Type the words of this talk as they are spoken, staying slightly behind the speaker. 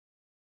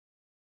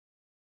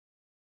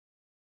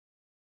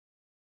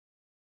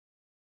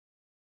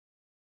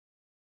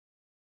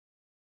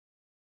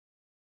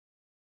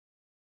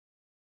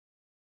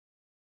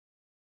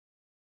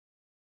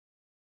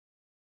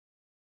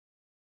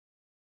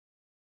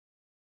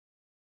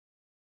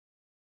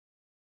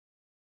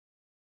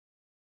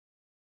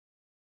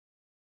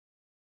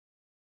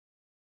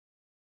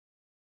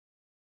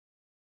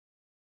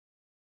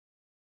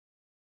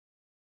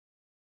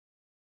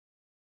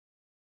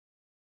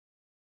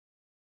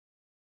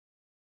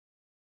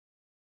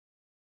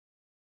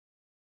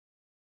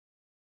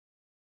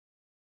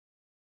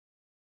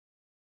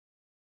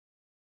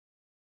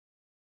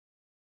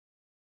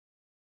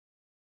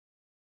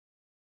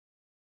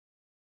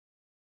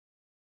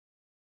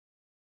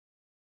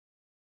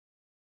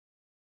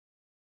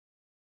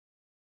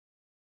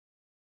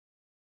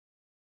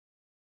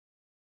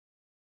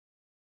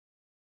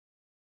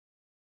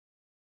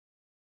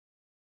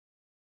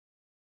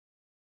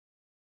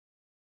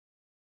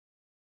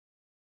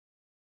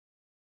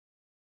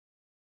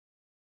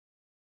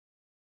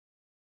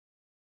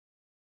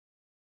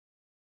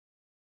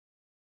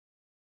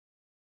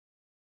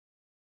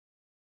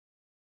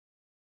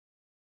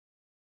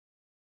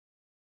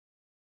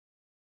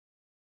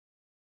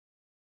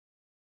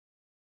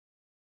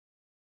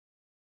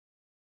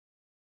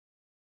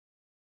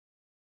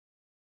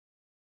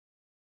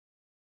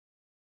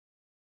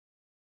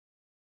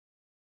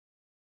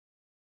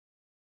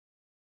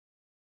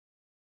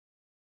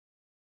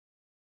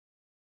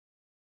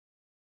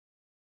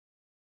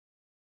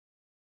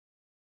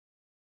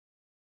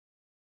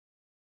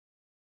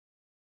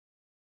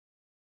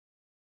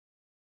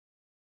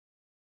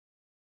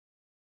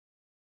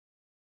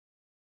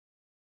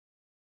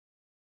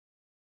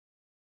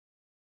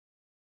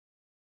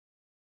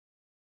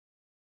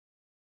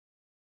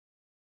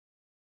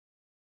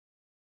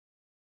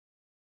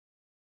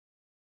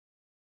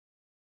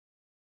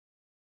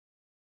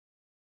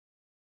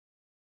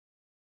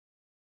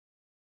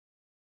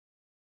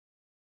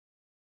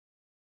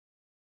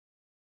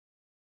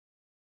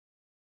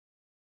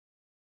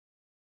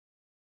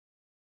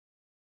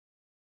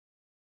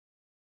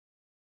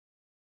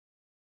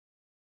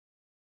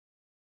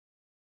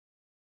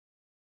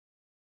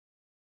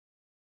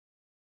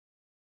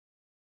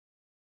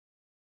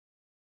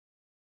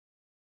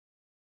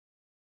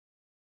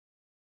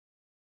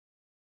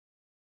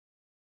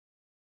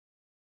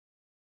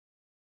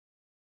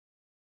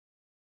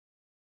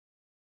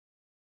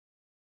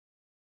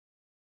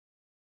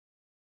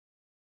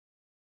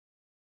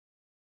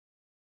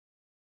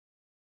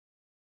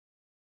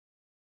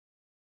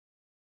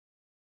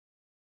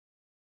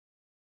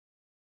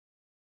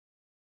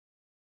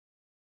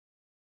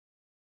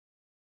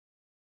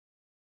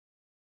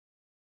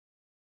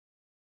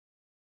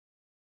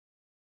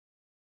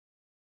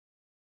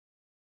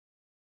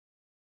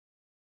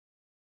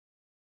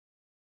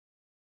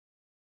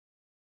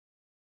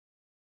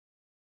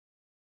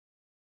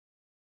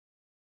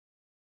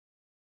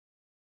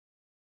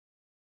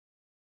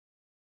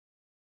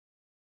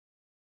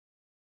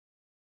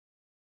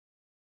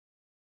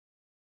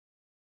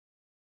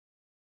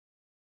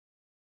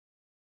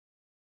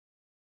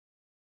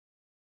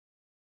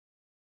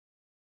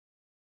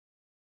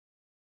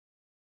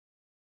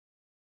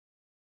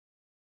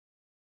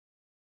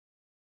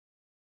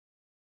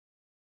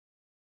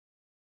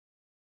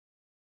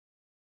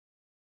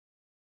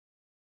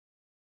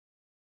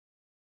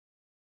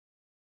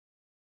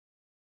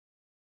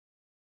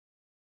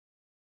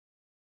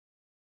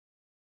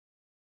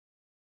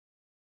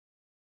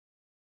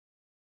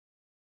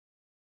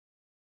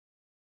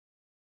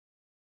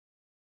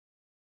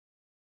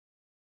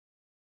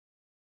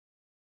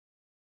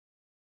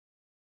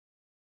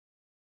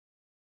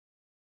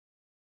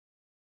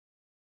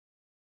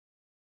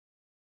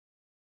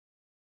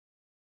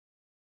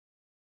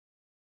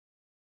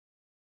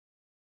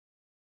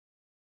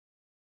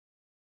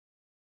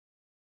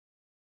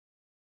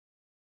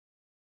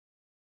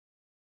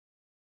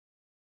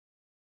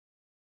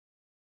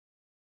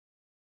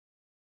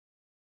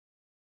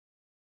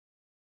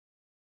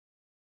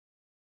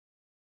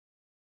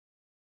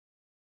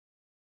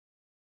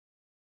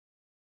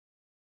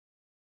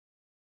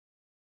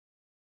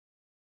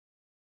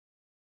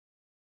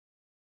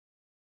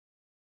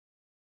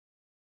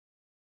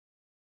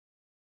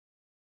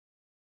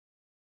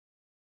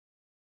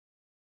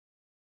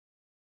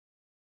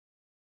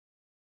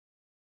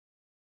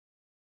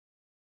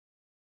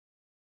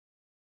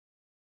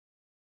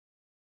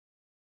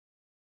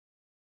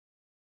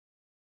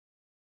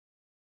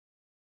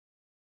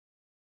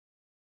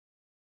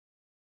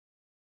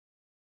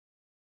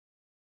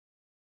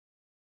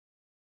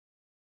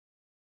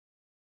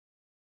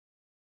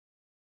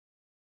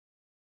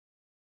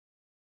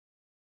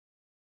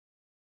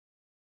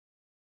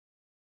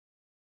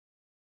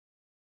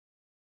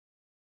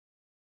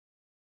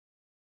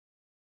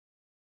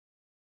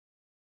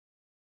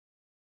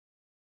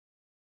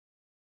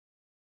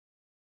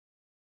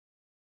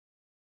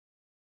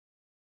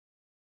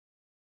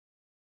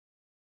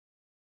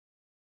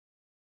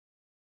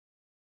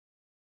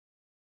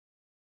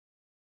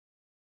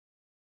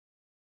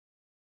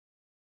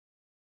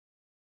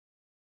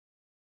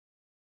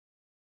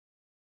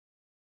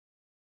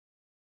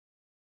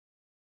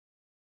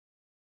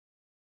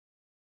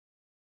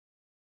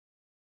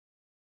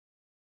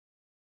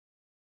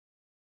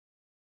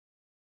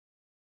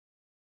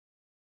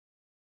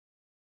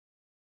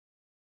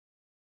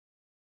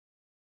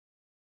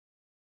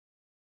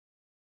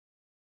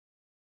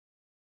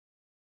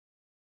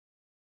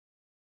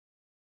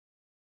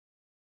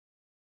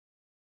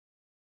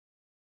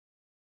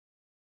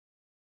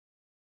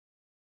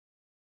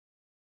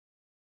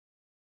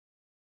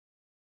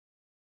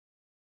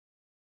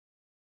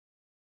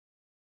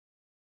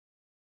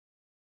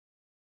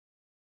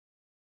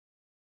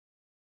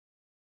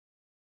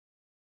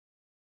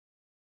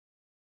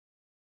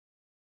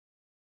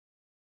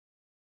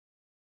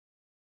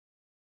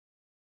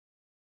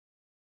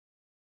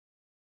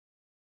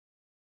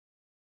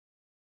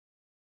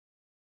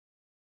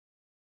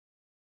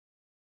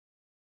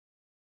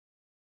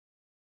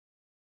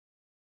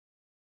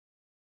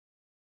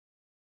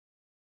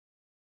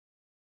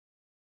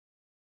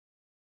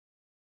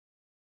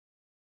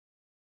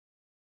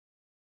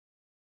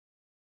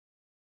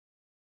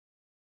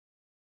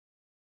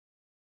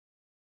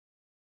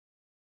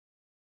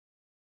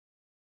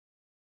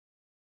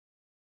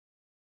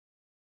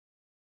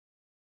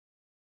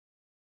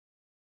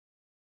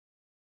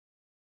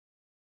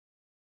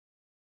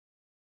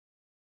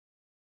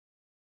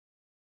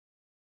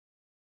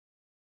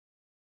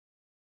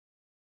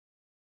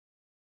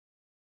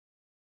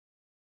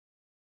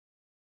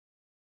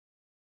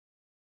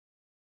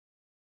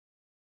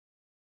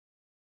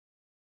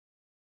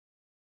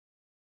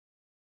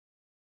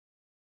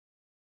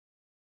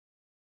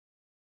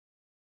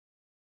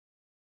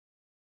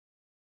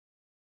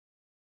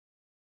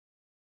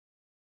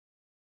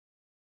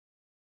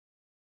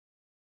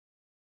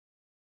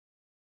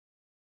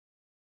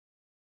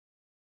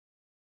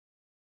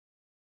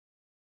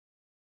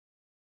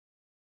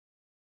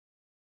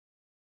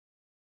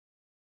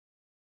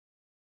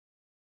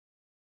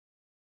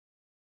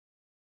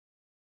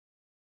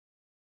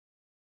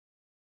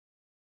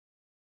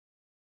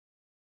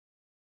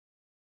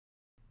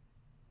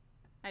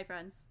Hi,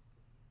 friends.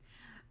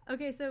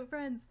 Okay, so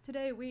friends,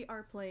 today we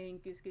are playing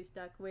Goose Goose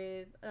Duck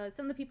with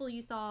some of the people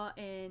you saw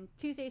in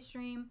Tuesday's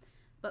stream.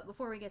 But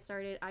before we get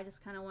started, I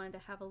just kind of wanted to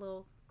have a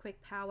little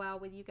quick powwow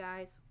with you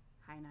guys.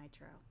 Hi,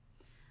 Nitro.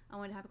 I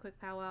wanted to have a quick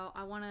powwow.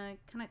 I want to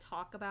kind of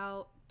talk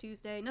about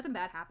Tuesday. Nothing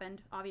bad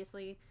happened,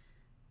 obviously,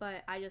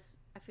 but I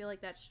feel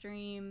like that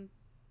stream,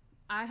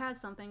 I had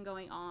something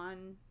going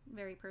on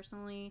very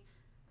personally.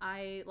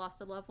 I lost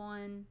a loved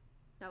one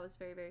that was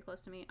very, very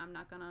close to me. I'm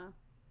not gonna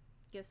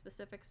give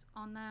specifics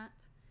on that,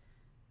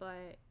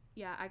 but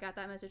yeah, I got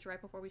that message right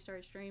before we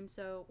started stream.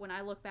 So when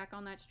I look back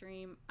on that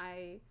stream,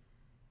 I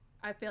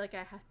feel like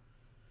I had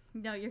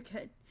no, you're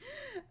good.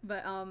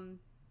 But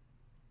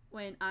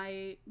when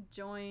I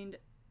joined,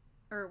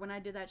 or when I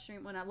did that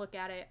stream, when I look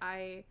at it,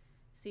 I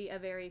see a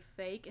very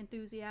fake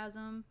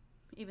enthusiasm,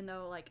 even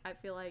though like I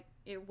feel like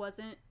it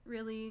wasn't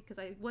really, because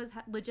I was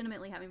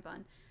legitimately having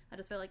fun. I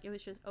just felt like it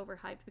was just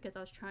overhyped because I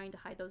was trying to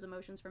hide those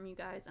emotions from you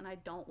guys, and I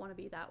don't want to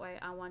be that way.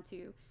 I want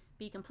to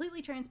be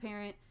completely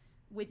transparent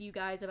with you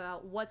guys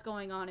about what's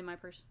going on in my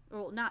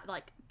well, not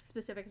like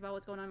specifics about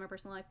what's going on in my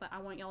personal life, but I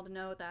want y'all to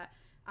know that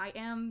I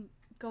am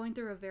going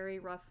through a very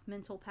rough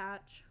mental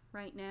patch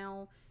right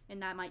now,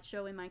 and that might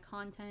show in my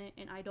content,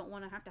 and I don't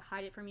want to have to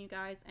hide it from you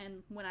guys.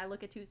 And when I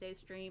look at Tuesday's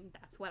stream,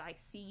 that's what I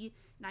see,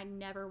 and I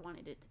never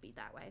wanted it to be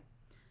that way.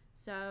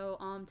 So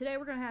today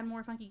we're gonna have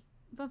more funny,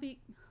 goofy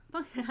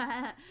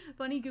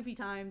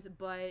times,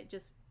 but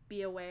just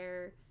be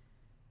aware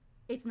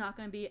it's not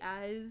gonna be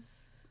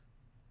as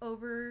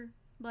over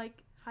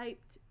like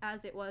hyped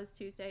as it was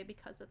Tuesday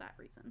because of that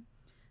reason.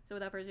 So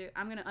without further ado,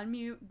 I'm gonna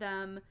unmute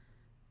them,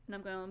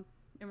 and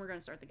we're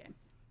gonna start the game.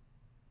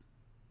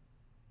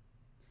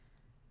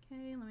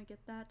 Okay, let me get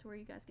that to where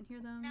you guys can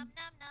hear them. Nom,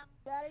 nom, nom.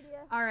 Bad idea.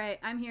 All right,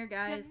 I'm here,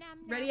 guys. Nom, nom,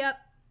 nom. Ready up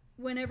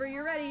whenever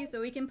you're ready, so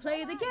we can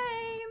play the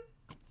game.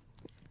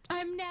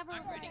 I'm never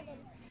Hold on a ready. second.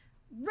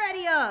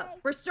 Ready up.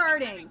 We're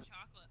starting.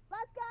 Chocolate.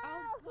 Let's go.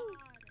 Oh god.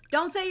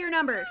 Don't say your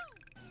number.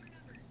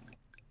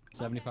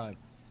 75.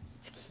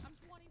 I'm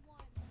 21.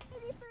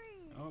 83.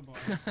 Oh boy.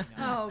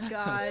 Oh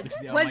God.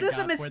 60. Oh Was my this a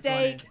God, 420.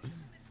 mistake?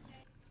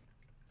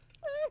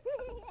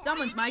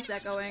 Someone's mic's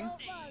echoing. Go, Buzz,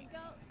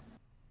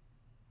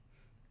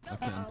 go.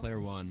 Okay, I'm player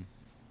 1.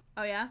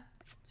 Oh yeah.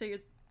 So you're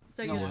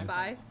No, the I'm-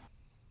 spy.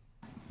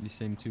 You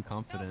seem too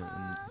confident.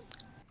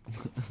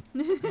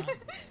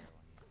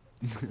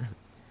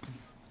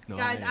 No,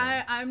 Guys,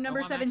 I I'm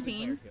number Oh, I'm actually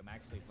 17. player two. I'm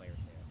actually player 2.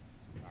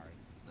 Sorry.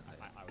 I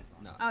was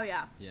wrong. no. Oh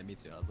yeah. Yeah, me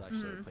too. I was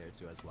actually Mhm. player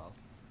 2 as well.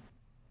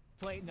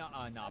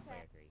 Not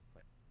player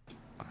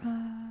 3.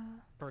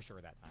 For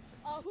sure that time.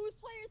 Who's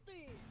player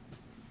 3?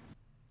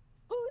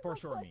 Who's For the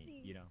sure pussy?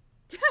 me, you know.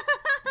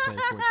 Player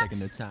 4 taking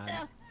the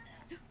time.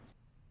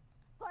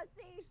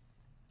 Pussy.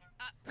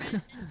 Red,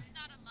 this is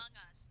not Among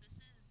Us. This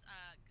is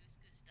Goose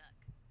Goose Duck.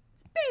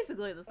 It's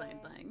basically the same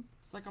thing.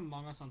 It's like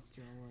Among Us on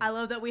steroids. I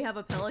love that we have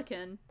a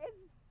pelican.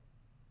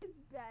 It's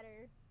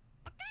better.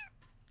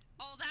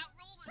 Oh, that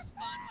role was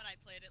fun when I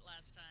played it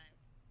last time.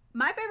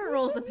 My favorite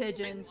role is the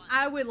pigeon.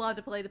 I would love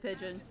to play the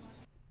pigeon.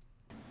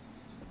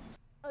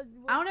 I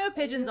don't know if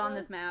pigeon's on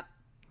this map.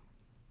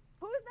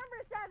 Who's number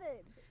 7?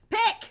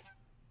 Pick!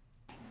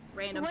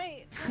 Random.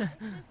 Wait, but if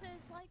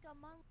this is like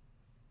Among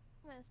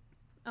Us.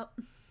 Oh.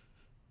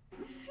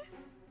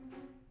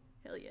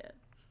 Hell yeah.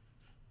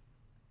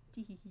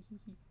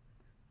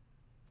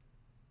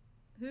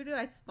 Who did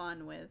I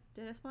spawn with?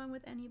 Did I spawn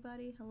with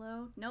anybody?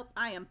 Hello? Nope,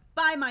 I am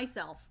by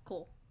myself.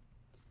 Cool.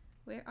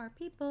 Where are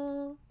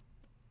people?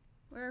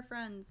 Where are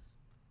friends?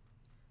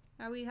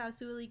 How we have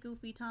silly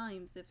goofy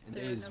times if In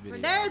there's today's no video,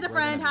 friend. There's a we're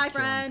friend. gonna Hi, be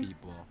killing friend.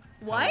 People.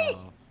 What?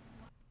 Hello.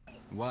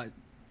 What?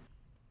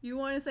 You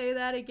want to say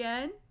that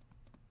again?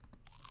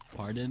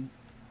 Pardon?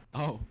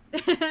 Oh.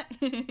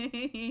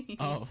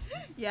 Oh.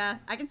 Yeah,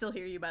 I can still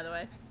hear you, by the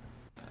way.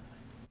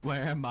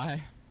 Where am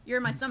I? You're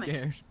in my I'm stomach.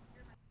 Scared.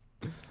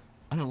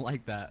 I don't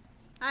like that.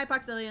 Hi,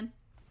 Poxillion.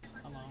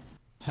 Hello.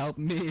 Help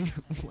me.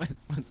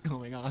 What's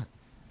going on?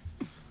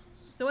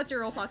 So what's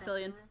your role,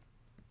 Poxillion?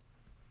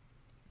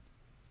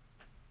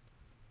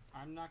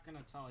 I'm not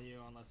gonna tell you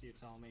unless you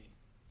tell me.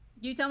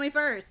 You tell me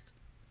first.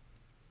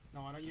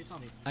 No, why don't you tell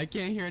me? I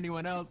can't hear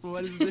anyone else.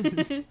 What is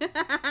this?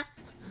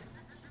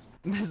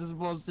 This is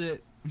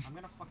bullshit. I'm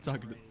gonna fucking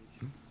Talking to- rage.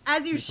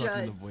 As you You're talking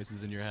should. the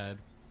voices in your head.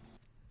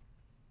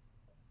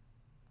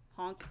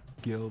 Honk.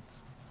 Guilt.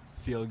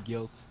 Feel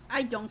guilt.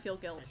 I don't feel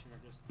guilt. I should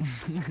have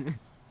just.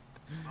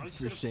 I For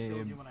should have killed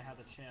shame. you when I had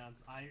the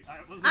chance. I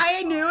was.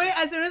 I knew it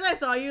as soon as I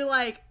saw you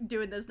like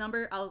doing this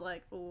number. I was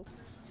like, "Oh,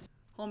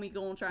 homie,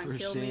 gonna try and For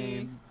kill me.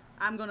 shame.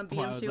 I'm gonna beat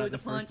Why him was too I with the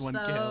the first punch,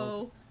 one though."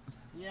 killed?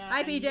 Yeah. Hi,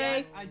 and PJ.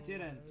 yet I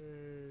didn't.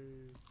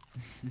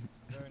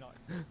 Very nice.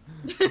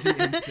 The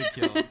insta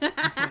kill.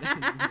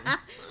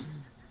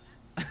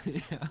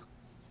 Yeah.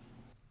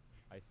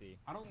 I see.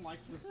 I don't like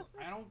this.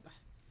 I don't.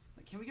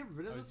 Like, can we get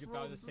rid of I this was role?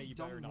 about to This say is you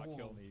better dumb not role.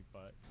 kill me,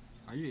 but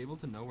Are you able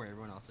to know where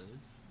everyone else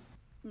is?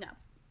 No.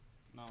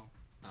 No.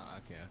 Oh,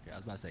 okay. I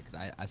was about to say,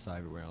 because I saw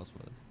everywhere else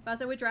was. But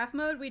so with draft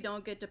mode, we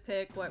don't get to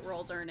pick what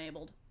roles are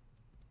enabled.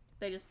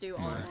 They just do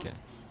all. Oh, of them. okay.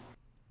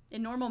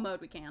 In normal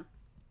mode, we can.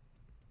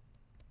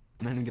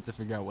 And I didn't get to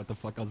figure out what the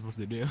fuck I was supposed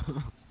to do.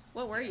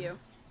 What were you?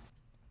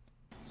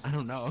 I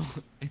don't know.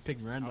 I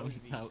picked random. was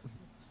the-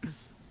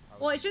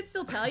 Well, it should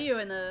still tell you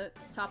in the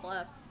top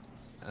left.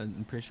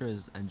 I'm pretty sure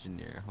it's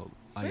engineer. Oh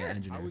Where- yeah,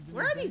 engineer.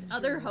 Where are these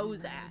other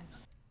hoes at?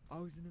 I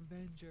was an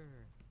Avenger.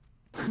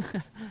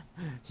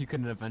 You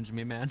couldn't avenge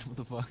me, man. What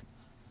the fuck?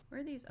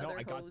 Where are these No, other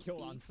I got hoes?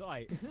 killed on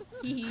sight.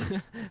 Hee hee.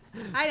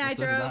 Hi,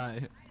 So did Nitro. I.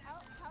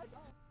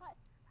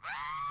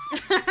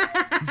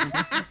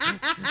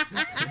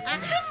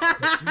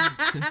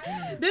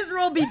 This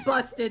roll be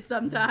busted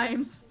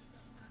sometimes.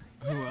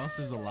 Who else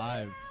is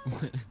alive?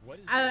 What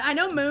is I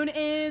know Moon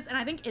is, and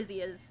I think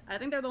Izzy is. I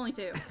think they're the only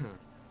two.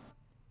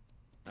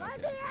 Let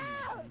Okay. me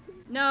out!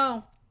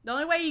 No. The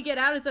only way you get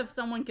out is if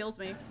someone kills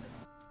me.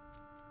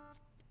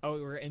 Oh,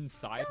 we're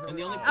inside her? And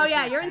the only Oh yeah,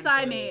 person you're that inside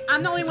can me.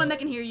 I'm the only one that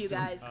can hear you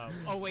guys.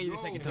 Oh, wait a Yo,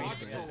 second.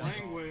 watch Wait, the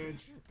language.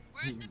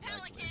 Where's the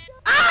pelican?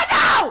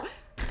 Ah no!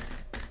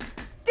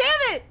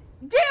 Damn it!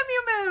 Damn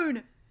you,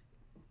 Moon!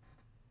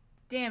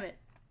 Damn it.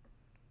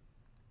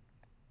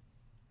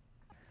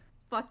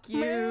 Fuck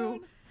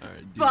you.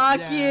 Alright, dude. Fuck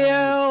Yes.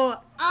 you!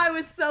 I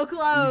was so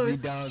close.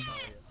 Easy dubs.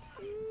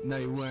 No,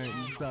 you weren't.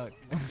 You suck.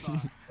 I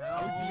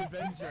was the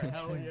Avenger.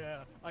 Hell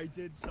yeah. I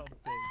did something.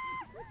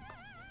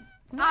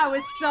 I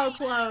was so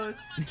close.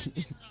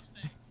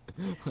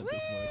 What the fuck?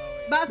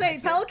 But I say,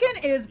 Pelican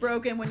is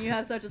broken when you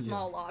have such a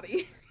small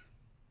lobby.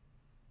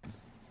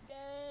 Yeah.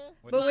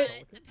 What But is wait-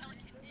 Pelican? The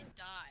pelican did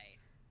die.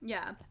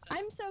 Yeah.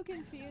 I'm so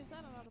confused.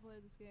 I don't know how to play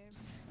this game.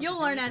 You'll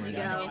learn as you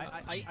Yeah, go. no,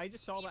 I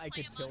just saw that I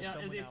could kill Yeah,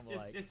 someone. it's, I'm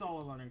like, it's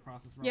all a learning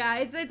process. Yeah,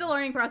 it's a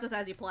learning process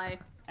as you play.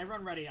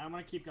 Everyone ready? I'm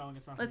gonna keep going.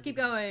 As fast Let's as keep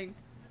we can. going.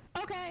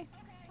 Okay.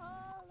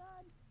 Hold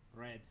on.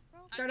 Red.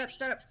 Start I'm up,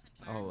 start gonna up. eat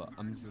this entire- Oh,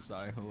 I'm so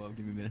sorry. Hold up.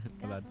 Give me a minute.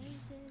 My bad.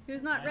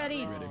 Who's not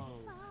ready? Ready. Oh.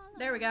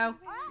 There we go.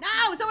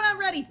 No, someone not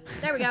ready.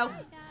 There we go.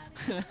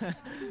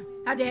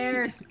 How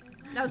dare.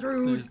 That was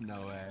rude. There's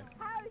no way.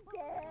 How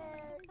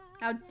dare!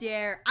 How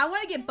dare. I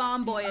want to get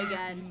Bomb Boy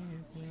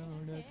again.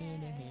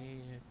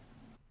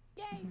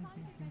 Yay!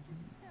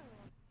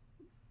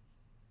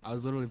 I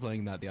was literally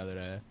playing that the other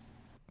day.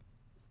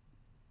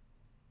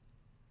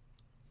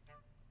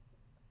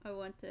 I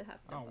want to have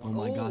to. Oh, Oh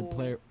my god,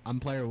 Oh. I'm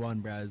player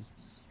 1, Braz.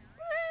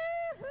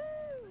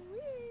 Woo-hoo-wee.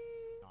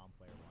 no, I'm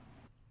player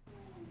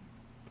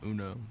one.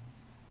 Uno.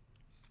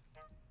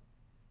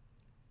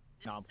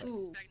 This No, I'm is an Ooh.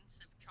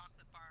 expensive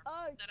chocolate bar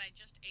Oh, that I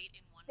just ate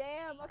in one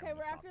damn. sitting. Okay,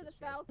 we're after the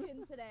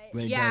Falcon today.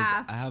 Wait, Yeah.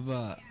 guys, I have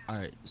a.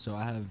 Alright, so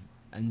I have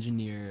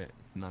engineer.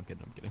 No, I'm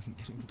kidding, I'm kidding,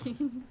 I'm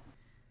kidding.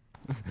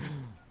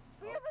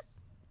 We have a.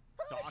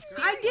 Doctor?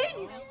 I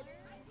didn't.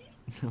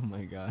 Oh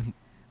my god.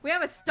 We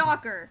have a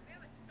stalker.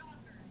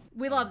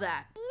 We love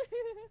that.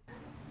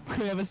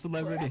 We have a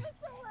celebrity.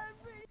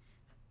 Celebrity.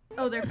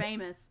 Oh, they're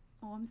famous.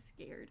 Oh, I'm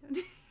scared.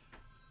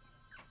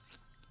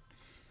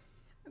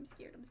 I'm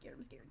scared, I'm scared,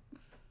 I'm scared.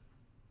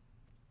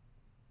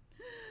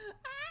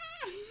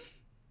 Ah!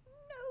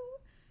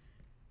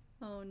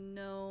 No. Oh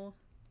no.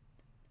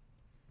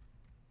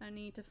 I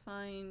need to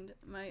find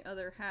my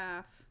other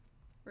half.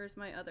 Where's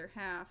my other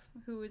half?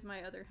 Who is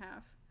my other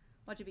half?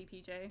 Watch it be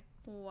PJ.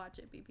 Watch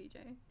it be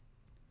PJ.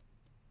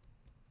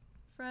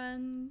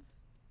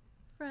 Friends.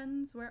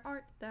 Friends, where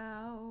art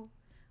thou?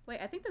 Wait,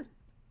 I think this...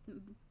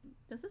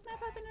 Does this map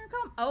have an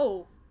intercom?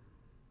 Oh.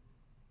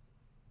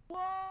 Whoa.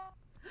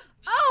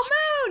 Oh,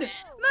 Moon!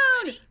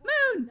 Moon!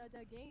 Moon!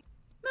 The game.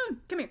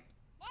 Moon! Come here.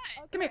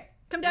 What? Come here.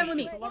 Come down Wait, with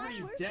me. the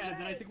celebrity's Where's dead,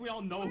 then I Red? think we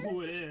all know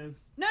who it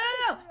is. No,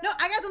 no, no, no! No,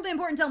 I got something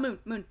important to tell Moon.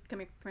 Moon, come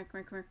here. Come here, come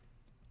here, come here.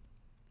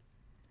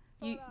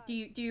 You, Hold on.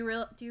 do you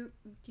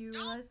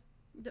realize?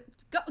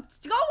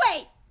 Go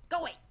away! Go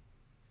away!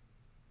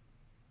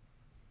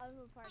 I'm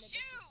a part of it. Shoo!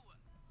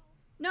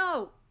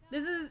 No!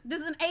 This is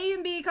an A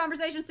and B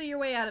conversation, so you're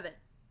way out of it.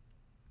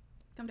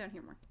 Come down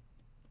here more.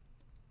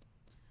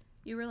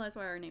 You realize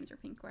why our names are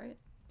pink, right?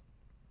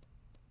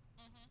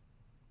 Mm-hmm.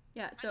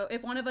 Yeah, so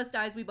if one of us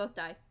dies, we both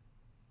die.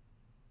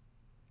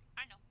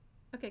 I know.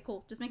 Okay,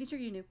 cool. Just making sure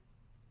you knew.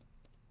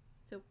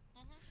 So,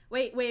 Mhm.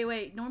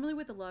 wait. Normally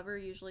with the lover,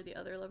 usually the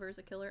other lover is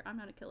a killer. I'm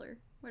not a killer.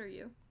 What are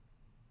you?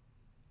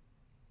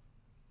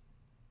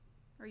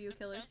 Are you a It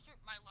killer? says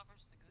my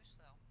lover's the goose,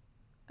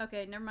 though.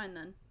 Okay, never mind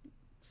then.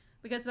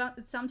 Because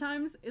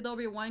sometimes there'll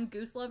be one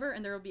goose lover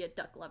and there will be a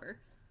duck lover.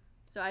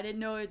 So I didn't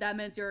know that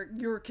meant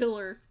you're a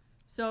killer.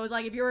 So it's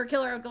like if you're a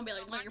killer, I'm gonna be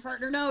like, let your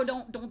partner know.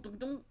 Don't.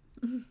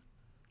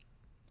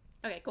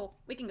 Okay, cool.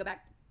 We can go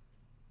back.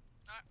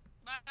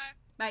 Bye.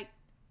 Bye.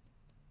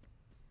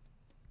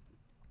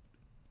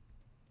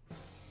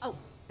 Oh,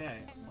 Okay,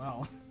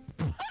 well.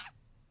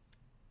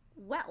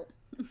 well.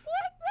 What the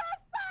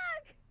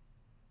fuck?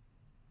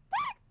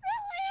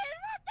 Maxillian,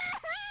 what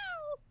the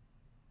hell?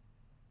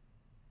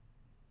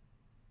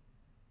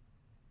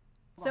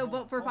 So Hold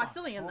vote for hold on,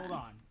 Foxillion then. Hold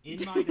on.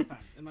 In my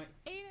defense.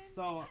 Aiden.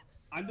 So,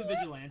 I'm the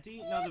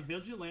vigilante. Now, the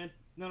vigilante.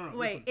 No.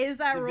 Wait, listen. is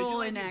that The role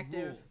vigilante's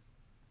inactive? rules.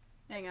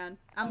 Hang on.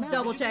 I'm No,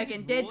 double vigilante's checking.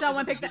 rule Did is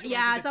someone that pick the that? vigilante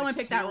Yeah, gets to someone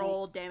picked that kill-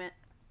 role. Damn it.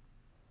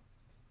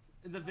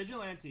 The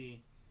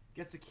vigilante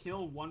gets to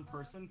kill one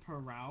person per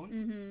round,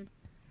 Mm-hmm.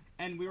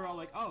 and we were all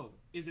like, "Oh,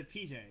 is it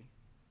PJ?"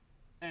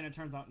 And it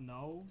turns out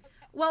no.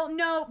 Well,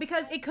 no,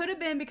 because it could have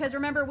been, because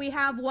remember, we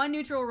have one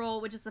neutral role,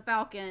 which is the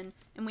Falcon,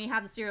 and we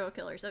have the serial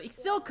killer. So it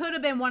still could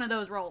have been one of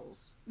those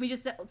roles. We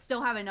just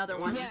still have another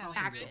one Yeah.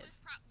 active.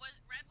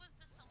 Red was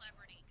the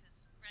celebrity,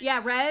 because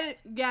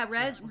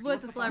Red was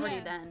What's the the celebrity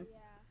Falcon? then. Yeah.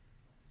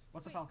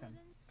 What's a Wait, Falcon? so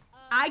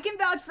then, I can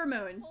vouch for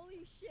Moon.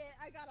 Holy shit!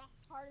 I got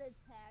a heart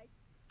attack.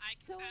 I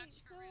can So wait, vouch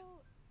so for Red.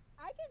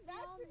 I can we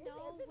vouch all for Izzy.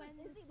 know I've been when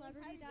with the Izzy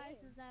celebrity entire dies.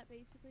 game. Is that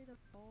basically the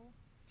goal?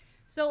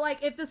 So,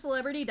 like, if the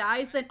celebrity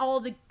dies, then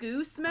all the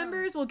Goose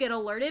members will get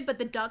alerted, but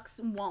the Ducks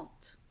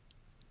won't.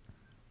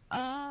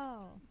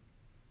 Oh.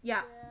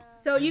 Yeah. Yeah.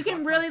 So And you can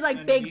Duck really, Hunt, like,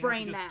 and we big have to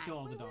brain just that. kill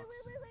all the Wait, wait, ducks.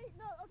 wait, wait, wait.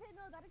 No, okay,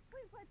 no, that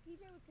explains why PJ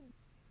was confused.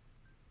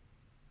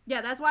 Yeah,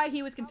 that's why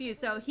he was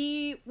confused. So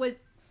he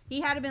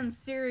had to been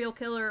serial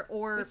killer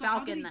or Wait, so how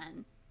did Falcon he-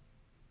 then.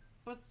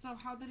 But so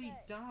how did he Okay.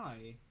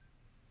 die?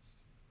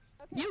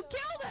 Okay, You so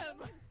killed him!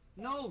 someone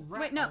No,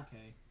 Red. Wait, no.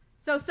 Okay.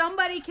 So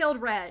somebody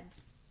killed Red.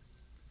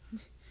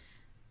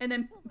 And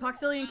then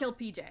Poxillion killed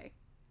PJ.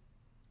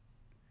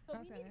 So we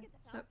need to Okay. get the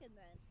So- Falcon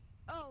then.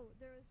 Oh,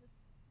 there was this.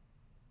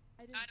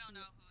 I didn't I don't see know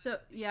it. who. So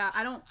yeah,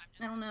 I don't I'm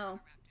just know. running around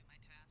doing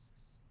my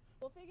tasks.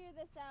 We'll figure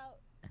this out.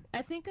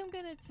 I think I'm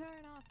gonna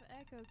turn off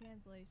echo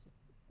cancellation.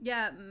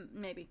 Yeah,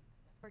 maybe.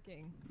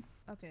 Working.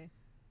 Okay.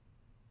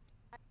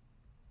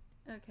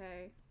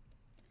 Okay.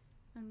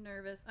 I'm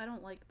nervous. I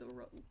don't like the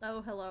role.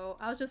 Oh, hello.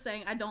 I was just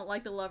saying I don't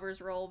like the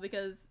lover's role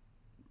because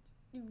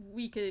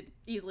we could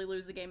easily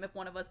lose the game if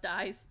one of us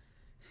dies.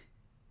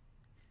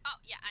 Oh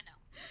yeah, I know.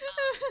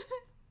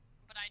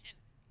 But I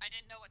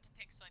didn't know what to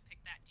pick, so I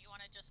picked that. Do you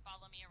want to just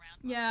follow me around?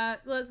 Yeah,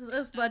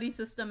 let's buddy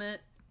system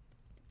it.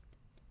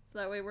 So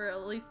that way we're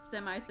at least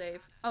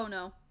semi-safe. Oh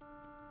no.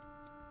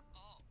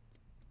 Oh.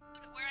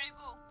 Where I?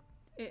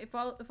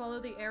 Oh. Follow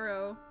the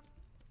arrow.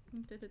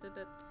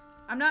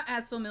 I'm not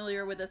as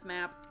familiar with this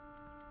map.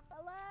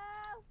 Hello?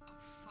 Oh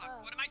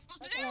fuck. What am I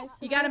supposed to do? Okay.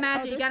 You gotta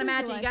match Oh, it, you this gotta is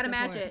match the it, you gotta life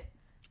match support. it.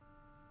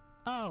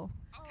 Oh.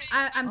 Okay.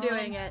 I'm Oh.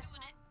 doing it.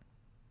 Doing it.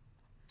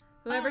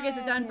 Whoever gets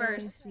it done Okay,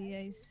 first.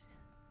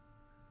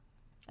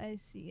 I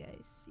see.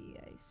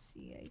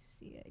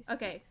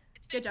 Okay,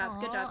 It's good been- job,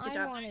 good job, good I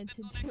job. wanted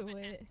to Go back to do my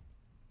it. task.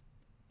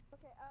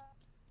 Okay,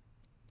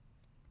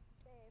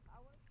 Dave, I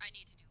want I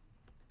need to do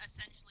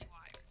essentially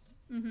wires.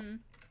 Mm-hmm.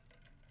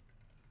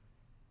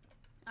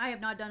 I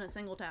have not done a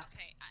single task.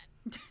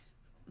 Okay.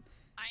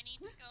 I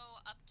need to go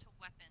up to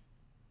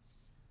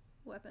weapons.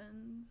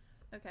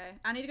 Weapons. Okay.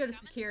 I need to go to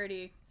Coming?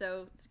 security,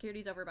 so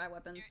security's over by You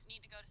weapons.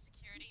 need to go to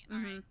security. Mhm.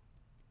 All right.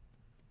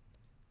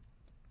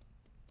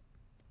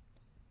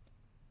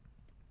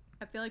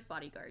 I feel like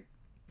bodyguard.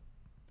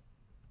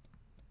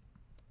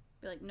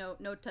 Be like, no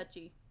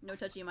touchy. No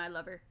touchy, my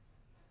lover.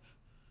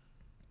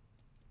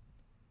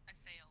 I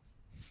failed.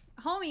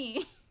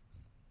 Homie!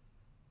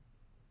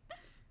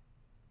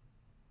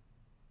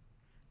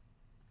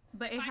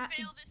 But If it I ha-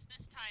 fail this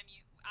time,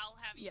 I'll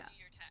have you Yeah. do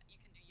your you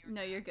can do your.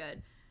 No, you're task.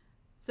 good.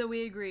 So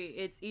we agree,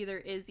 it's either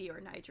Izzy or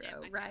Nitro, Yeah, I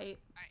failed. right?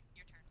 All right,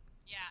 your turn.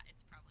 Yeah,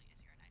 it's probably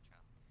Izzy or Nitro.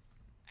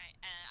 All right,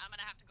 and I'm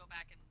gonna have to go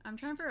back and. I'm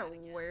trying to figure out that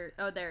again. where.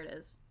 Oh, there it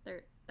is.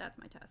 There. That's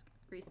my task.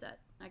 Reset.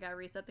 I gotta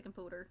reset the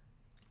computer.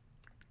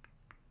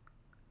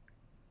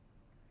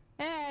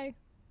 Hey.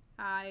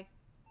 Hi.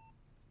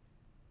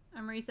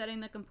 I'm resetting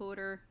the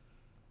computer.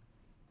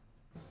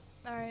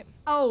 All right.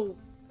 Oh.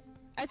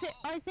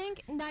 I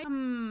think night.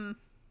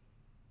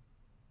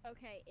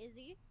 Okay,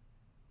 Izzy,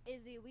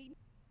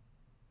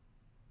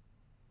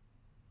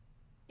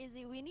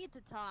 we need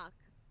to talk.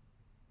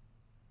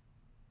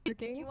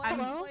 Working. you wanna I'm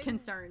explain-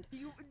 concerned. Do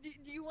you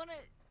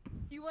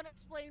want to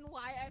explain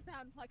why I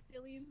found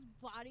Poxillion's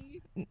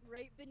body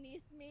right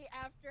beneath me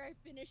after I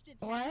finished a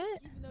task,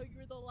 What? even though you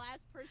were the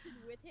last person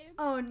with him?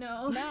 Oh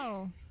no.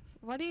 No.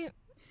 What do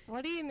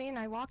you mean?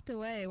 I walked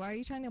away. Why are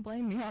you trying to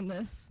blame me on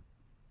this?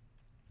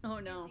 Oh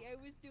no. Izzy, I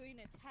was doing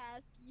a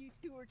task, you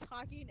two were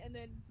talking, and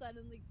then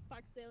suddenly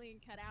Poxillion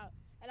cut out,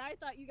 and I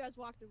thought you guys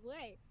walked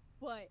away,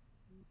 but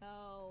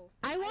no.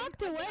 I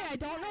walked away. I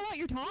don't know what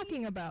you're He's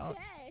talking about.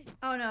 dead.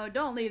 Oh no,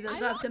 don't leave this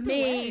I up to walked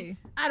me. away.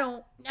 I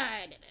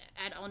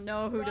don't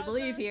know who to Raza,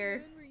 believe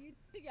here. Moon, were you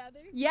together?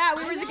 Yeah,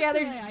 we I were walked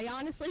together. away. I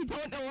honestly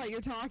don't know what you're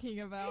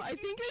talking about. I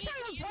think you're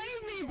trying to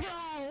blame me,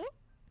 bro.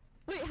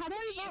 Wait, how do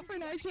I vote for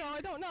Nitro?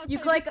 I don't know. You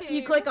play this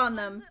you game. click on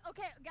them.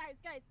 Okay,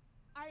 guys,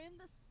 I am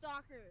the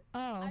stalker. Oh,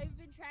 I've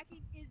been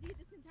tracking Izzy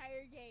this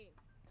entire game.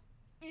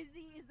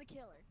 Izzy is the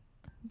killer.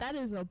 that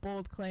is a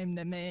bold claim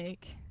to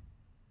make.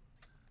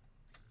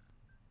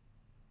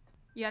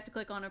 You have to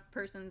click on a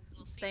person's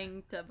We'll see.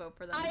 thing to vote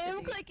for them. I am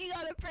Izzy. clicking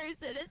on a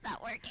person. It's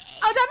not working.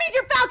 Oh, that means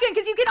you're Falcon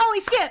because you can only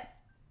skip.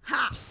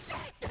 Ha!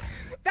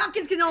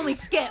 Falcons can only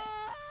skip.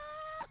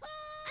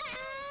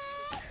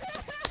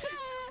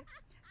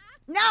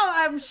 Now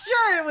I'm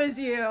sure it was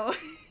you.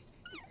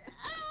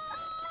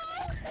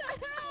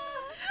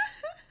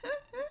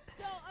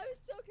 No, I was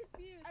so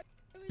confused.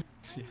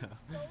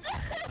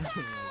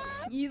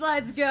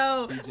 Let's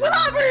go.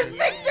 Lovers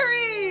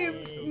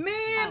victory. Me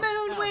and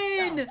Moon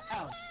win.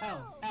 L.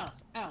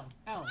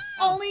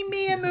 Only Only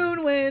me and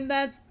Moon win.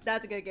 That's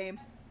a good game.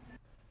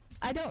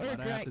 I don't Why'd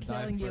I have regret to die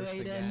killing you, first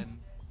Aiden. again?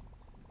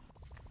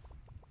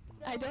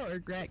 I don't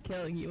regret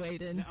killing you,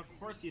 Aiden. Yeah, of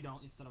course you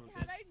don't, you son of a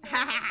Had bitch.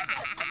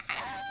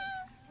 I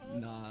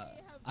known Nah,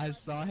 I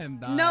saw him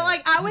die. No,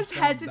 like, I was saw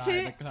him die.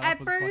 hesitant The cop at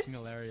was first. fucking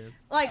hilarious.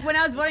 Like, when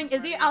I was voting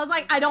Izzy, I was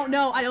like, I don't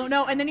know.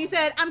 And then you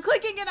said, I'm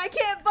clicking and I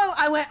can't vote.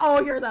 I went,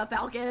 oh, you're the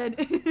Falcon.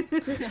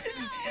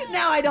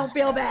 Now I don't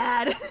feel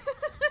bad.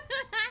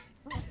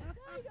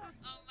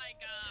 Oh my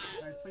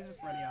god. Guys, please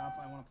just ready up.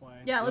 I want to play.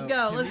 Yeah, let's Yo,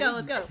 go. can Let's we go.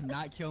 just Let's go.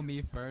 Not kill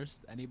me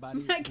first.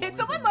 Anybody? Can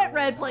someone let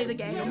Red play the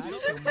game?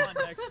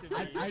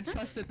 I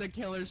trusted the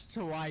killers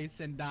twice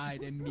and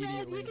died Red,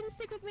 immediately. you can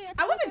stick with me.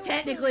 I wasn't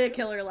technically a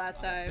killer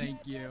last time.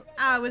 Thank you.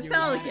 I was You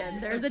Pelican.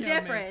 lied. There's a Still kill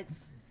me.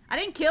 difference. I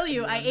didn't kill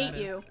you. You're a I ate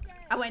menace. you.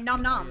 I went nom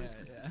Oh,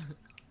 noms. yeah,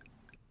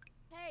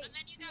 Hey, And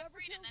then you got whoever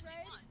freed and kills then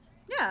Red, we won.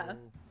 Yeah.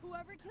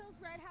 whoever kills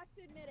Red has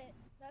to admit it.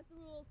 That's the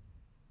rules.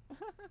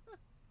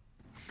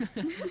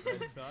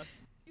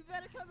 You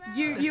better come out.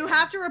 You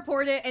have to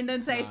report it and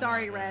then say No,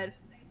 sorry, no, no. Red.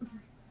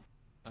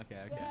 Okay,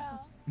 okay. Yeah.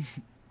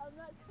 I'm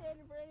not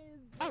standing for any of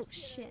this. Oh,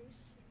 bullshit.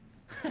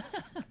 shit.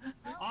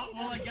 Oh,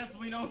 well, I guess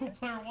we know who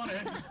player 1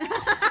 is.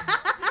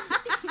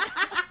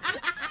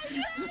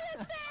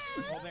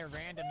 Well, they're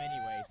random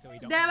anyway, so we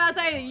don't. Damn, know I was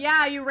who they saying, are.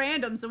 yeah, you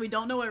random, so we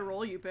don't know what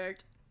role you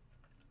picked.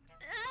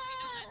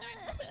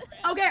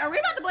 Okay, are we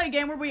about to play a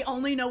game where we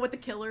only know what the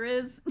killer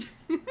is?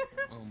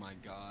 Oh my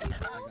god. I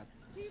got...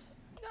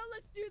 No,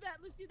 let's do that.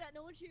 Let's do that.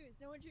 No one choose.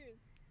 No one choose.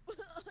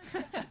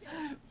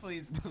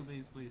 please,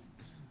 please, please.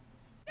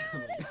 No, Oh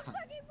my there's a God.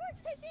 fucking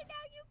partition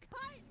now, you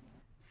cunt!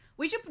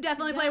 We should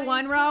definitely play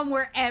one realm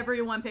where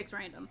everyone picks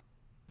random.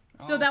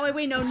 So that way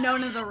we know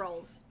none of the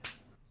roles.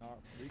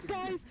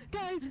 Guys,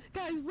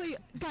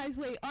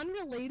 wait,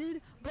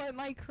 unrelated, but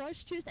my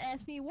crush just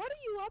asked me, what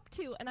are you up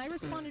to? And I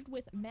responded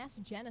with mass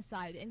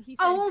genocide, and he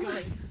said, Oh my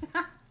good.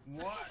 god.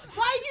 What?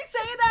 Why'd you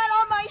say that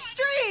on my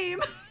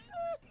stream?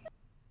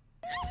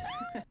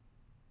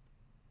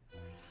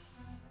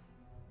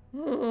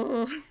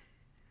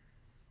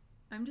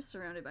 I'm just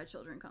surrounded by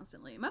children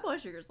constantly. My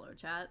blood sugar's low,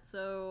 chat.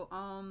 So,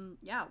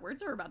 yeah,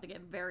 words are about to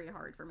get very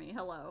hard for me.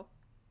 Hello.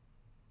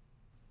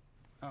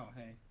 Oh,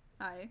 hey.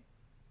 Hi.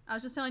 I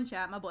was just telling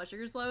chat my blood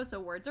sugar's low, so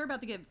words are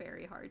about to get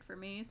very hard for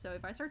me. So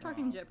if I start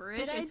talking gibberish,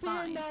 Did I it's do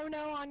fine. a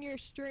no on your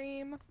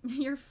stream?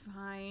 You're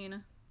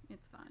fine.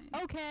 It's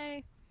fine.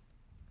 Okay.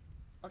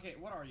 Okay,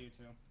 what are you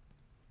two?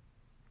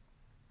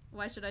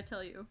 Why should I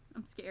tell you?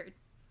 I'm scared.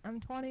 I'm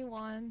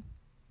 21.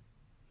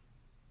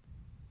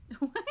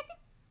 What?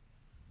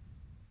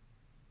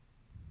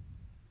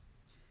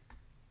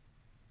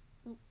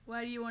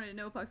 Why do you want to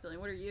know, Puxillian?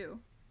 What are you?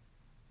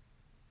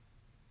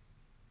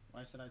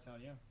 Why should I tell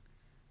you?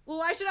 Well,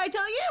 why should I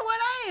tell you what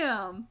I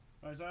am?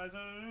 Why should I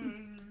tell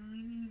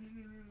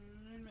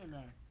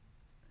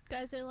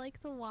Guys, I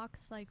like the walk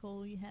cycle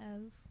we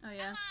have. Oh,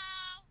 yeah.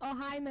 Oh,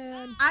 hi,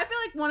 Moon. I feel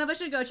like one of us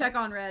should go check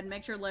on Red,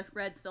 make sure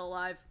Red's still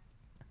alive.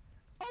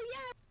 Oh,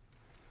 yeah.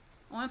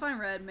 I want to find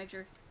Red, make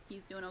sure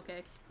he's doing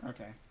okay.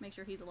 Okay. Make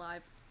sure he's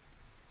alive.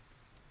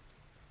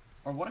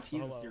 Or what if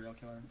he's a Hello. serial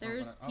killer?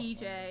 There's Oh,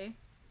 PJ.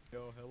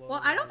 Yo, hello.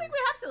 Well, I don't think we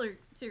have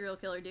serial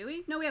killer, do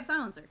we? No, we have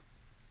Silencer.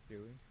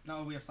 Do we?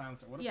 No, we have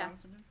silencer. What does Yeah.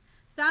 silencer do?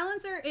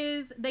 Silencer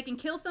is they can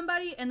kill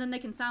somebody and then they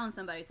can silence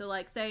somebody. So,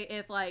 like, say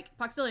if, like,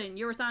 Puxillian,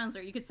 you were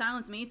Silencer, you could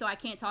silence me so I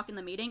can't talk in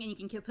the meeting, and you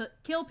can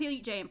kill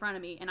PJ in front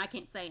of me and I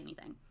can't say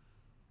anything.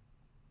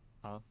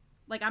 Huh?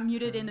 Like, I'm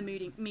muted in the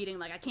meeting,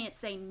 like, I can't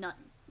say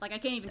nothing. Like, I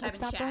can't even type in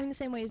Stop chat. going the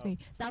same way as me.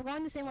 Stop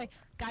going the same way.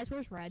 Guys,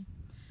 where's Red?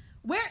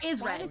 Where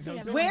is Why Red? does he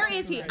have Where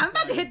everyone is he? saying I'm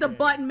about to hit the Red?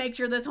 button, make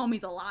sure this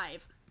homie's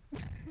alive.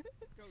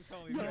 Don't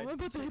tell me Yo, Red. I'm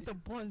about to hit the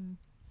button.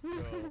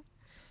 Yo.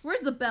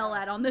 Where's the bell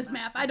at on this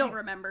map? I don't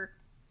remember.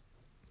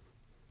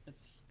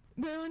 It's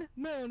Moon,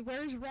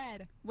 where's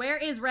Red? Where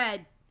is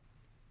Red?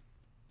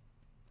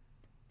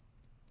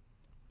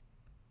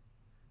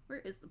 Where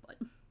is the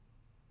button?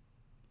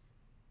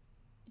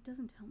 It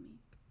doesn't tell me.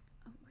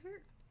 Oh,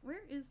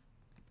 where is...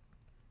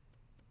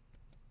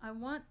 I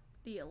want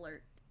the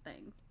alert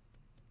thing.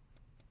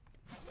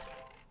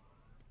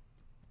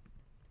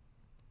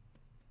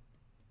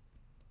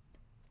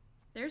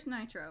 There's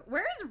Nitro.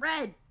 Where is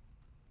Red?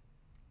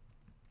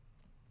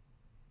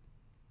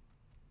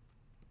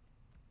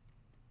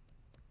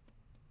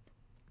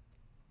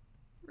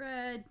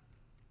 Red.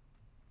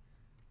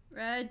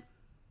 Red.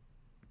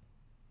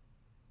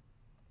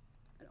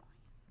 I don't want to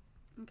use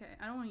it. Okay,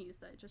 I don't want to use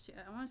that just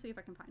yet. I want to see if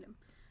I can find him.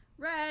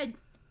 Red.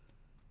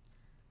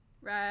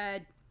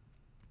 Red.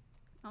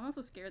 I'm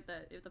also scared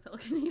that if the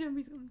Pelican ate him,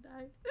 he's gonna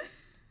die.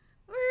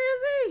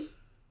 Where is he?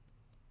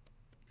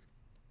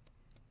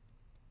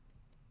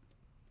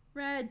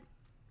 Red.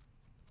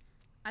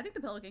 I think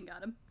the Pelican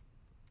got him.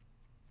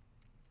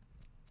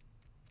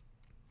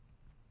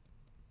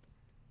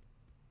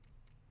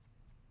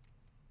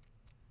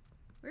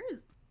 Where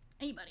is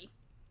anybody?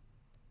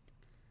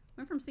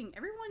 Went from seeing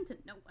everyone to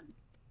no one.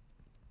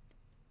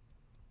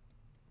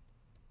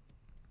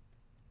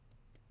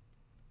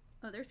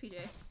 Oh, there's PJ.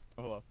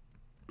 Oh, hello.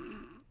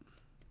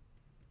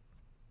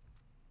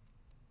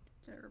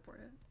 report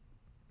it.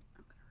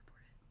 I'm gonna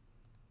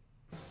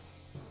report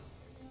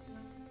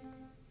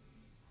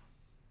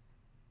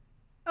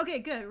it. Okay,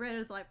 good. Red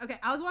is alive. Okay,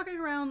 I was walking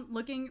around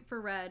looking for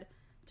Red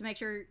to make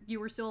sure you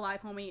were still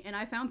alive, homie, and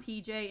I found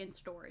PJ in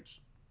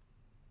storage.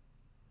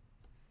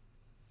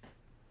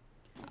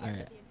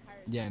 Alright.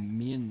 Yeah,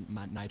 me and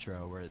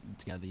Nitro were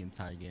together the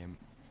entire game.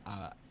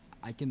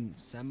 I can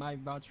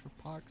semi-vouch for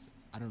Pox.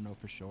 I don't know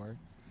for sure.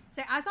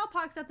 Say, I saw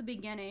Pox at the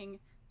beginning.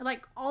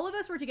 Like, all of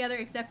us were together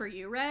except for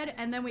you, Red,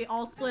 and then we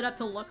all split up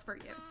to look for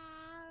you.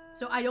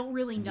 So I don't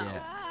really know.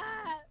 Yeah.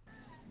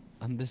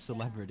 I'm the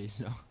celebrity,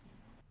 so...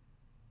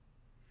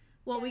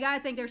 Well, we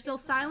gotta think there's still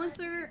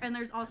Silencer, and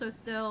there's also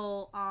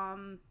still,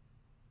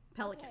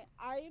 Pelican.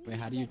 Wait,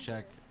 how do you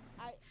check?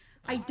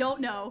 I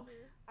don't know.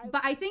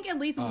 But I think at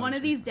least one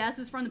of these deaths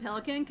is from the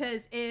Pelican,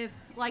 because if,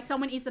 like,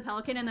 someone eats the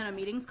Pelican and then a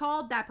meeting's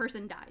called, that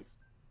person dies.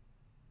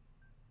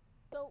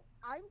 So,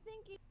 I'm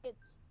thinking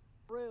it's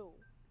true.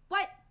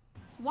 What?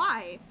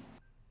 Why?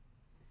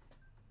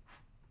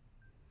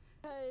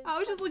 I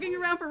was just looking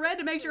around for Red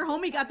to make sure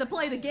homie got to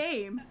play the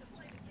game.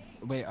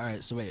 Wait,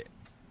 alright, so wait.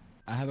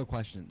 I have a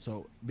question.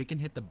 So, we can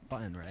hit the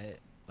button, right?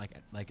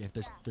 Like if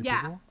there's 3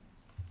 people?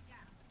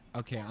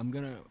 Okay, I'm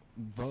gonna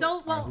vote.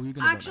 So, well, who are you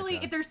gonna actually,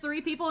 vote, if there's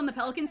 3 people and the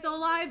Pelican's still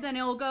alive, then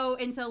it'll go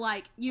into,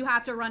 like, you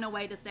have to run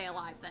away to stay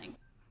alive thing.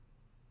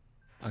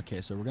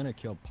 Okay, so we're gonna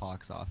kill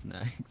Pox off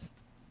next.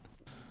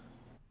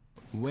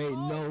 Wait,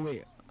 no,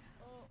 wait.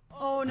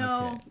 Oh,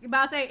 no. Okay.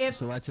 About to say, if...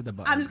 So let's hit the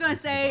button. I'm just gonna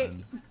say,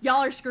 y'all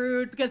are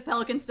screwed because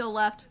Pelican's still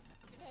left.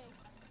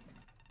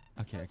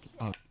 Okay,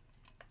 oh.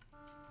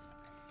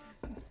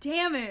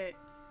 Damn it.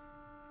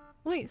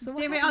 Wait, so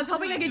what Damn it, I was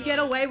happens hoping I now? could get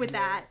away with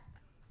that.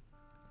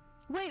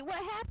 Wait, what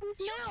happens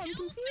now? I'm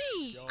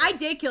confused. I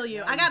did kill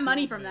you. I got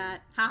money from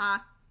that. Haha.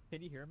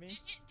 Can you hear me? Did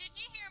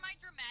you hear my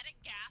dramatic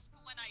gasp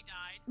when I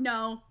died?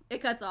 No,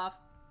 it cuts off.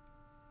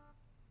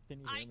 Can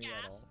you I hear me at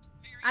all? gasped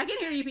very I can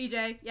hear you,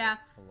 PJ. Yeah.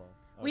 Hello.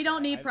 We Okay,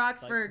 don't need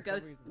procs like, for some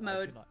ghost reason,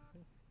 mode.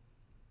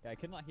 I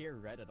could not hear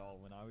Red at all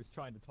when I was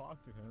trying to talk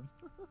to him.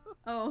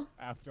 Oh,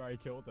 After I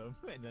killed him,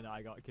 and then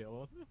I got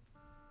killed.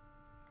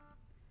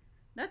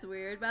 that's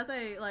weird. But I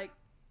say, like,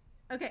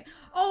 okay.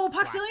 Oh,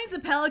 Poxilian's the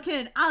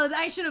Pelican. Oh,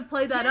 I should have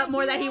played that up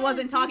more that he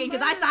wasn't talking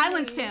because I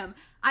silenced him.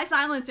 I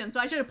silenced him, so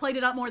I should have played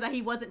it up more that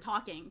he wasn't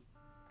talking.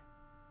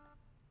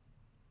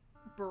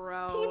 He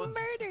Bro.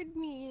 murdered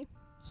me.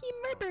 He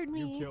murdered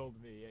me. You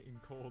killed me in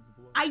cold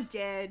blood. I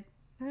did.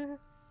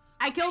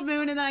 I killed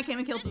Moon and then I came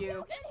and killed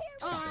you.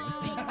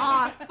 Aw.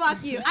 Aw,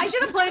 fuck you. I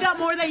should have played up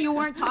more that you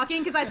weren't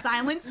talking because I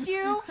silenced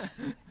you.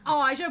 Oh,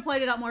 I should have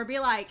played it up more. Be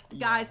like,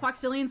 guys,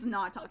 Poxilian's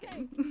not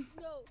talking.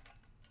 No.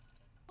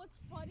 What's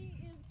funny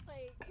is,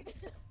 like,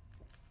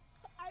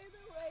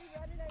 either way,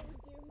 Red and I was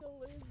doomed to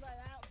lose by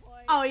that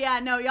point. Oh yeah,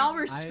 no, y'all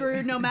were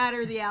screwed no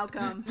matter the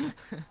outcome.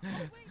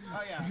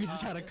 Oh yeah. We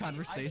just had a Izzy,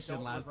 conversation I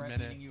don't last regret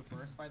minute. eating you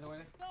first, by the way.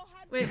 No,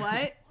 had Wait, we- what?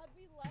 Had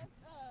we left,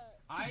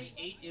 I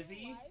ate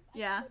Izzy, alive, I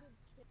Yeah. could've killed-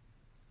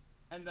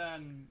 and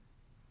then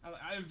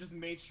I just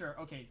made sure.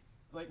 Okay,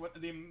 like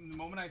the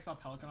moment I saw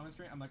Pelican on the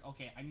screen, I'm like,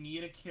 okay, I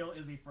need to kill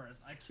Izzy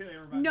first. I kill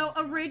everybody. No,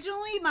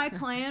 originally my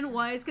plan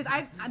was because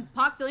I'm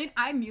Poxilian.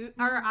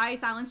 I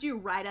silenced you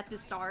right at the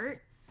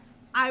start.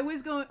 I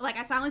was going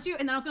I silenced you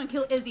and then I was going to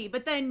kill Izzy,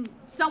 but then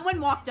someone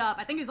walked up.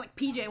 I think it was like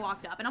PJ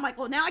walked up, and I'm like,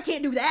 well, now I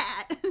can't do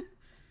that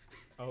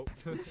Oh.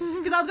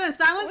 because I was going to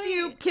silence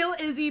you, kill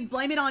Izzy,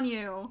 blame it on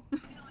you.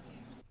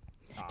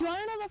 Do you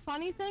want to know the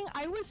funny thing?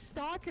 I was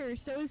Stalker,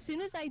 so as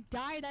soon as I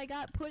died, I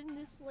got put in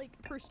this, like,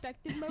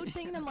 perspective mode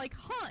thing, and I'm like,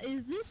 huh,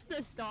 is this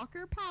the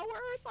Stalker power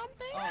or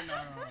something? Oh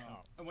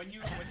no. When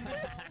you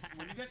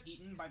get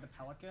eaten by the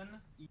Pelican,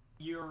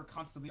 you're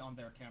constantly on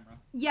their camera.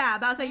 Yeah,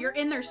 about to say you're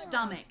in their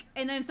stomach,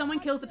 and then if someone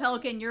kills the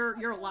Pelican,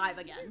 you're alive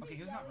again. Okay,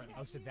 who's not ready?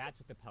 Oh, so that's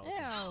what the Pelican.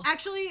 Ew.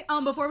 Actually,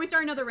 before we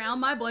start another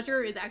round, my blood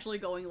sugar is actually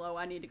going low.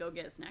 I need to go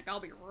get a snack. I'll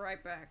be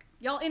right back.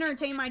 Y'all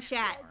entertain my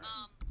chat.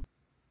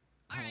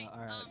 Alright,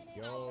 alright.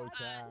 Yo,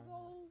 Chad.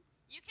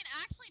 you can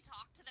actually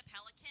talk to the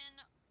Pelican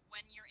when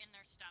you're in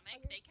their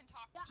stomach. They can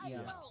talk to I you,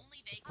 know. but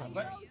only they I can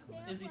But hear you.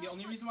 know. Izzy, the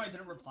only reason why I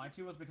didn't reply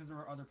to you was because there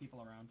were other people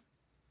around.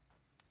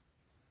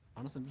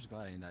 Honestly, I'm just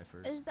glad I didn't die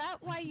first. Is that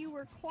why you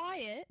were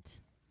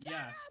quiet?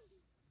 Yes.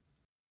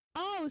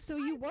 Oh, so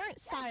you weren't Red,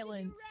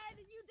 silenced. and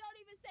you don't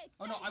even say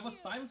Oh no, I was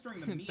thank silenced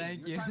during the meeting. Thank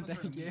You're you, silenced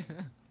thank during the you.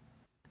 meeting.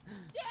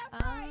 Damn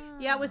right.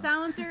 Yeah, with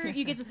silencer,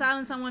 you get to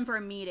silence someone for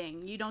a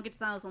meeting. You don't get to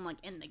silence them like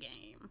in the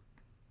game.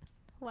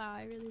 Wow,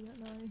 I really don't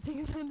know anything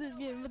about this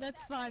game, but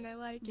that's fine. I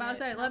like But I it.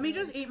 say, let me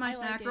just eat my I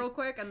snack like real it.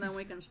 quick, and then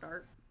we can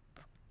start.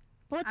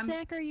 What I'm-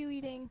 snack are you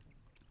eating?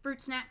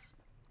 Fruit snacks.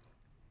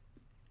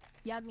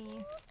 Yummy.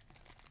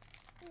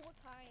 Ooh, what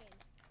kind?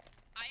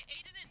 I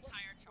ate an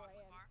entire chocolate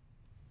bar.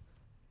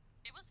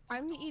 It was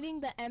I'm $4. eating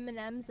the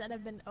M&Ms that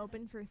have been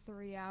open for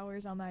 3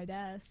 hours on my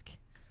desk.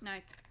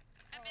 Nice.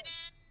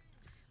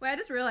 M&Ms. Wait, I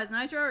just realized,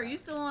 Nitro, are you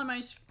still on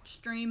my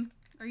stream?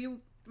 Are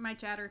you my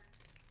chatter?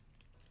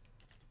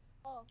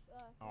 Oh,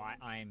 Oh, I'm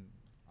I in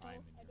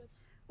don't-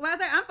 Well, I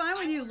was like, I'm fine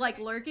with you like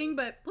lurking,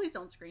 but please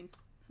don't screen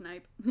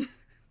snipe.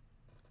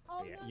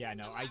 Oh,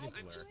 no, I just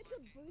do lurk. it to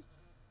boosters.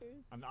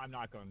 I'm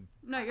not going.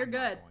 No, you're I'm good.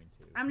 Not going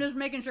to. I'm just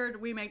making sure that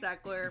we make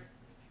that clear.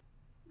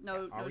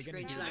 No, Are no we gonna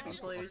screen do snapping,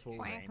 like a please. full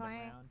Quack, random quack.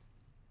 round?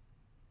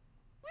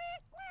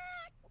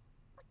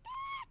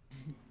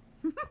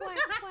 Quack,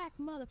 quack,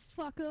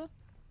 motherfucker.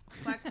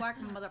 Quack, quack,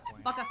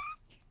 motherfucker.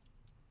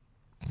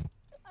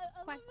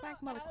 I Quack, love quack,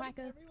 how out of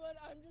motherquacker. Everyone,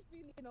 I'm just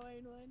being the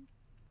annoying one.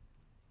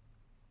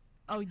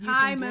 Oh, you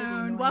Hi, think you're the Moon.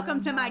 annoying Welcome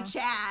one, to my huh?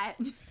 chat.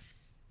 Wait.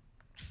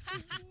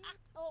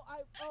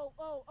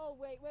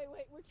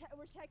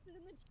 We're texting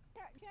in the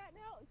chat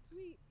now.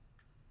 Sweet.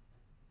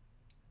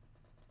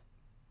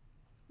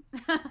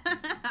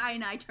 Hi,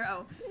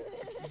 Nitro.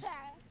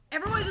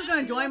 Everyone's just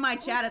gonna join my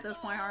chat at this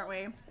point, aren't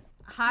we?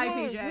 Hi,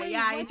 Whoa, PJ. wait,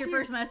 Yeah, what's it's your your-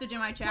 first message in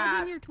my Plug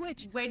chat. in your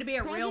Twitch. Way to be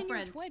a Plug real in your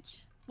friend. Twitch.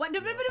 What?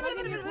 Plug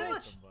in your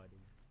Twitch. Somebody.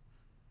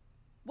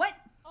 What?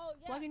 Oh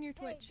yeah. Plug in your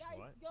Hey, Twitch. guys,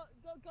 What?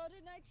 go to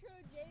Nitro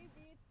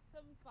JV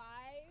some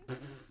 5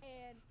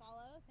 and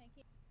follow. Thank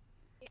you.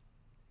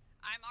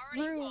 I'm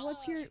already Rue,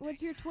 following.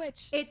 what's your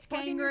Twitch? It's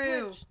Plug in your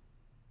Kangaroo. Twitch.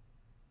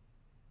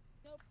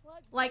 No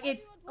plug. Like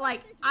it's everyone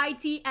like plug their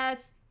Twitch.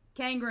 ITS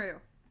Kangaroo.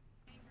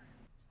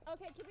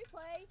 Okay, can we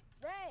play?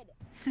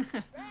 Red.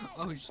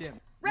 Oh shit.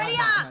 Ready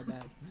My up!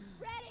 bad.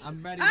 Ready.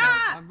 I'm ready.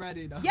 Ah! Now. I'm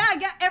ready. Now. Yeah,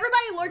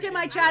 everybody lurk in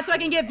my chat so I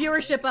can get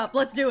viewership up.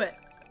 Let's do it.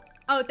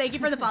 Oh, thank you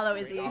for the follow,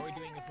 Wait, Izzy. are we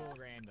doing the full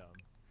random?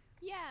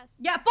 Yes.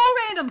 Yeah,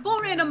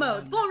 full random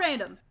mode, full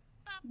random.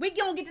 We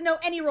don't get to know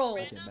any roles.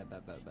 Okay,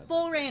 bet.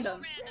 Full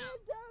random. Random.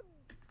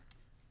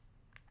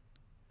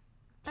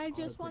 I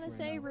just quick want to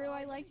say, random. Rue,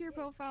 I like your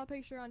profile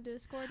picture on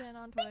Discord and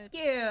on Twitch. Thank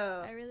you.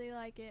 I really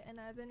like it, and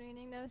I've been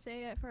meaning to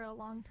say it for a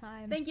long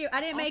time. Thank you.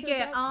 I didn't make Also,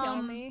 it. don't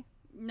kill me.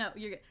 No,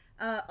 you're good.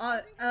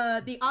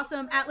 The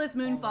awesome Atlas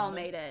Moonfall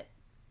made it.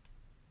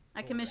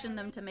 I commissioned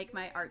them to make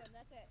my art.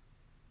 That's it.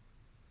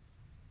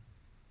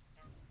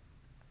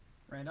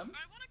 Random.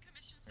 I want to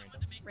commission someone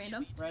to make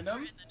Random. me a VTuber Random.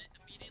 and then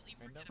immediately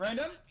forget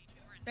Random. about being a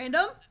VTuber and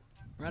Random.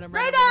 then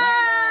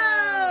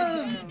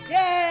Random!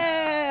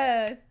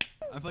 Yeah!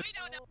 I feel We like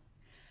don't know.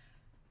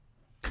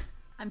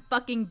 I'm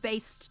fucking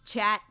based,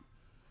 chat.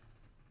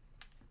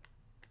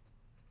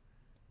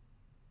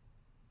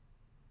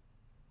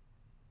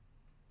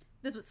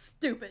 This was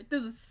stupid.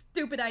 This was a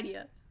stupid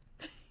idea.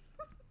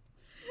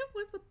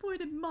 What's the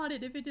point of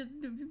modded if it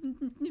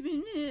doesn't?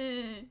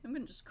 I'm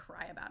gonna just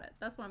cry about it.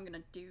 That's what I'm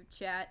gonna do,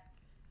 chat.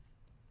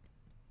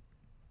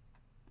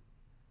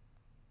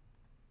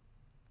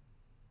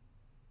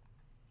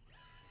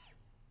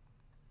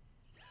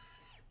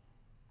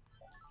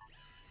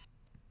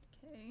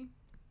 Okay.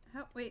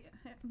 Wait.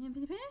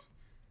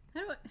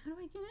 How do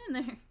I get in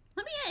there?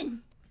 Let me in.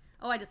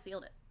 Oh, I just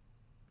sealed it.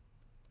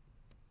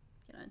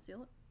 Can I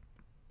unseal it?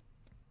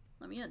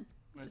 Let me in.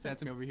 What's that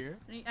to me over here?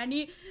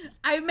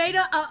 I made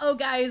a uh-oh,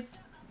 guys.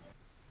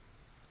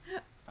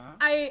 Huh?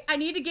 I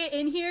need to get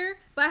in here,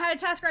 but I had a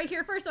task right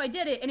here first, so I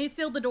did it, and it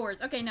sealed the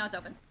doors. Okay, now it's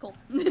open. Cool.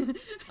 Oh, okay.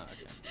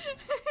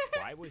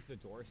 Why was the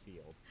door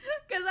sealed?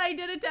 Because I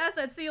did a task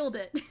that sealed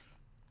it.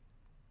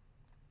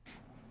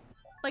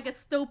 Like a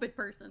stupid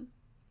person.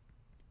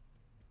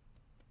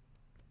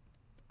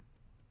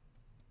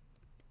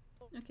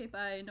 Okay,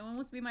 bye. No one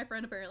wants to be my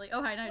friend, apparently.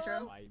 Oh, hi,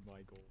 Nitro. Hi,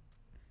 Michael.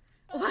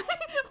 What?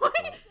 What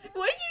did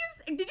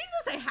you just... Did you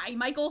just say hi,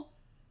 Michael?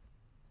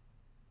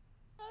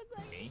 I was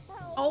like, Me?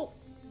 help. Oh.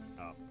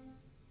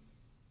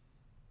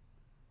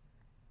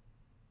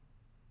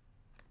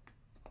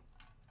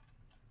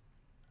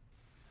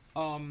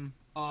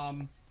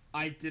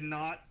 I did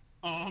not,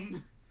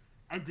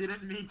 I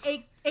didn't mean to.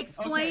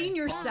 Explain Okay,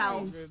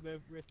 yourselves.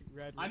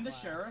 I'm the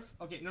sheriff.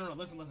 Okay, no,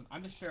 listen.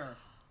 I'm the sheriff.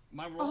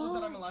 My role is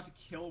that I'm allowed to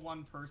kill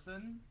one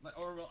person.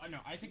 No,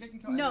 I think I can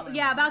kill No, anyone I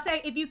yeah, want. about to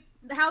say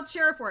how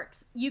sheriff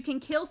works. You can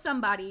kill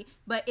somebody,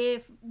 but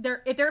if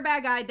they're a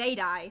bad guy, they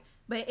die.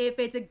 But if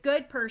it's a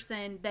good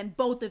person, then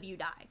both of you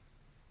die.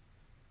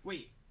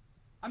 Wait,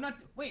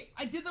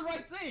 I did the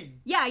right thing.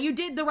 Yeah, you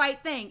did the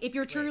right thing. If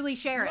you're truly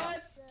sheriff.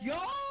 Let's go.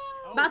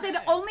 About to say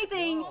the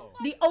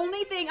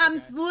only thing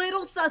I'm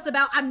little sus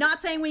about. I'm not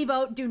saying we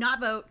vote. Do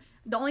not vote.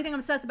 The only thing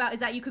I'm sus about is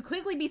that you could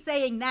quickly be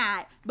saying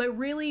that, but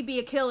really be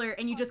a killer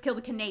and you just kill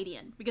the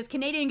Canadian because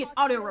Canadian gets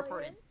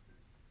auto-reported.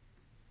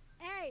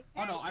 Hey,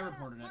 Oh, no, I shut up.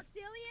 reported it.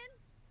 Foxillion,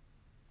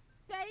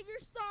 say you're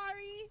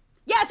sorry.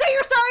 Yeah, say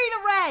you're sorry to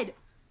Red.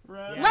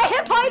 Red, Let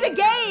him play the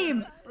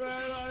game.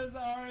 Red, I'm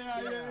sorry.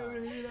 I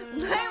didn't mean it.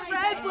 Let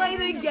Red play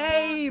the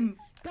game.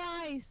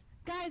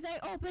 Guys, I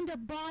opened a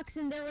box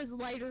and there was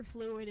lighter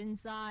fluid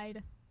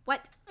inside.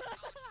 What?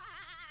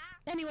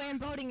 Anyway, I'm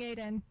voting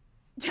Aiden.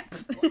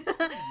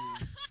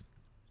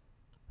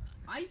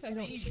 I I don't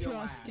saved your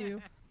trust ass.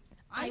 you.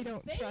 I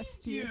don't saved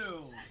trust you.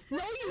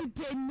 No, you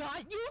did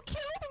not. You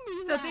killed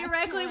me. So last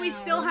theoretically, we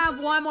round. still have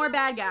one more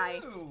bad guy.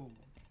 Ew.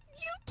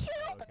 You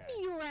killed Okay.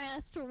 me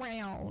last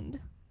round.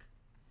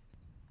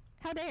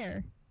 How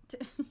dare?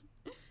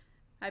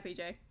 Hi,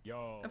 PJ.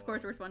 Yo. Of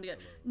course, we're responding to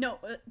it. No,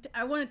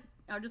 I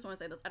just want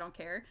to say this. I don't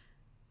care.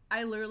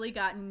 I literally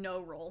got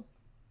no roll.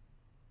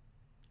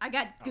 I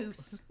got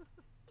Goose.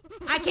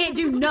 I can't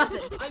do nothing.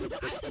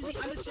 Izzy,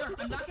 I'm the sheriff.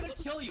 I'm not gonna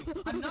kill you.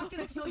 I'm not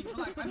gonna kill you.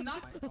 Relax. I'm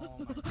not. Oh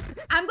my God.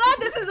 I'm glad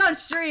this is on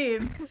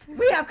stream.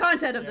 We have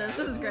content of this.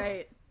 This is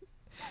great.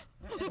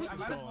 Yeah, Izzy, I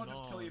might as well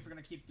just kill you if you're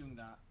gonna keep doing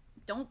that.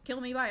 Don't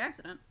kill me by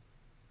accident.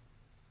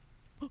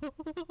 Okay.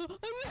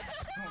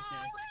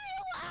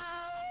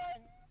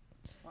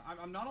 Well,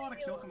 I'm not allowed to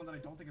kill someone that I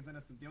don't think is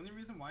innocent. The only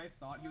reason why I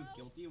thought he was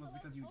guilty was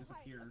because you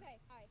disappeared. Okay,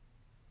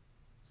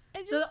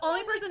 hi. So the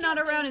only person not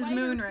around is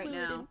Moon right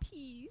now.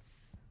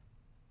 Peace.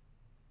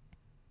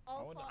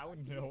 I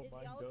wouldn't know what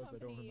mine does. I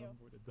don't remember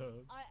what it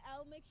does.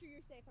 I'll make sure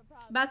you're safe. I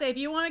promise. Basse, if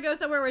you want to go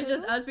somewhere where it's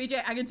just us,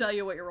 BJ, I can tell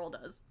you what your role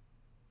does.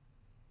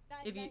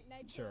 If you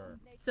Sure.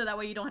 so that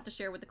way you don't have to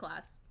share with the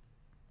class.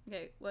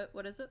 Okay,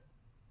 what is it?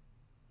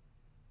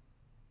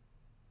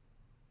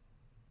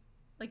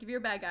 Like if you're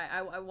a bad guy,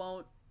 I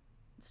won't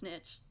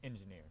snitch.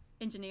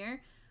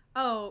 Engineer.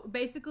 Oh,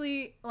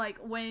 basically like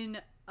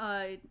when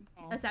a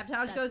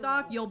sabotage goes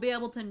off, you'll be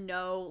able to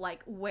know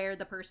like where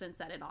the person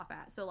set it off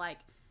at. So like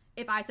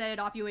if I set it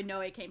off, you would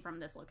know it came from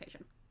this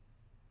location.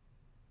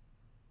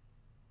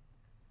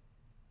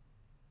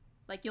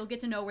 Like you'll get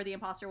to know where the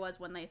imposter was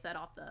when they set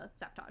off the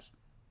sabotage.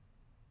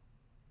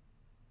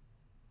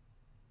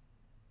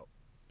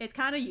 It's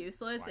kind of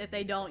useless if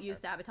they don't use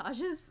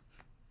sabotages.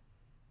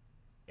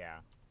 Yeah.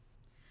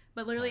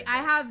 But literally, Kinda.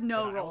 I have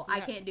no But I role. also I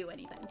have- can't do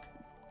anything.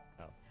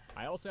 Oh.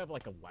 I also have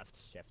like a left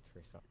shift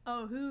for some.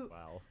 Oh, who?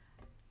 Wow.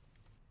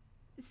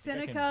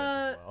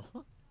 Seneca.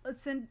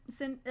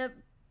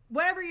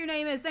 Whatever your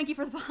name is, thank you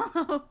for the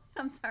follow.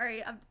 I'm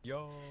sorry.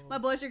 Yo. My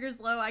blood sugar's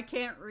low. I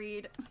can't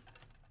read.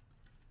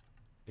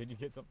 Did you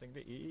get something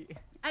to eat?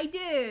 I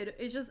did.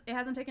 It's just, it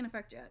hasn't taken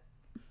effect yet.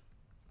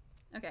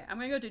 Okay, I'm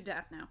gonna go do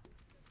task now.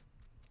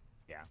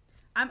 Yeah.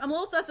 I'm a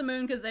little sus of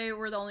Moon because they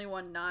were the only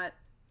one not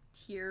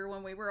here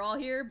when we were all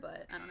here,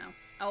 but I don't know.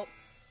 Oh.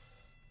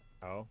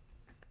 Oh.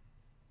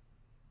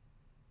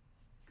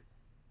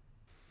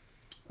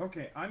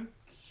 Okay, I'm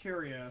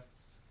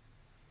curious.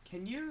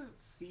 Can you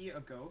see a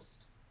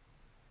ghost?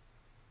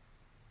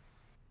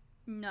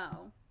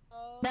 No.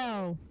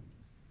 No.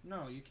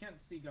 No, you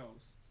can't see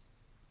ghosts.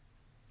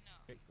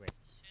 Wait.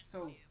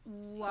 So,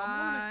 Why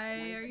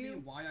someone explain are to me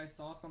you? why I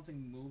saw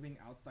something moving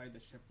outside the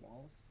ship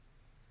walls.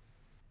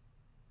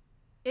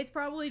 It's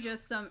probably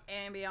just some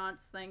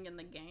ambiance thing in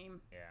the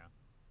game.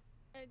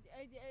 Yeah.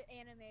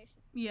 Animation.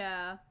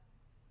 Yeah.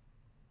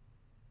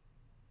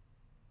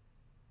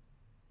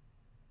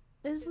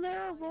 Is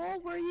there a role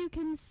where you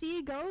can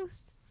see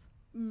ghosts?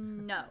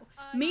 No.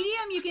 Uh,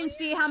 Medium, you can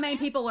see how many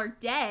people are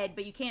dead,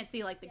 but you can't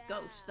see, like, the Yeah.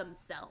 ghosts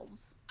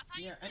themselves. I thought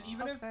Yeah, you and could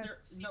even if Okay.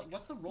 they're no,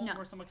 what's the role No.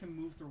 where someone can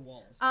move through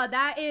walls?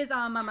 That is,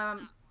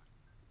 astral.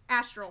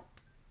 Astral.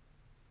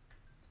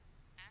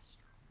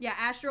 Yeah,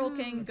 astral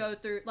can go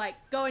through, like,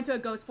 go into a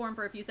ghost form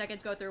for a few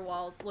seconds, go through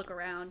walls, look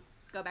around,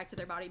 go back to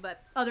their body,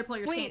 but other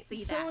players can't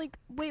see so that. like,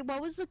 wait,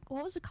 what was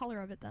the color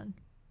of it then?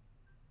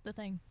 The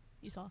thing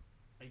you saw.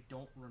 I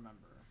don't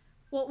remember.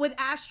 Well, with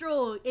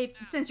astral,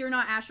 since you're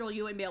not astral,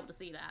 you wouldn't be able to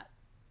see that.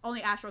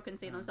 Only astral can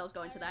see themselves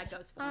go into that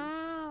ghost form.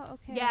 Oh,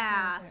 okay.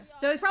 Yeah. okay, okay.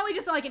 So it's probably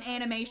just like an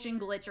animation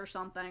glitch or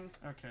something.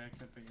 Okay, it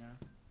could be,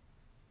 yeah.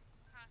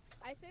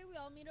 I say we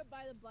all meet up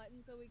by the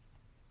button so we can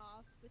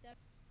off with that.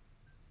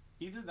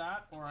 Either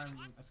that or I'm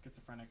a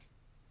schizophrenic.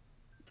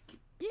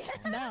 Yeah.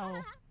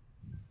 No.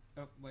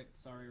 Oh, wait,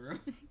 sorry, Rue.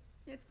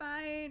 It's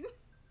fine.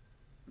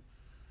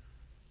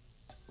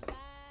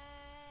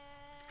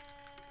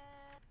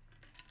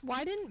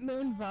 Why didn't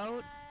Moon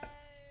vote?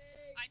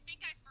 I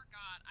think I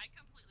forgot. I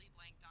completely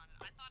blanked on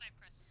it. I thought I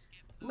pressed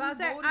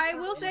skip. I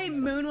will say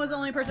Moon was the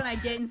only person I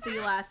didn't see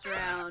last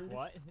round.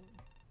 What?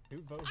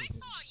 Who voted? I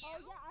saw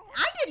you. Oh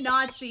yeah. I did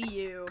not see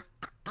you.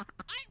 I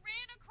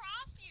ran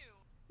across you.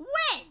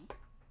 When?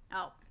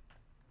 Oh.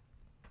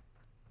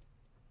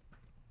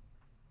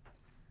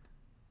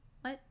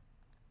 What?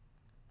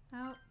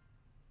 How?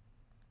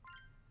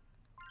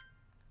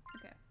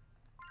 Okay.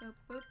 Boop,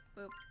 boop,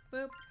 boop,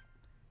 boop.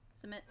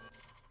 Submit.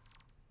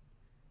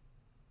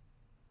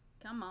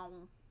 Come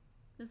on.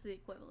 This is the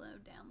equivalent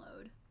of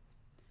download.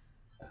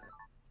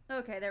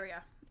 Okay, there we go.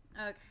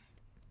 Okay.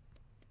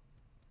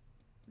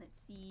 Let's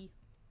see.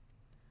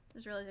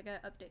 Just realized I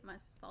gotta update my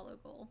follow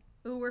goal.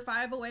 Ooh, we're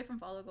 5 away from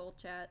follow goal,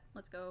 chat.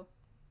 Let's go.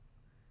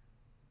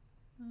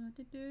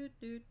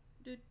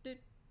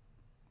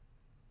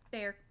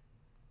 There.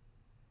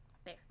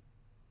 There.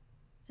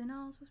 Is it not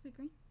all supposed to be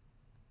green?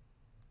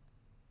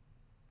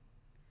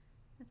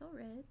 That's all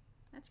red.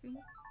 That's green.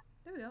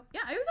 There we go.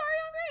 Yeah, it was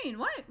already on green.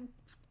 What?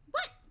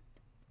 What?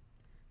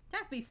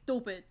 That's be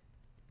stupid.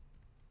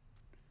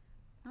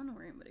 I don't know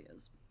where anybody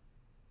is.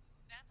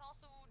 That's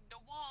also the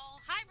wall.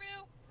 Hi,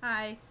 Rue.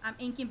 Hi, I'm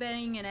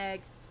incubating an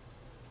egg.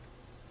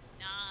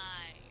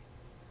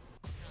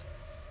 Nice.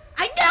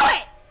 I knew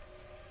it!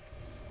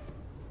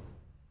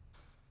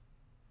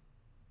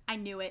 I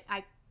knew it.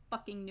 I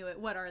fucking knew it.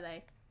 What are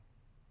they?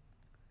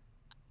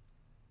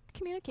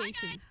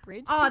 Communications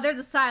bridge. Oh, they're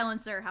the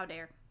silencer. How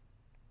dare.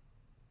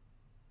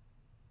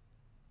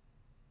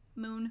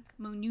 Moon,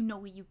 you know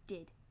what you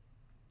did.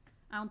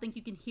 I don't think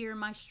you can hear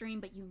my stream,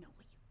 but you know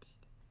what you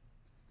did.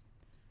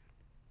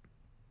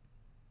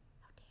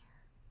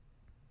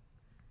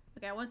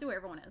 Okay, I want to see where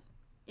everyone is.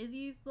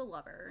 Izzy's the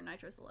lover.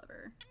 Nitro's the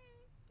lover.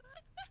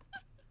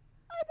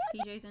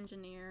 PJ's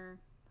engineer.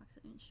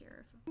 Toxin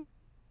sheriff.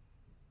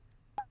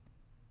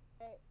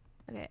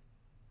 Okay.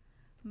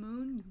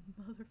 Moon, you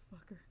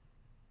motherfucker.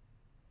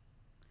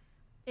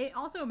 It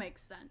also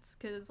makes sense,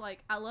 because,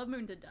 like, I love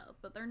Moon to death,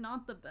 but they're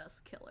not the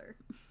best killer.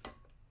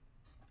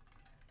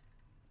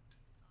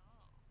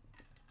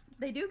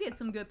 They do get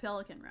some good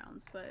pelican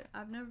rounds, but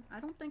I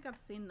don't think I've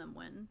seen them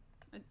win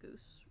a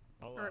goose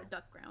or a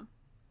duck round.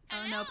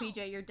 Oh no,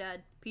 PJ, you're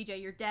dead.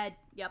 PJ, you're dead.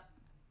 Yep.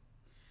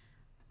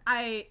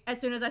 As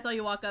soon as I saw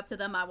you walk up to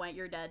them, I went,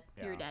 you're dead.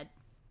 Yeah. You're dead.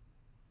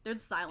 They're the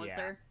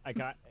silencer. Yeah, I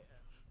got...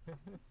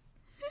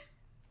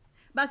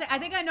 But I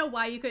think I know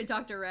why you couldn't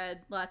talk to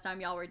Red last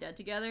time y'all were dead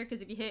together,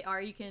 because if you hit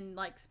R, you can,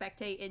 like,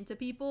 spectate into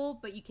people,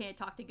 but you can't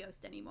talk to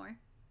Ghost anymore.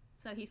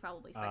 So he's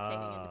probably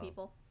spectating into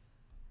people.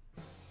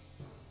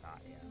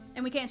 Yeah.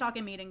 And we can't talk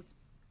in meetings.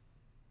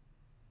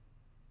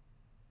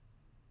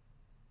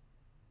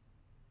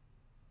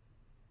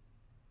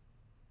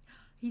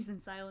 He's been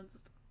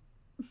silenced.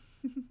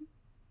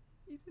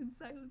 He's been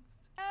silenced.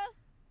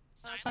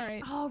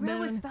 Alright. Oh, Red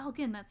was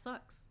Falcon. That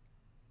sucks.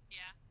 Yeah.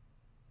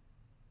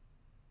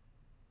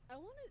 I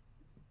want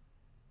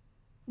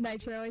to...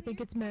 Nitro, I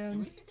think it's Moon. Do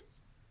we think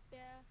it's... Yeah.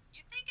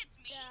 You think it's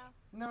me? Yeah.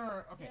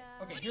 No. Okay.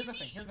 Yeah. Okay. What Here's do the you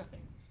thing. Here's the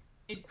thing.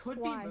 It could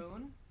Why? be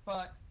Moon,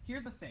 but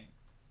here's the thing.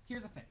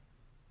 Here's the thing.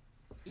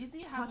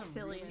 Izzy has a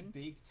really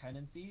big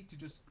tendency to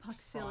just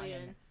try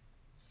and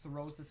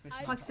throw suspicion.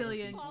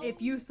 Puxillion,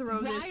 if you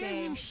throw this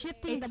game,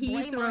 shifting if the he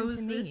blame throws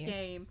onto this me?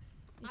 game,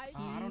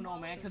 I don't know,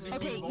 man. Because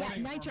Okay, yeah,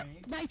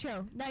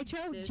 Nitro.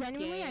 This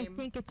Genuinely, game, I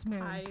think it's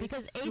Moon I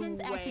because Aiden's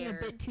acting a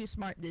swear. bit too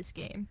smart this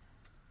game.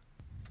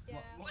 Yeah.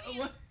 What do you...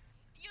 What?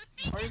 You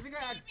think Are you it's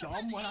thinking me I act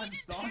because dumb when I'm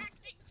Aiden's sus?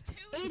 acting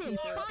too Aiden,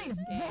 smart? fine, this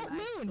game, vote I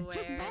Moon.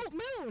 Just swear. vote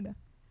Moon.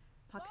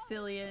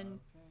 Puxillion.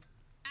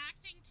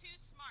 Acting too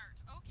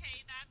smart.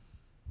 Okay, that's...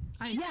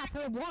 Yeah,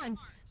 for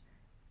once.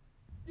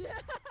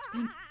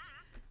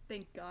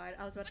 Thank God,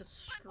 I was about to But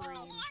scream. the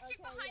logic Okay,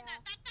 behind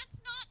yeah.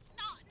 that's not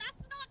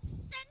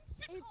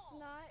sensical.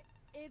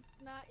 It's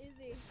not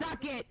Izzy.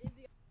 Suck it.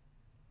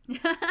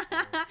 Izzy.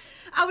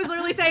 I was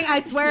literally saying,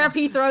 I swear if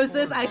he throws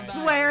this, I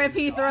swear if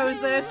he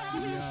throws this.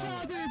 That's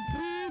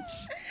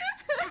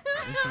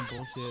some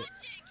bullshit.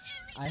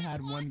 I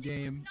had one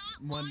game.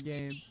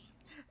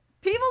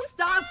 People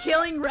stop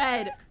killing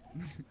Red.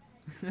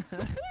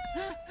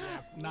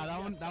 Nah,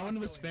 that one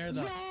was fair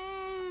though.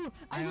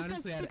 I just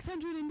honestly got had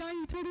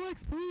 690 total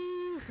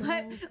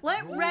XP.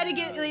 Let Red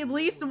get at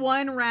least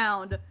one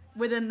round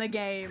within the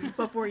game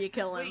before you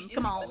kill him.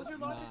 Come on.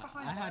 Nah,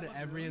 I had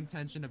every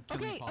intention of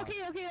killing Paul.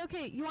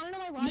 Okay. You wanna know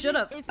my logic? You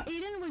should've.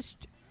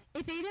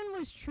 If Aiden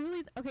was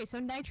truly okay, so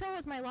Nitro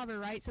was my lover,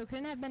 right? So it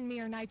couldn't have been me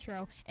or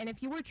Nitro. And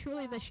if you were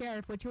truly the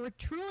sheriff, which you were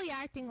truly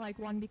acting like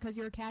one because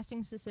you were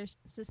casting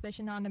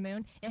suspicion on the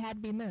Moon, it had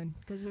to be Moon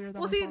because we were the.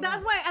 Well, see,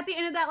 that's why at the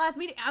end of that last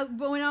meeting,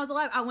 when I was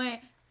alive, I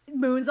went,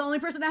 Moon's the only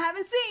person I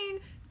haven't seen.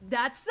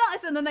 That's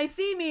sus. And then they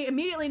see me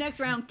immediately next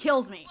round,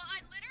 kills me. Well,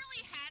 I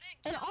literally hadn't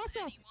And killed also-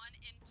 anyone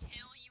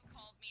until you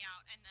called me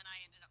out, and then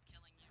I ended up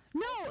killing you.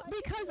 No,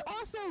 because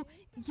also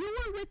you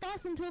were with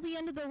us until the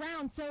end of the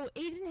round, so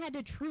Aiden had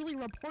to truly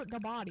report the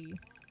body.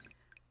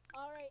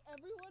 Alright,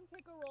 everyone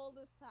pick a roll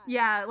this time.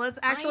 Yeah, let's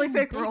actually I'm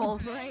pick big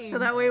roles brain. so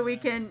that way we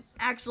can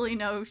actually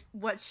know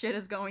what shit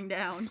is going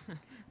down.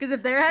 Because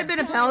if there had been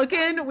a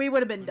pelican, we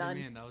would have been What do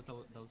you done. mean? That was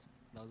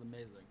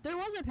amazing. There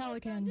was a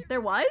pelican.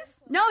 There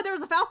was? No, there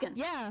was a falcon.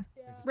 Yeah.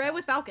 Red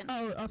was falcon.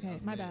 Oh, That okay,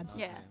 was my me, bad. that was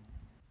Yeah. me.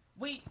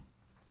 Wait.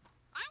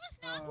 I was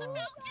not the Falcon,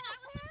 I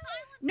was the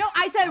Silent. No,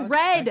 I I said was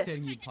Red.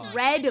 spectating you, Paul.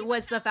 Red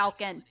was the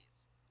falcon.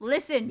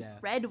 Listen, Yeah.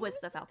 Red was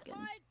the falcon.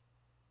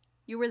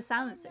 You were the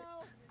silencer.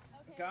 No.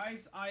 Okay.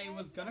 Guys, I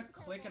was gonna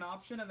click an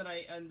option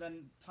and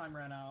then time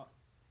ran out.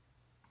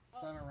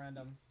 So I'm at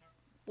random.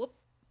 Whoop.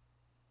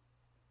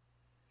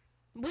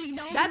 We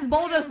know That's who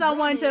bold of Red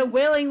someone to is.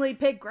 willingly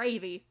pick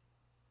Gravy.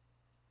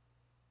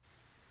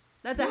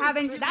 That's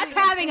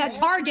having a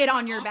target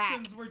on your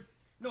back.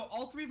 No,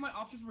 all three of my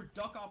options were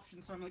duck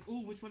options, so I'm like,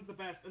 ooh, which one's the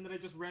best? And then I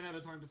just ran out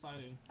of time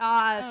deciding.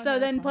 Oh, So no, then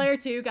that's fine. player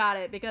 2 got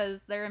it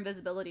because they're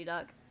invisibility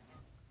duck.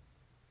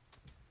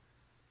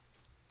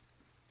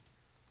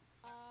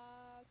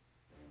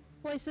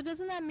 Wait, so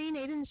doesn't that mean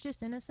Aiden's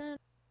just innocent?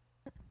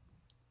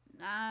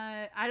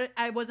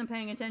 I wasn't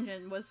paying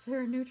attention. Was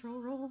there a neutral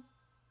role?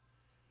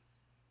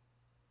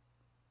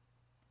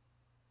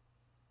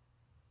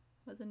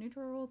 Was a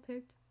neutral role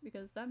picked?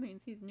 Because that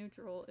means he's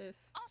neutral if...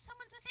 Oh,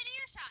 someone's within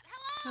earshot.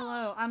 Hello.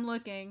 Hello, I'm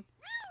looking.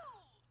 No.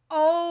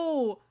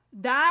 Oh,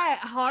 that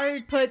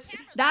hard puts...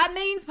 That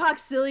means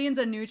Poxillion's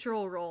a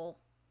neutral role.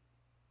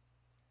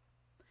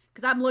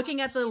 Because I'm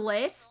looking at the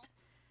list.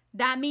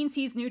 That means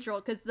he's neutral,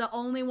 because the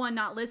only one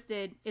not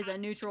listed is a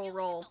neutral You look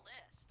role. at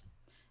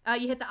the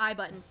list. You hit the I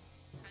button.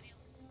 How do you...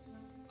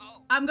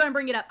 Oh. I'm gonna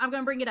bring it up.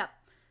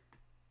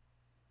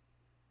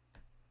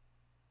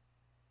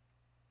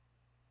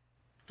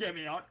 Get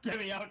me out! Get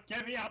me out!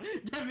 Get me out!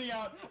 Get me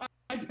out!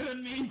 I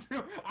didn't mean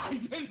to. I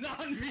did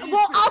not mean to.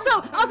 Well, also,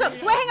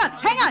 wait, hang on.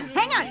 I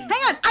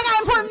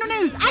got important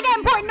news.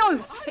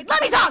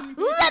 Let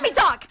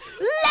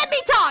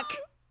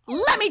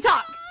me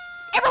talk.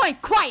 Everyone,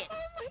 quiet.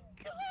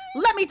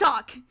 Let me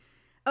talk.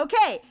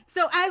 Okay,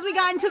 so as we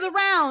got into the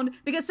round,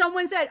 because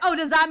someone said, oh,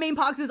 does that mean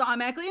Pox is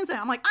automatically instant?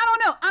 I'm like, I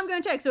don't know. I'm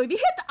going to check. So if you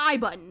hit the I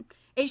button,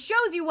 it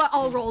shows you what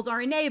all roles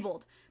are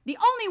enabled. The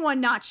only one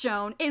not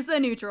shown is the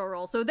neutral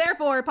role. So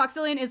therefore,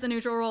 Poxillion is the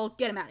neutral role.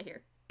 Get him out of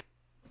here.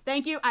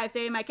 Thank you. I have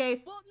stated my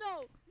case. Well,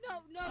 no.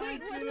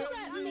 Wait, what does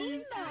that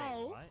mean,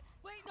 though?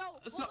 Wait, no.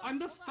 So I'm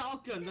the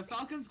Falcon. The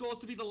Falcon's goal is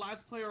to be the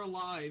last player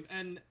alive,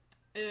 and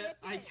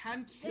I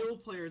can kill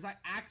players. I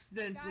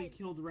accidentally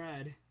killed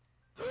Red.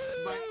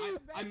 But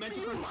I meant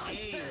to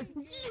press A.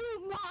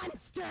 You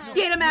monster!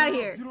 Get him out of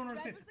here. You don't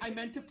understand. I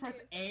meant to press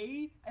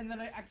A, and then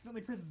I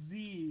accidentally pressed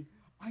Z.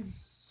 I'm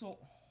so...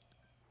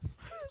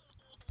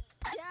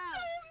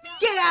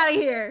 Get out of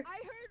here.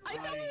 I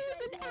know it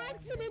was an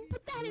accident,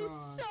 but that is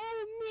so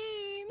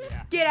mean.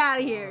 Yeah. Get out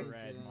of here.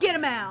 Red. Get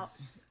him out.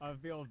 I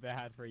feel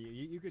bad for you.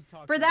 You could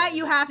talk. For to that, Red.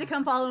 you have to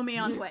come follow me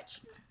on Twitch.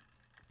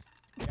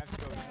 You have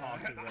to go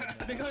talk to Red I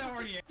now. think I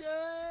already am.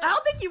 I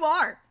don't think you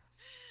are.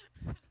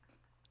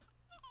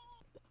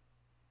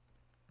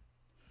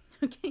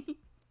 Okay.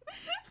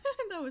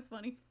 That was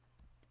funny.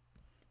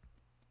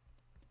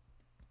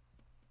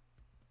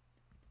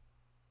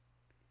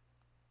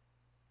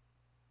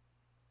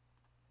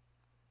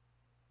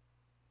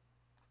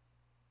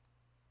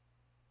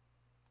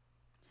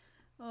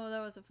 Oh,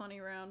 that was a funny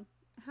round.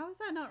 How is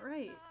that not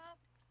right?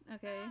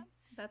 Okay,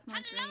 that's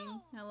my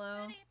screen.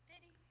 Hello.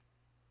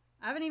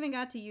 I haven't even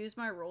got to use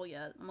my roll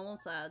yet. I'm a little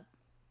sad.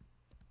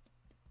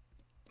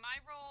 My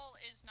role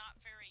is not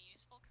very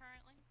useful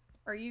currently.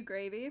 Are you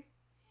Gravy?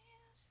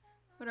 Yes.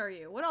 What are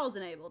you? What all is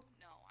enabled?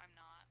 No, I'm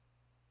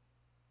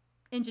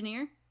not.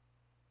 Engineer?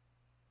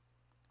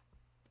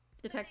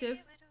 Detective?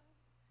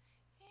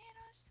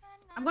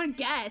 I'm gonna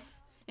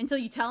guess until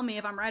you tell me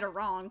if I'm right or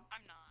wrong.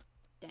 I'm not.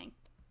 Dang.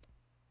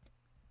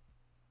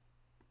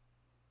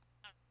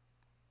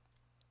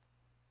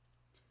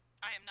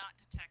 I am not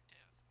detective.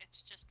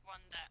 It's just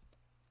one that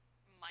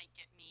might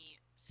get me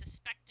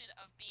suspected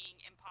of being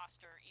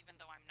imposter, even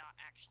though I'm not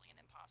actually an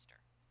imposter.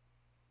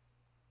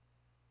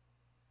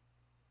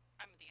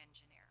 I'm the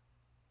engineer.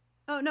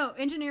 Oh, no,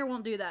 engineer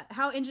won't do that.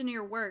 How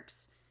engineer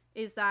works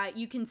is that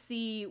you can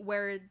see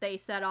where they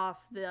set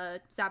off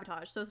the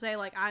sabotage. So say,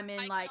 like, I'm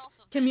in, like,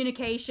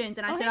 communications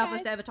and I set off a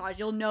sabotage.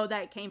 You'll know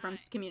that it came from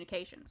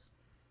communications.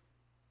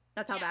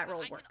 That's how that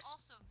role works. I can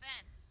also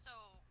vent, so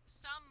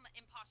some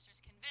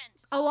imposters can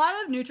vent. A lot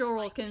of neutral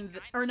roles can,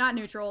 or not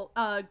neutral,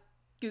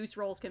 Goose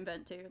roles can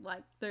vent too.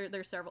 Like,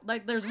 there's several.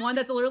 Like, there's one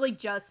that's literally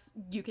just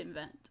you can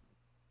vent.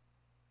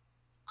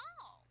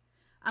 Oh.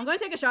 I'm going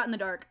to take a shot in the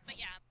dark. But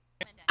yeah.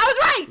 I was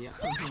right! Yeah,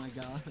 oh my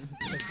god.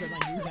 Because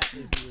I knew that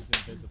Izzy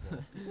was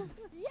invisible.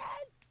 Yes!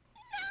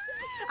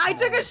 I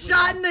took a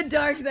shot in the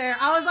dark there.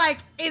 I was like,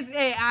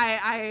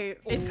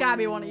 it's gotta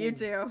be one of you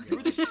two. You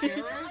were the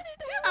sheriff?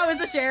 I was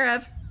the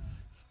sheriff.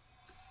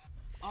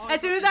 Oh,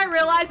 As soon as I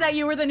realized that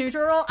you were the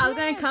neutral role, I was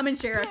gonna come and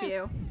sheriff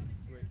you.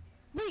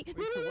 Wait,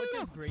 So what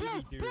does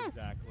Gravy do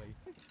exactly?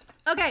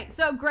 Okay,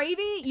 so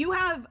Gravy, you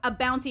have a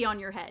bounty on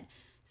your head.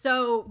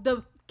 So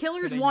the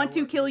killers they want know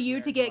to what kill where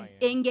you to I get am.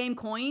 in-game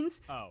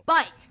coins, Oh.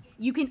 but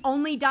you can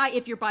only die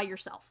if you're by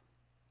yourself.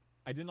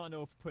 I did not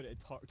know if to put a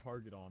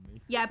target on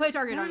me. Yeah, I put a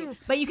target on you.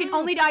 But you can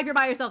only die if you're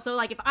by yourself. So,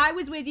 like, if I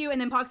was with you and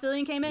then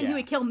Poxillion came in, he Yeah.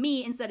 would kill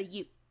me instead of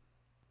you.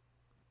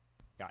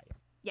 Got you.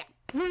 Yeah.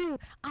 Bro,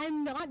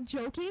 I'm not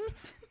joking.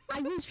 I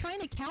was trying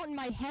to count in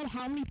my head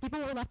how many people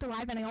were left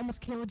alive, and I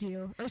almost killed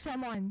you or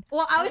someone.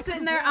 Well, I was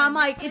sitting there. I'm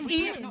like, it's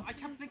easy. No, I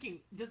kept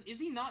thinking, does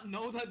Izzy not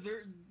know that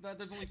there's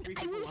only 3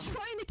 I people was left?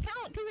 trying to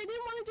count because I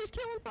didn't want to just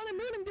kill in front of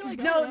Moon and be like,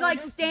 No, oh, like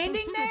there's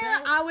standing super there,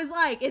 barrels. I was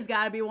like, it's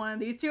gotta be one of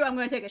these two. I'm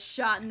gonna take a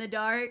shot in the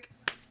dark.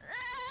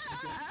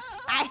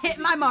 I hit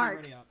my mark.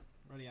 Ready up.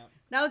 Ready up.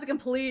 That was a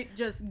complete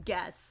just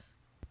guess.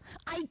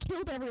 I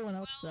killed everyone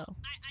else though. I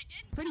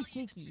did Pretty tell you the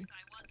sneaky. truth,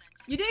 I wasn't.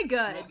 You did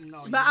good,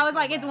 No, but I was you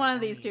like, did it's bad, one of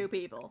not these me. two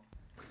people.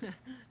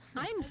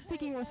 I'm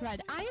sticking with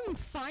Red. I am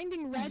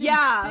finding Red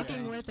Yeah. and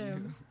sticking with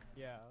him.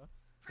 Yeah.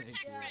 Protect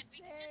you. Red. We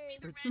could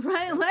just be the Red.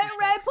 Right, let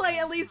Red play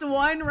at least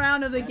one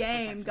round of the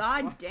game.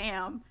 God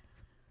damn.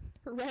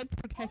 Red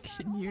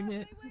protection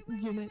unit.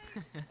 Unit.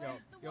 The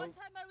Yo. one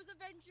time I was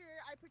Avenger,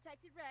 I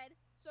protected Red,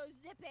 so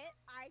zip it.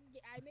 I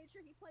made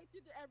sure he played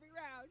through every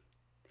round.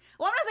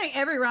 Well, I'm not saying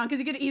every round because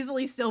he could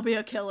easily still be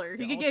a killer.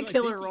 He Yeah, could get a also, I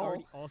killer think he roll.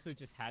 already also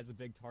just has a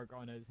big target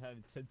on his head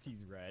since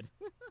he's red.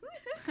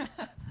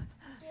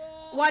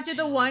 Watch it.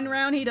 The one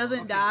round he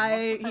doesn't Okay, die,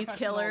 what's the he's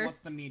professional, killer. What's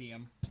the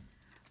medium?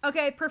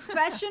 Okay,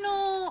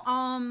 professional.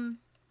 I'm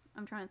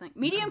trying to think.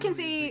 Medium can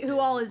see who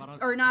all is,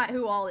 or not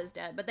who all is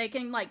dead, but they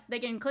can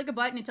click a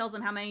button. It tells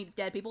them how many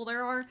dead people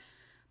there are.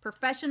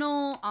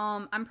 Professional.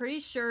 I'm pretty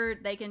sure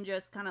they can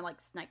just kind of like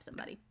snipe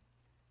somebody.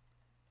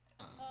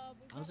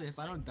 Honestly, if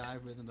I don't die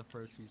within the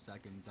first few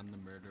seconds, I'm the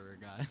murderer,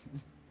 guys.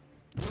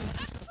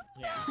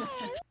 Yeah.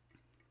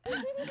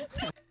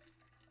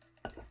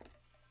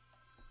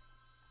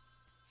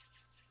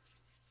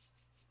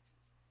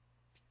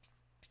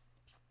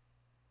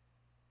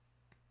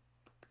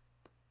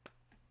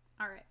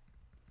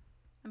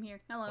 I'm here.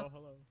 Hello. Oh,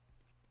 hello.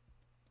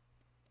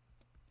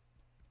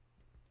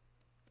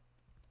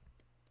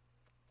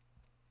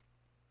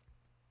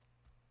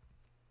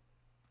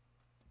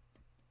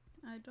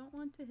 I don't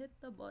want to hit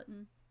the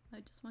button.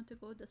 I just want to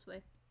go this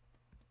way.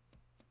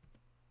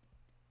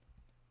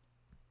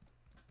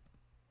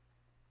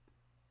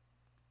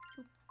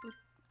 Boop, boop,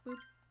 boop,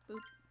 boop,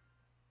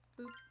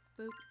 boop,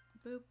 boop,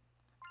 boop,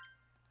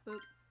 boop.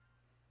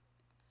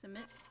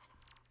 Submit.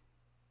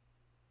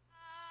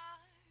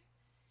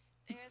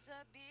 There's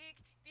a big,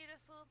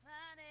 beautiful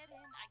planet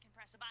and I can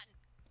press a button.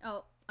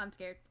 Oh, I'm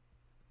scared.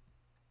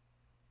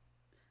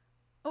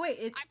 Oh wait,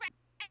 I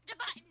pressed the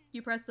button!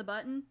 You press the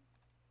button?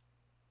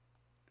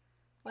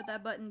 What'd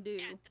that button do?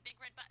 Yeah, the big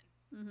red button.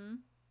 Mm-hmm.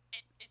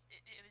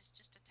 It was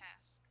just a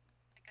task.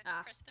 I got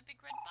to press the big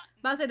red button.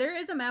 But I say there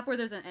is a map where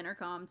there's an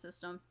intercom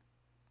system.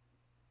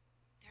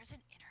 There's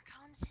an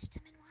intercom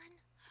system in one?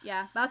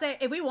 Yeah, but I say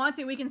if we want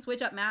to, we can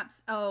switch up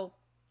maps. Oh.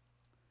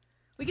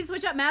 We can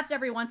switch up maps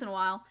every once in a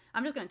while.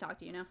 I'm just gonna talk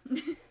to you now.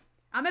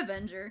 I'm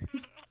Avenger.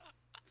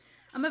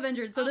 I'm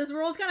Avenger, so this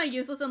role's kind of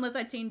useless unless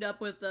I teamed up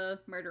with the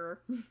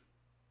murderer.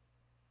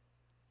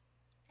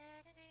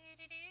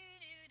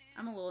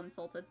 I'm a little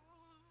insulted.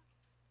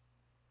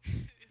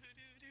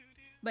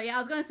 But yeah, I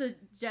was gonna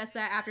suggest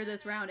that after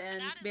this round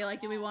ends, be like,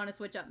 do we want to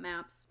switch up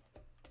maps?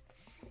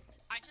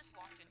 I just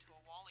walked into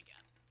a wall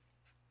again.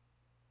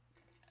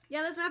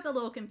 Yeah, this map's a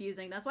little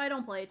confusing. That's why I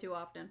don't play it too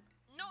often.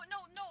 No,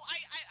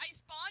 I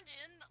spawned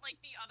in, like,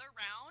 the other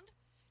round.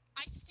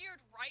 I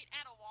steered right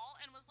at a wall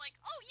and was like,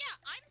 oh yeah,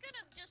 I'm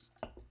gonna just...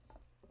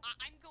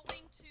 I'm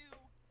going to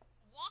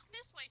walk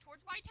this way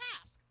towards my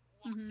task.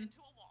 Walks into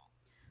a wall.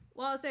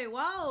 Well, I'll say,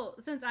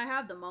 since I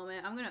have the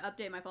moment, I'm gonna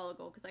update my follow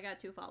goal, because I got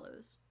 2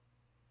 follows.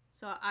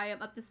 So I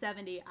am up to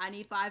 70. I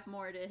need 5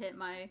 more to hit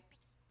my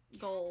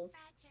goal.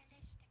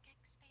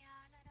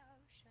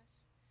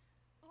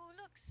 Oh,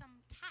 look,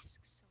 some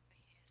tasks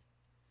over here.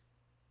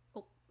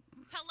 Oh.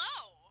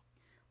 Hello!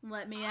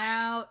 Let me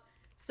out.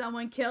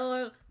 Someone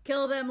kill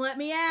them, let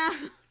me out.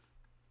 Somebody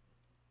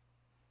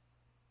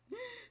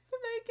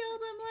kill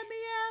them, let me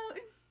out.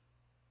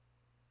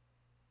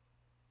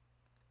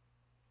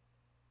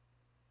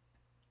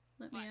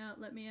 Let me out,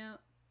 let me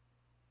out.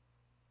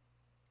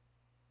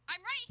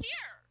 I'm right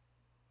here!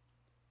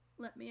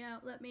 Let me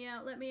out, let me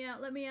out, let me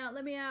out, let me out,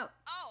 let me out.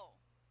 Oh,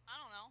 I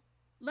don't know.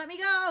 Let me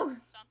go!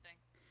 Something.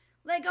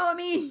 Let go of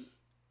me!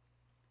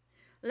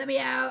 Let me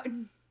out!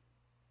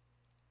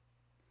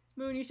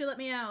 Moon, you should let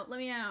me out. Let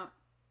me out.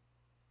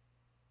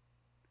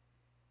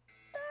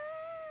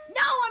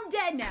 No, I'm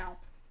dead now!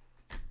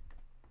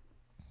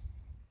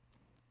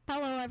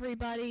 Hello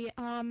everybody,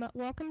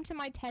 welcome to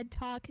my TED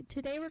Talk.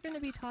 Today we're going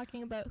to be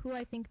talking about who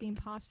I think the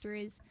imposter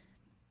is.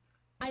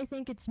 I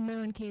think it's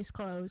Moon, case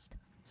closed.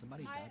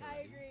 Somebody died I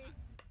already. agree.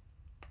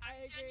 I'm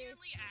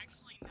genuinely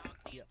actually not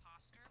the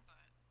imposter,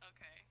 but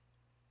okay.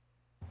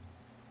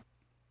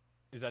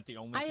 Is that the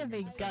only I thing have a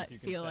in defense gut you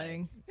can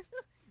feeling. say?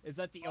 Is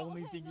that the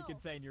only thing you no. can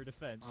say in your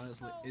defense?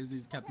 Honestly, So,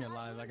 Izzy's kept me okay,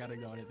 alive. I gotta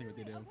go anything with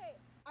you do. Okay,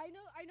 I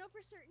know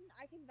for certain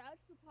I can vouch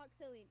for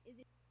Poxillian. Is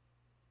it?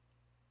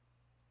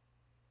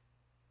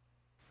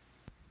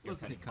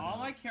 Listen,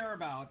 all I care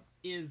about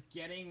is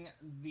getting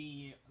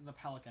the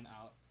pelican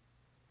out.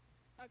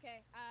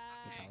 Okay,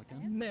 The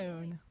pelican?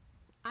 Moon.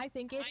 I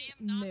think it's I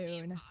am not the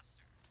Moon. imposter.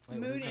 Wait,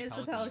 what Moon does is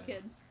the pelican.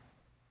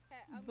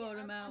 okay, Vote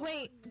him out.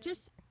 Wait,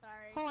 just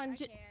Sorry, hold on. I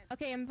can't.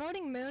 Okay, I'm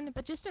voting Moon,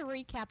 but just to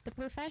recap, the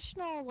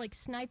professional like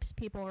snipes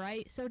people,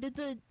 right? So did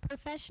the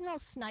professional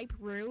snipe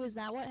Rue? Is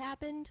that what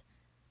happened?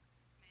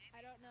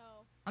 I don't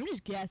know. I'm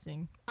just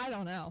guessing. I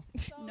don't know.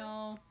 So,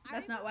 No,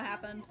 that's not what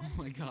happened. Oh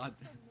my god.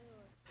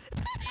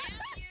 Damn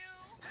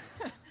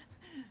you!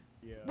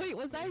 Yeah. Wait,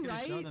 was I You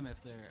can show right? them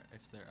if they're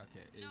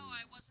okay. No,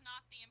 I was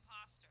not the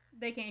imposter.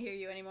 They can't hear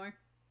you anymore.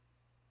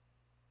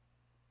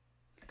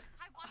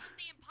 I wasn't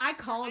the imposter. I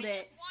called I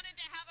it. just wanted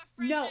to have a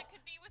friend No. that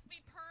could be with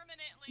me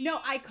permanently. No,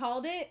 I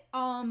called it.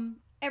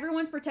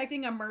 Everyone's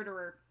protecting a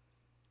murderer.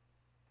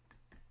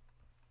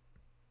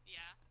 Yeah.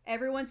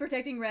 Everyone's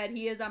protecting Red.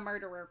 He is a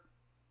murderer.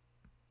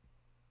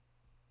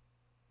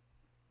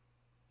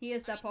 He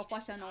is the I mean, he didn't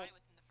professional. die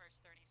within the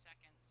first 30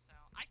 seconds, so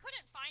I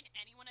couldn't find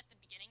anyone at the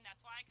beginning.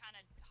 That's why I kind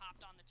of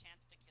hopped on the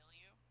chance to kill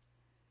you.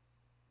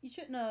 You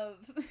shouldn't have.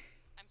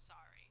 I'm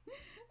sorry.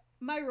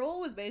 My role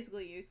was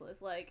basically useless.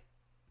 Like,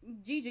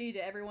 GG to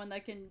everyone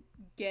that can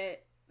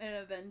get an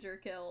Avenger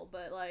kill,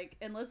 but like,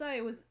 unless I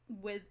was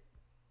with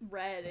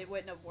Red, it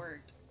wouldn't have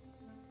worked.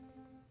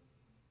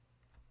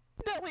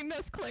 No, we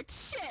misclicked.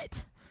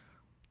 Shit!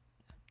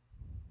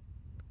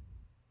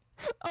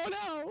 Oh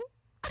no!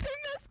 I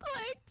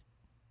misclicked!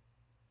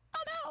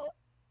 Oh no!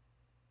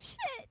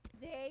 Shit!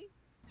 Day.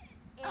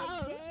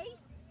 Oh. Day.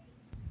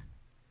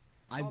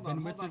 I've Hold been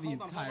on, with hold her on, the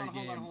hold on, entire hold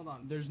on, game. hold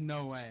on. There's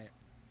no way.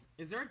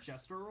 Is there a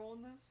jester role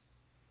in this?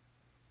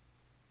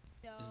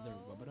 No. Is there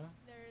Wabada?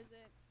 There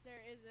isn't.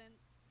 There isn't.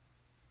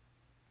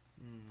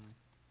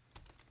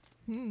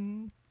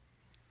 Hmm.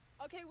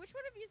 Okay, which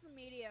one of you's the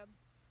medium?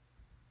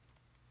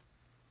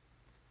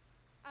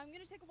 I'm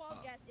gonna take a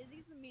wild guess.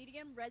 Izzy's the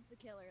medium, Red's the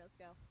killer. Let's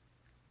go.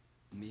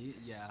 Me?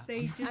 Yeah.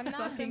 They just I'm not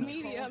the fucking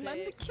medium. called I'm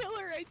the it.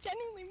 killer. I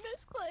genuinely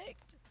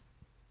misclicked.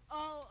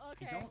 Oh,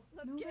 okay.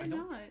 Let's No, get they're it.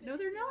 not. No,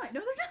 they're not.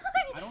 No, they're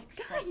I not. don't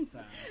Guys, trust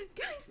that.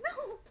 guys,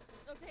 no.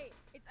 Okay,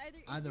 it's either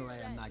Either Izzy or way,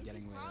 Red. I'm not Izzy's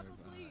getting away with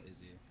probably...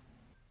 Izzy.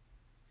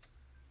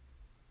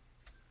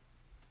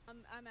 I'm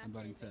I'm after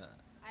voting Izzy. to.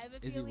 I have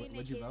a Izzy, feeling would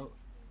it you is- vote?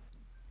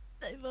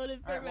 I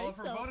voted for Alright, well, if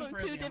we're myself. voting I'm for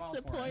too Izzy, I'm all for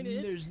it.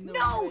 disappointed. There's no.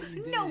 No, way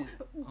you no. did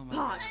it. Oh my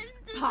Pox,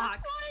 God.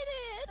 Pox.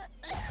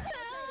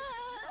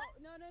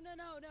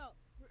 No.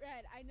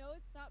 Red, I know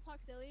it's not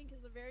Poxillion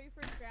because the very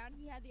first round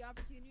he had the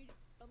opportunity to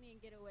kill me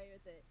and get away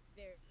with it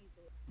very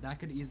easily. That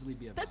could easily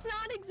be a. That's bot.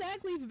 not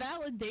exactly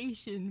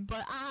validation,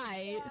 but Yeah,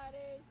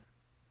 it is.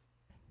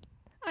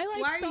 I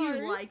like Why stars.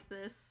 are you like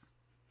this?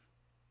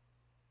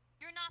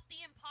 You're not the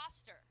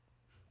imposter.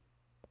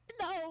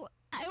 No,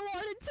 I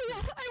wanted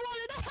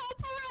to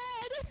help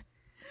Red.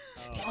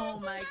 Oh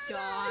my He's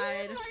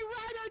god. my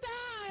ride or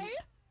die.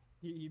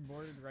 He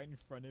boarded right in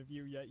front of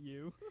you, yet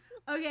you.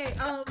 Okay,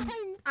 I'm 'Cause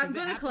it gonna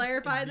happens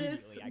clarify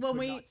this immediately. I when could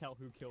we not tell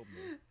who killed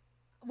me.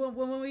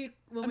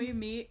 when we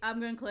meet. I'm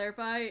gonna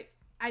clarify.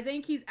 I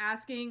think he's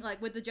asking,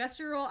 like, with the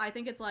gesture roll, I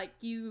think it's like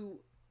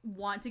you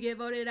want to get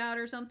voted out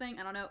or something.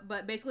 I don't know,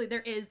 but basically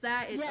there is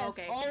that. It's Yes.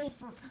 okay. Oh,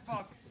 for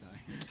fuck's sake.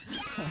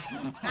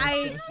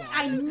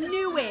 I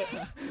knew it.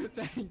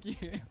 Thank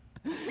you.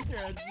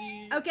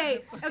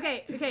 Okay.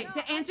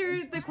 To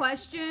answer the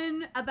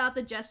question about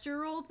the gesture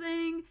roll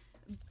thing,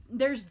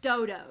 there's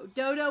Dodo.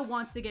 Dodo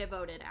wants to get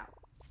voted out,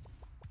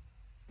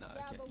 No, Yeah,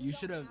 okay. but we You don't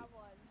should have. have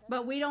one.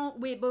 but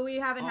we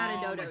haven't had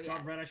a Dodo Oh my yet.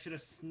 god, Red, I should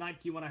have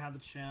sniped you when I had the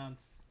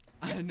chance.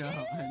 I know.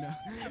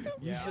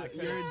 You Yeah, should.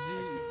 You're a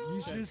G.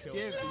 You should have skipped.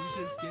 You should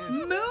have skipped.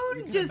 You Moon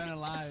could've just been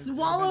alive.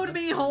 swallowed You've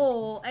me been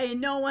whole,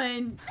 and no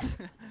one.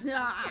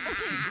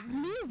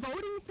 Me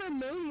voting for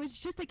Moon was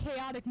just a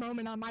chaotic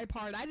moment on my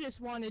part. I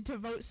just wanted to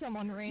vote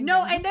someone random.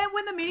 No, and then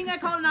when the meeting I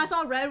called and I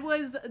saw Red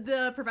was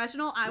the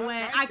professional, I Look,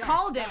 went, guys, I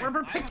called it. guys, We're I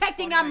have a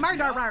protecting a funny idea.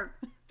 murderer.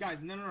 Guys,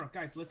 no,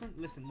 guys, listen.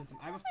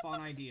 I have a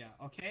fun idea,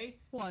 okay?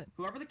 What?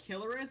 Whoever the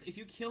killer is, if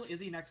you kill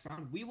Izzy next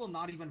round, we will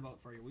not even vote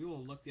for you. We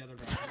will look the other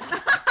way.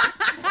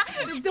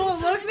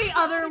 Don't look the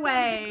other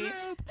way.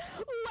 Group,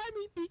 let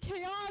me be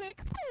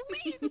chaotic,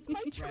 please. It's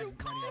my true Red,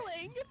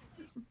 calling.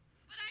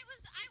 But I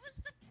was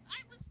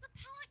the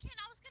pelican.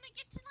 I was gonna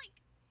get to like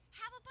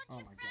have a bunch Oh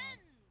of my God.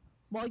 friends.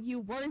 Well, you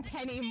weren't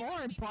Like, stay anymore,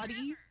 with me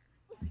buddy.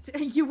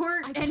 forever. You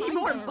weren't I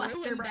anymore, kinda Buster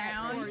ruined that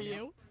Brown. for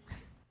you.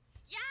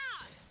 Yeah,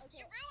 Okay.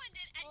 you ruined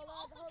it, and Hold you on,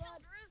 also hold killed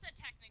on. Bruza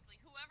technically.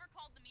 Whoever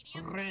called the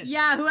medium. Red.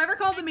 Yeah, whoever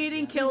called the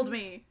meeting killed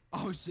me.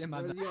 Oh shit!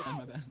 My bad.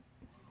 My bad.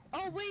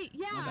 Oh wait,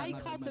 yeah, My bad, I my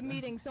bad, called my the bad.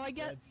 meeting, so I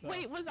get. Red sucks.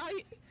 Wait, was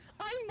I?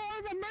 I'm more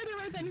of a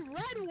murderer than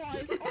Red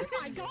was. Oh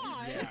my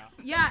god. Yeah.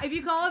 Yeah, if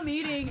you call a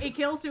meeting, it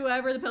kills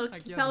whoever the I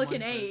killed pelican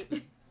one ate.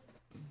 person.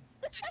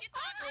 So if you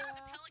thought it was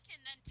the pelican,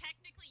 then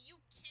technically you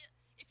kill.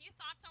 If you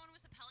thought someone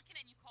was the pelican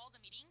and you called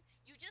a meeting,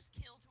 you just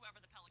killed whoever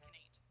the pelican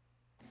ate.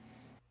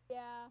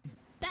 Yeah.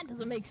 That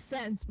doesn't make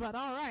sense, but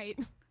all right.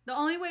 The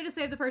only way to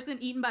save the person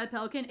eaten by the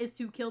pelican is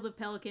to kill the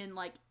pelican,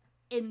 like,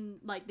 in,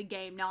 like, the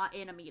game, not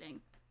in a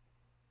meeting.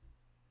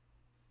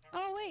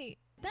 Oh wait,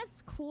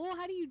 that's cool.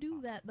 How do you do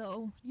that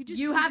though?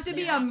 You have to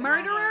be a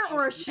murderer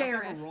or a sheriff. You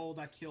have to have a role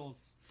that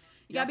kills.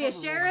 You gotta be a have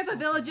to have role sheriff, that a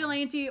kills someone.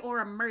 vigilante, or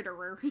a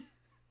murderer.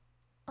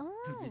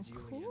 Oh, Vigilancy.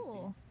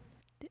 cool.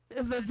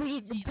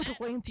 Vigilante.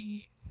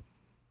 Vigilante.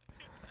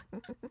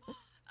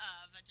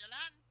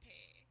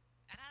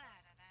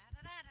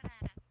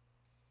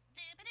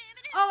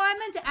 Oh, I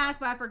meant to ask,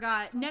 but I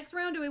forgot. Next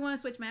round, do we want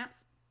to switch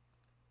maps?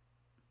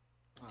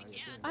 Oh, We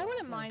yes, can. yes, I yes.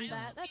 wouldn't mind I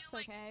that. also That's feel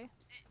like- okay.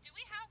 Do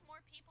we have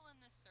more people in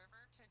this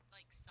server to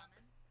like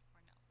summon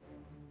or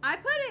no? I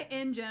put it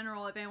in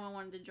general. If anyone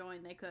wanted to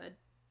join, they could.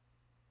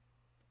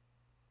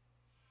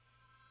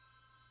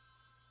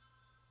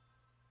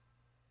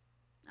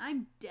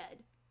 I'm dead.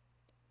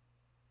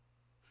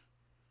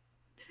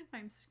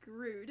 I'm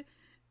screwed.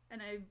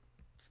 And I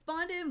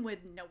spawned in with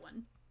no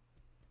one.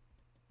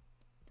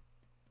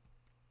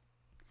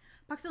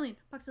 Poxillion.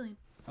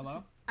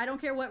 Hello? I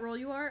don't care what role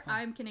you are.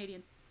 I'm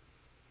Canadian.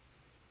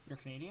 You're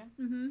Canadian?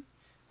 Mm-hmm.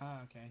 Ah,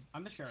 okay.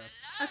 I'm the sheriff.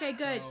 Okay,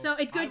 good. So,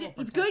 So it's I good. will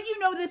It's protect- good you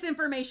know this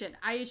information.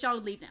 I shall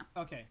leave now.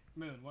 Okay,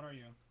 Moon, what are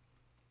you?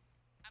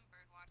 I'm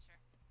Birdwatcher.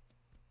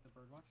 The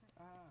birdwatcher?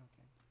 Ah,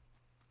 okay.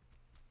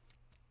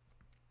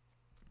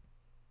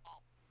 Oh.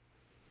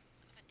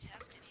 The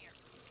test in here.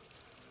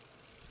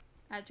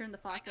 I had to turn the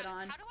faucet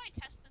on. How do I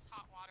test this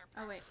hot water?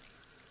 Oh, wait.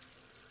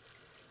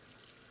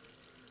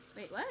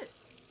 properly? Wait, what?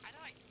 How do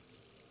I?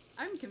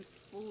 I'm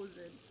confused.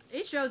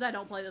 It shows I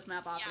don't play this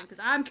map often Yeah. because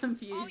I'm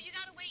confused. Oh, you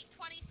gotta wait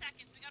 20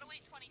 seconds. We gotta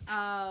wait 20 seconds.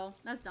 Oh,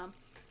 that's dumb.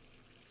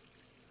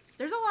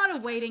 There's a lot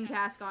of waiting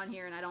tasks on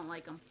here, and I don't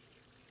like them.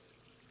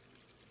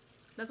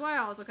 That's why I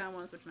also kind of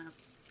want to switch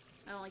maps.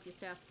 I don't like these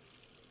tasks.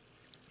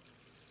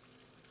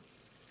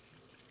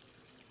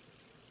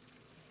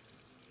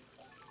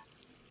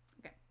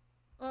 Okay.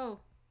 Oh,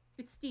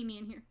 it's steamy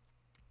in here.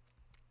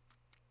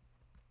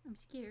 I'm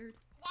scared.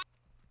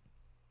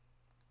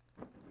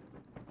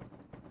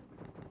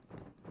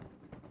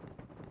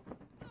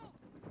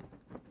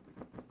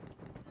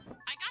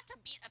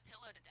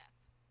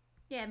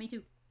 Yeah, me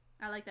too.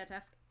 I like that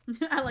task.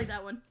 I like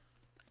that one.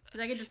 Because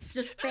I can just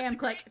spam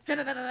click. Da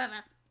 -da -da -da -da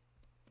 -da.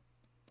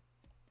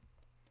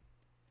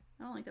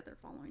 I don't like that they're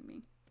following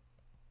me.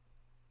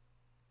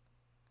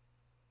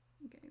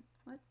 Okay,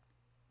 what?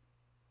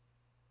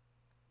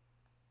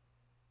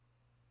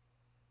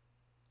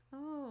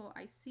 Oh,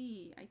 I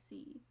see. I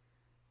see.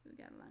 So we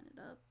gotta line it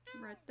up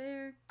right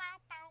there.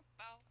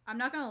 I'm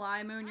not gonna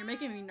lie, Moon, you're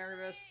making me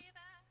nervous.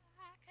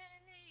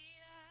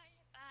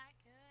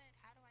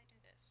 How do I do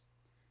this?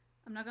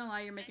 I'm not gonna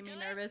lie, you're making me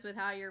nervous with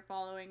how you're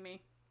following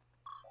me.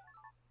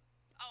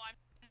 Oh, I'm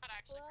not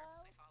actually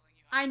purposely following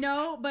you. I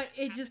know, but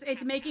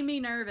it's making me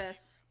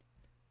nervous.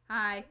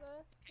 Hi.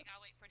 Okay,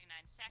 I'll wait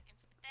 49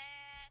 seconds for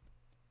that.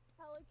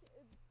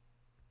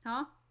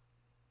 Huh?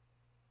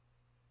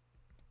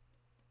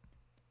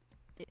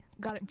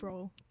 Got it,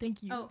 bro.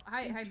 Thank you. Oh,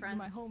 hi, Thank hi, you, friends.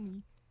 my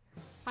homie.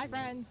 Hi,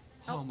 friends.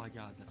 Oh my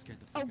god, that scared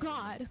the fuck Oh out of me.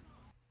 god.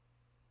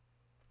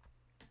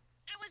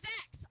 It was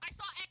X. I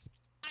saw X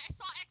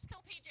kill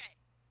PJ.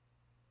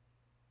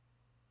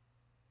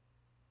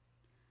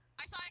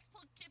 I saw X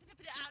kill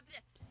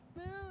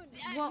Moon.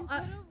 Well,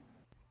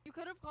 you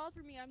could have called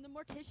for me. I'm the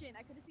mortician.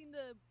 I could have seen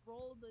the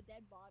roll of the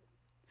dead body.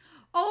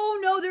 Oh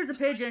no, there's a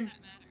pigeon.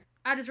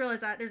 I just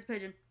realized that there's a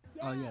pigeon.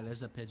 Oh yeah,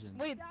 there's a pigeon.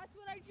 Wait. That's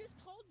what I just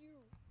told you.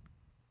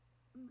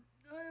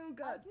 Oh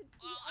god.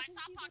 I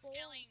saw Pox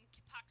killing.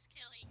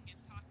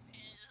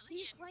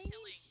 He's claiming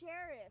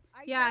sheriff.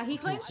 Yeah, he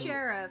claims so-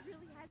 sheriff. I'm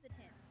really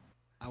hesitant.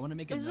 I want to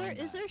make it Is there known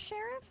is that- there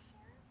sheriff?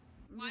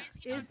 Why is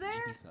he Is not there?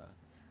 I think so.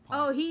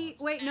 Oh, Pause, he. pause.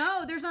 Wait,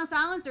 no, there's no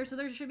silencer, so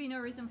there should be no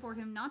reason for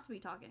him not to be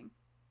talking.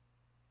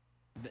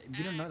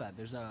 We don't know that.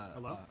 There's a.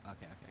 Hello?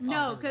 Okay. No,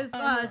 there we go. because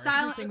sorry.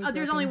 silent. Interesting was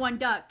There's only broken. one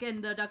duck,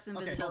 and the duck's hold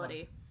on.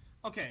 invisibility.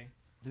 Okay.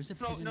 There's a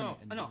So pigeon. no,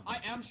 and no, I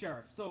am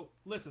sheriff. So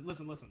listen.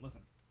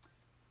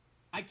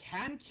 I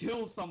can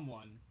kill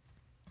someone.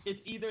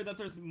 It's either that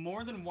there's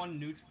more than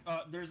one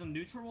there's a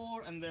neutral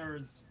roll and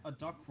there's a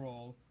duck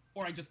roll,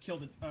 or I just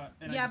killed it.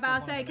 And Yeah, I just but I'll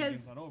killed one say, and the 'cause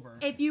game's not over.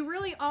 If you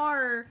really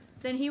are,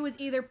 then he was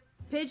either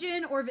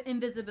pigeon or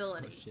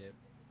invisibility. Oh shit.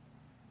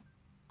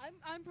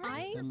 I'm pretty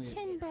I sure Family- pigeon.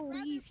 can I'd rather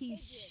believe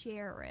he's pigeon.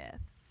 sheriff.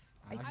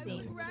 I I I really think.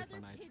 would voted rather for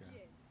Nitro.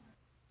 pigeon.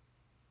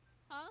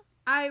 Huh?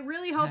 I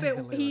really hope I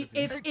accidentally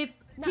voted for if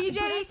No, did I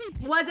PJ say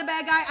pigeon? was a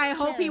bad guy, I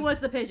hope he Sheriff. was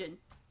the pigeon.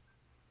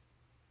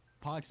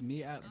 Pox,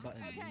 me at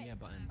button. Okay. Me at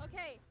button.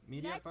 Okay.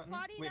 Media Next button?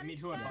 body Wait, that meet is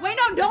who at found- Wait,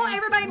 no, don't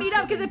everybody meet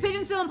up because if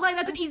pigeon's still in play,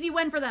 that's an easy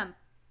win for them.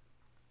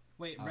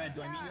 Wait, Red,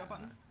 do I meet you at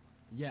button?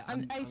 Yeah,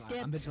 I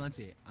skipped. I'm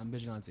vigilante. I'm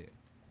vigilante.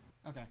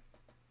 Okay.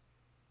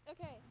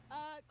 Okay.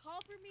 Call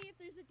for me if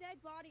there's a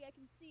dead body. I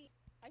can see.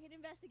 I can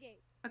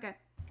investigate. Okay.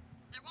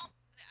 There won't.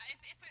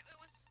 If it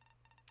was.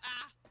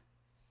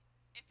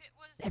 If it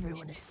was.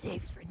 Everyone is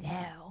safe for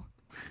now.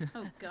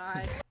 Oh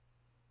god.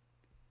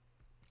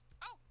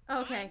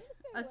 Oh. Okay, I'm gonna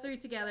stay us away three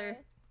from together.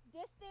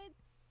 this. Distance.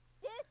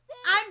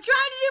 I'm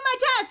trying to do my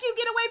task. You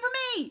get away from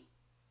me.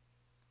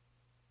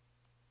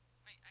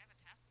 Wait, I have a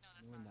task. No,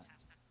 that's Doing not a that.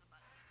 task. That's the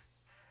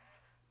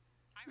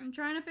button. I'm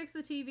trying to fix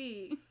the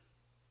TV.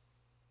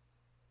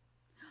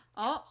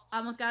 Oh,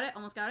 almost got it.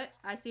 Almost got it.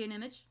 I see an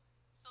image.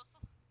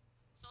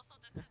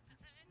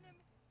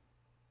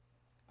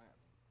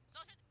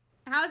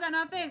 How is that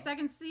not fixed? I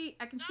can see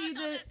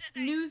the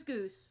news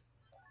goose.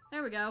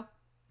 There we go.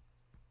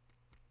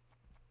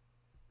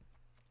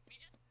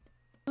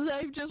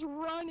 I've just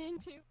run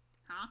into.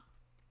 Huh?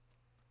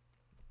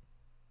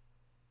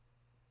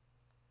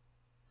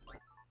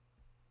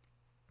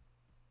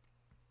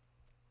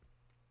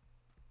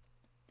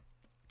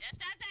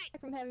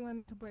 From having my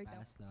mental breakdown.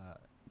 Fast,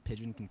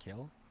 pigeon can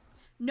kill.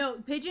 No,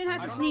 pigeon has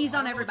I to don't sneeze know-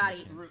 on I don't know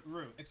everybody.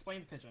 Rue,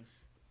 explain pigeon.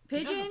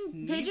 Pigeons, Pigeon has to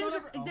sneeze pigeons. on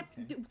every- oh,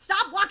 okay.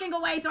 Stop walking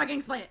away so I can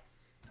explain it.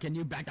 Can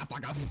you back the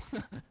fuck up?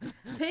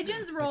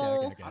 Pigeons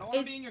roll. Okay. I don't want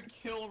Is- to be in your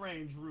kill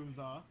range,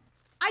 Ruza.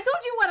 I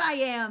told you what I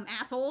am,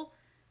 asshole.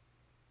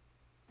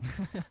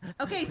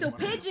 Okay, so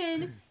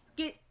pigeon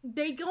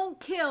they don't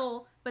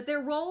kill, but their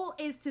role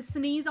is to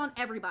sneeze on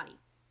everybody.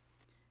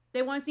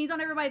 They want to sneeze on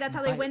everybody. That's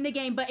how they win the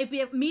game. But if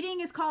the meeting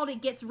is called,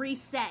 it gets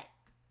reset.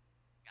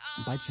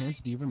 By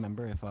chance, do you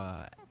remember if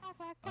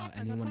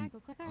anyone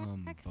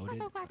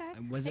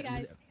voted? Was Hey, it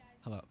guys.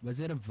 hello? Was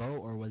it a vote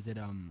or was it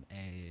a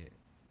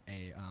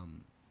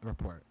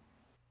report?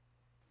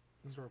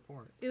 This is a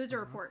report. It was a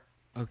report.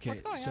 Okay,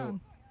 What's going so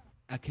on?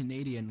 a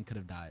Canadian could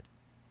have died.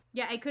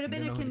 Yeah, it could have You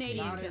been don't a know who the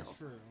Canadian That Canadian kill. is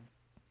true.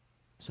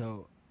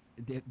 So,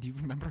 do you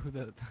remember who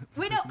the?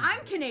 Wait, no, person I'm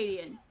was?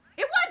 Canadian.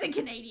 It wasn't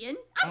Canadian.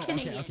 I'm Oh,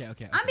 Canadian.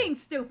 okay. I'm being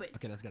stupid.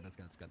 Okay, that's good.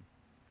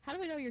 How do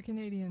we know you're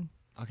Canadian?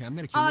 Okay, I'm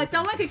gonna kill you.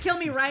 Someone could kill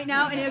me right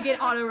now and it'll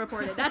get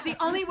auto-reported. That's the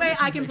only way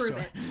I can prove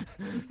it.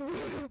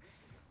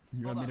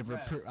 You want me to Hold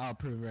on, Red. I'll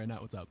prove it right now.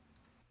 What's up?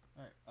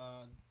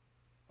 Alright,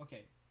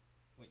 okay.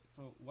 Wait,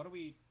 so what do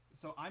we...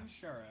 So I'm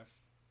sheriff.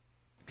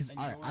 Because And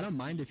alright, you're I don't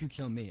mind the- if you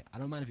kill me. I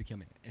don't mind if you kill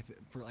me. If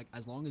for like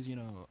as long as you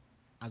know,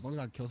 as long as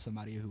I kill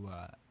somebody who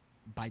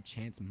by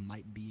chance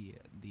might be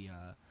the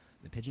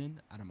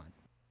pigeon, I don't mind.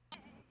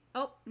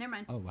 Oh, never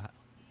mind. Oh, wow.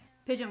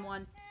 Pigeon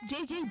won.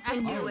 JJ, I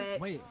knew Oh,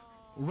 it. wait.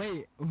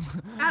 Wait.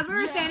 As we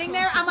were standing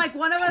there, I'm like,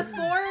 one of us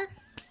four?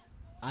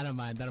 I don't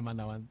mind that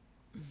one.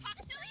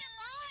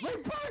 Foxillion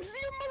Wait, Bugs,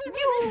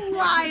 You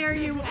liar,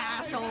 you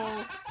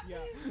asshole. Yeah,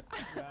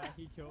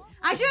 he killed.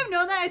 I should have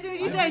known that as soon as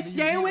you said,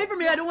 stay away from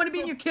me, I don't want to be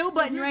in your kill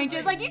button range.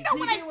 It's like, you know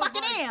what I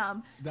fucking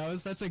am. That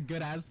was such a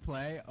good ass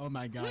play. Oh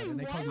my god. Wait, And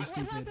they called me what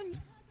stupid.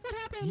 happened? What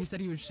happened? He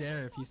said he was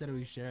sheriff.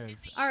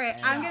 Alright,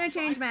 I'm gonna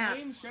change I maps.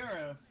 claimed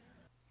sheriff.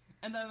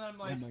 And then I'm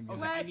like, my God.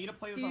 okay, I need to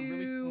play this on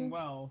really Let's do-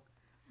 well.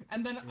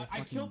 And then You're I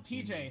fucking killed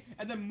PJ, genius.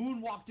 and then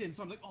Moon walked in,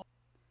 so I'm like, oh.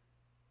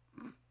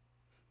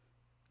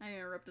 I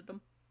interrupted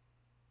them.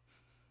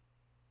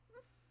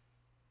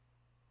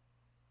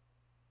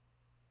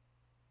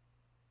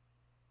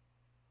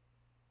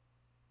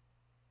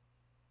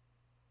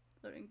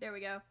 Loading. There we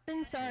go.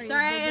 Sorry.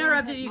 Sorry, I the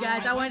interrupted game you had-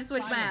 guys. I wanted to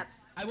switch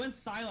maps. I went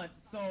silent,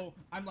 so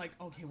I'm like,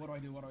 okay, what do I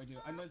do?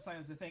 I went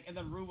silent to think, and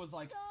then Rue was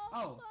like,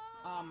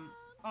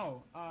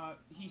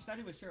 he said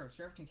he was sheriff.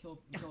 Sheriff can kill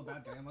a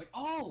bad guy. I'm like,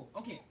 oh,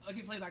 okay, I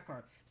can play that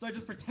card. So I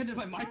just pretended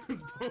my mic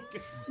was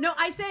broken. No,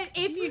 I said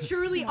if you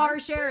truly are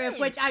sheriff,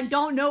 which I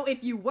don't know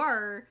if you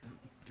were.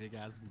 Big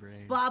ass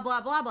brain. Blah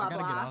blah blah blah I gotta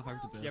get off blah.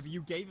 after this. Yeah, but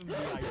you gave him the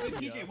Hey,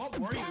 idea. PJ, what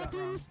were you that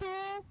Bathroom round?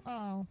 stall?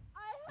 Oh.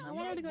 I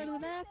wanted to go to the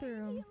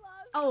bathroom.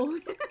 Oh,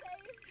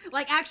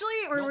 like actually,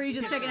 or No, were you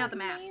just checking out the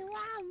map?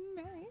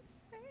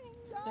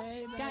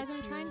 Guys,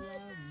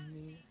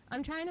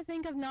 I'm trying to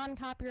think of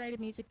non-copyrighted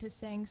music to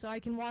sing so I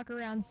can walk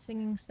around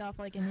singing stuff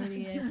like an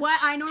idiot. What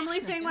I normally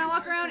sing when I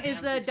walk around is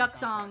the duck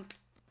song.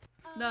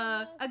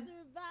 A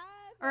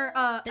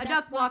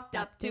duck walked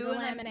up to a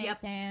lemonade yep.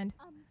 stand.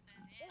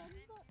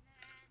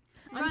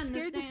 Run I'm the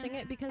scared to stand. sing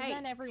it because Hey,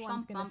 then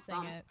everyone's bum, gonna bum, sing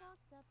bum. it.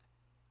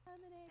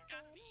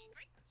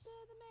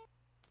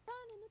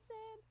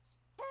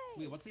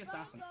 Wait, what's the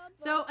assassin?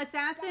 So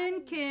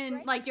assassin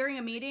can, like during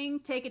a meeting,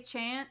 take a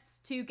chance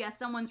to guess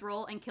someone's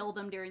role and kill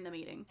them during the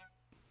meeting.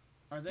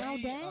 Are they, Oh,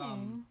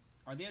 dang.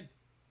 are they a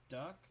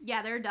duck?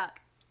 Yeah, they're a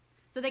duck.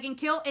 So they can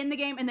kill in the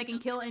game and they can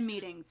kill in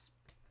meetings.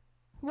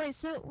 Wait,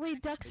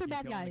 ducks are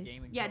bad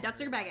guys. Yeah,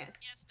 ducks are bad guys.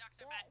 Yes, ducks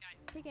are bad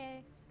guys.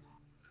 Okay.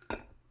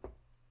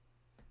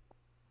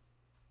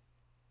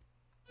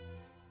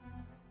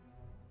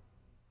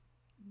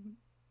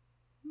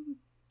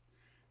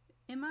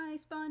 Am I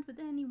spawned with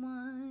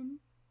anyone?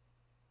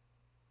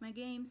 My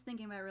game's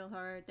thinking about it real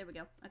hard. There we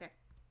go. Okay.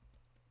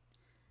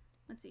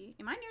 Let's see.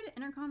 Am I near the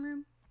intercom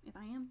room? If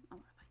I am, I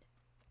want to find it.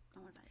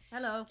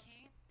 Hello.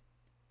 Okay.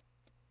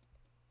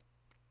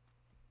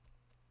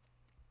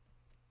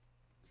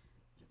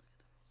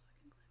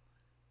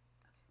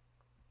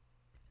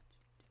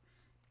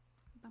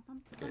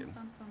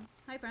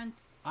 Hi,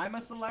 friends. I'm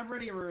a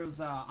celebrity,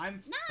 Ruza.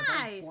 I'm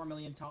Nice! 4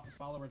 million top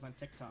followers on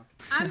TikTok.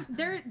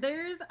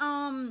 There's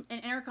an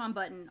intercom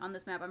button on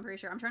this map. I'm pretty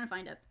sure. I'm trying to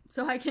find it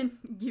so I can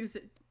use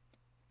it.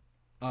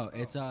 Oh,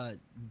 it's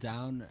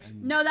down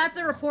and. No, that's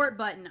the report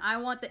button. I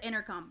want the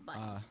intercom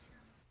button. Uh,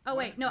 Oh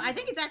wait, no, I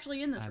think it's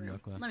actually in this I have room. no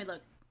clue. Let me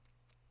look.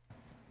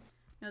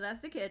 No, that's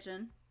the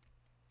kitchen.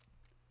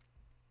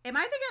 Am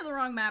I thinking of the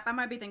wrong map? I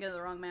might be thinking of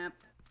the wrong map.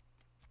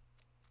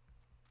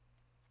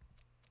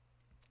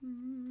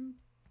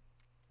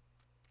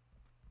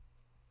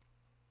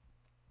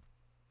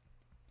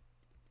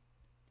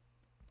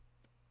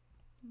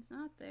 It's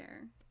not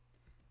there.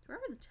 It's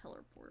wherever the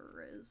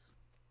teleporter is.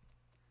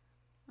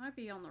 Might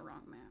be on the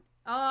wrong map.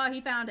 Oh,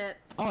 he found it.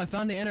 oh, I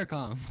found the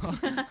intercom. Dang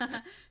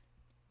it.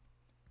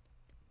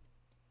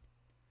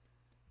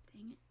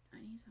 I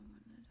need someone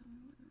to tell me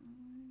what the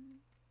role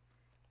is.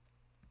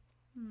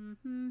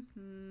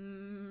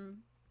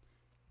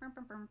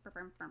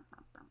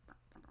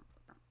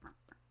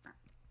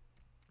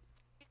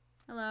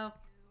 Hello.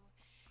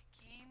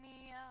 Keep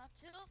me up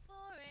till 4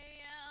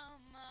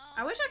 a.m.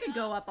 I wish I could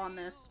go up on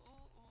this.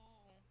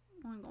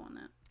 I want to go on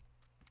that.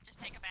 Just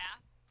take a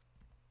bath.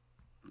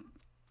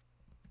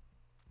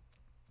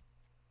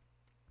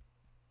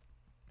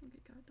 Don't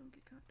get caught, don't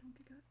get caught, don't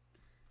get caught.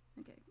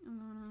 Okay, I'm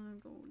gonna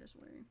go this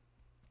way.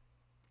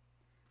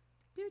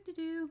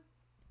 Do.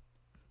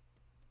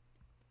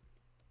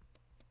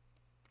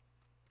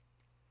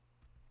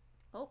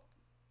 Oh.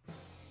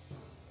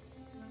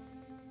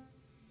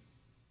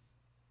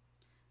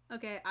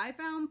 Okay, I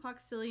found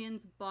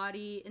Poxillion's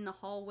body in the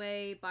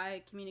hallway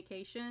by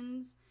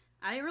communications.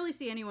 I didn't really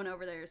see anyone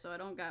over there, so I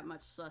don't got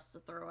much sus to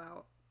throw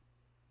out.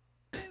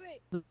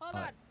 Wait, hold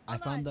on. I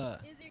found the.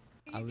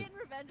 Are you getting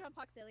revenge on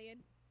Poxillion?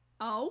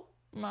 Oh?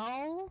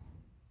 No.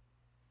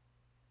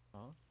 Huh?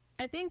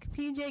 I think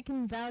PJ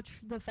can vouch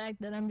for the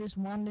fact that I'm just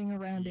wandering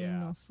around Yeah.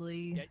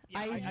 aimlessly. Yeah,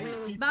 I just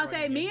really. keep About to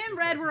say, running me into and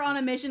Red it were on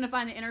a because- mission to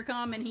find the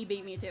intercom, and he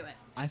beat me to it.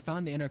 I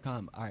found the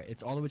intercom. All right,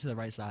 it's all the way to the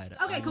right side.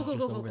 Okay, cool, It's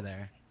just cool, over cool.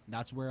 there.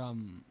 That's where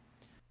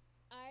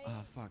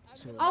fuck.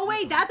 So, Oh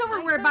wait, that's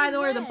over where, by the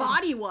way, the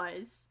body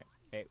was.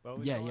 Hey, what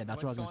was Yeah, going, yeah,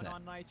 that's what I was what's gonna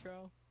going on,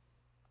 Nitro?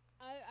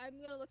 I'm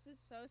gonna look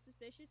so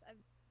suspicious.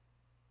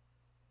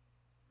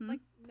 Hmm? Like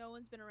no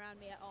one's been around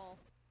me at all.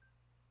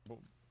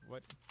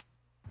 What?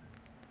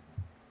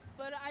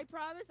 But I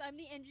promise I'm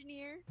the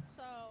engineer.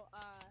 So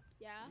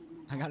yeah.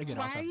 I gotta get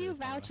off Why are after you this,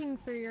 by the way. vouching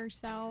for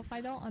yourself?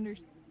 I don't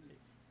understand.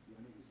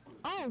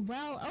 Oh,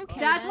 well, okay.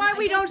 That's why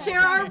we don't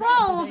share our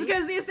roles,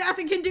 because the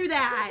assassin can do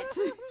that.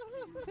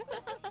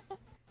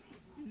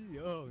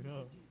 Oh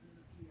no.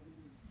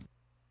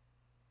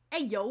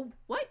 Hey, yo,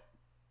 what?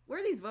 Where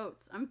are these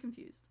votes? I'm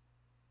confused.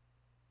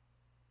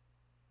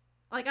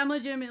 Like, I'm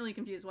legitimately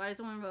confused. Why does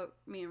someone vote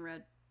me in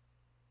red?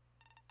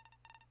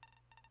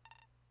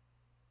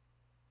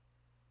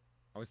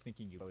 I was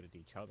thinking you voted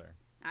each other.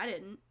 I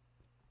didn't.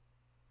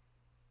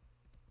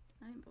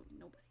 I didn't vote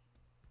nobody.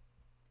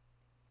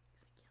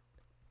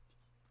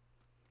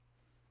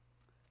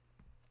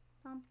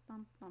 Bum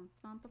bum bum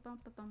bum bum bum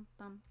bum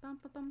bum bum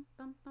bum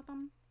bum bum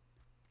bum.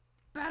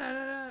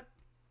 Ba-da-da-da.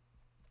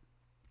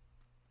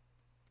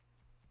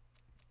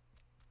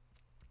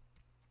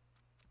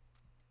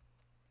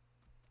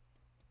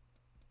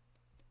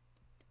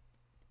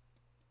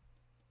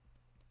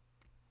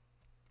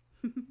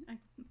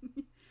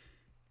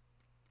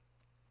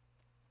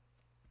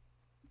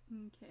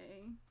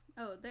 Okay.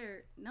 Oh,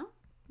 there. No,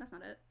 that's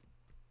not it.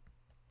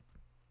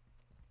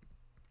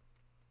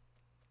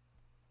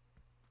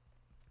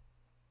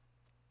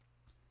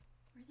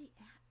 Where are they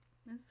at?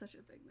 That's such a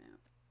big map.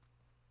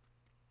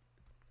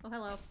 Oh,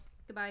 hello.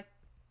 Goodbye.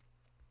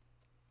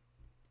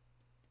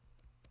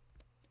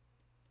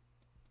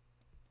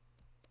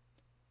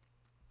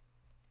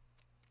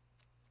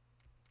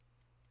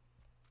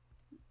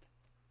 Just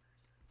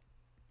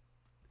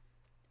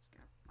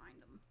gotta find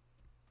them.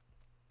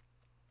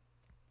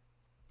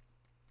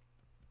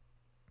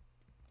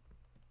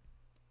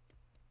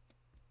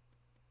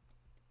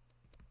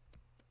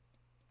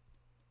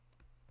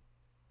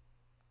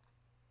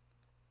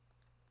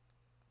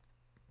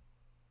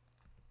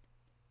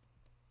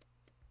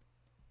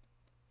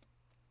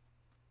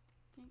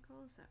 Can't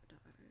call sabotage.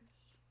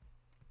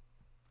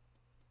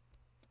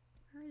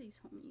 Where are these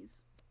homies?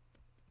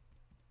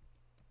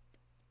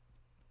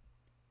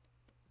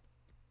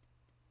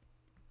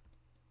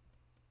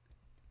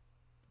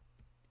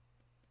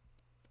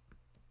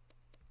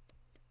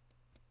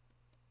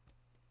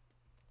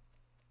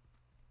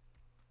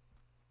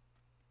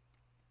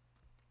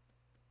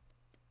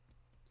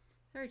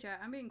 Sorry chat,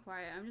 I'm being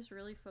quiet. I'm just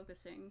really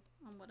focusing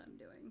on what I'm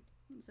doing.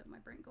 And so my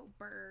brain go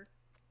burr.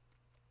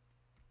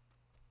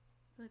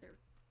 I feel like they're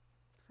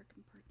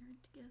freaking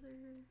partnered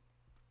together.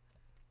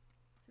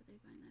 So they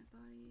find that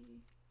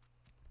body.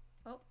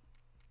 Oh,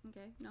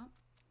 okay, no.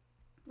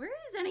 Where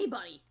is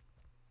anybody?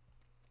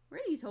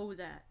 Where are these hoes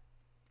at?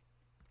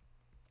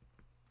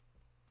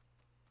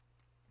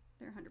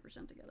 They're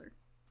 100% together.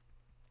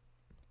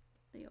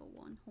 They all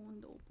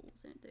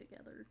 100%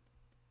 together.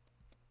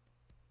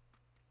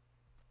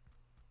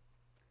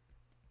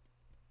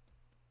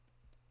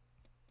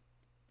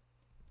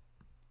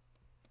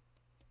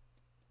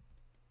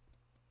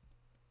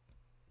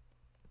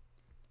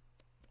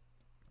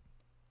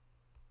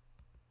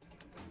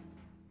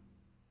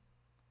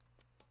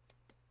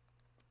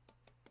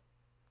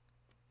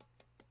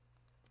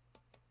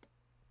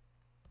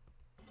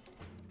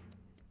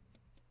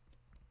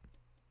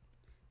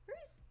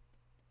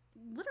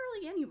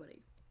 Literally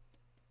anybody.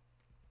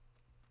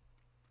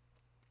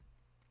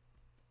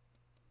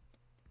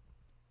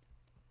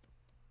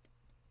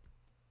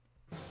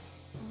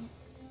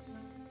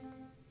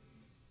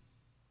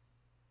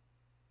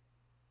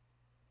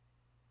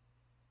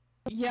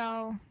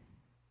 Yo.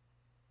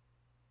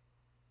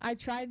 I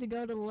tried to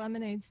go to the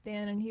lemonade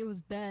stand and he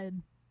was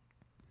dead.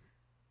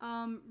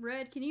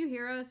 Red, can you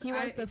hear us? He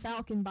was the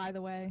Falcon, by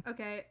the way.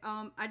 Okay,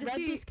 I just Red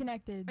see...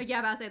 disconnected. Yeah,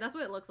 about to say, that's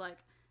what it looks like.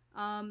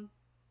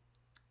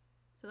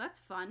 So that's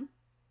fun.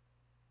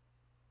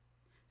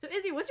 So,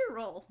 Izzy, what's your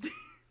role?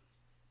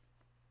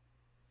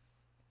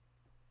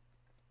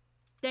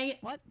 Dang it.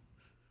 What?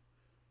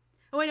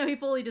 Oh, wait, no, he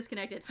fully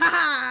disconnected.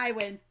 Haha, I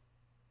win.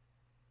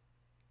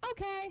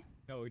 Okay.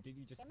 No, did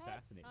you just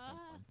assassinate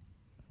someone?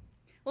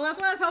 Well,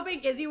 that's why I was hoping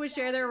Izzy would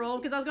share their role,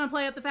 because I was going to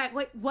play up the fact,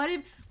 wait, what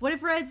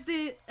if Red's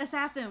the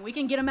assassin? We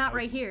can get him out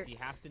right here. Do you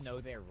have to know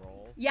their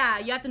role? Yeah,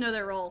 you have to know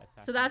their role.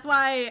 So that's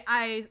why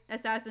I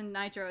assassined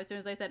Nitro as soon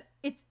as I said,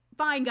 it's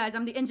fine, guys,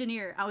 I'm the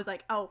engineer. I was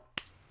like, oh,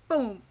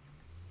 boom.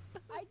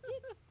 I did.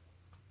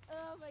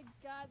 Oh my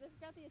god, I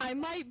forgot the. I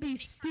might be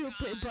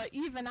stupid, but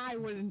even I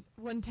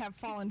wouldn't have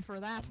fallen for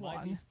that I one.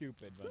 might be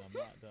stupid, but I'm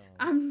not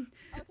dumb.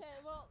 Okay,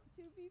 well,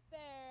 to be fair,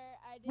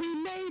 I did. We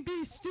may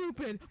be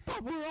stupid,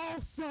 but we're all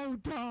so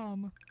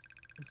dumb.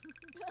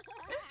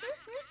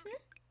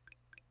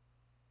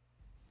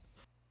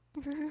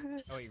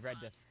 Oh, he read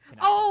this.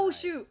 Oh, right.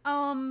 shoot.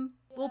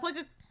 We'll play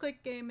a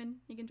quick game and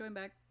he can join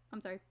back.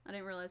 I'm sorry, I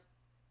didn't realize.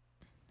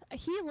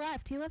 He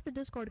left. He left the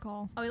Discord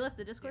call. Oh, he left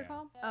the Discord Yeah.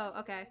 call? Oh,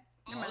 okay.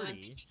 Never mind.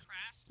 Party. He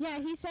crashed. Yeah,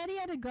 he said he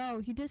had to go.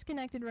 He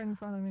disconnected right in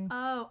front of me.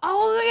 Oh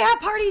yeah,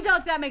 Party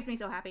Duck. That makes me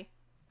so happy.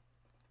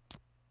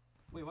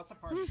 Wait, what's a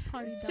party? Who's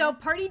Party Duck? So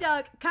Party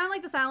Duck, kind of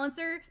like the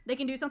silencer, they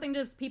can do something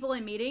to people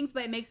in meetings,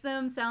 but it makes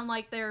them sound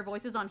like their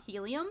voices on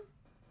helium.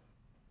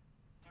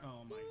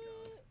 Oh my god.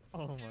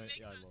 Oh my It makes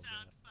god, I him love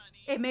sound that.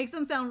 funny. It makes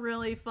them sound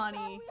really Oh, funny.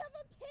 we have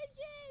a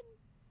pigeon.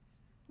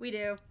 We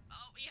do.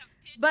 Oh, we have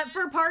But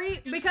for party,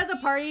 because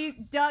of Party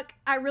Duck,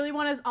 I really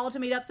want us all to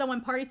meet up. So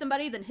when party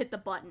somebody, then hit the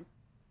button.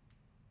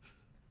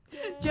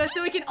 Just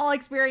so we can all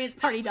experience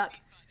Party Duck.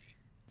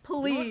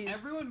 Please. You know what?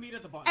 Everyone meet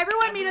at the button.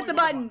 Everyone meet at the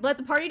button. Let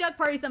the Party Duck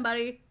party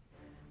somebody.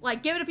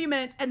 Like, give it a few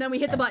minutes, and then we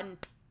hit the button.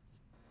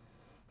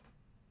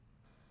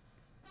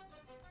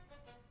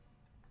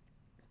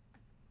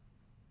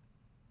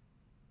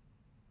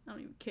 I don't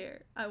even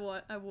care. I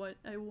want.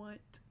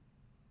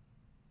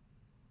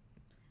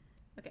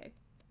 Okay.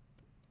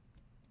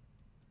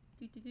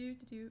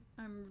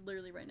 I'm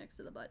literally right next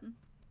to the button.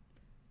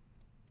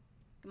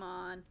 Come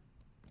on.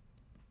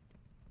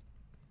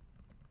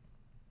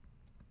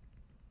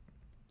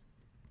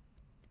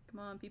 Come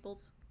on,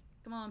 peoples.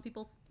 Come on,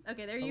 peoples.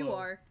 Okay, there you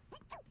are.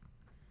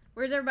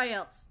 Where's everybody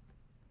else?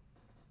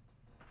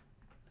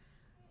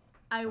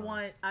 I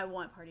want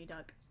Party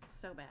Duck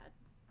so bad.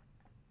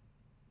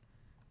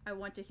 I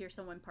want to hear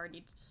someone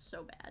party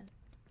so bad.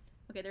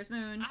 Okay, there's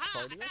Moon. Aha,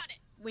 I found it.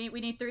 We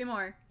need 3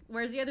 more.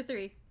 Where's the other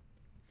 3?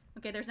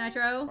 Okay, there's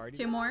Nitro. Party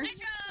 2 more.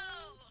 Nitro!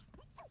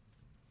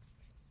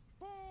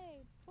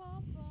 Hey,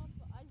 bump, bump.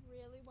 I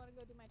really want to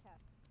go do my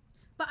task.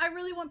 But I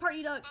really want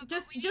Party Duck. But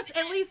just we need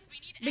at least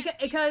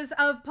because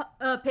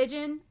of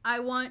Pigeon, I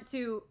want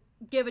to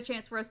give a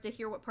chance for us to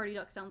hear what Party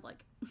Duck sounds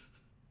like.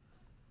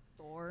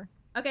 Sure.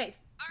 Okay.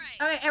 Alright.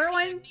 Okay,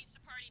 everyone. Needs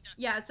to party duck.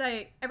 Yeah,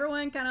 so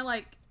everyone kind of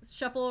like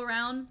shuffle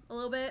around a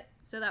little bit,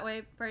 so that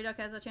way Party Duck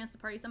has a chance to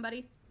party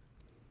somebody.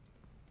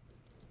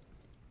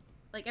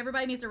 Like,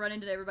 everybody needs to run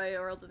into everybody,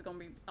 or else it's gonna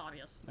be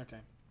obvious. Okay.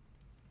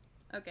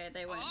 Okay,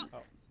 they went.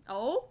 Oh.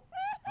 Oh?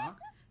 Huh?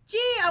 Gee,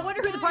 I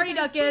wonder who the Party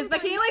Duck is,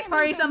 but can you at least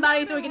party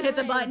somebody so we can hit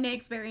the button and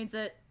experience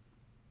it?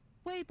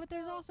 Wait, but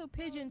there's also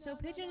Pigeon, so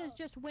Pigeon is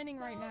just winning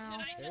right now.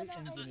 There's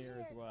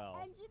Engineer as well.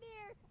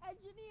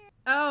 Engineer.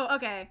 Oh,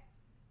 okay.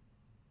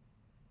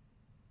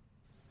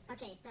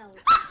 Okay, so, I don't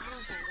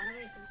care. Whatever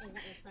is that we're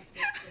supposed to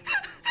be experiencing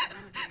right now, I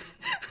don't care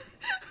anything.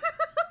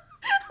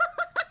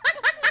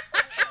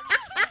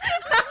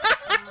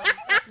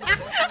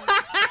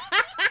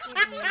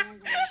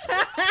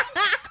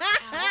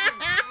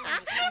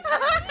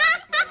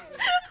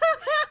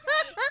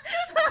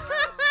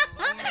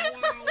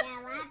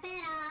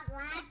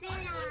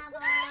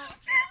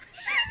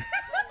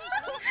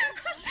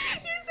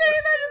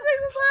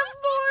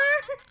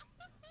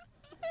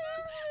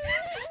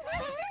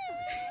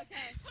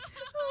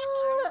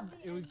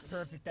 It was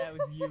perfect. That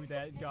was you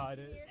that got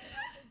it.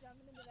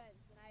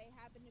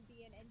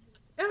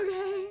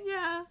 Okay,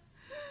 yeah.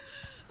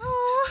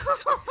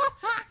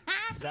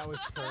 That was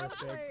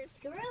perfect.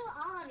 Screw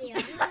all of you.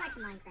 I'm going back to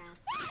Minecraft.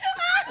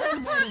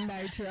 I'm voting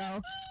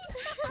Nitro.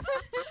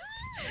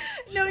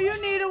 No, you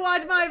need to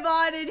watch my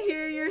VOD and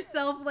hear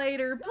yourself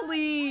later,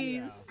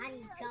 please. Yeah.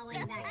 I'm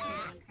going back to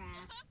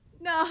Minecraft.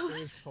 No. It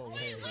was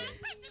hilarious. Last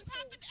time this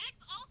happened, X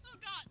also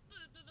got the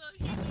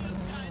Helios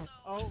guy, though.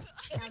 Oh.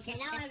 Okay,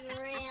 now I'm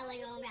really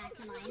going back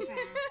to Minecraft.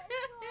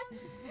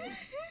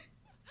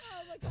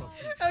 Oh my god.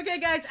 Okay,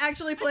 guys,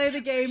 actually play the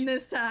game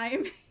this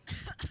time.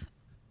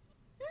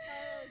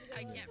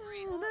 I can't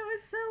breathe. Oh, that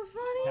was so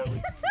That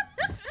funny. was,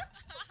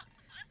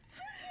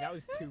 that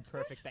was too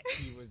perfect that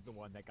he was the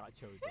one that got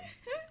chosen.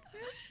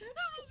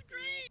 That was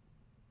great.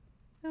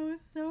 That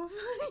was so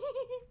funny.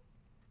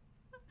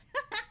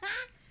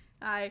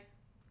 Hi.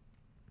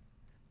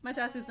 My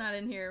task is not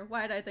in here.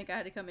 Why did I think I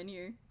had to come in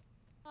here?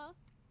 Huh?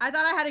 I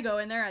thought I had to go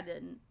in there. I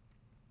didn't.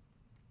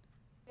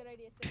 Good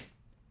idea, Steve.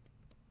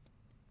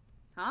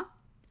 Huh?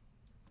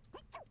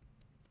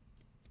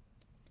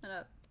 Shut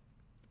up.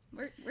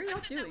 Where y'all I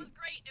said doing? that was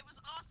great. It was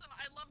awesome.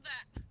 I love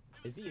that.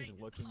 It was Izzy is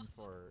great. looking Awesome.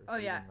 for. Oh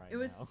yeah, Aiden right it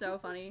was now. so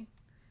funny.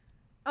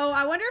 Oh,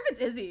 I wonder if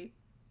it's Izzy.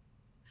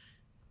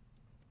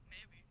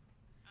 Maybe.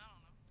 I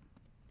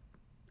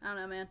don't know.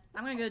 I don't know, man.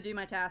 I'm gonna go do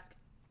my task.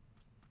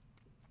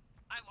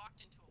 I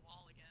walked into a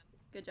wall again.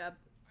 Good job.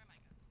 Where am I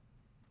going?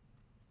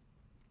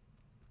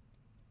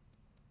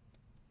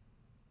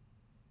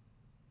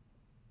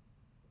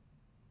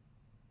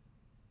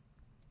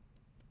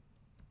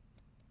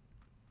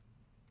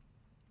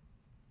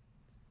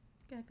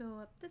 Gotta go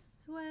up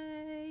this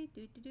way.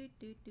 Do do do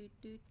do do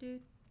do do.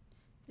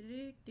 Do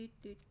do do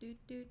do do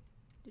do.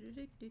 Do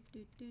do do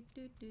do do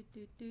do do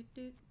do do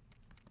do.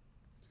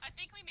 I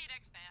think we made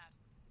X mad.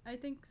 I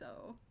think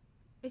so.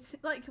 It's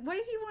like, what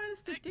did he want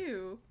us to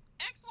do?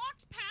 X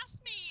walked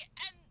past me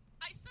and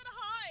I said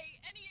hi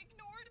and he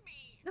ignored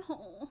me.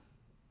 No.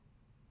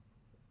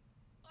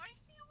 I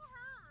feel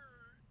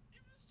hurt.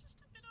 It was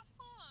just a bit of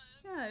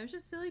fun. Yeah, it was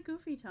just silly,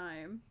 goofy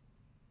time.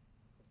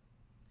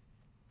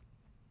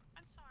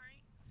 I'm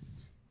sorry.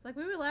 It's like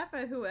we would laugh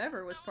at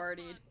whoever was That was partied.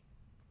 fun.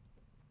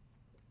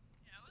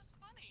 Yeah, it was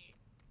funny.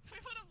 We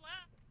would have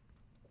laughed.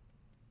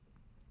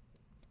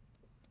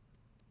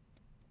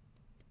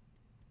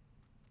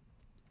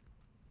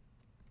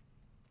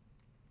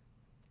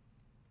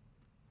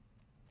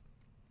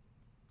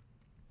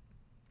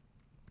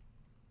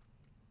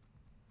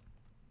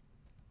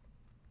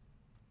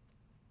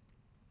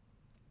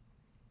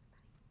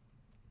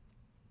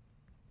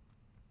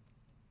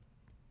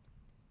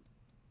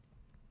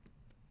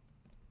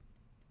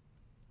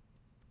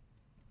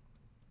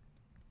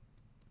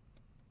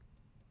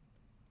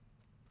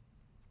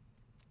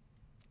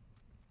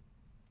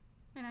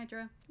 Hey,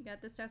 Nitro. You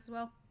got this test as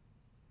well?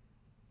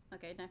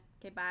 Okay, no.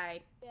 Okay,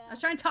 bye. Yeah. I was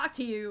trying to talk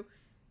to you.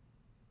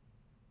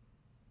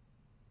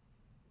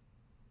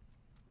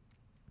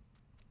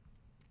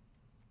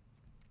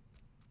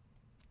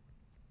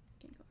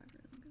 Can't go after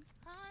them.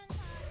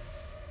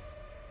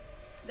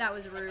 That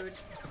was rude.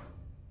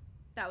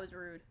 That was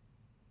rude.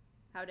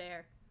 How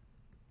dare.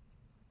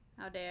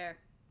 How dare.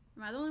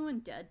 Am I the only one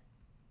dead?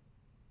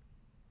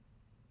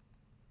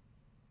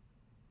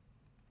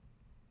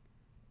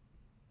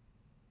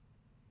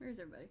 Where's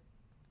everybody?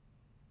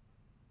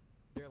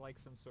 They're like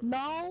some sort of...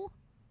 No.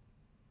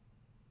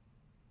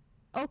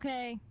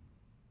 Okay.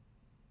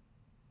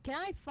 Can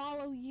I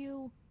follow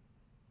you?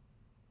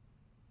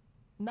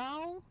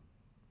 No.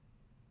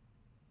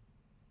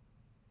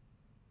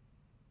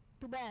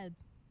 To bed.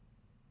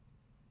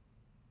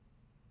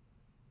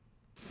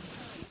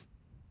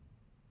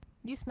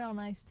 You smell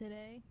nice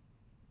today.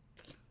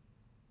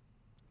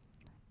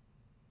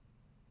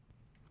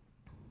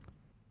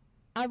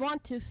 I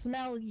want to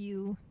smell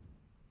you.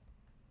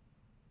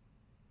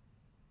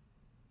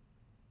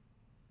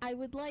 I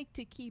would like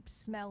to keep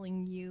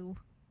smelling you.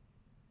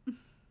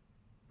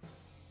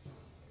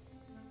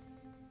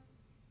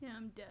 Yeah,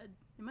 I'm dead.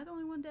 Am I the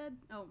only one dead?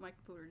 Oh, my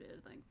computer did,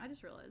 I think. I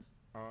just realized.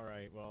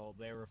 Alright, well,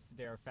 they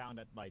were found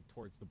at, like,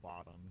 towards the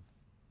bottom.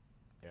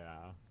 Yeah.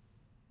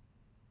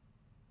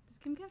 Does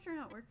Kim Capture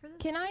not work for this?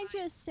 Can I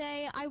just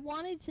say, I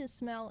wanted to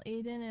smell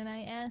Aiden and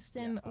I asked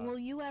him, will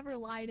you ever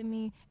lie to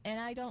me? And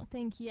I don't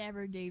think he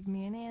ever gave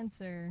me an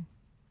answer.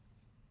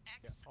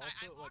 X, Yeah, also,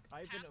 I like, walked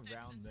I've been past X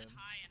around and said them.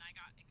 hi and I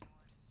got ignored,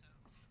 so...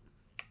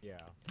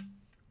 Yeah.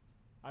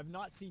 I've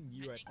not seen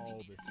you at all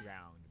this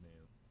round, Moo.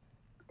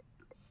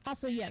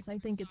 Also, yes, I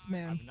think it's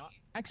Moon. I've not...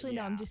 Actually,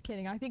 no, I'm yeah. just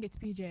kidding. I think it's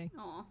PJ.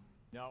 Aw.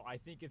 No, I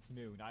think it's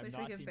Moon. I've Wish we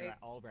not could seen you fake- at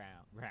all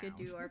round. Could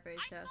do our face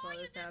I test saw while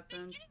you this at the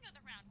happened. beginning of the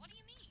round. What do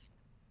you mean?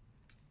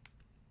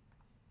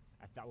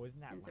 I thought,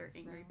 wasn't that Insert last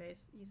angry round?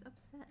 face. He's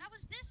upset. That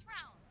was this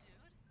round,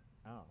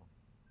 dude. Oh.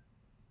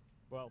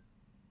 Well,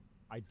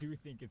 I do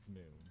think it's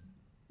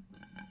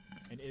Moon.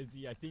 And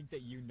Izzy, I think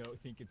that you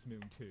think it's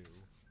Moon too.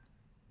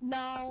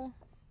 No,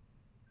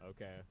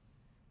 Okay.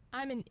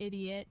 I'm an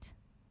idiot.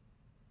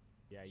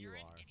 Yeah, you You're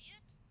an are.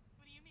 idiot?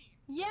 What do you mean?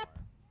 You Yep.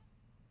 are.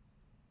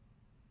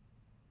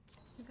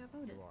 Who got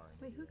voted? You are an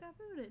Wait, who idiot. got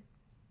voted?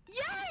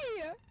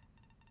 Yay! You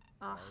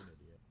Ah, are an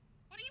idiot.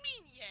 What do you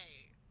mean,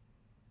 yay?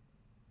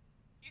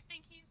 You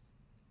think he's...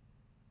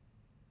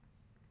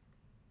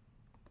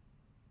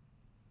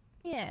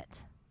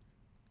 It.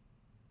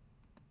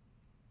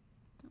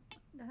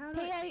 how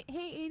do I...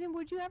 Hey, Aiden,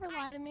 would you ever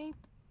lie to me?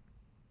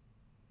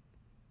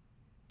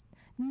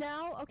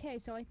 No? Okay,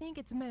 so I think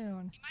it's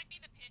Moon. He might be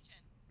the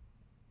pigeon.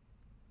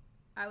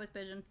 I was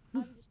pigeon.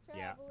 I'm just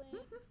Yeah.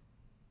 traveling.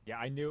 Yeah,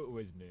 I knew it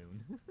was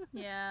Moon.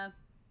 Yeah.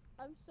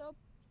 I'm so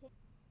pissed.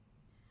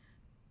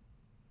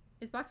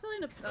 Is Boxelly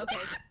in a... Okay.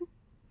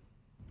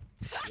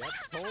 Yep,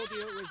 told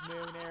you it was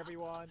Moon,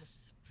 everyone.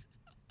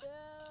 Yeah.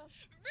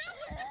 Real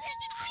was the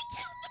pigeon! I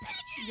killed the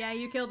pigeon! Yeah,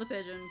 you killed the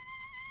pigeon.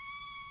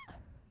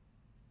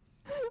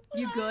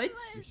 You good?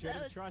 You should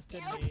have trusted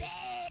me.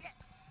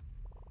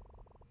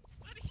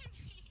 What do you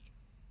mean?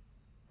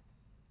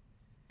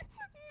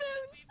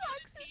 Moon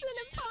sucks as an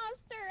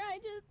imposter. I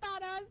just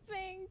thought I was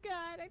being good.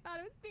 I thought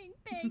it was being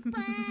fake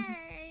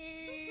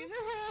brain.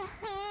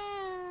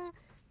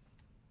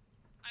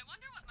 I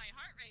wonder what my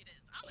heart rate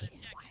is. I'm gonna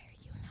Aiden, check why it.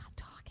 are you not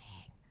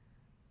talking?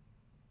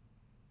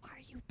 Why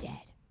are you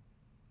dead?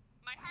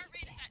 My Why heart are you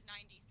rate is dead? at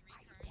 93 Why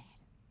are you currently. dead?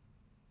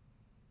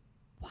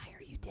 Why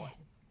are you dead?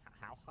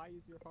 How high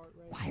is your heart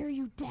rate? Why are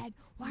you dead?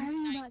 Why are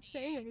you not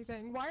saying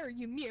anything? Why are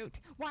you mute?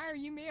 Why are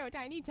you mute?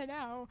 I need to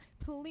know.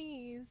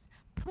 Please,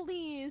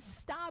 please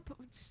stop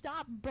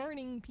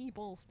burning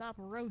people. Stop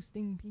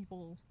roasting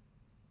people.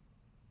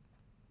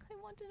 I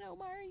want to know,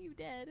 why are you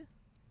dead?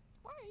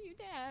 Why are you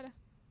dead?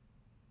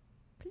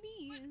 But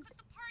Please.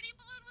 the party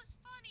balloon was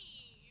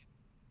funny!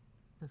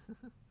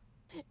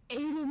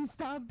 Aiden,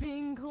 stop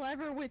being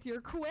clever with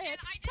your quips, And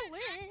I didn't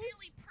please.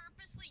 accidentally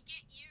purposely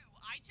get you.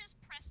 I just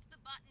pressed the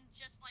button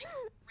just like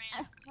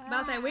randomly.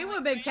 About to say, we would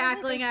have been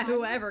cackling at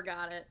whoever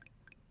got it.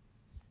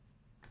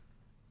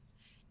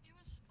 It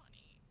was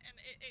funny, and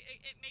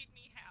it made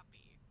me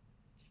happy.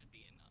 Should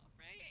be enough,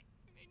 right?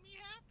 It made me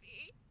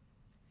happy.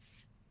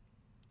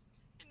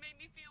 It made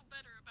me feel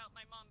better about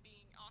my mom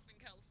being off in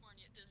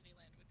California at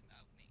Disneyland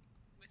without me.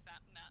 With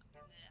that map.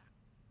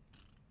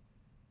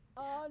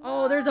 Oh, no.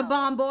 Oh, there's a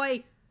bomb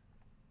boy.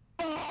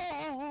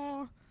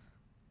 Oh.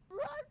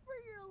 Run for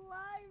your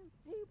lives,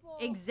 people.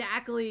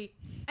 Exactly.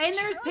 And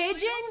there's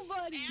Pigeon.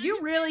 Nobody.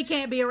 You really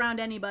can't be around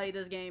anybody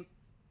this game.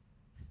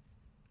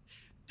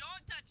 Don't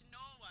touch no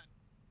one.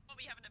 But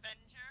we have an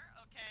Avenger,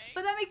 okay?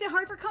 But that makes it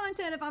hard for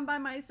content if I'm by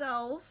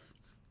myself.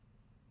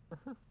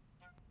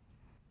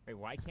 Wait,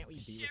 why can't we be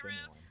with Sheriff.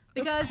 anyone?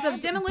 Because the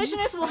called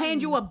demolitionist will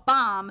hand you a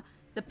bomb.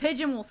 The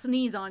pigeon will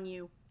sneeze on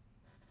you.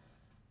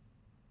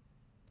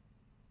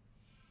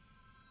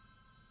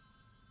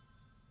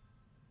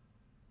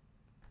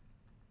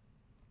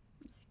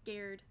 I'm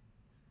scared.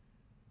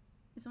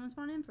 Is someone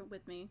spawn in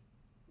with me?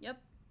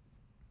 Yep.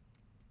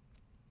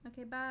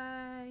 Okay,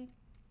 bye.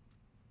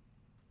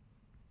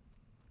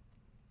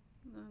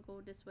 I'm gonna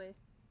go this way.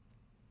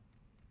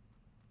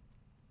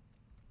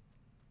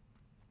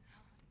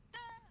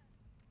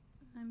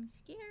 I'm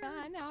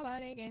scared.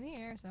 Nobody can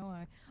hear, so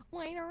I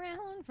wait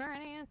around for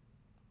an answer.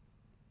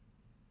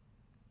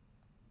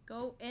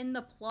 Go in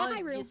the plug, Bye,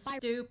 you Rue. Bye.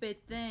 stupid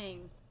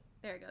thing.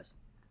 There it goes.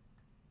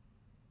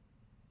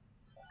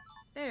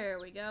 There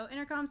we go.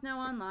 Intercom's now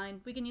online.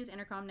 We can use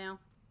intercom now.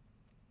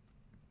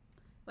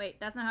 Wait,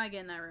 that's not how I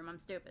get in that room. I'm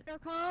stupid.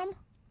 Intercom?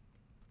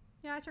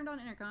 Yeah, I turned on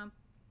intercom.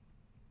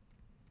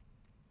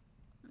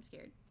 I'm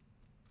scared.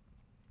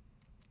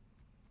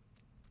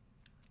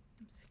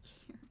 I'm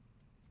scared.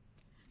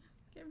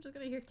 I'm just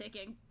gonna hear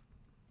ticking.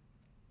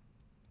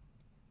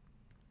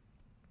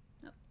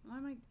 Oh, why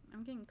am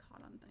I'm getting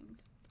caught on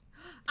things.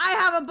 I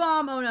have a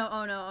bomb! Oh no,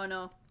 oh no, oh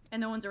no. And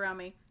no one's around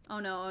me. Oh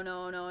no, oh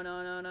no, oh no,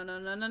 no, no, no, no,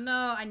 no, no,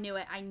 no. I knew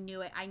it, I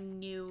knew it, I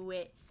knew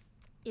it.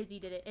 Izzy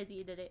did it,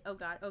 Izzy did it. Oh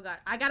god, oh god.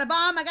 I got a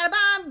bomb, I got a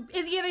bomb!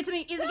 Izzy gave it to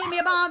me, Izzy gave me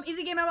a bomb,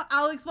 Izzy gave me a bomb.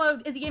 I'll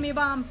explode, Izzy gave me a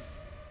bomb.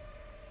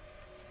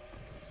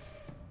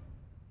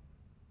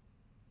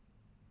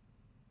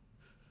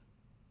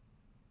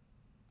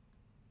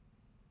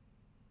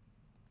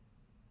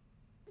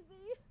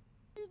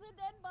 There's a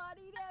dead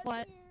body down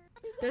What?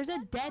 here. There's a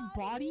dead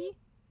body?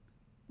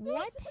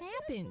 What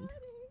happened?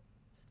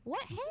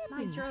 What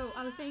happened? Nitro,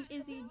 I was saying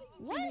Izzy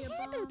What gave me a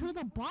happened bomb. to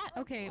the bot?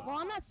 Okay, well,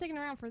 I'm not sticking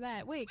around for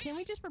that. Wait, can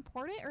we just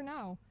report it or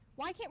no?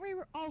 Why can't we?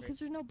 Oh, because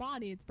there's no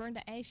body. It's burned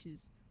to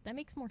ashes. That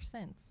makes more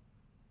sense.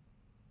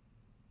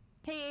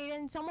 Hey,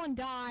 Aiden, someone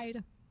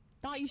died.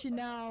 Thought you should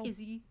know.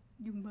 Izzy,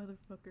 you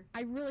motherfucker.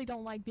 I really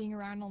don't like being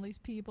around all these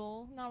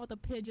people. Not with a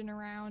pigeon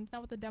around.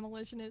 Not with a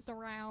demolitionist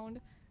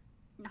around.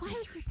 Why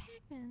is there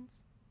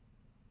Pac-Mans?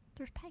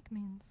 There's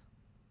Pac-Mans.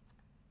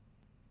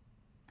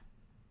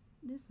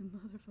 This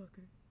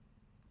motherfucker.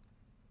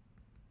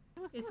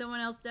 Is someone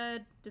else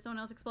dead? Did someone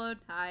else explode?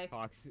 Hi.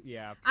 Fox,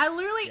 yeah. I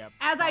literally, Yep.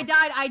 as I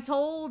died, I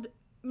told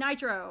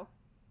Nitro.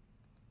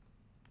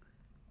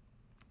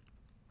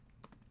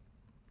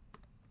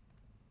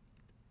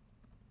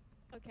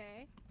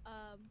 Okay.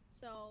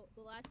 So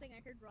the last thing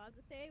I heard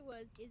Raza say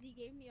was Izzy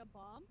gave me a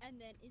bomb, and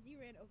then Izzy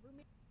ran over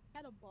me.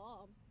 Had a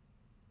bomb,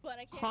 but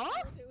I can't Huh?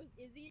 tell if it was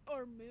Izzy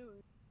or Moon.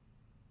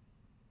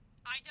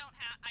 I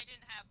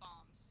didn't have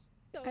bombs.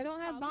 So I it's don't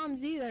have probably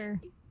bombs either.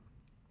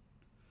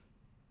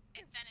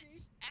 Then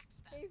it's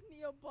X then. Gave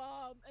me a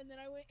bomb, and then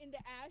I went into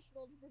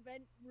Asheville to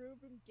prevent Rue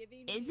from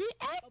giving Is me it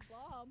a X?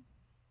 bomb.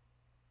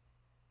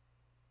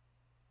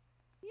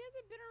 He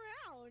hasn't been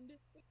around.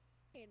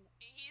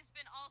 He's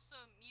been also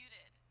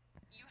muted.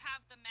 You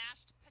have the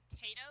mashed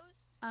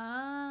potatoes?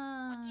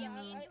 Ah. What do you Yeah,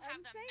 mean you I'm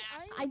have the saying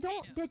mashed I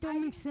don't. potatoes? That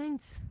don't make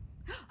sense.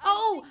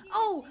 Oh, thinking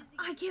oh, it's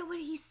Izzy. I get what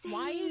he's saying.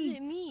 Why is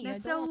it me?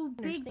 That's I so don't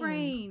big understand.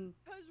 brain.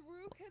 Because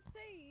Rue kept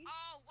saying.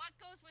 Oh, what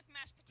goes with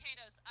mashed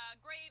potatoes?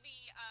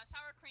 Gravy,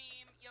 sour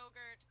cream,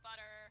 yogurt,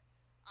 butter,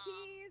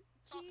 Cheese,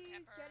 salt cheese,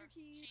 and pepper, cheddar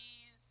cheese,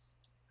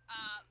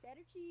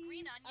 cheddar cheese.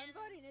 green I'm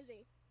voting onions.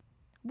 Izzy.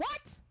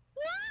 What?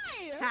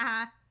 Why?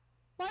 Haha.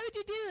 Why would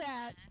you do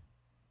that?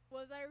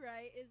 Was I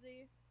right,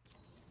 Izzy?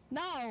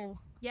 No. Of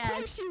Yes.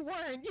 course you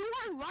weren't. You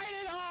weren't right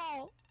at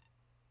all.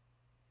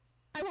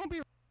 I won't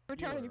be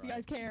returning if you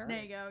guys care.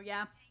 There you go,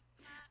 yeah.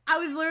 I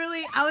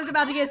was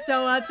about to get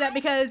so upset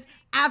because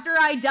after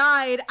I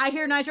died, I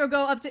hear Nitro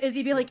go up to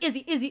Izzy, be like,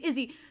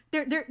 Izzy,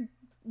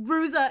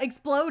 Ruza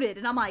exploded.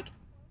 And I'm like,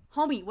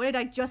 homie, what did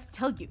I just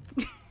tell you?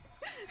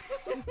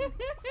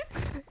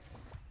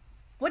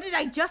 What did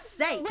I just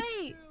say?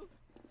 Wait.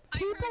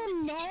 People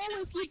know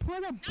if you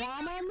put a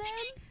bomb on them?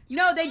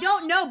 No, they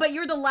don't know, but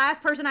you're the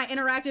last person I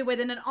interacted with,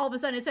 and then all of a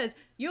sudden it says,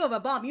 you have a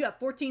bomb, you have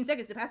 14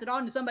 seconds to pass it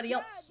on to somebody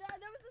else. Yeah, that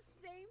was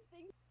the same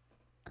thing.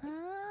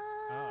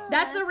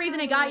 That's the reason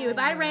it got you. If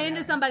I ran Yeah.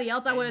 into somebody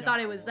else, I would have I thought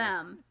it know. was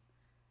them.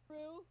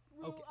 Rue,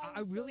 Okay, I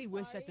I was so really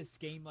wish that sorry. this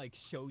game like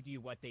showed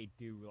you what they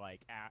do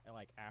like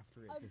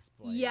after it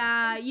displays.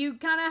 Yeah, you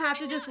kind of have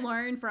to just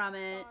learn from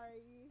it. Sorry.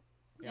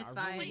 Yeah, It's I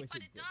really fine. wish Wait,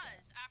 but it it did that.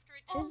 does. After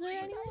it Oh, Is there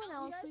displays, it anyone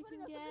tells else you. we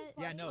can get?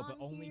 Yeah, no, but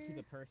on only to here?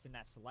 the person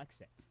that selects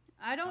it.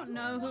 I don't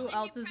know Well, who if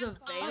else you is press-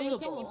 it's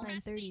available. almost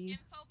Press the 9:30.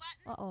 info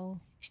button. Uh-oh.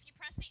 If you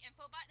press the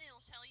info button,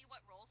 it'll tell you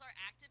what roles are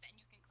active, and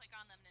you can click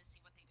on them to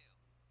see what they do.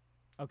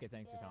 Okay,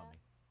 thanks for telling me.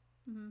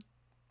 Mhm.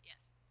 Yes.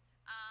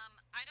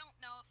 I don't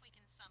know if we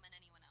can summon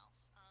anyone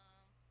else.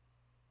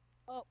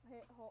 Oh,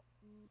 hey, hold.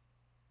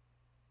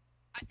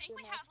 I think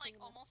we Good have luck, like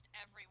Tina. almost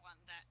everyone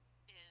that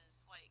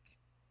is like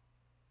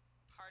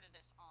part of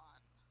this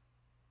on.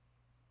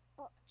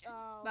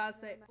 About to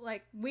say, never mind.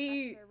 like,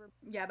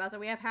 That server-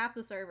 we have half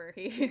the server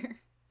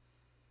here.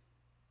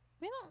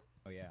 We don't.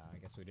 Oh yeah, I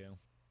guess we do.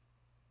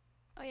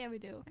 Oh yeah, we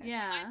do. Okay.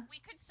 Yeah. We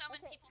could summon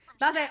Okay. people from.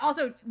 About to say, shadows.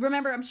 also,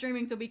 remember I'm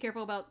streaming, so be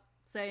careful about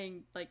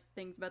saying, like,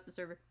 things about the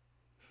server.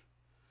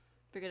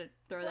 We're gonna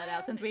throw that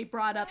out since we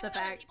brought up We the could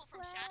summon fact. people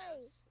from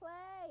shadows.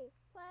 Play.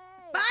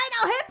 Fine,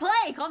 I'll hit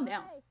play! Calm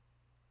down.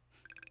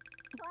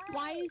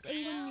 Why is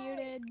Aiden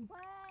muted?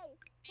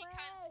 Because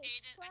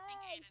Aiden, I think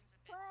Aiden's a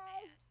bit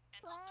mad,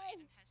 and also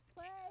Aiden has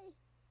potatoes.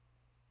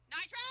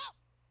 Nitro!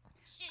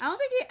 I don't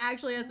think he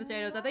actually has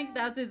potatoes. I think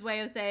that's his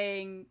way of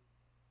saying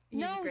he's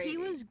No, gravy. he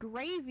was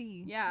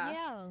gravy. Yeah.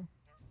 Yeah.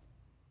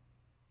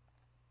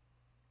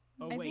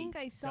 Oh, I wait, think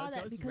I saw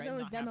that does because Red it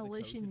was not have the code to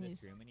this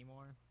demolitionist. room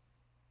anymore?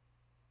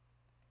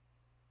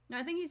 No,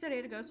 I think he said he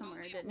had to go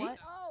somewhere, didn't he? What?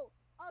 Oh,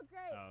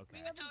 great. Oh, okay. We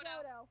have a Dodo.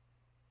 dodo.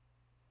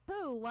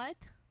 Who? What?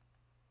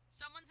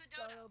 Someone's a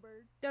dodo. Dodo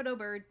bird. Dodo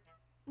bird.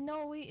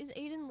 No, wait, is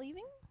Aiden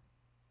leaving?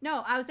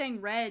 No, I was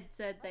saying Red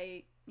said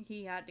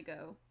he had to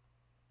go.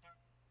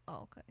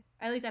 Oh, okay.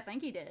 At least I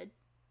think he did.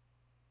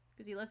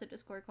 Because he left a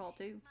Discord call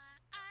too. My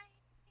eyes,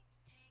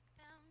 take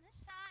them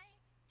aside,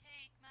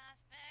 take my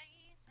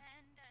face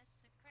and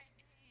desecrate.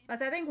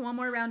 But I think one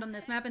more round on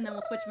this map and then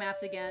we'll switch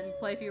maps again.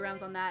 Play a few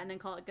rounds on that and then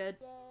call it good.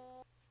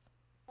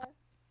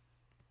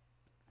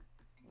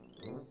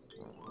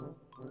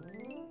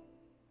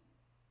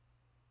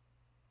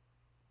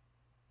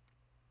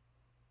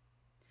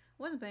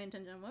 Wasn't paying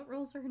attention. What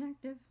roles are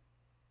inactive?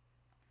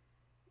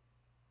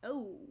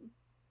 Oh.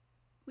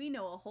 We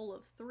know a whole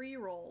of 3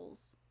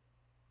 roles.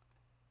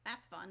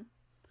 That's fun.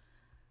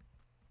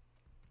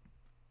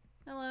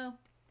 Hello.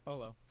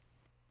 Hello.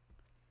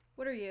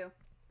 What are you?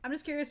 I'm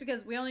just curious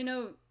because we only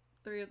know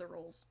 3 of the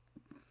roles.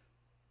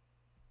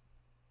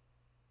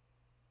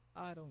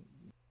 I don't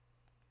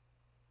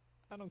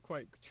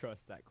quite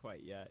trust that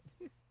quite yet.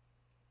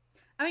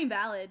 I mean,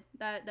 valid.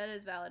 That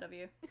is valid of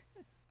you.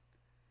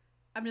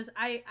 I'm just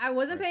I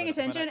wasn't Right, paying but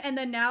attention and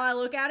then now I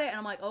look at it and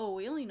I'm like, oh,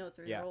 we only know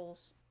 3 Yeah.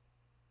 roles.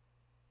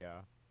 Yeah.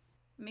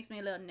 It makes me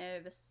a little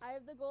nervous. I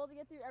have the goal to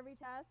get through every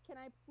task. Can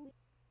I please?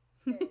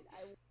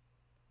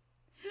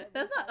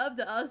 That's not up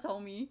to us,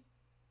 homie.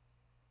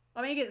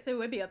 I mean, it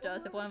would be up to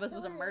us if one of us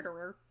was a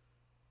murderer.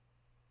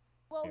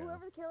 Well, Yeah.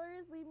 whoever the killer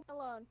is, leave me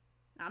alone.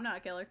 I'm not a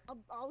killer.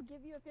 I'll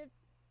give you a 50.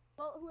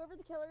 Well, whoever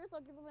the killer is,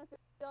 I'll give him a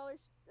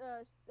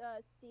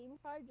 $50 Steam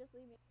card. Just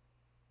leave me.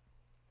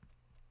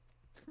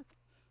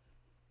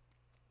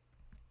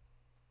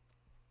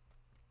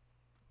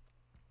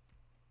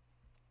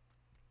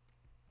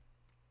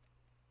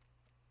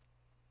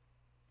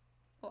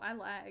 Oh, I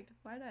lagged.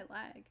 Why did I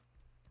lag?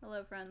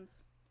 Hello,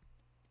 friends.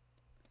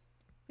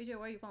 PJ,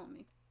 why are you following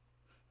me?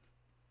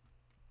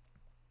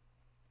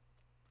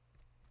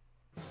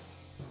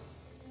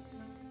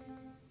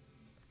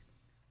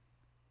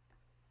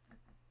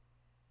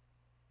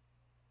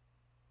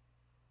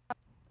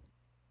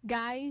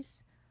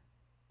 Guys,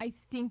 I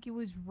think it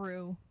was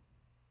Rue.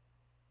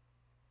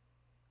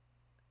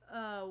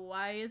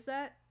 Why is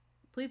that?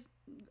 Please,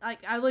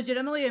 I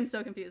legitimately am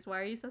so confused. Why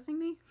are you sussing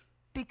me?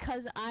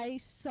 Because I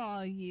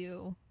saw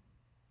you.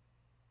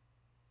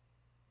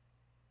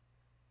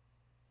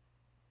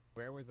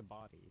 Where were the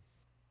bodies?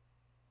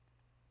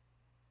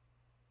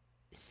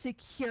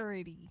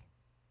 Security.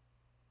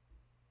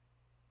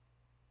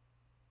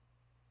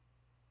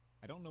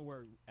 I don't know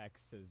where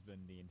X has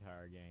been the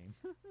entire game.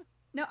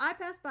 No, I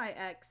passed by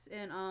X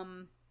in,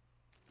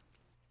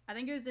 I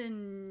think it was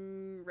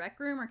in rec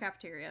room or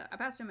cafeteria. I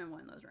passed him in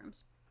one of those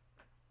rooms.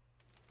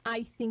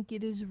 I think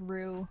it is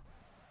Rue.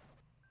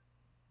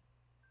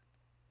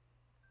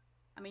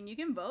 I mean, you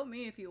can vote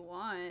me if you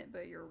want,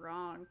 but you're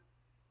wrong.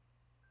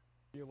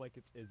 I feel like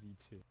it's Izzy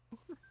too.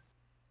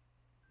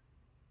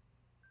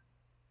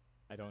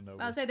 I don't know.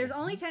 I'll say which there's one.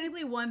 only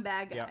technically one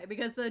bad guy Yep.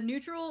 because the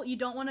neutral, you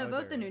don't want to Oh,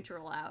 vote the there is.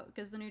 neutral out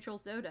because the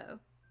neutral's Dodo.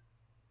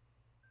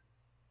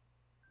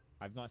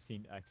 I've not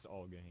seen X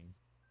all game.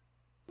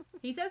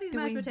 He says he's Do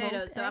mashed we vote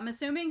potatoes, so I'm X?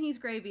 assuming he's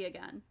gravy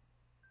again.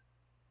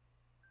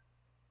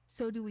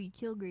 So do we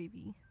kill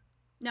Gravy?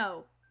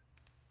 No,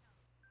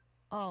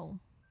 Oh.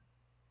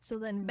 So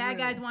then bad Rue.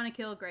 guys want to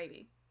kill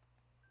gravy.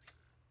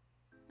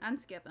 I'm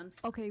skipping.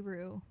 Okay,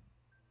 Rue.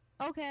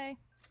 Okay.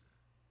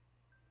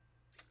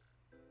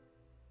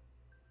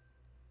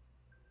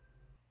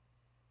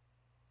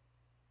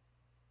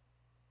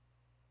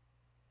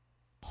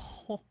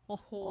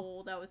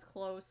 Oh, that was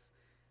close.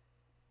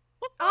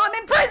 Oh,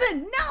 I'm in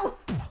prison! No!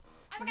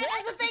 I forgot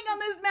that's the thing on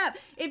this map.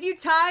 If you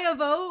tie a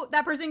vote,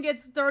 that person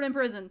gets thrown in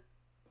prison.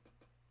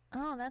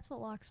 Oh, that's what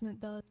Locksmith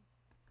does.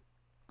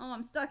 Oh,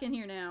 I'm stuck in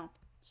here now.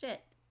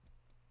 Shit.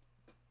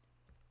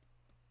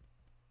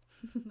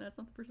 That's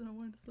not the person I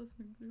wanted to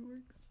suspect, but it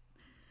works.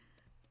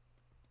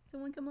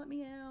 Someone come let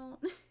me out.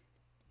 Come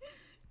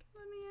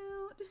let me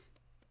out.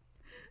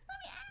 Let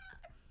me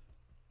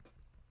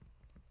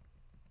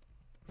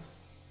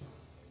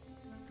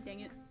out!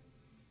 Dang it.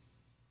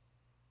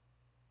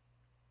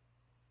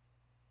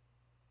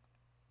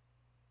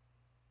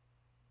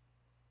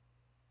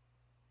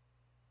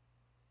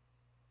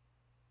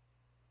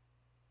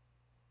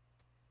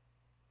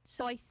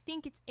 So I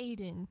think it's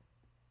Aiden.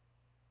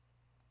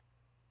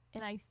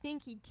 And I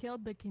think he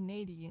killed the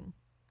Canadian.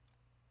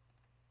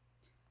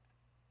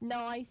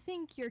 No, I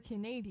think you're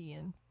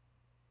Canadian.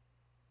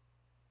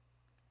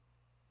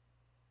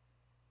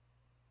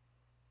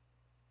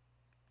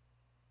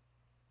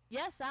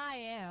 Yes, I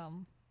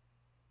am.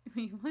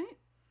 Wait, what?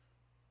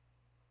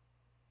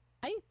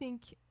 I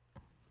think...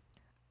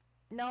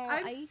 No,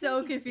 I'm I so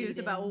think it's confused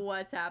about Aiden.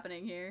 what's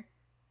happening here.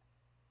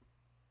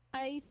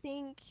 I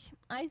think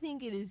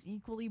it is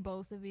equally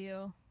both of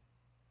you.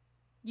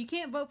 You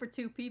can't vote for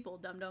 2 people,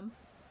 dum-dum.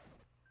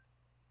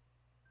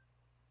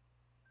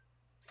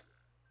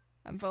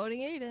 I'm voting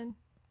Aiden.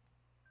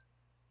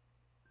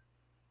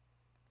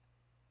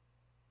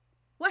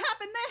 What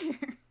happened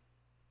there?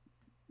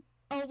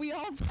 Oh, we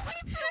all voted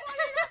for one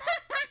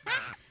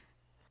another?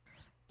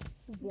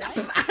 What?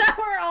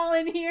 We're all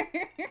in here.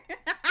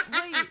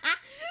 Wait,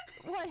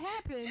 what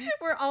happens?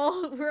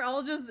 We're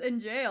all just in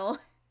jail.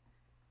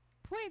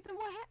 Wait, then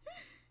what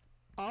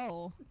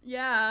Oh.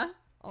 Yeah.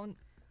 Oh.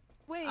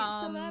 Wait,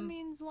 so that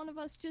means one of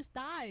us just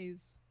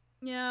dies.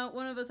 Yeah,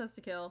 one of us has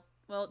to kill.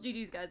 Well,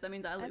 GG's, guys. That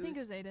means I lose. I think it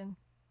was Aiden.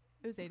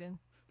 It was Aiden.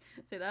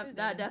 So that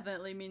Aiden.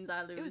 definitely means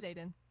I lose. It was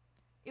Aiden.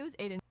 It was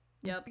Aiden.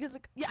 Yep. Because,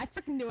 like, yeah, I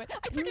freaking knew it.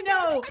 I freaking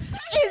No! knew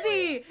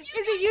it.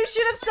 Izzy, you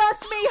should have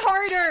sussed me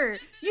harder!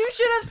 You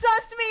should have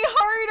sussed me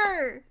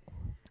harder!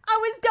 I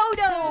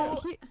was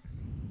Dodo!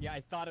 Yeah, I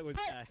thought it was.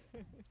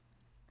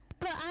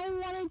 But I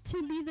wanted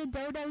to be the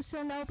dodo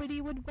so nobody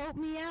would vote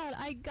me out.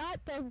 I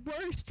got the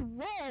worst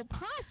roll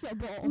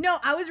possible. No,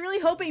 I was really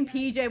hoping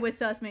PJ would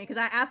suss me, because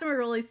I asked him a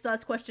really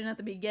sus question at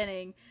the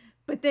beginning,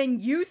 but then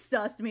you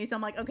sussed me, so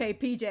I'm like, okay,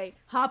 PJ,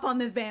 hop on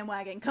this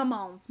bandwagon, come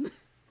on.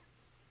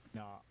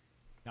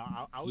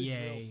 No, I was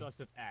Yay. real sus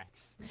of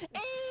X.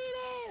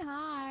 Aiden,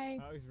 hi.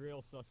 I was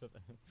real sus of.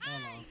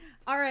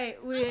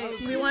 Alright,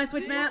 we want to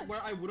switch maps? Where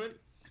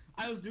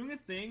I was doing a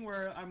thing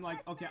where I'm like,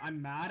 okay,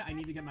 I'm mad, I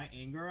need to get my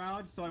anger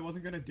out, so I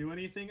wasn't gonna do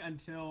anything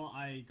until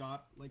I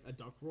got, like, a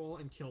duck roll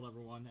and killed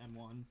everyone and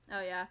won. Oh,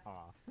 yeah.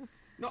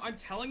 No, I'm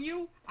telling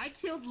you, I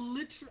killed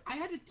I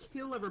had to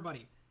kill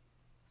everybody.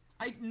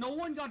 No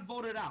one got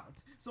voted out,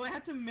 so I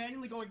had to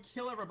manually go and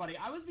kill everybody.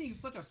 I was being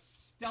such a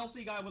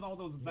stealthy guy with all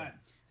those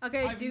vents.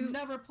 Okay, I've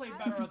never played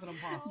better as an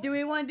imposter. Do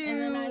we want to And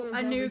then I do was a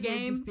over new here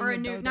game? just being Or a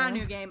not a dodo.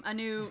 new game, a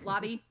new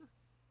lobby?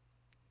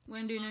 We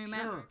want to do a new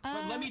map? No.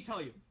 But let me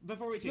tell you,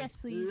 before we change, Yes,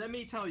 please. let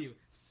me tell you.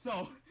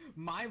 So,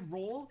 my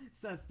role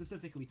says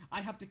specifically,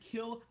 I have to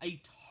kill a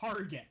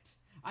target.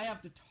 I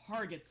have to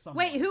target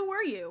someone. Wait, who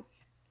were you?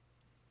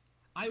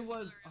 I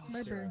was...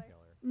 Murder.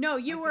 No,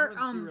 you were,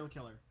 serial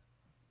killer.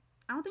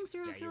 I don't think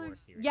serial Yeah, you killer... were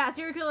serial Yeah,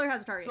 serial killer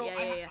has a target. So,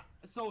 yeah.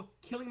 so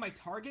killing my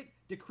target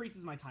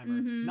decreases my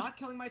timer. Mhm. Not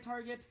killing my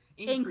target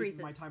increases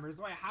my Increases. timer.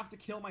 So I have to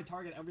kill my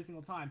target every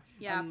single time.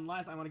 Yeah.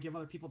 Unless I want to give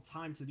other people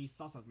time to be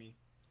sus of me.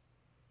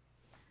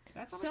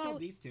 That's how I So-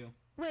 killed these two.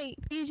 Wait,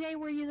 PJ,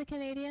 were you the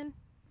Canadian?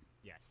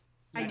 Yes.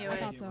 I knew it.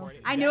 thought so.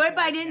 I knew it,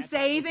 but I didn't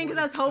say anything because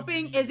I was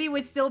hoping Izzy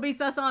would still be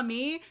sus on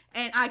me,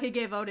 and I could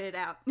get voted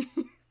out.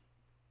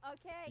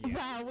 Okay. Yeah.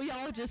 Wow, we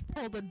all just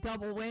pulled a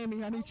double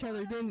whammy on each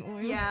other, didn't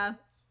we? Yeah.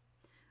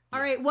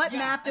 Alright, what Yeah,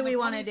 map do and we the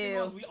want to funniest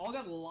thing was do? we all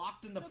got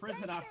locked in the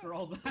prison after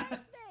all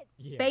that.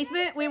 Yeah.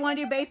 Basement? We want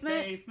to do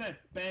basement? Basement.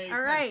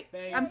 Alright,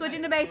 I'm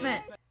switching to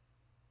basement.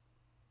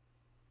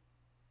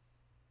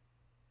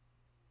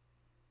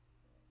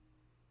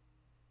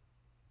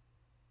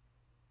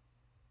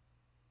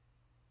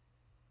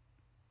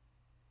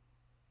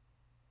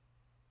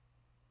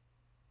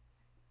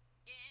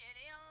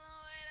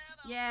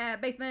 Yeah,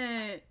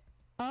 basement.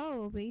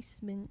 Oh,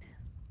 basement.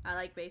 I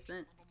like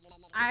basement.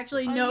 I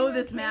actually Are know you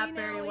this okay map now,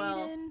 very well.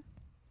 Aiden?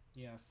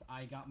 Yes,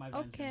 I got my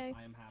vengeance. Okay.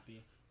 I am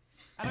happy.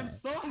 And I'm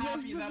so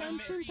happy the that it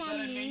vengeance made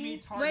on me me.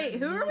 target Wait,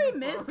 who are you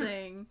we first.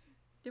 missing?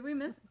 Did we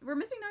miss? We're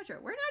missing Nitro.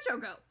 Where'd Nitro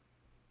go?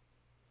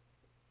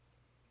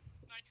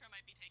 Nitro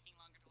might be taking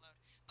longer to load.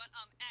 But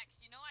X,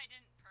 you know I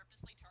didn't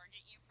purposely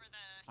target you for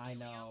the I helium.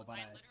 know, but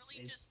I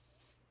literally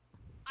just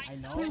I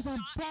took know. a There's a shot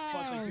But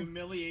the bell.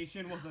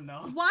 humiliation was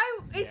enough. Why?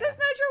 It Yeah. says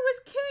Nitro was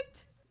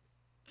kicked.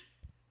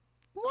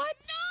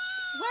 What?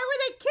 Why were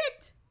they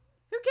kicked?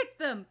 Who kicked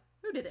them?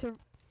 Who did it?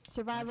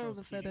 Survival of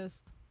the Nitro's cheating.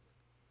 fittest.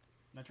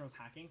 Nitro's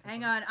hacking.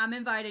 Hang on, I'm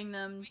inviting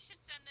them. We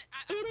should send it.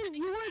 I'm Aiden,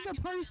 sending you it were back the in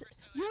the person. server,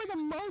 so You were the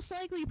everybody- most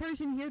likely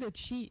person here to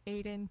cheat,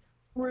 Aiden.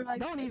 Like,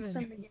 Don't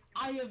even.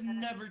 I have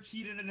never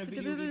cheated in a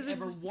video game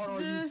ever. What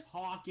are you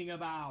talking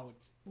about?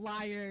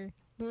 Liar,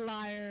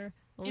 liar,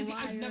 Izzy,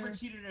 I've liar, never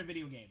cheated in a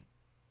video game.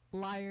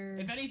 liar.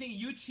 If anything,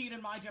 you cheat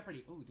in my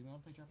Jeopardy. Ooh, do you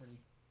want to play Jeopardy?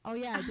 Oh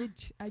yeah,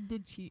 I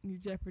did cheat in your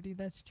Jeopardy.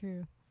 That's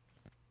true.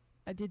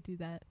 I did do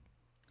that.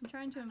 I'm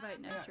trying to invite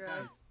Yeah, Nitro.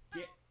 guys.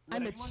 Would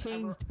I'm a anyone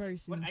changed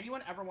person. Would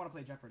anyone ever want to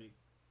play Jeopardy?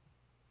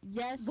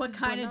 Yes. What but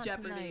kind of not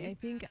Jeopardy? tonight. I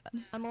think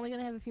I'm only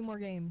gonna have a few more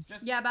games.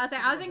 Just, Yeah, but I just was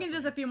about thinking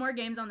just a Jeopardy. few more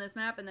games on this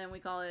map, and then we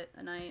call it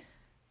a night.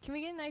 Can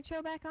we get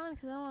Nitro back on?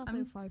 Because I don't want to play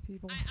I'm- with 5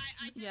 people. I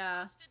just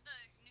Yeah. posted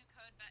the new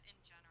code in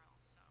general,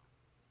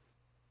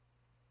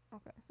 so.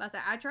 Okay. But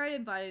I tried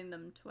inviting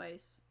them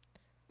twice.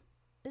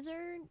 Is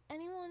there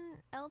anyone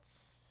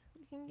else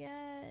we can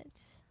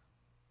get?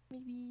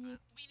 Maybe.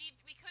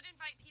 We could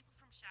invite people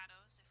from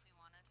Shadows if we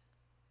wanted.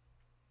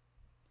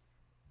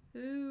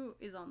 Who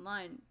is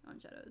online on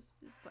Shadows?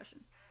 Is the question.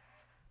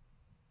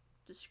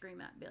 Just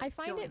scream at. Be like, I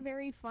find it "Join."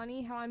 very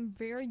funny how I'm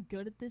very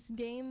good at this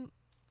game,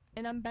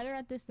 and I'm better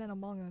at this than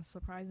Among Us,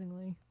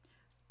 surprisingly.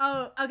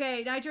 Oh,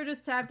 okay. Nitro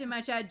just tapped in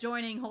my chat,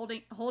 joining, hold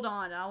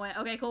on. And I went,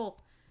 okay, cool.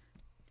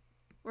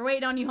 We're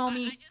waiting on you,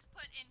 homie. I just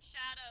put in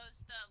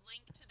Shadows the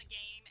link to the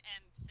game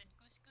and said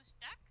Goose Goose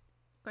Duck.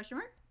 Question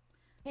mark?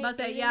 Hey, But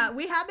say, Aiden, yeah,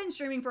 we have been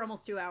streaming for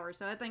almost 2 hours,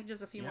 so I think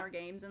just a few Yeah. more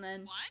games, and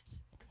then What?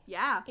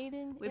 yeah,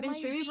 Aiden, we've am been I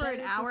streaming for better an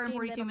at hour this and game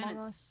 42 than Among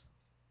minutes. Us?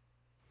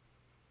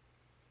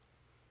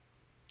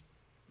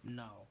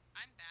 No.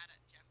 I'm bad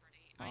at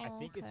Jeopardy. Oh, I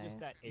think it's okay. just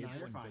that No, you're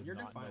everyone fine. does You're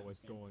doing not fine know in what's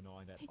this game. going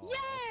on at all.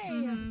 Yay!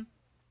 Mhm.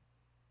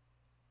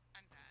 I'm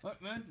bad.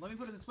 Look, man, let me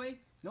put it this way.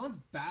 No one's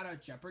bad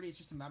at Jeopardy. It's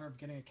just a matter of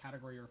getting a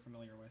category you're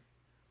familiar with.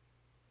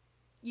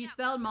 You Yeah,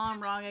 spelled most of the mom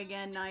time wrong I'm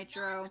again, familiar with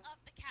Nitro. None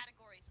of the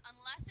categories,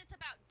 unless it's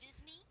about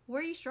Disney What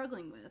are you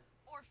struggling with?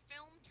 or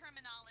film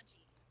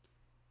terminology.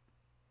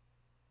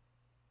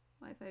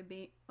 Wi-Fi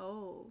B.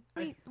 Oh.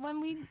 Wait,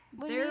 when Their me and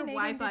Aiden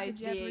Wi-Fi's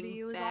did the Jeopardy, being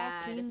it was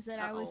bad. all themes that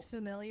I was Uh-oh.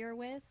 familiar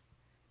with.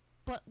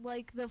 But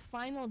like the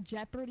final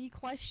Jeopardy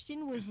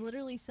question was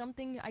literally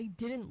something I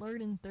didn't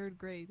learn in 3rd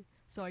grade,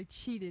 so I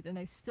cheated and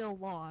I still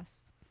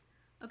lost.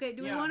 Okay,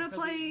 do we Yeah, want to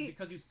because play?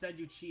 because you said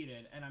you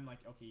cheated, and I'm like,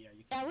 okay, yeah,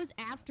 you. That can't was do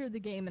that. after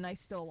the game and I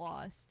still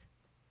lost.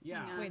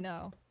 Yeah. Hang on. Wait,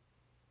 no.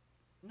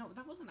 No,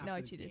 that wasn't after No,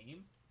 I the cheated.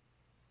 game.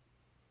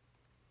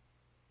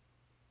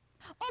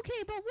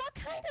 Okay, but what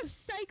kind of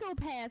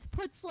psychopath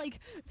puts like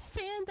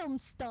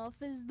fandom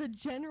stuff as the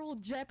general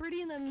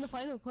Jeopardy and then the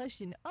final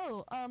question?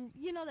 Oh,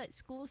 you know that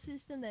school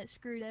system that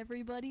screwed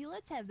everybody?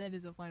 Let's have that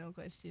as a final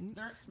question.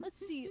 There, Let's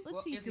see well,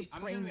 if your Izzy,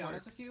 I'm gonna brain be works.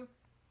 honest with you.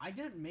 I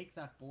didn't make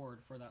that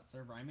board for that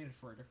server. I made it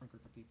for a different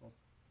group of people.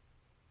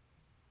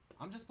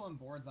 I'm just pulling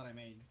boards that I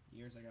made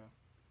years ago.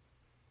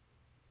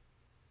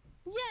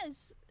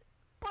 Yes,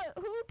 but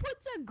who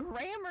puts a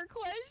grammar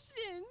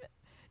question?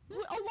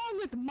 Along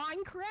with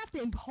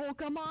Minecraft and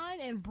Pokemon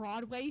and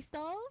Broadway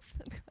stuff?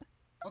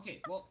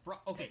 Okay, well,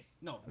 okay,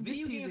 no. I'm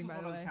just Video games teasing, was by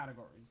one the of the way.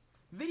 categories.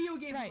 Video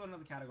games Right. was one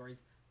of the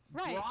categories.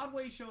 Right.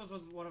 Broadway shows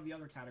was one of the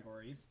other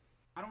categories.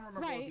 I don't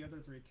remember what Right. the other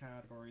 3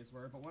 categories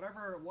were, but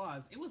whatever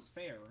it was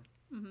fair.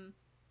 Mm-hmm.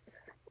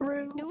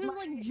 It was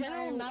like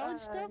general knowledge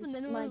stuff, and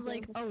then it was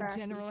like, oh,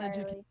 general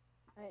education.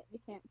 You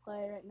can't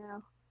play right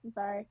now. I'm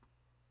sorry.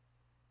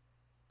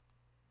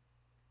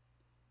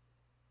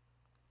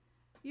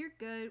 You're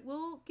good.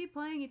 We'll keep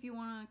playing if you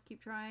want to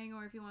keep trying,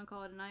 or if you want to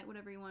call it a night,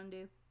 whatever you want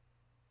to do.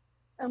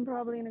 I'm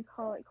probably gonna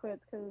call it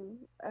quits because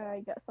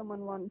I got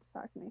someone wanting to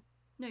talk to me.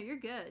 No, you're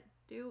good.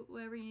 Do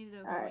whatever you need to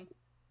do. Alright.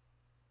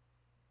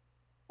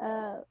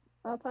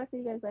 I'll talk to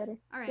you guys later.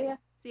 All right. See ya.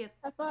 See ya.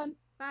 Have fun.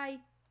 Bye.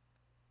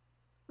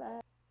 Bye.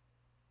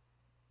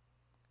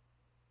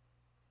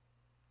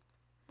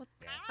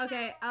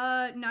 Okay.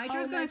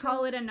 Nitro's gonna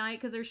call it a night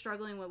because they're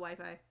struggling with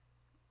Wi-Fi.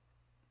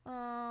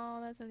 Oh,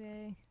 that's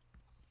okay.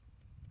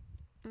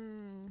 I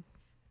need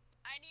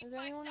Is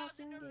there anyone else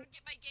 5,000 in in order the- to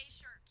get my gay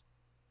shirt.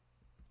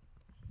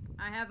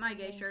 I have my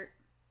gay Okay. shirt.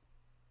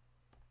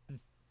 I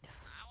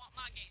want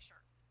my gay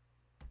shirt.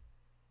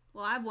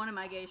 Well, I have one of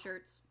my gay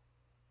shirts.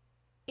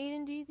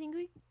 Aiden, do you think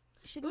we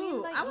should we Ooh,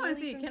 invite I want to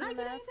Haley see. from Can I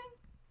get TMF?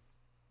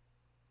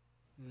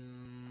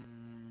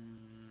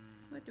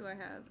 anything? What do I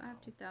have? I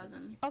have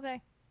 2,000.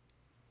 Okay.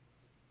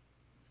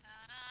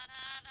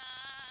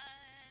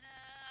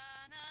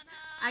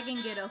 I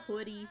can get a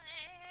hoodie.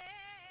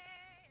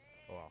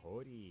 Oh, a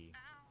hoodie.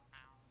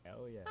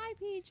 Hell yeah. Hi,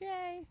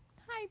 PJ.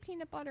 Hi,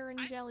 peanut butter and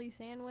jelly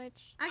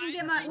sandwich. I can I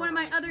get think one of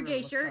my Alright, other sure, gay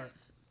let's start.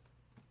 shirts.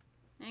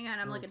 Hang on,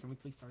 I'm Oh, looking. Can we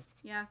please start?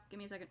 Yeah, give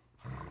me a second.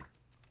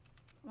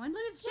 One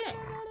look at shit.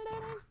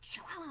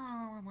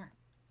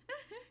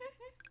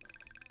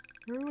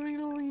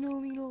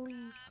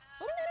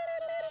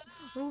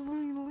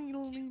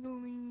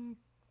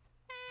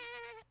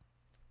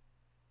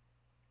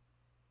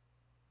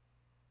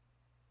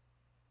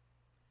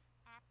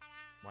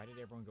 Why did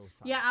everyone go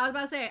silent? Yeah, I was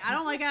about to say, I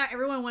don't like how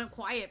everyone went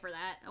quiet for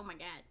that. Oh my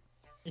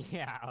god.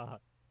 Yeah.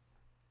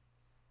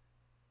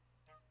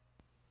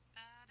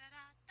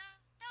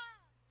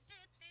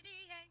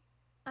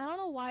 I don't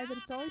know why, but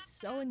it's always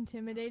so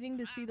intimidating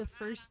to see the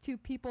first 2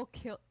 people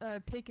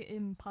pick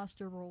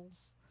imposter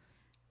roles.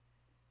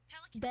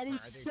 That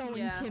is so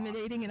Yeah.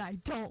 intimidating, and I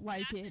don't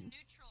like That's a it.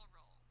 neutral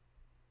role.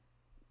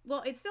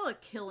 Well, it's still a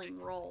killing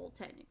roll,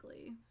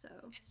 technically, so.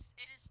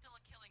 It is still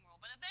a killing role,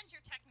 but Avenger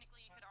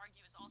technically you could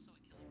argue is also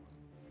a killing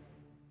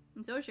role.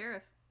 And so is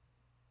Sheriff.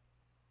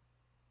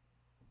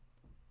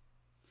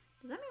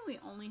 Does that mean we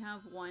only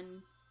have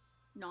one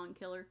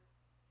non-killer?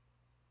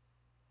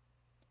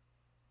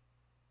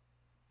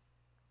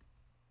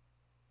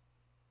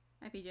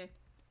 Hi, PJ.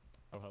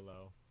 Oh,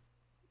 hello.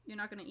 You're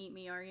not gonna eat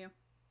me, are you?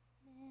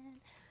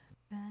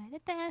 Right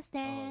at the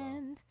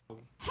stand.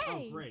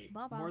 Hey! Oh, great.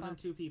 Ba, ba, More ba. than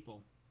 2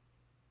 people.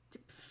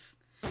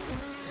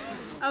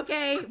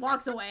 Okay,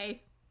 walks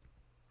away.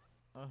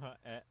 Uh-huh.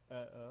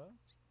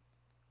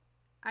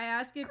 I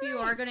ask if you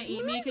are gonna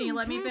eat me. Can you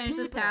let me finish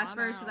this task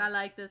first? Because I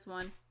like this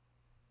one.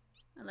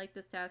 I like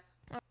this task.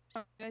 Are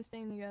you guys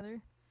staying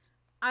together?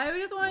 I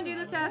just want to do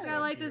this task. I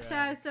like this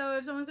T-Rex. task. So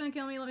if someone's gonna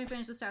kill me, let me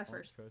finish this task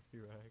first. Trust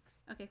you, Rex.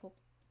 Okay, cool.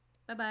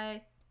 Bye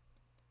bye.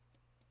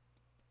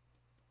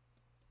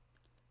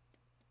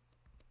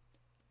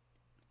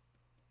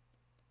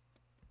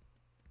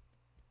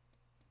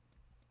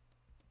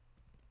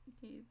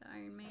 Okay, the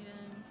Iron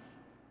Maiden.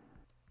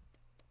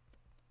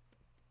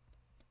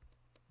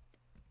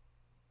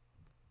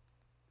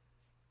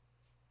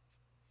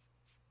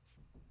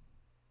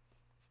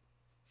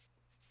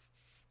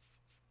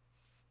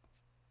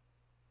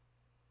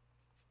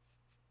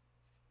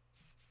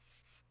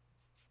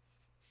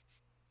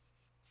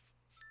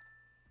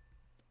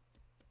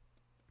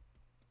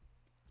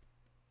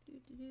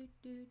 I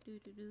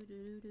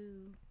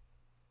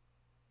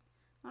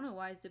don't know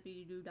why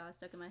Zippity Doo Dah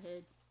stuck in my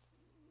head.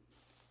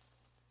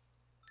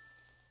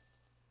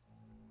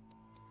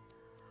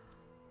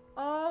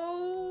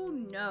 Oh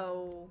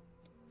no!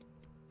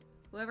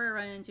 Whoever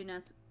I run into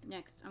next,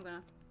 I'm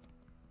gonna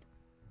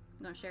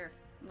sheriff.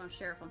 I'm gonna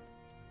sheriff him.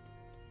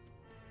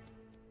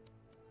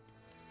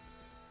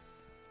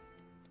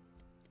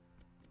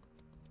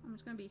 I'm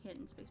just gonna be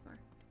hitting spacebar.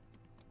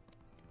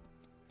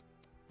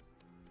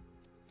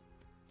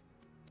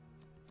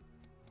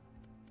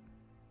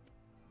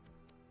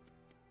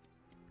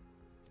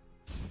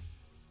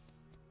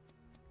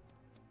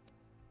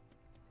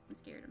 I'm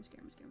scared, I'm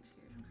scared, I'm scared, I'm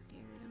scared, I'm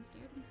scared, I'm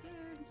scared, I'm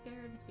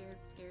scared, I'm scared,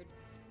 I'm scared,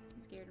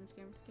 I'm scared, I'm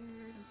scared, I'm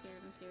scared, I'm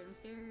scared, I'm scared, I'm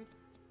scared.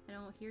 I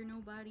don't hear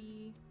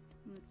nobody.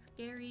 And it's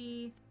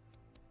scary.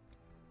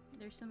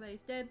 There's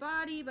somebody's dead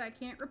body, but I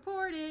can't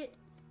report it.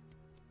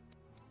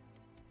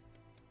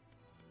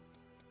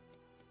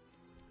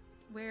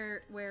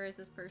 Where is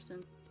this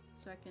person?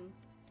 So I can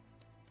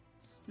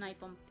snipe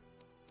them.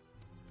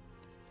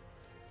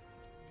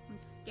 I'm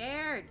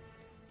scared.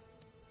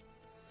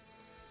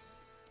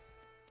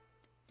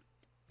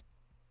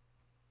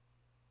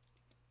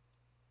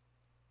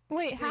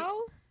 Wait,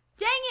 how?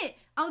 Dang it!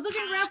 I was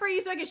looking around for you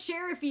so I could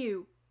sheriff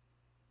you.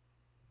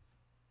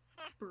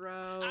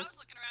 Bro. I was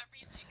looking around for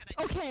you so you could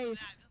Okay,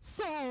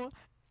 so...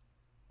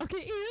 Okay,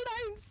 Ian,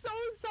 I'm so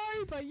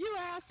sorry, but you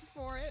asked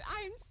for it.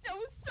 I'm so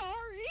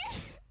sorry.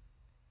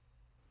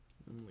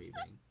 I'm leaving.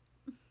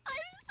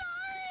 I'm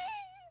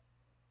sorry.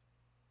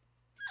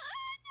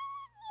 Oh, no.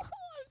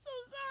 I'm so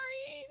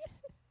sorry.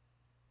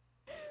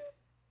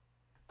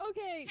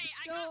 Okay, Hey,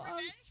 so I got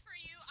revenge for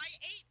you. I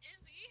ate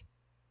Izzy.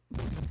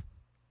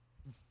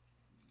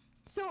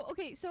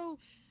 So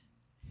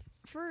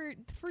for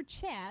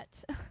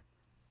chat,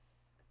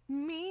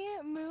 me,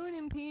 Moon,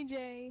 and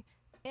PJ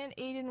and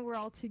Aiden were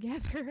all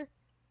together.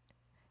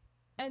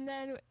 And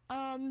then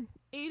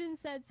Aiden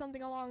said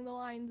something along the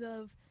lines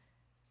of,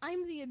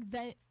 I'm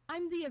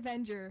the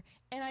Avenger.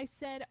 And I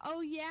said,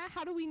 "Oh yeah,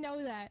 how do we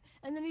know that?"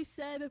 And then he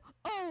said,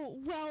 "Oh,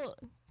 well,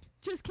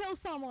 just kill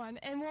someone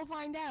and we'll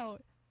find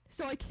out."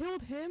 So I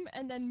killed him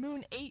and then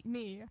Moon ate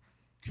me.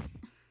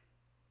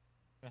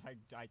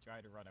 I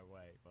tried to run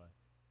away, but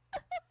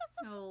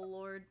Oh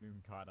lord. Moon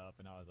caught up,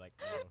 and I was like,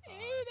 oh, hi.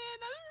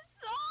 Aiden, I'm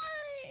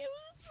sorry. It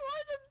was for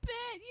the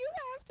bit. You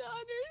have to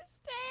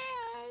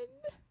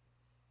understand.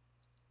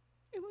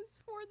 It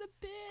was for the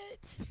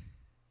bit.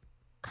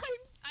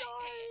 I'm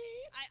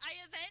sorry. I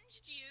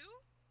avenged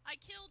you. I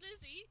killed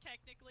Izzy,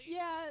 technically.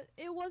 Yeah,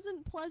 it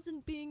wasn't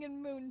pleasant being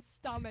in Moon's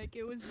stomach.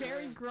 It was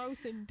very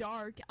gross and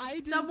dark.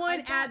 Someone I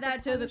got add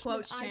that to the punishment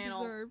quotes I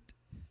channel. deserved.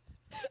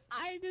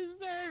 I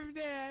deserved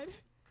it.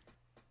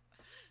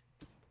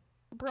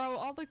 Bro,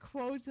 all the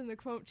quotes in the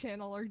quote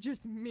channel are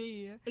just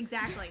me.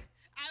 Exactly.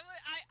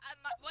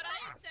 What I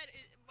had said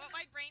is, what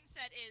my brain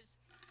said is,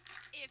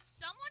 if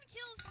someone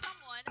kills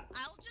someone,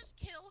 I'll just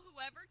kill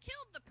whoever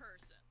killed the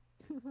person.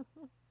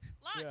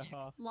 Logic.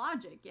 Yeah.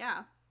 Logic,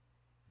 yeah.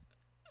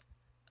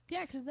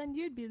 Yeah, because then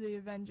you'd be the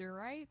Avenger,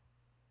 right?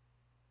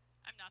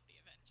 I'm not the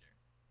Avenger.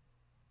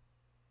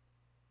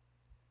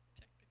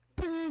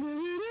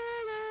 Technically.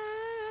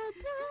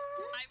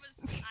 I was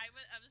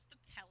the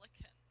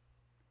Pelican.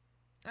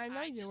 I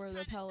know you just were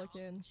the kinda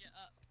Pelican. dolled ya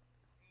up.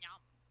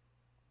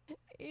 Nyam.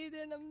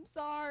 Aiden, I'm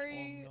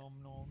sorry. Nom,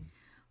 nom, nom.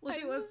 Well,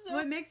 see, I'm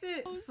what makes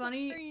it so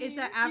funny sorry. is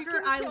that You after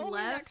can I kill me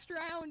left, next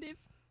round if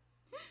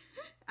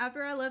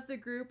after I left the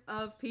group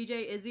of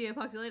PJ, Izzy, and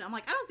Poxylate, I'm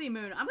like, I don't see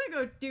Moon. I'm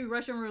gonna go do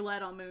Russian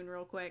roulette on Moon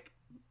real quick,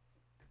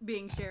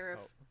 being sheriff.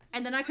 Oh.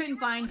 And then I couldn't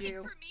were find looking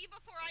you. For me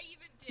before I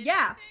even did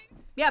Yeah.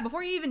 anything? Yeah,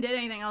 before you even did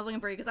anything, I was looking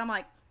for you because I'm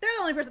like, they're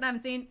the only person I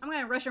haven't seen. I'm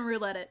gonna Russian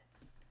roulette it.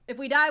 If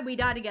we die, we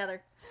die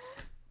together.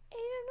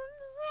 Aiden,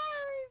 I'm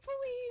sorry,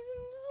 please,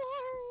 I'm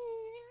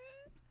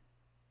sorry.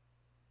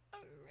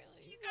 I'm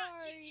really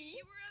sorry.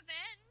 You were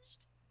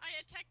avenged. I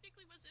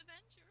technically was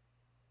Avenger.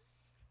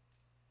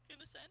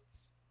 In a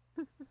sense.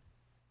 I'm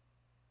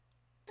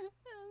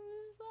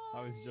sorry.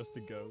 I was just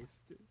a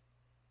ghost.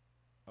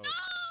 Oh.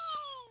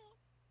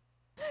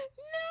 No!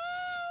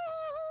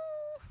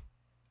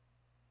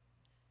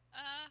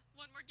 No!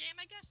 One more game,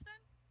 I guess,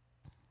 then?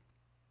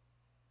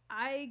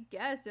 I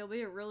guess it'll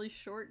be a really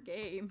short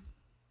game.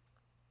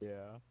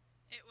 Yeah.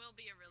 It will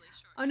be a really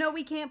short Oh no,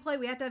 we can't play.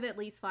 We have to have at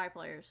least 5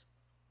 players.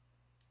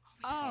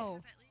 we have to Oh.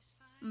 have at least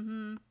 5?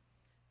 Mm-hmm.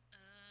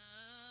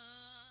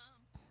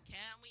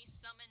 Can we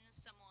summon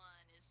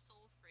someone? Is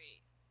soul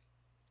free?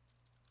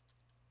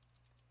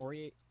 Are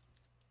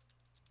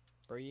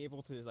you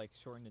able to like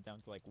shorten it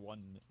down to like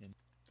 1 in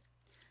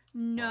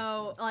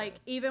No, Imposter like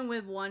instead. even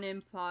with 1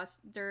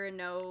 imposter and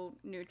no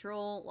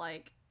neutral,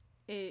 like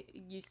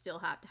you still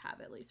have to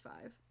have at least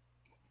 5.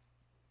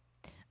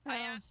 I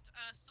asked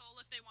Soul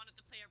if they wanted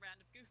to play a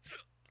round of Goose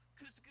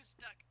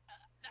Duck.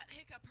 That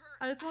hiccup hurt.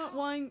 I just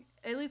want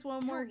at least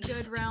one more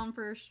good round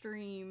for a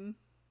stream.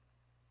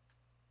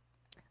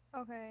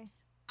 Okay.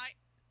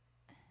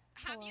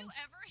 Have Hold you on.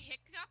 ever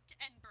hiccuped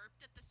and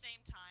burped at the same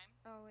time?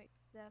 Oh wait,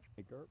 that.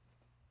 a GURP?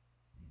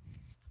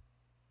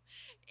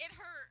 It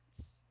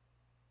hurts.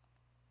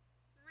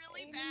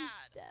 Really Aiden's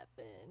bad.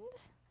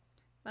 deafened.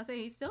 I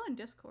say he's still in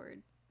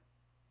Discord.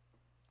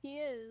 He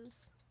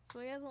is. So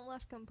he hasn't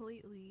left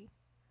completely.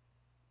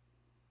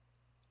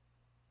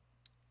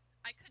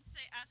 I could say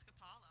ask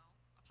Apollo.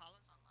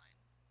 Apollo's online.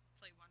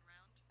 Play one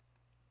round.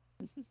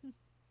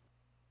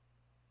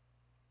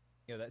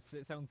 Yeah, that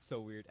sounds so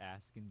weird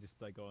asking,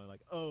 just like going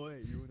like, oh,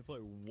 hey, you want to play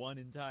one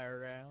entire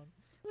round?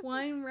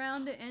 One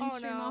round to end Oh,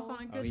 stream off no.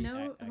 on a Oh, good he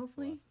note, X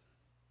hopefully. left.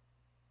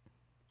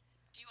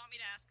 Do you want me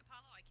to ask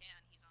Apollo? I can.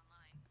 He's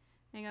online.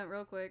 Hang on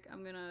real quick.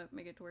 I'm gonna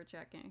make it to where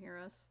chat can't hear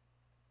us.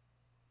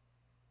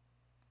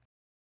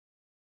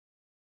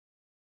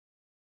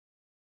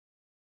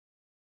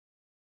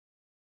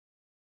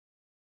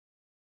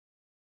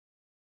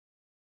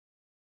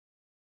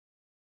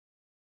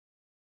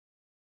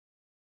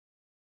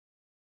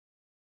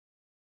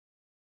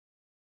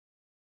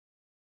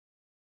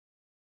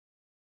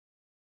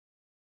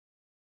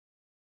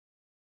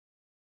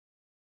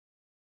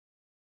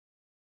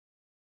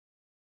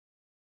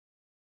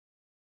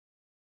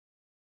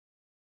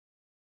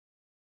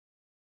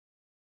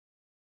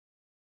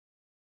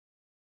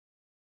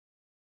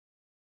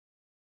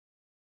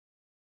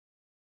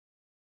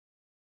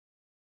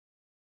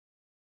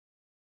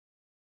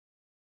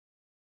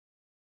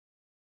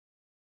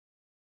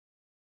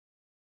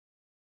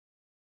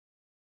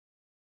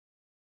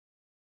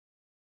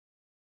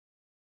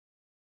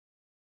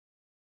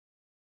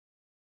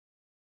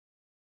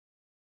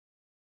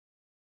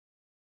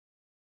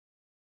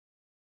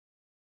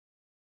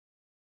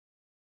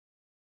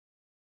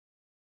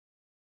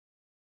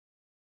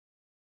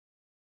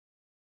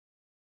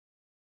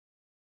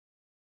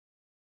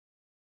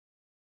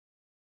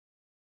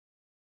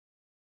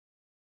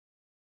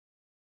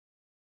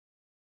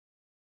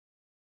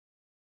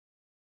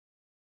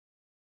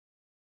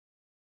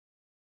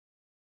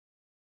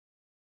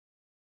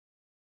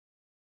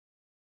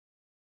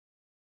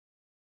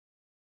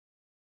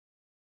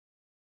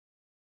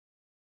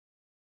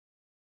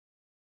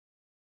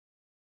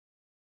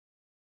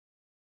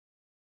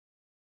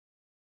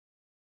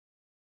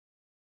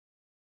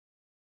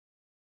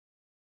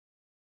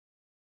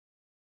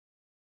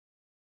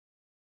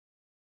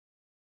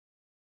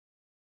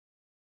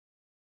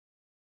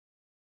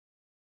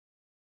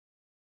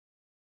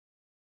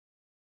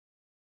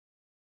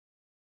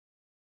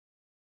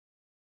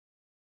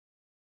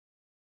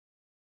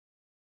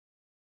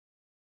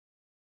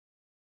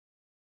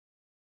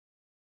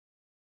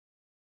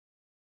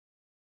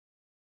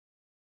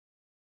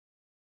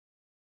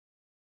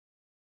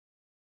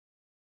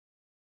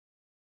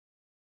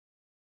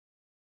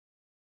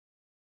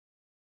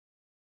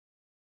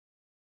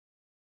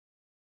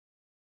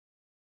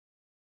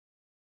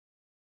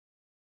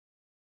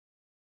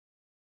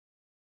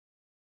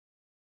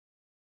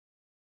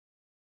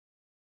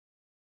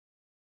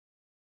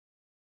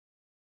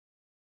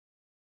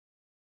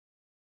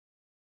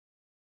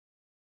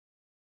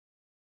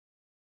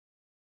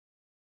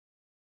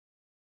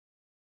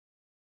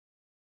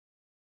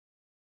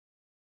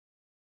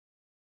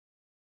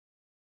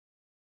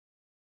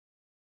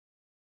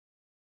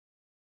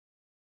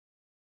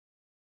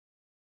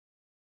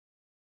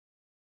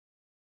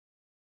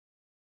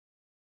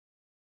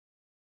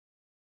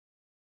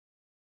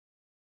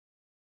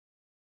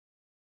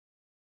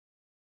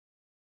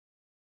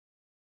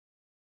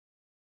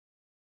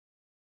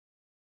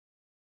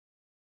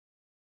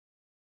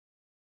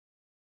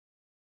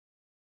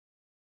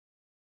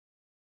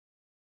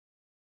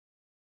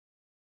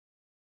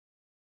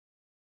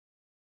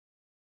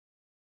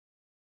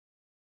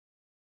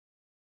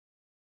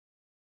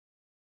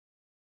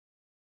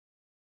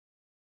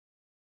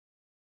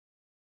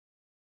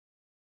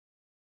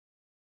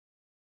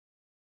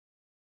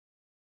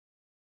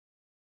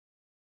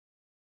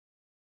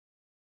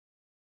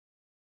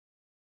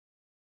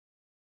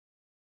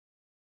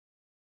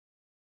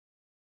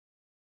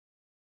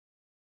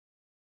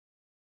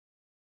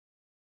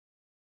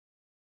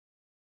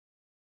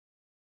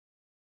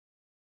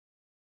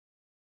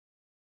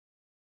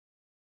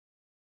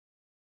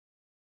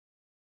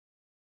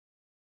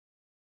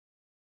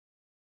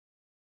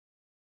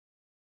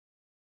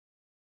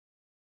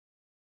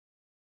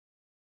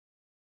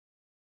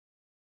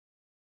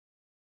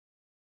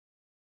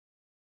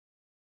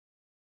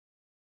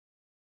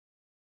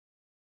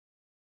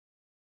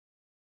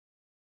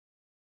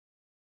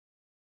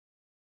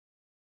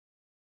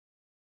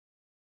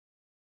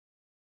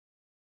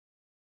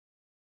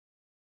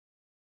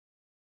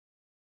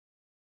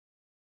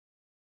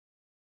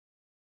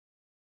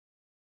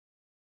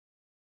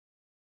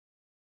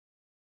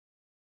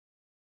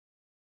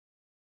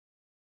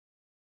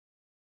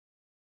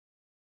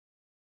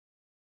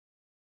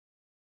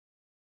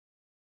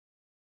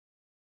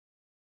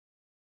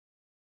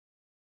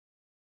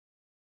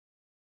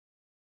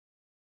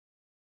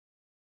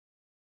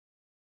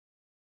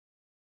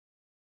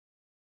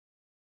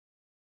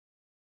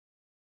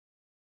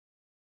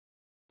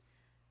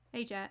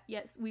 Hey chat,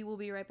 yes, we will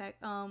be right back.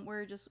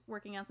 We're just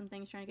working out some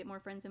things, trying to get more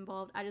friends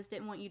involved. I just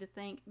didn't want you to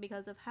think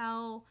because of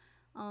how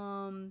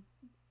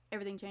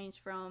everything changed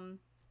from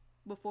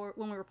before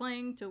when we were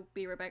playing to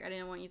be right back. I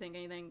didn't want you to think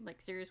anything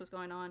like serious was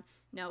going on.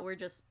 No,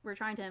 we're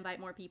trying to invite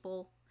more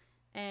people,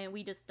 and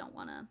we just don't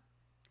want to.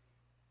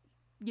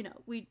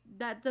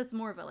 That's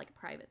more of a like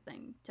private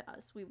thing to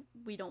us.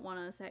 We don't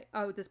want to say,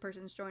 oh, this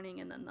person's joining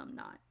and then them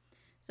not.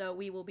 So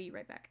we will be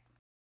right back.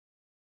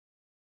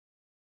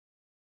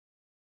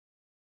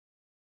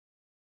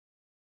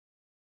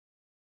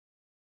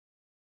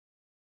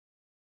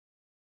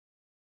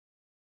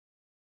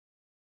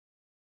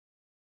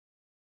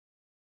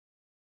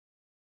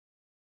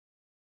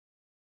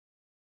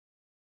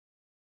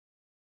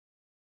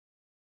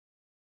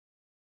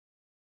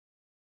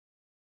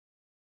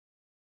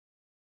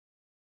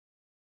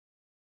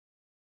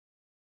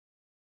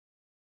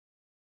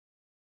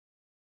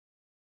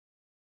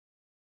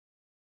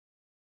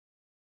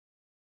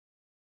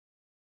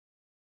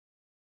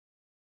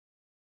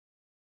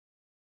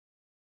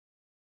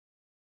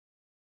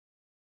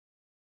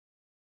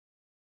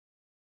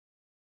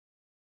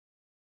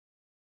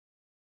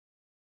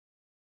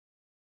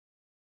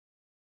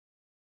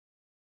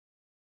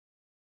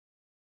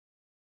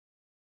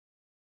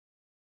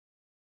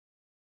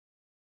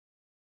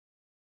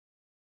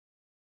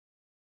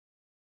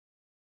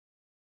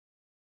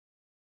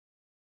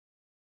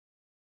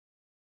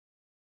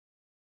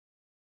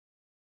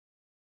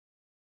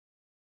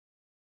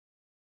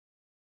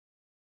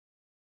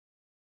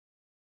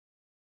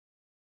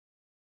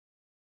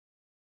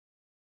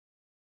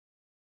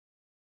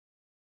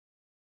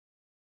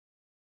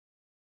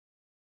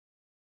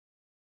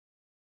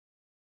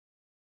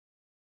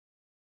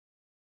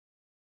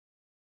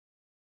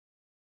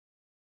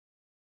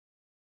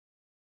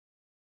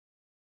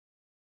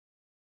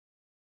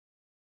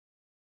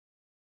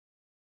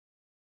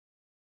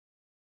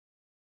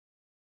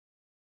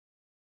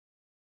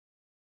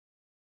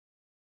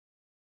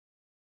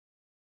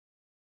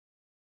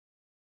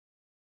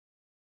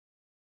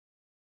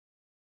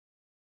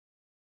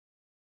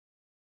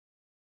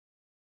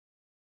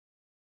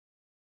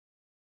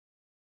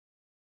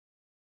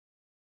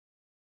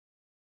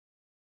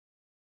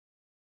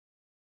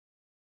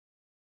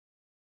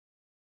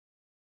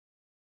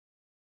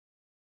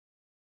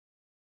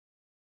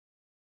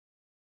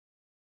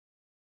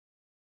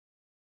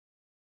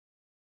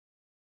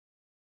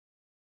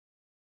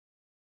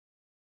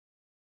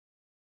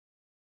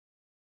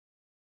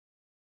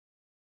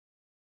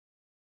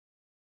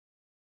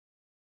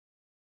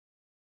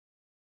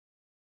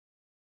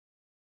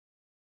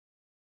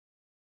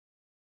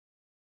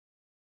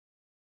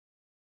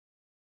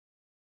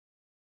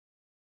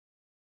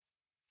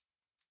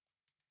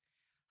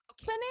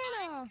 Okay,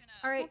 Banana!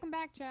 All right. Welcome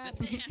back, chat.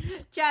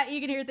 Chat, you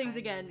can hear things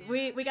again.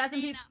 We got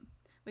some people.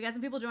 We got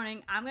some people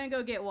joining. I'm gonna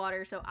go get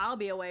water, so I'll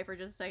be away for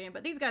just a second.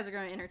 But these guys are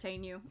gonna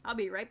entertain you. I'll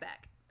be right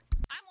back.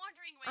 I'm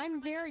wandering away I'm from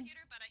my very- computer,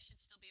 but I should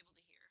still be able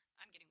to hear.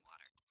 I'm getting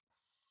water.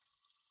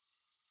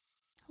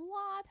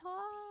 Water!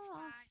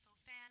 Rifle,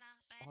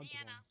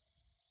 banana.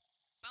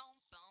 Boom,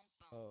 boom,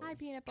 boom. Oh, Hi,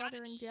 peanut Got butter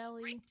and any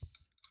jelly.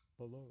 grapes?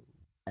 hello.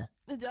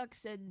 The duck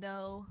said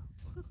no.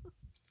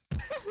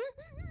 Duck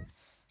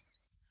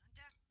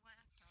went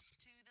up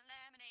to the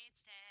lemonade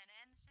stand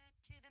and said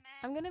to the man.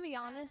 I'm gonna be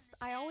honest,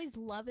 I always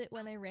love it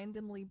when I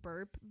randomly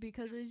burp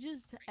because it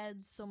just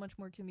adds so much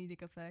more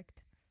comedic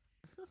effect.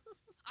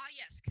 Ah,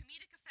 yes,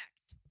 comedic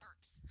effect.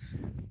 Burps.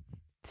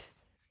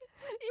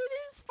 It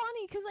is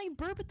funny because I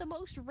burp at the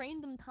most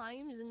random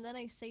times and then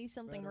I say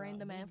something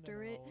random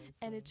after it,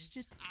 and it's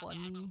just funny.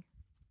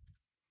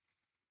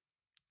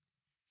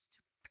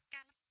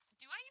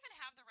 Do I even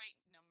have the right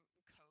code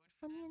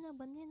for Banana, this?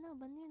 banana,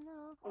 banana.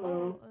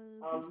 Hello.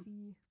 Let's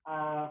see.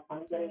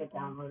 I'm getting it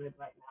downloaded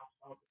right now,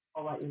 so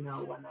I'll let you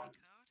know when I'm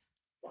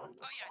Code? done.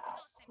 Oh yeah, it's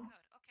still the same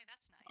code. Okay,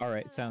 that's nice. All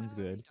right, sounds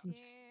good.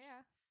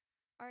 Yeah.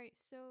 Alright,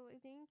 so I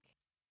think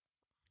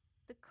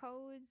the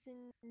codes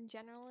in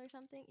general or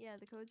something? Yeah,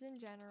 the codes in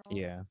general.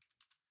 Yeah.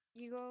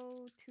 You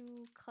go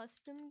to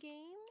custom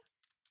game,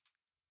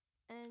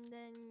 and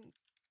then,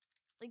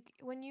 like,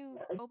 when you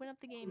open up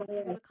the game, you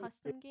go to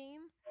custom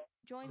game,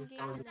 join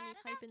game, and then you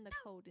type in the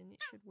code, and it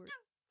should work.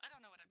 I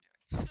don't know what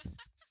I'm doing.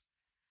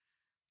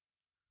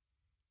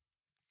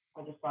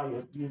 I just saw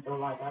your user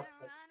light up,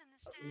 but Run in the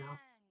stand. you know.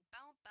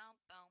 Boom, boom,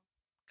 boom.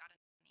 Got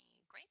any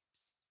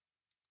grapes?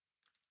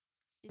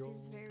 It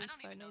is very I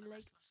don't fun. even know I the like.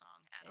 rest of the song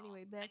at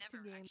Anyway, all. back I to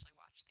never game. actually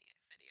watched the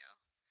video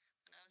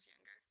when I was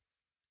younger.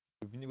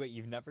 Wait,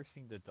 you've never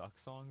seen the duck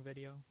song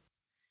video?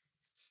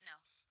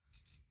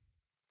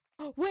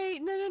 No.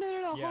 Wait, no.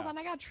 Yeah. Hold on,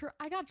 I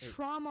got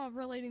trauma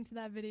relating to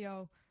that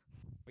video.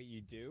 Wait,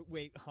 you do?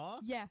 Wait, huh?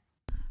 Yeah.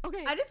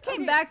 Okay. I just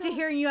came back to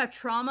hearing you have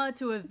trauma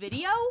to a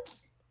video.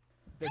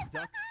 The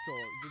duck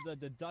store,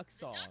 the duck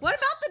song. What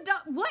about the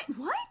duck? What?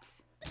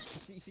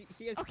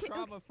 She has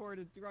trauma for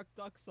the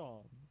duck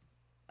song.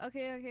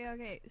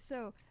 Okay.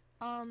 So,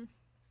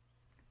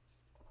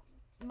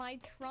 my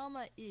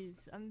trauma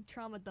is I'm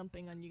trauma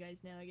dumping on you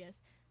guys now, I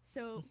guess.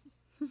 So,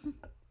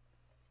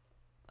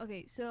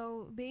 okay,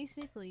 so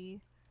basically,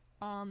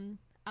 I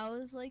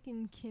was like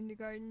in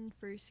kindergarten,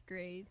 first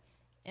grade,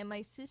 and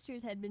my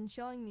sisters had been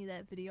showing me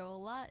that video a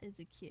lot as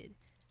a kid,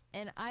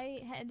 and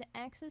I had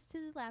access to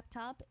the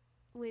laptop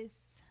with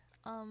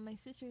my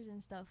sisters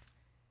and stuff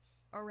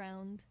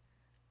around,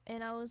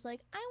 and I was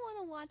like, I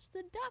want to watch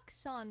the duck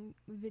song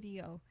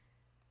video.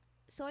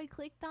 So I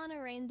clicked on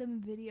a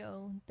random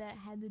video that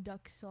had the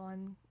duck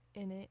song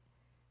in it,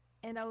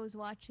 and I was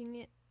watching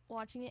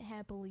it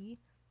happily,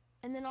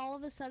 and then all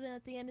of a sudden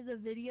at the end of the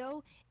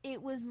video,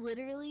 it was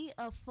literally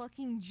a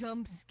fucking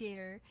jump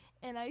scare,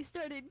 and I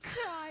started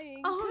crying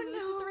because it was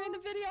just a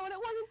random video and it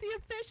wasn't the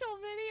official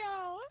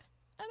video,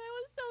 and I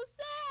was so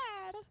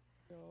sad.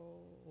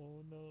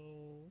 Oh no.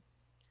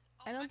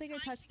 Oh, I don't I'm think I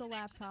trying touched to the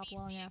connect to laptop VC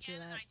long after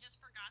again, and that. I just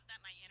forgot that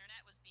my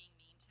internet was being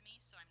mean to me,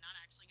 so I'm not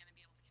actually going to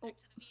be able to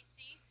connect to the VC.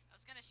 I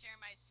was going to share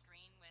my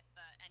screen with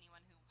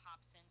anyone who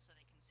hops in so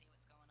they can see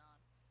what's going on.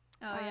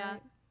 Oh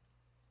yeah. Alright.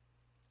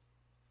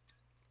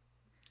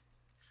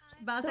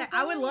 But So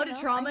I would funnily love to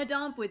enough, trauma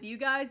dump with you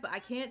guys, but I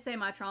can't say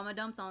my trauma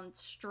dumps on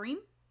stream.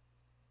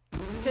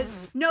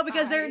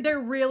 Because they're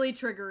really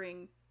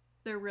triggering.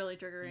 They're really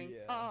triggering. Yeah.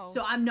 Oh,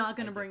 So I'm not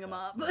gonna I bring get them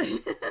up. that same.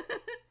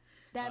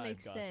 that I've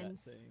makes got that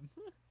sense. same.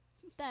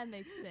 That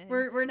makes sense.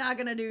 we're not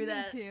gonna do Me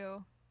that.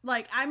 too.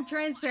 Like, I'm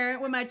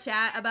transparent with my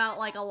chat about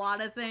like a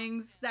lot of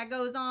things that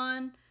goes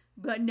on,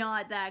 but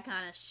not that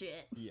kind of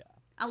shit. Yeah.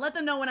 I'll let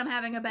them know when I'm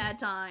having a bad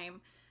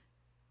time,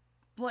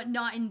 but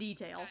not in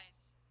detail. Guys,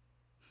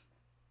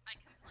 I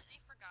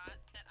completely forgot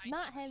that I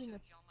Not never having showed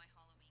a- y'all my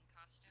Halloween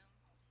costume,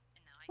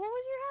 and now What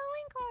was your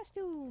Halloween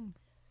costume?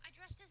 I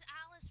dressed as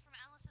Alice from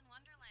Alice in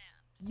Wonderland.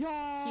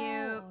 Yeah.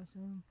 Cute.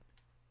 Awesome.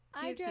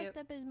 I Cute, dressed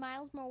cute. up as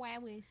Miles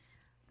Morales.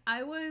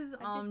 I was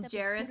I dressed up as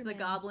Jareth the Spider-Man.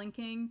 Goblin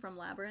King from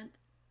Labyrinth.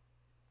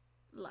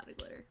 A lot of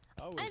glitter.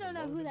 I don't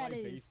know who that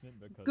is.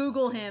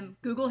 Google him.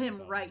 Google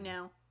him right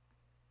now.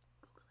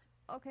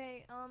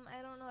 Okay,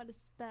 I don't know how to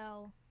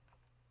spell.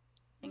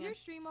 Is Hang your on.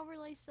 stream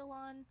overlay still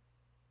on?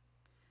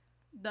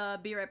 The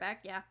be right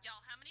back. Yeah. Y'all,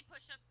 how many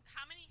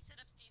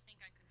sit-ups do you think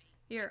I could be?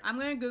 Here, I'm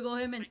gonna Google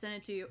him and send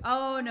it to you.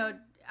 Oh no,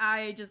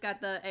 I just got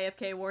the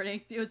AFK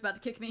warning. It was about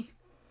to kick me.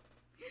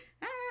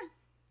 Ah.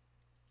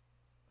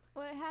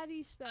 What? How do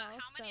you spell?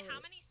 How many Spell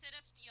it.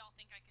 sit-ups do y'all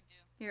think I could do?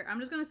 Here, I'm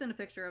just gonna send a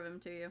picture of him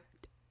to you.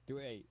 Do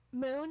 8.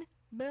 Moon,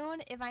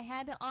 if I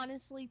had to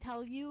honestly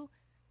tell you,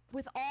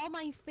 with all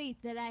my faith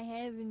that I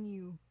have in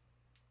you,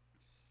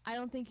 I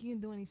don't think you can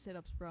do any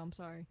sit-ups, bro. I'm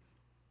sorry.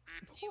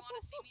 Do you want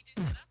to see me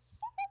do sit-ups?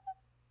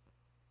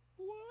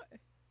 What?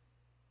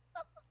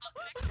 I'll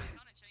connect to my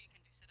phone and show you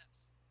can do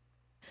sit-ups.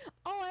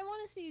 Oh, I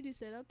want to see you do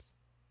sit-ups.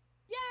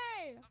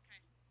 Yay!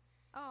 Okay.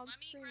 Oh, Let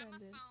me stream grab my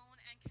ended. phone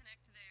and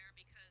connect there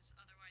because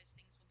otherwise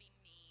things will be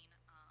mean.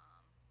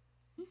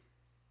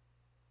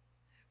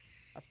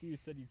 After you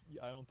said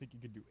I don't think you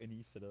could do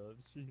any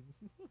sit-ups. Jesus.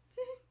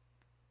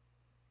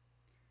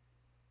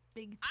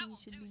 Big I T will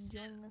should do be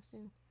joining us sit-ups.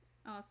 soon.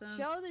 Awesome.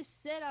 Show the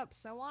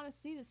sit-ups. I want to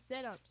see the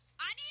sit-ups.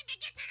 I need to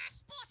get to the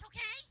sports,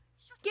 okay?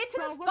 Get to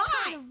Bro, the what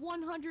spot. kind of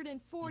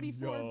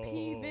 144p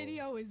Yo.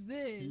 video is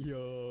this?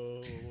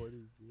 Yo, what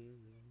is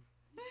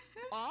this?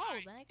 Oh,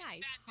 Alright, that it's guy's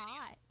bad video.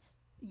 hot.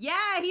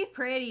 Yeah, he's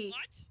pretty.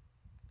 What?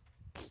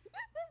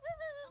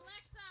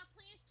 Alexa,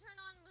 please turn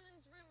on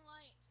Moon's room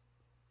light.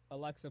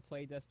 Alexa,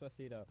 play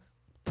Despacito.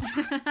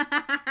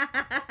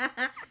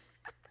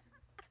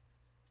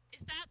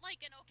 Is that like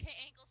an okay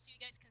angle so you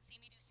guys can see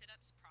me do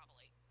sit-ups?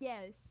 Probably.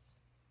 Yes.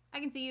 I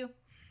can see you.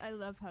 I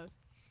love how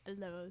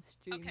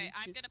stream Okay, is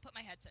I'm just... gonna put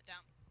my headset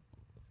down.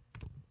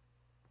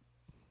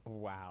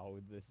 Wow,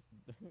 this.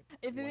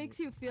 If it makes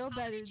you feel How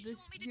better, many did you this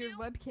want me to your do?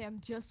 webcam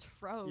just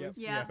froze. Yep,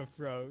 Yeah.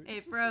 froze.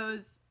 It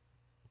froze.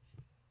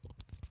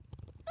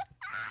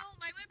 Oh,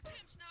 my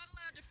webcam's not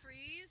allowed to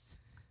freeze.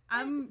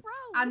 I'm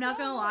not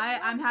gonna lie.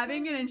 I'm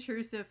having an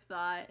intrusive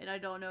thought, and I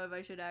don't know if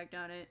I should act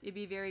on it. It'd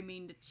be very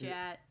mean to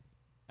chat.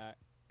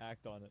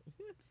 Act on it.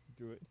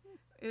 Do it.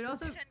 It would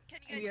also. Can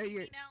you We guys are see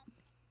your- me now?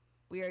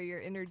 We are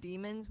your inner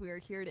demons. We are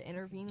here to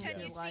intervene Can with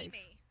you your see life.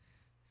 me?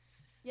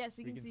 Yes,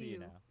 we, We can see you.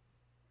 now.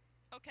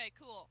 Okay,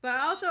 cool. But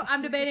also,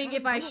 I'm debating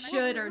if I supposed to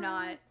should do or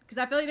not, this. because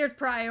I feel like there's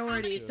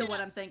priorities to sit-ups? what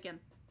I'm thinking.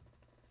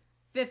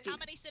 50. How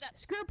many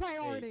sit-ups? Screw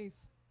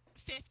priorities.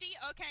 50?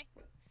 Okay.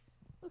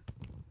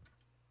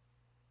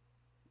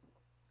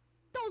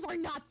 Those are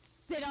not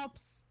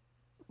sit-ups.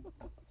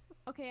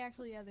 Okay,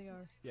 actually, yeah, they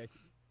are. Yeah.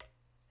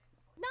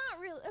 Not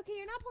really. Okay,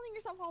 you're not pulling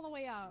yourself all the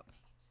way up.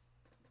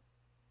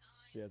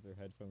 She has her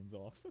headphones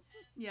off.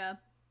 Yeah.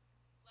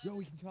 Yo,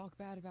 we can talk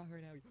bad about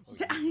her now. Oh,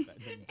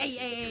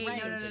 Hey, no,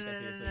 no,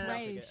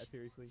 Seriously. no.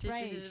 Seriously.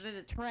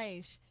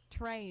 Trash.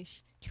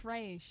 Trash.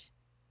 18.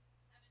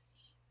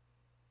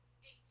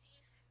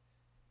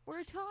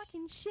 We're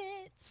talking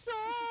shit.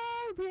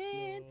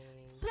 Soaring.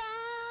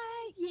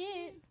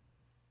 Flying.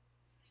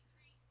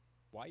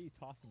 Why are you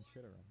tossing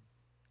shit around?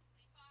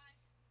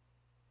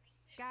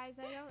 Guys,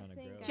 I don't Kinda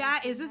think. gross. I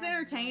Chat, should is this have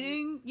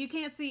entertaining? rights. You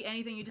can't see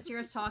anything. You just hear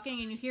us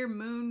talking, and you hear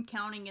Moon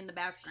counting in the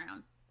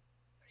background.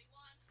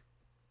 31.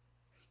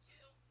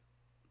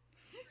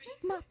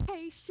 32. My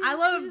patience I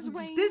love. is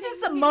waning. This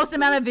is the most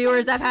amount of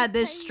viewers I've had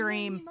this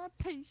stream. My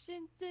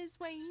patience is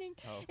waning.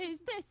 Oh. Is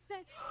this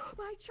it?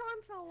 My charm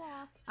fell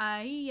off.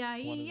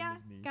 I One of them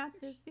is me. got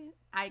this.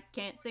 I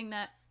can't sing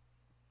that.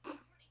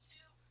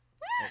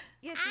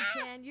 Yes,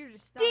 you can. You're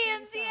just stopping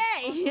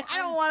DMCA. yourself. I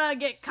don't I'm want to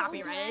get so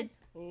copyrighted.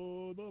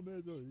 Oh, the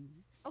misery.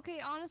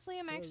 Okay, honestly,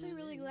 I'm actually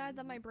really glad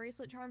that my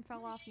bracelet charm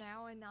fell off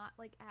now and not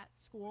like at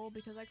school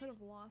because I could have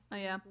lost it Oh,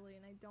 yeah. easily,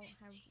 and I don't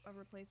have a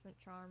replacement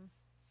charm.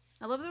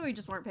 I love that we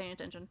just weren't paying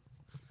attention.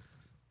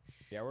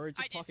 Yeah, we're I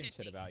just did talking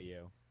 50. shit about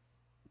you.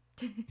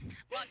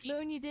 Lucky.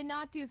 Moon, you did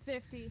not do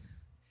 50.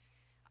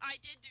 I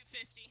did do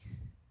 50.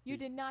 You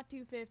did not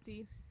do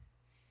 50.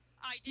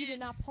 I did. You did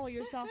not pull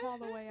yourself all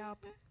the way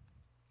up.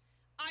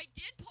 I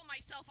did pull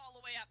myself all the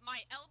way up. My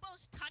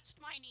elbows touched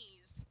my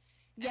knees.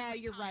 Yeah,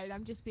 every you're time. right.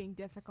 I'm just being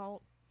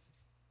difficult.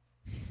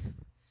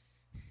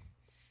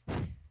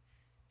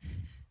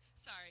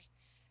 Sorry.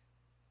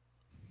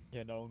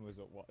 Yeah, no one was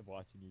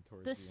watching you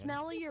towards The the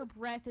smell of your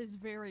breath is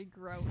very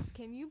gross.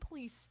 Can you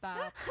please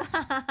stop?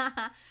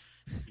 end.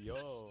 Yo.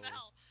 The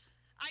smell.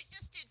 I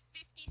just did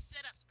 50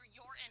 sit-ups for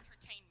your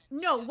entertainment.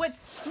 No,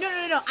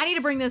 no. I need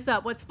to bring this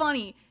up. What's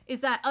funny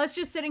is that us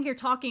just sitting here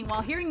talking while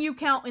hearing you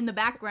count in the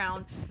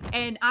background,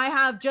 and I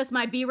have just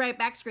my Be Right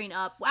Back screen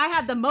up. I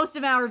had the most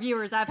amount of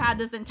viewers I've had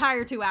this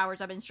entire 2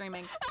 hours I've been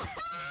streaming.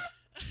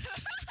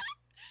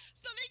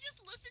 So they just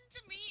listened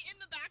to me in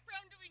the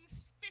background doing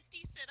 50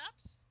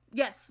 sit-ups?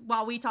 Yes,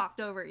 while we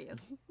talked over you.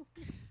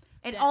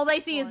 And That's all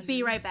they see is funny.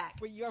 Be Right Back.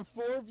 Wait, you have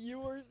 4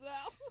 viewers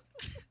now?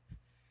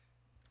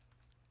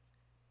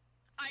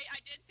 I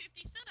did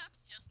 50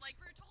 sit-ups just like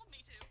Rue told me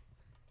to.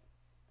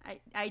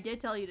 I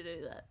did tell you to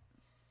do that.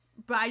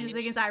 But I just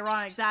think it's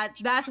ironic that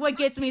that's what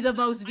gets me the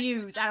most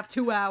views out of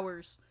 2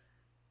 hours.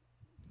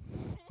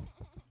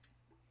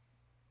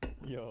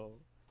 Yo.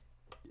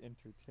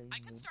 Entertainment. I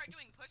could start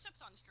doing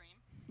push-ups on stream.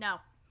 No.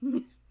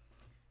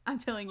 I'm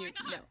telling you,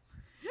 Why no. not?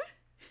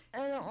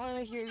 I don't want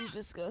to hear your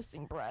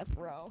disgusting breath,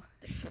 bro.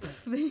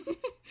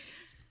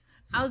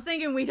 I was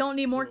thinking we don't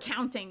need more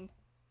counting.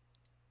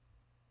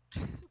 I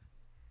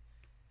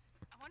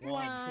wonder if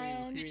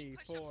 1, 2, any 3,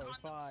 push-ups 4, on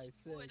the 5,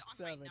 6, wood on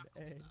my 7, knuckles,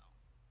 8. though.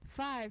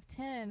 5,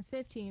 10,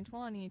 15,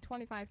 20,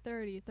 25,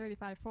 30,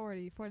 35,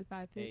 40,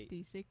 45,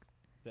 50, 60.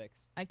 6.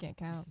 I can't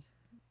count.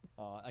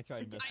 I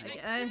tried to mess I you up.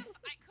 could have,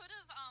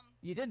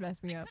 You did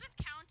mess me I up. could have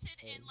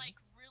counted in like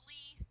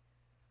really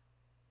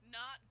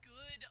not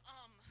good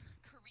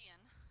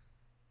Korean.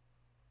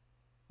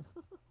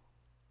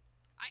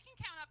 I can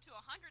count up to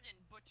 100 in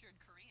butchered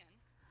Korean.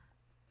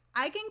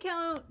 I can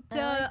count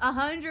to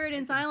 100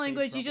 in sign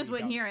language, you just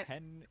Probably wouldn't hear about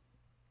it.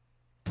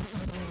 10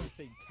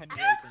 say 10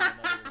 words in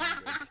another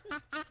language.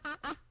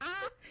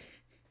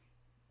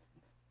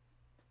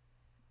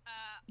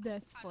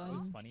 That's Hello?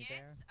 funny. Funny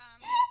there? Yes,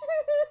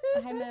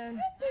 Hi, man.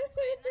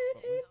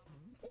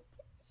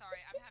 sorry,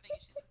 I'm having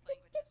issues with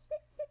languages.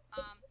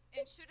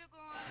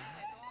 Entschuldigung,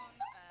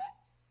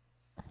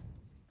 pardon,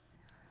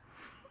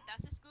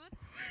 das ist gut?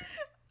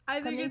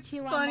 I think it's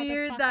Konnichiwa,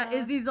 funnier that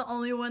motherfucker. Izzy's the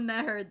only one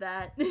that heard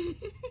that.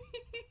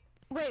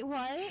 Wait,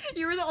 what?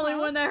 You were the only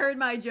one that heard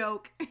my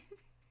joke. I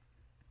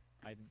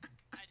didn't.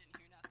 I didn't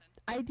hear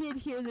nothing. I did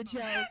hear the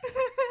joke.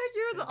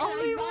 You're the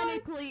only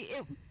one.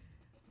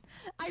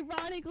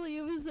 Ironically,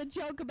 it was the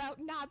joke about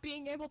not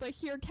being able to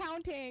hear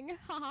counting.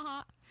 Ha ha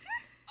ha.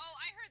 Oh,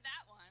 I heard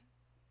that one.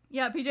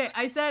 Yeah, PJ,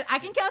 I said I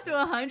can count to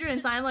 100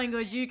 in sign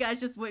language. You guys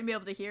just wouldn't be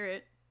able to hear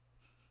it.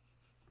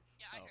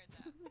 Yeah, I heard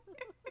that.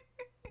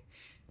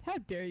 How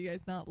dare you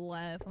guys not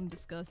laugh? I'm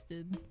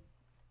disgusted.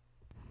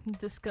 I'm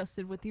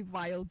disgusted with you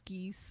vile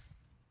geese.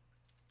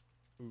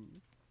 Ooh.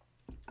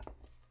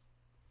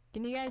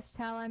 Can you guys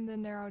tell I'm the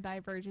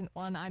neurodivergent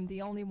one? I'm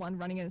the only one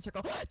running in a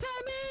circle. Tommy!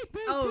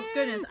 Big Oh, T!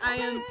 goodness, I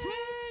am- Big T!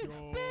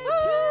 Woo,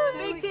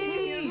 Big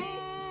T! Yo!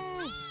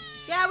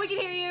 Yeah, we can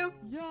hear you.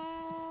 Yo!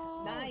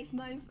 Nice.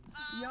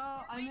 Yo,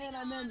 I'm waiting in.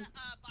 on, Bygone,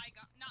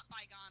 not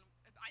Bygone.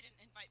 I didn't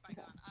invite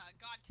Bygone.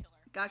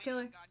 God Killer. God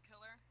Killer? God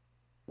Killer.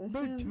 This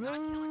Big is. T! God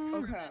Killer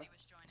confirmed Okay. that he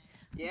was joining.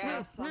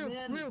 Yes, I'm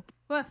in.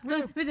 What?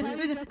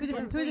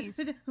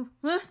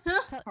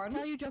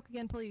 Tell your joke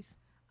again, please.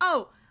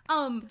 Oh,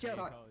 The joke.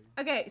 Sorry.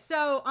 okay,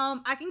 so,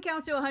 I can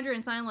count to 100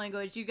 in sign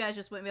language. You guys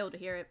just wouldn't be able to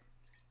hear it.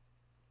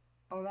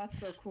 Oh, that's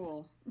so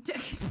cool.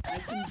 I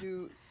can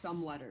do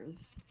some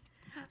letters.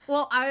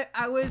 Well, I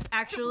was I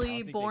actually don't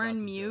think they got born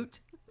the mute,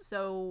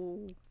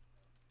 so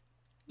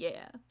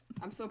yeah.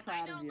 I'm so I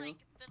proud know, of you. like,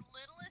 the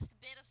littlest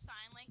bit of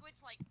sign language,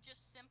 like,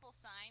 just simple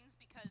signs,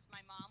 because my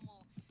mom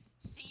will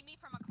see me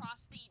from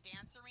across the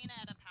dance arena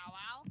at a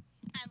powwow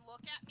and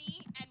look at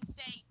me and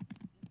say,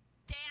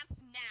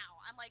 dance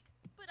now. I'm like,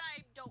 but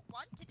I don't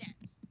want to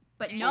dance.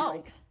 But Dance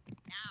no,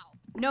 now.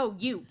 no,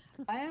 you.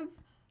 I have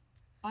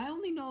I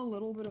only know a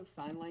little bit of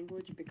sign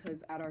language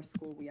because at our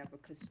school we have a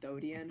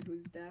custodian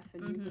who's deaf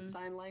and uses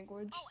sign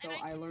language. Oh, so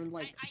and I learned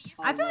like.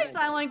 I feel like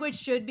sign language. language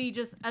should be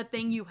just a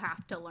thing you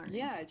have to learn.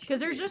 Yeah, because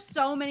there's just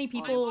so many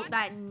people watched-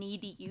 that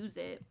need to use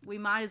it. We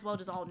might as well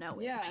just all know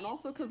it. Yeah, and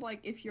also because like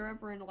if you're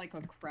ever in like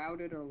a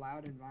crowded or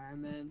loud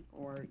environment,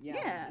 or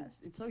Yeah.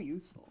 it's so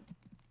useful.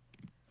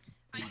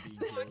 I used to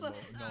Being watch able-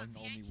 this knowing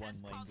only VHS one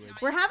called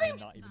language. We're having and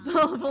not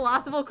even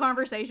philosophical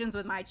conversations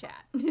with my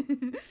chat.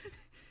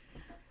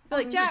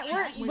 Like, the chat,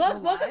 chat was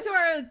welcome live? to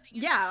our.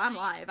 Yeah, I'm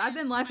live. I've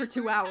been live for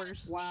 2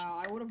 hours. Wow,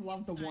 I would have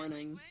loved the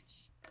warning.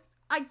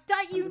 I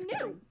thought you I'm just knew.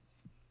 kidding.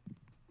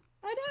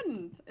 I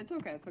didn't. It's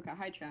okay. It's okay.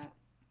 Hi, chat.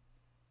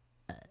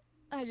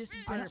 I just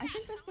I burped. think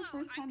that's the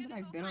first time that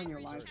I've been on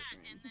your live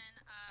stream.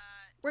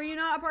 Were you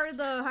not a part of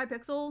the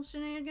Hypixel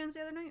shenanigans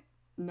the other night?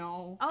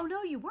 No. Oh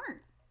no, you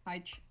weren't.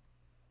 Hi.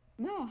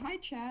 No. Hi,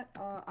 chat.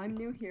 I'm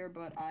new here,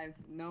 but I've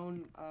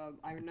known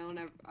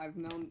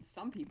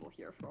some people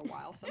here for a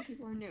while. Some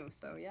people are new,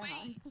 so yeah.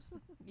 Hi.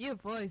 You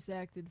voice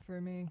acted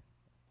for me.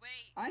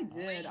 I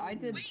did. I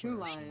did 2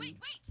 lines. Wait.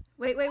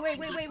 Guys!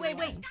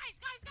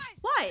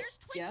 What? There's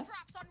Twitch Yes?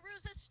 drops on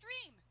Ruza's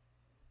stream.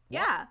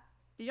 Yeah.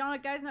 Did y'all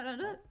guys not know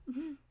that?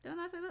 Did I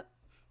not say that?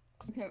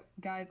 Okay,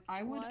 guys,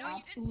 I would What? No,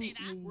 you didn't say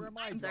absolutely. that. Where am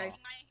I? I'm sorry.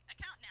 Checking my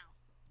account now.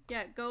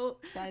 Yeah, go.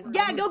 Guys,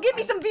 Yeah, I go would- give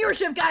me I- some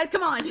viewership, guys.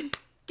 Come on.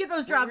 Get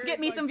those drops. Where Get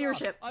are me my some drops?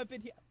 viewership.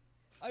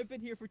 I've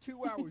been here for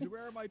 2 hours.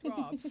 Where are my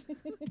drops?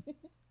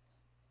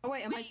 Oh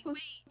wait, am I supposed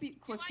to be Do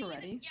clicked I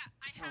already? Yeah,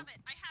 I have it.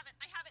 I have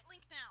it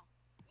linked now.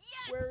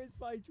 Yes! Where is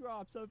my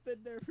drops? I've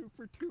been there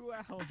for 2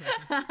 hours.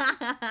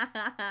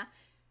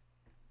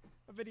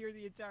 I've been here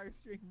the entire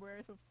stream.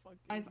 Where the fuck?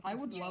 Guys, I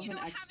would love You an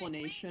don't have it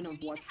explanation linked. of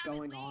You need what's to have it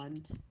going on.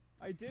 linked.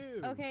 I do.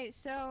 Okay,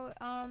 so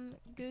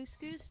Goose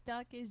Goose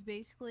Duck is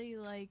basically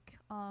like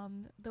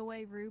the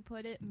way Rue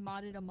put it,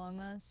 modded Among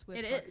Us with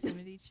It is.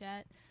 proximity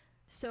chat.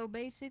 So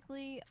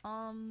basically,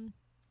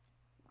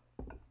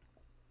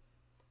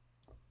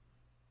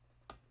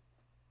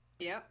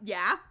 Yep.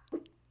 Yeah.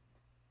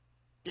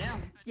 Yeah.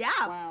 Yeah.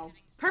 Wow.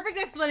 Perfect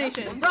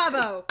explanation.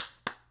 Bravo.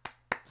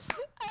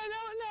 I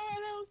don't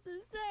know what else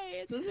to say.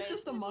 It's So is it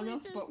just Among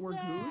Us, basically but we're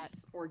just that.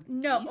 Goose or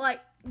No, geese? like,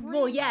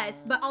 well,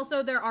 yes, but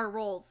also there are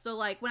roles. So,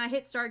 like, when I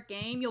hit start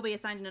game, you'll be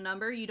assigned a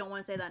number. You don't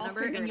want to say that I'll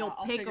number, figure and it you'll out.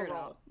 I'll pick a figure it role.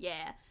 out.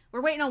 Yeah.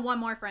 We're waiting on one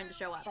more friend to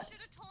show up. You should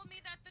have told me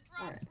that the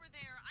drops Alright. were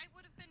there. I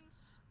would have been.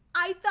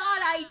 I thought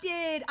I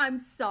did. I'm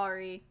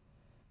sorry.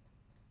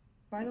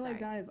 By the way, sorry.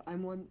 guys,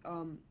 I'm one.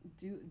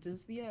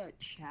 Does the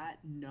chat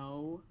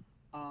know?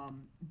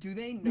 Do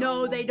they know?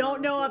 No, they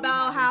don't know what we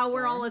about have in how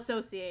we're all store?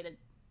 associated.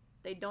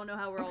 They don't know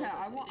how we're all Okay,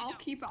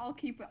 associated.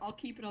 I'll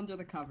keep it under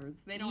the covers.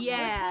 They don't.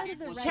 Yeah. We're part of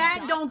the Red Chat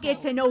Dot don't get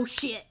to cult. know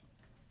shit.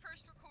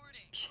 First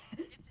recording.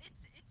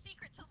 it's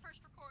secret till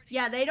first recording.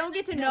 Yeah, they don't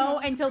get to know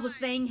until the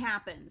thing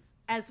happens.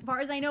 As far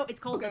as I know, it's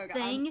called Okay, the okay,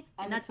 thing,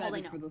 I'm and that's all they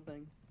excited know. for the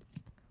thing.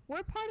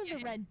 We're part of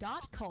the Red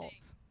Dot cult.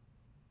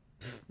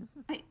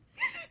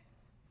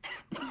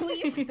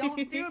 Please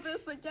don't do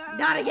this again.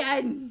 Not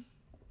again.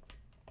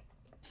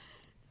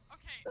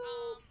 Okay.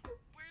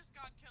 Where's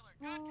God Killer?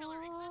 God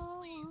Killer exists,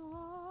 please.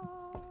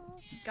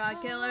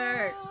 God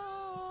killer.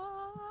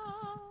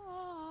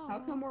 How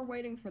come we're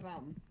waiting for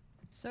them?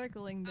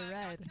 Circling the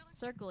red,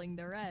 circling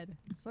the red,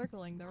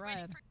 circling the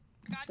red,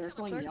 God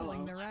Circling Killer. yellow.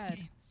 circling the red,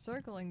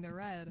 circling the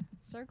red,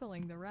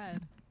 circling the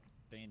red,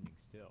 Standing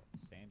still.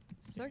 Standing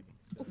Cir-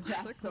 still.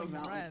 That's so circling the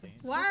valid. red.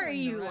 Why are circling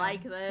the you red,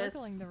 like this?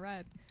 Circling the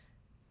red.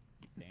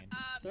 Standing.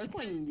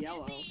 Circling Because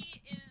yellow.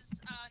 Izzy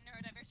is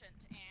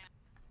neurodivergent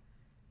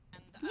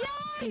and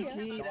Yay!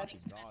 Gee, Dog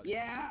is dog.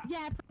 Yeah.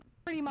 Yeah,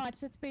 pretty much.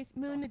 That's base.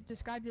 Moon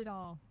described it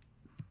all.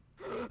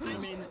 I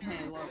mean,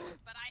 hey, look.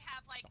 but I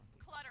have like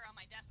clutter on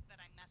my desk that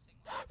I'm messing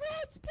with.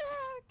 Red's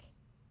back.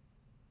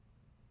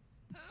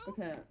 Who?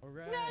 Okay.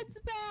 Alright. Red's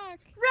back.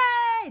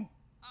 Red!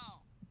 Oh.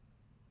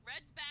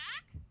 Red's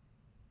back?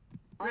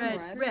 I'm Red,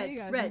 red. red, You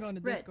guys, I'm red, going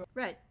to red, Discord.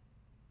 red.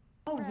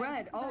 Oh, Red,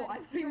 red. Oh, red, I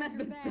thought you meant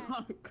the you're back.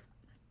 dog.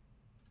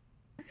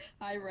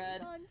 Hi,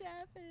 red. He's on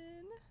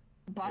Daffin.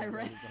 Bye, Yeah,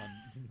 red. is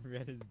on-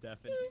 Red is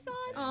deafened. He's on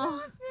Oh.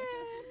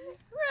 Daffin.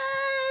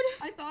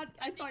 Red!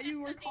 I thought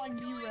you were that's 'cause calling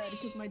he's me red because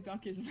joining. my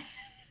duck is red.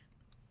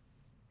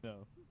 No.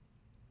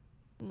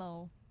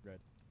 No.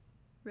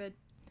 Red.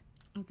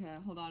 Okay,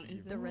 hold on.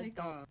 Is The there red like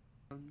dot.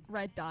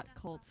 Red dot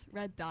cult.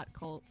 Red dot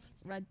cult.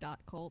 Red dot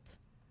cult.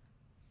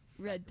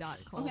 Red dot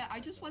cult. Okay, I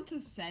just went to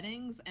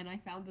settings and I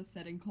found the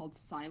setting called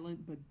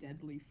silent but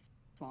deadly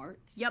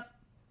farts. Yep.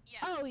 Yeah.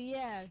 Oh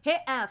yeah. Hit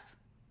F.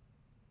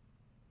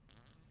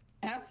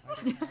 F.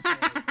 I don't have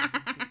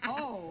that.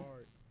 Oh.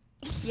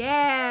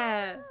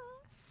 Yeah.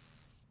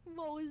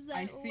 What was that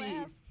I see.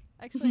 laugh?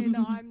 Actually,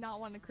 no, I'm not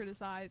one to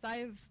criticize. I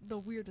have the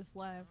weirdest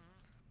laugh.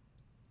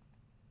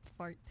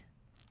 Fart.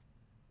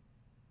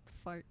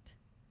 Fart.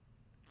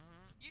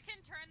 You can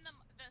turn them.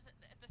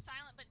 The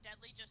silent but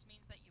deadly just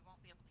means that you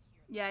won't be able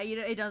to hear them.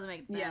 Yeah, it doesn't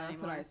make sense. Yeah,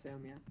 that's what I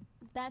assume. Yeah.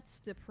 That's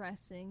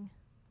depressing.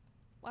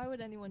 Why would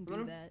anyone I'm do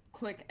gonna that?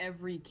 click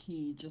every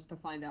key just to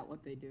find out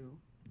what they do.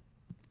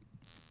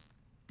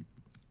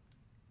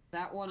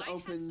 That one I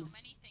have so opens.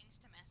 many things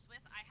to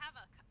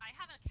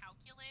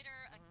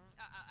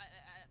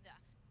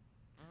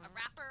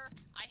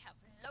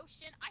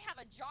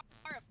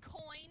jar of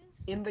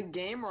coins. In the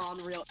game or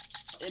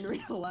in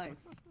real life?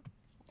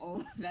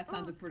 Oh, that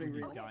sounded pretty When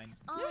you're real. done.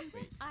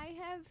 Wait.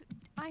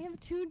 I have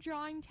 2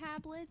 drawing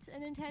tablets, a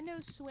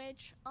Nintendo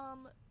Switch,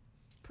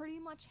 pretty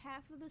much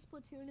half of the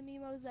Splatoon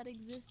amiibos that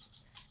exist,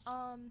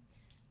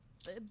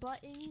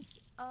 buttons,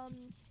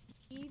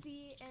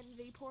 Eevee and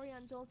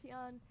Vaporeon,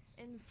 Jolteon,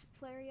 and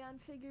Flareon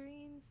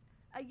figurines,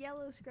 a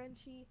yellow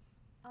scrunchie,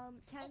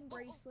 10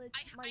 bracelets,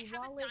 my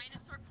wallet,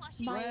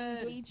 my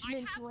Red.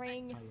 engagement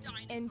ring,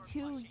 and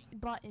 2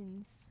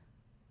 buttons.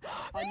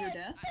 On your It's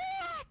desk?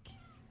 back!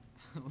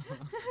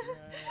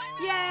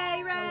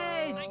 Yay,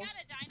 Red! I got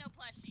a dino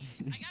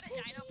plushie. I got a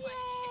dino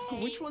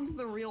plushie. Which one's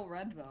the real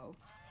red though?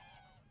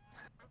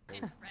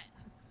 It's red.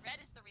 Red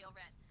is the real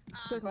red.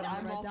 Circling But the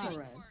I'm red also dot.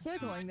 red.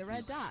 Circling the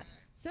red dot.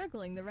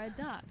 Circling the red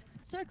dot.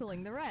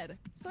 Circling the red.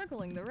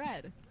 Circling the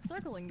red.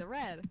 Circling the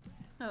red.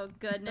 Oh The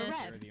goodness.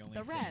 red. the only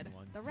The thing red.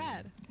 ones The do.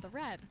 red. The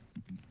red.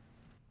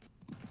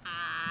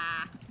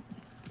 Ah.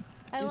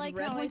 I Is like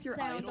red how I like your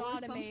sound idol or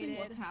something? automated.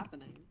 What's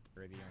happening?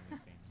 We're the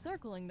only thing.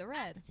 Circling the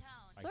red. I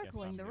guess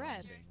Circling I'm the only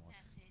red. thing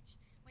left.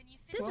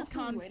 This Who is else are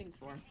we Com. waiting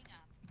for?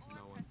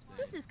 No one's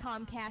This is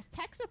Comcast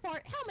tech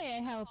support. How may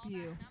I help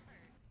you?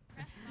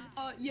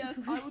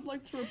 Yes, I would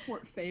like to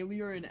report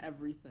failure in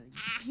everything.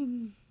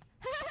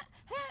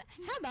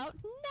 How about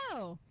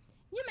no?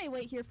 You may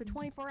wait here for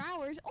 24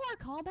 hours or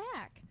call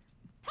back.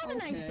 Have a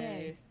nice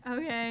day.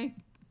 Okay.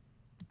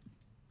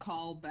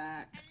 Call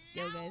back.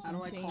 Yo guys, How I'm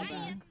do I call changing.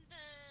 back?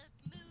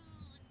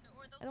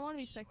 I don't want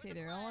to be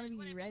spectator. I want to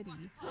be ready.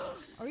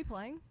 Are we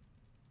playing?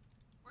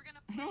 We're gonna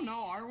I don't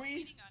know, are we?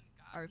 waiting on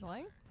God. Are we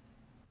playing?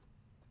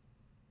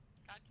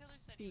 Godkiller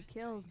said He was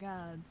kills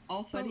gods,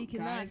 Also, but he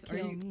cannot guys, are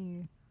kill you-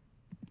 me.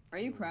 Are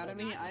you proud of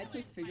me? I had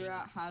to figure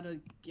out how to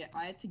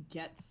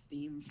get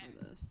Steam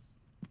for this.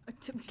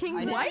 King,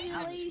 I what? didn't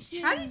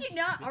have- How did you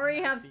not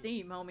already have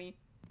Steam, homie?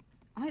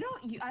 I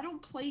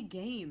don't play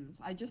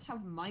games. I just have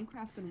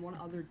Minecraft and one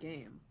other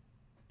game.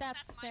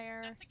 That's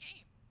fair. That's a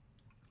game.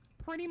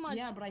 Pretty much.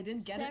 Yeah, but I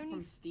didn't get it 70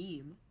 from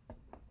Steam.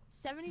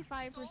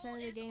 75%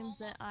 of the games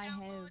that I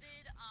have.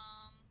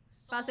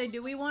 Base,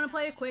 do we want to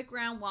play a quick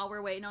round while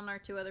we're waiting on our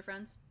 2 other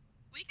friends?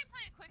 We can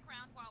play a quick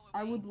round while we're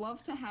I waiting. would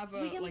love to have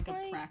We can a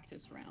play-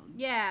 practice round.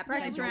 Yeah,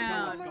 practice don't know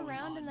round. what's One more going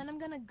round on. and then I'm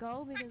gonna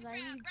go because I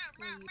need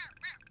sleep.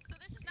 So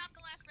this is not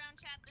the last round,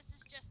 chat. This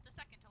is just the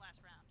second to last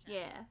round, chat.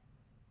 Yeah.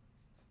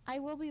 I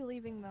will be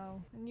leaving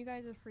though, and you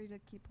guys are free to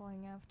keep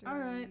playing after I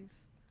Alright. leave.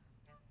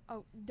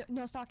 Oh,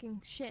 no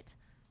stalking. Shit.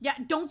 Yeah,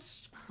 don't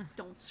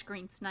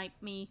screen snipe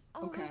me.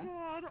 Okay.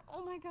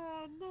 Oh my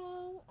god,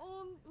 no.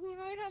 We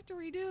might have to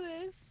redo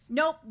this.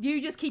 Nope,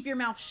 you just keep your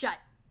mouth shut.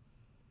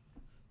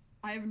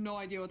 I have no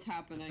idea what's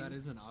happening. That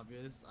isn't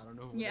obvious. I don't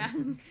know. Yeah.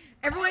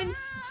 Everyone,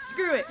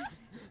 screw it.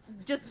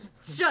 Just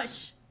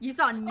shush. You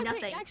saw Okay,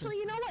 nothing. actually,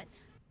 you know what?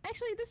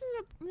 Actually, this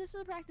is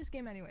a practice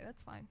game anyway.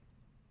 That's fine.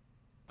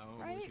 I won't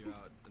Right? wish you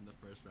out in the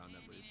first round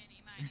at least.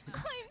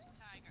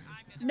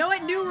 No,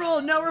 what new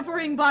rule? No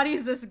reporting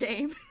bodies this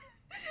game.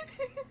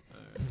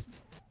 Alright.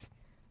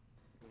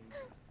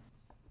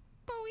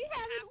 But we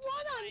haven't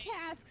won on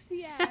tasks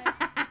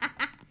yet.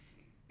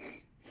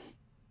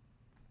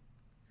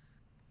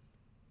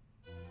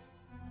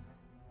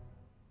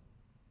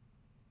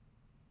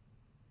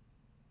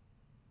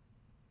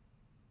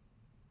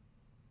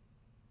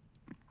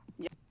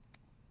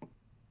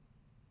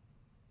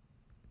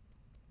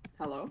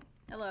 Hello.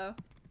 Hello.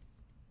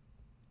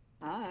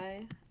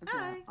 Hi. Okay,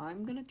 Hi.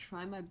 I'm gonna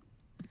try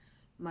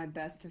my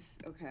best to.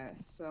 Okay,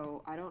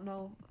 so I don't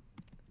know.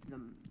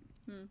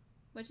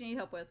 What you need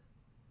help with?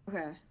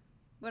 Okay.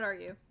 What are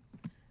you?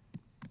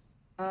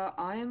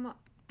 I'm.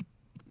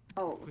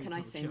 Oh, Please can I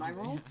don't say kill my me.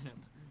 role?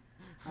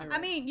 I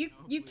mean,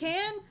 you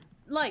can,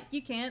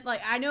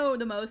 like, I know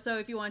the most, so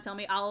if you want to tell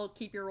me, I'll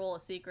keep your role a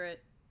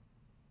secret.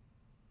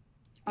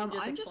 You can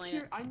I'm just explain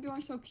it. I'm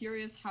more so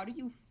curious. How do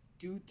you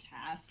do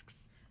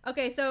tasks?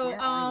 Okay, so,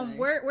 Where are they?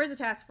 where's the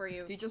task for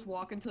you? Do you just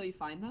walk until you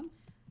find them?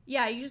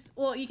 Yeah, you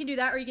can do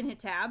that, or you can hit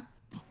tab,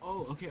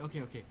 Oh, okay.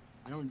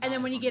 I don't. and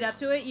then when you get up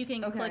to it, you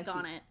can Okay, click I see.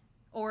 on it,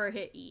 or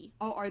hit E.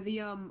 Oh, are the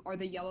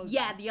yellow?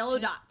 Yeah, dots the yellow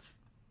it? dots.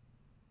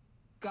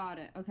 Got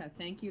it. Okay,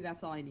 thank you.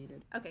 That's all I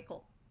needed. Okay,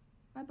 cool.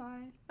 Bye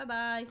bye.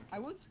 Bye-bye. I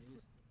was.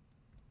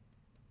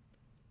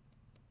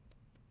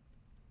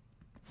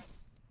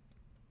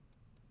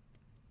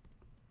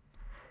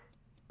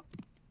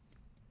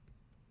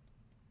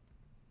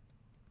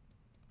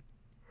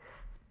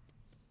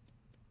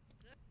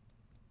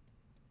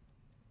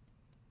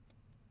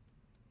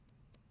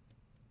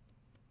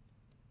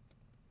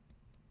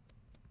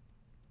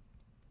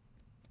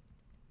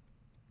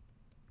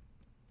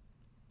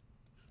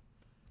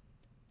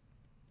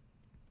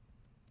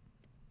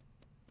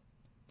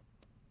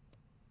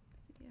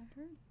 See, I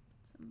heard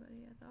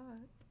somebody, I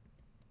thought.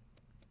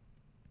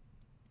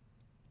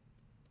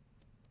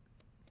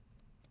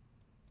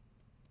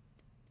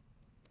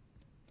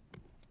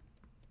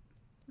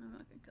 No, I'm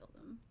not gonna kill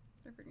them.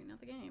 They're figuring out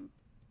the game.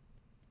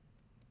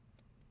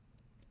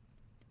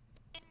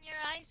 In your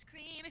ice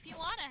cream if you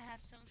want to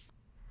have some fun.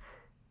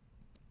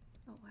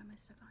 Oh, why am I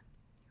stuck on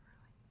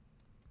heroic?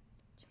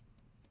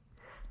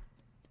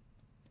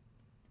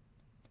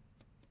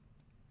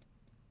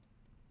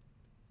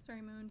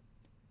 Sorry, Moon.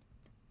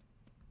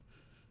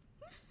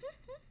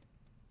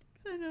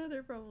 Because I know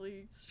they're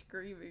probably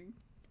screaming.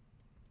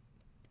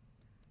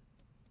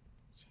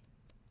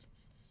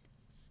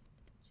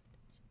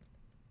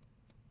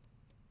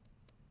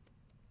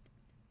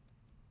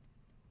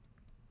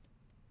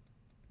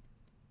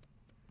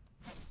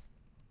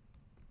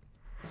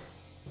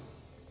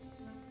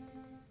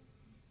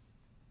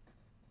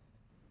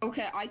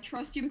 Okay, I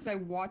trust you because I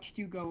watched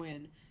you go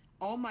in.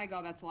 Oh my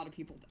god, that's a lot of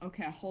people.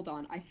 Okay, hold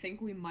on. I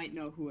think we might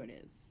know who it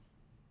is.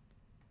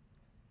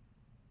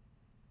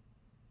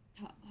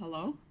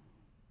 Hello?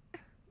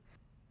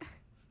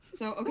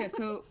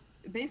 So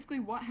basically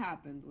what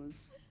happened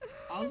was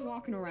I was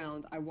walking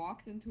around, I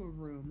walked into a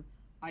room,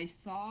 I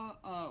saw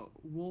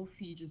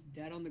Wolfie just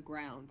dead on the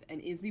ground, and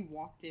Izzy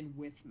walked in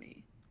with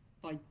me.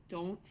 So I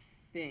don't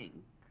think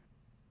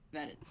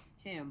that it's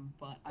him,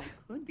 but I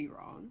could be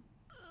wrong.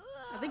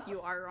 I think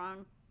you are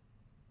wrong.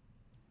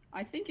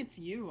 I think it's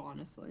you,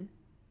 honestly.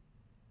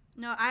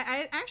 No,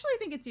 I actually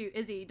think it's you,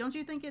 Izzy. Don't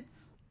you think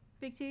it's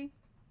Big T?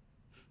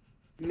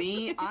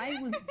 Me? I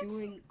was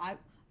doing... I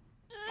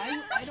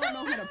don't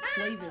know how to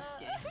play this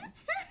game.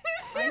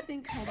 I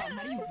think... Hold on,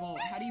 how do you vote?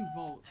 How do you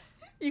vote?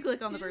 You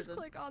click on the You just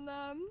person. click on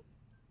them.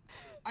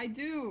 I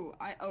do.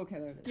 Okay,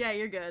 there it is. Yeah,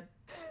 you're good.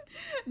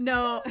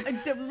 No,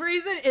 the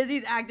reason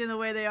Izzy's acting the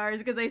way they are is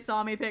because they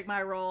saw me pick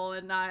my role,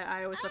 and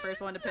I was the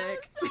first one to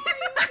pick. You're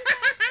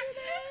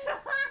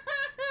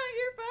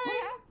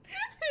fine.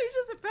 It's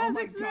just a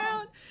passing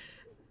round.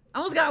 I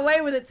almost got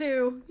away with it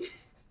too.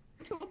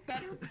 To a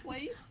better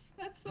place?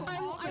 That's so I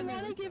awesome.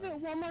 want to give it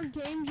one more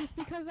game just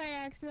because I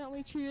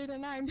accidentally cheated,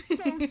 and I'm so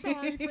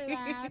sorry for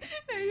that.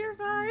 No, you're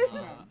fine.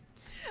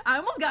 I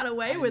almost got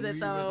away with it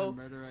You though.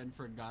 were the murderer and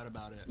forgot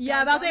about it.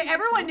 Yeah, about to say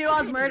everyone knew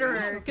I was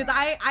murderer because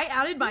I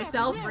outed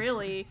myself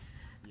really,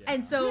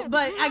 and so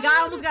but I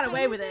almost got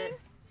away with it.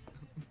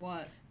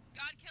 What?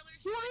 God killers.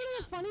 You want to know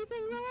the funny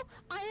thing though?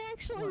 I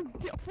actually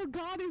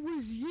forgot it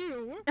was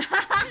you.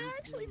 I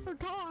actually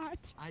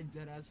forgot. I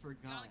deadass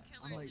forgot. God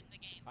I'm killers like, in the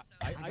game. So.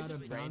 I got a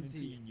just ran into bounty.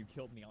 you and you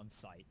killed me on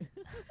sight.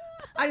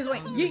 I just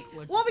went, I was yeet. gonna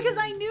click Well, because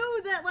I forward.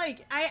 knew that,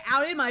 like, I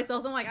outed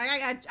myself, so I'm like, I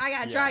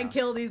gotta try and Yeah.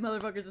 kill these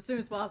motherfuckers as soon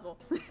as possible.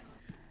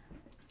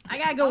 I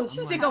gotta I go was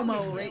just sicko having a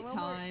mode. great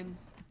time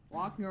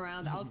walking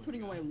around. I was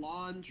putting away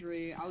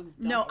laundry. I was.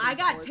 No, dusting I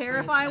got floors,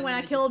 terrified and when then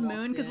I just killed walked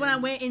Moon, because when I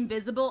in. went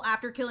invisible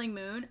after killing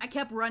Moon, I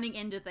kept running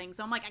into things,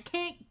 so I'm like, I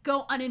can't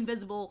go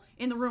uninvisible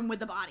in the room with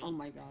the body. Oh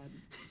my god.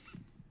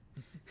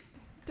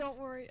 Don't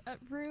worry,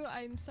 Rue,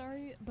 I'm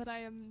sorry, but I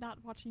am not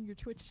watching your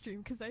Twitch stream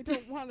because I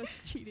don't want us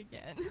to cheat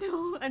again.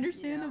 No,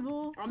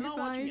 understandable. I'm You're not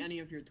watching fine. any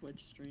of your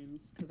Twitch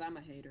streams because I'm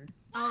a hater.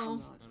 Oh, I'm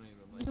not. I don't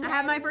even I like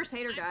have my first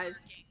hater,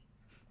 guys.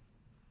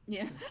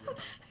 Yeah.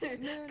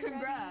 Moon,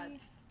 Congrats. ready?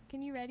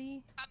 Can you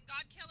ready?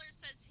 God killer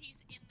says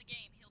he's in the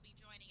game. He'll be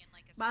joining in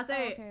like a But I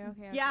say,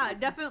 Okay. yeah,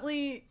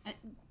 definitely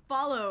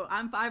follow.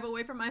 I'm 5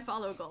 away from my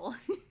follow goal.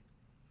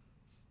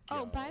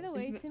 Oh, by the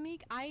way, Isn't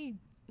Samik, I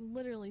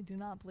literally do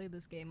not play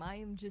this game. I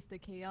am just a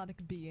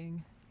chaotic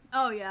being.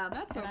 Oh, yeah.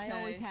 That's And okay. I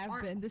always have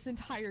Aren't- been this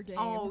entire game.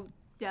 Oh, I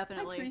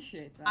definitely.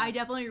 appreciate that. I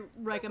definitely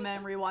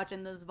recommend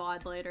rewatching this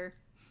VOD later.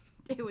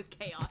 It was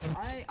chaos.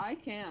 I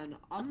can.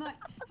 I'm not.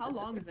 How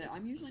long is it?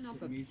 I'm usually not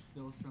the. Me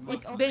still somehow.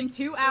 It's been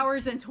 2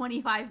 hours and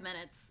 25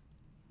 minutes.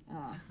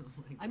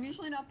 I'm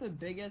usually not the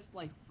biggest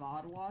like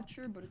VOD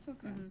watcher, but it's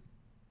okay.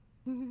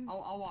 Mm-hmm.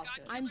 I'll watch God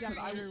it. I'm killer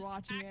definitely is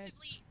rewatching it.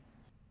 actively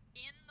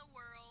in the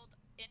world,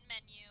 in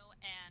menu,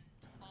 and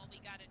all we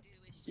gotta do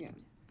is just Yeah.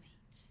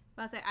 wait.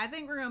 But I say, I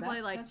think we're gonna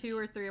play like That's- 2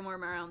 or 3 more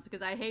rounds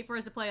because I hate for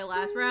us to play a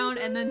last round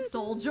and then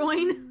Soul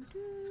join.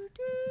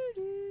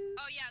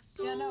 Oh yeah,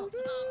 Soul's Yeah, no.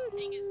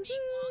 thing is being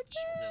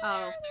wonky, so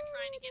Oh. they're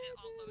trying to get it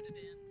all loaded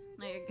in.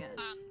 No, you're good.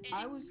 And I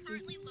it's was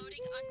currently just-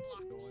 loading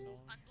unblockables.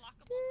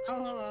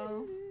 Oh,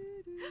 hello.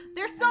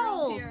 They're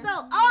Soul! here.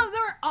 Soul! Oh,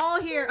 they're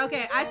all here!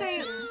 Okay, I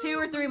say 2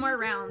 or 3 more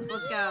rounds.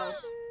 Let's go.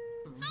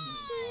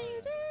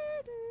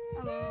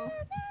 Hello.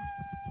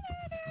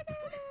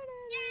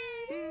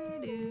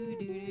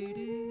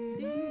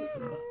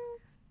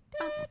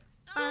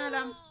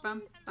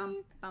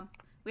 Ba-dum-bum-bum-bum.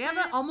 We have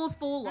an almost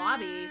full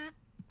lobby.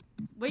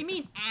 What do you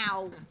mean,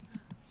 ow?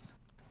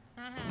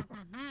 Well,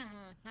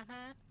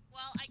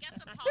 I guess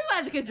Apollo. Who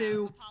has a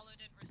kazoo? Apollo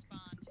didn't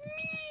respond.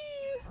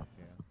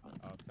 Yeah.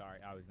 Oh, sorry,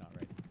 I was not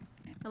ready.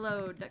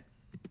 Hello,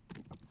 Dex.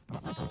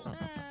 Soul,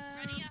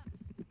 ready up.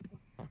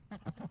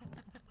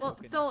 Well,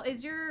 Soul,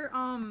 is your, Is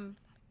your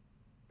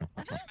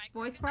voice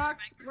microphone-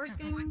 procs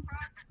working?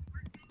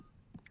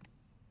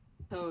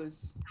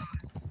 Toes.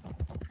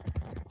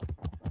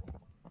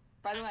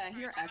 By the way, I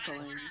hear echoing.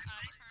 Turn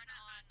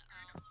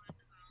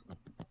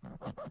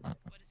on,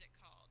 what is it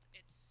called?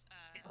 It's,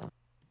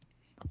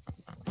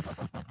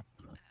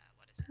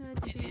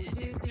 what is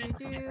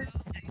it?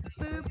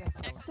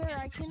 Boop. Sir,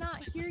 I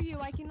cannot hear you.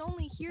 I can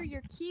only hear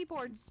your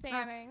keyboard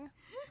spamming.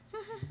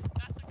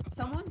 That's a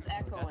Someone's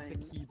That's the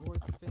echoing. keyboard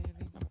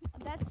spamming.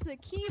 That's the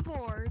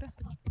keyboard.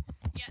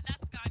 Yeah,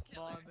 that's God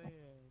Oh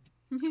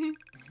Killer. man.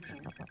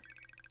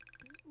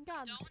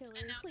 God Don't killer,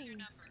 announce your please.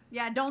 number.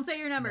 Yeah, don't say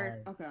your number.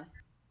 Okay.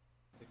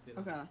 69.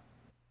 Okay.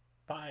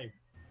 5.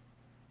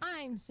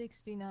 I'm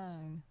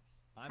 69.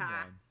 I'm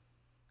Ha. 1.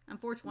 I'm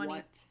 420.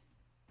 What?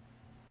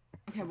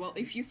 Okay, well,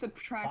 if you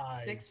subtract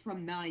 5. 6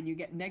 from 9, you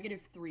get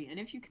 -3. And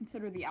if you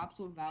consider the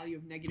absolute value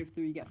of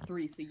 -3, you get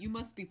 3. So you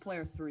must be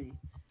player 3.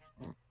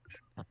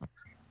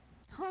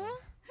 Huh?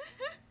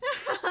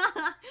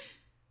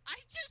 I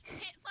just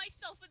hit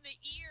myself in the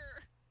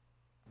ear.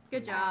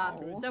 Good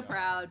job. Wow. So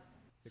proud.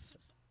 6.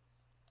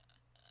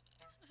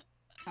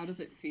 How does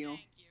it feel?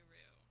 Thank you,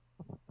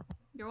 Rue.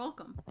 You're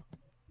welcome.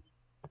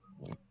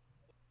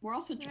 We're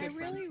all such I good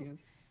friends really- here.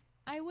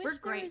 I wish We're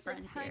there great was a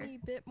friends here. tiny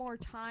bit more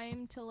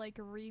time to like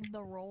read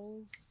the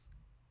roles.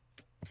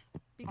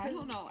 I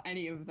don't know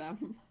any of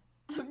them.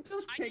 I'm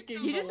just I just picking.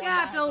 know You the just one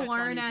have that to has the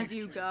learn funny as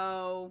you pictures.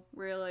 go,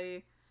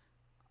 really.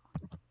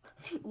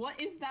 What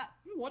is that?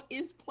 What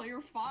is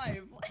player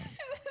 5?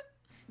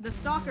 The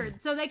stalker.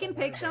 So they can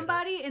pick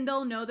somebody and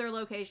they'll know their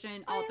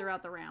location all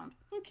throughout the round.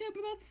 Okay,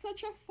 but that's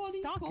such a funny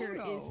Stalker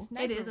photo. is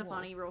Sniper It is a Wolf.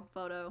 funny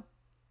photo.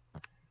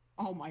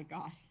 Oh my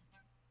god.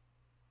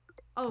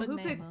 Oh, But who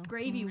Mamo. picked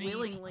Gravy Gravy.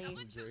 willingly?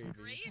 Someone chose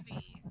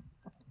gravy.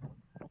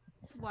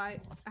 Why?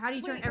 How do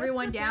you turn Wait, everyone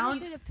what's the down?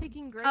 benefit of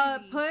picking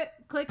Gravy?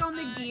 Click on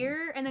the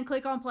gear and then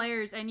click on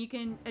players and you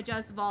can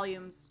adjust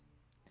volumes.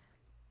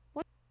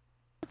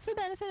 What's the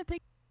benefit of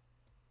picking?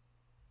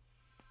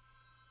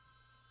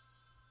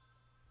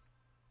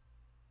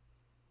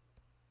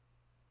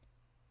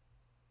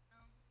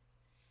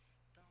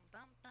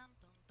 Dum, dum,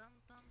 dum, dum,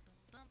 dum, dum, dum,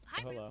 dum.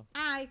 Hi, Rue. Hello.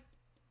 Hi.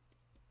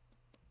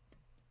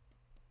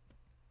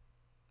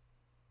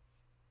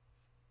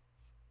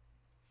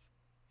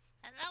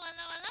 Hello,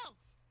 hello,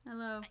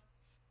 hello. Hello.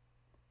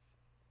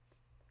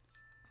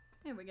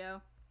 There we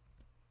go.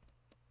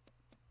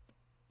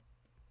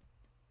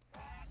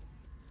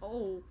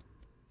 Oh.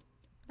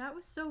 That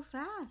was so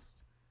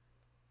fast.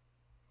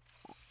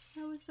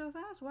 That was so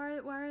fast. Why are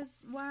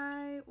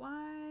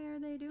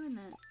they doing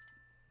that?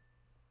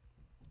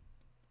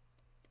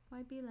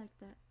 Why be like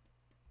that?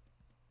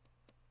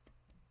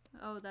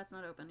 Oh, that's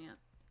not open yet.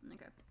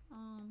 Okay.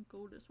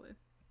 Go this way.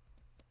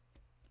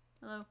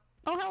 Hello.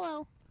 Oh,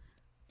 hello.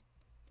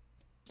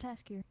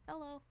 Task here.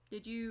 Hello.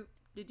 Did you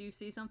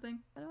see something?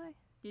 How do I?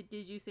 Did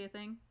you see a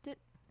thing? Did-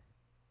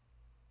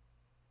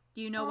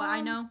 Do you know what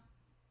I know?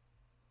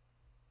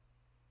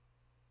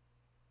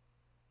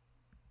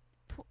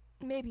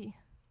 Maybe.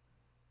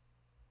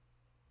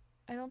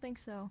 I don't think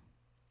so.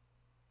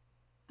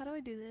 How do I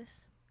do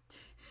this?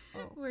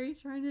 Oh. What are you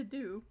trying to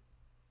do?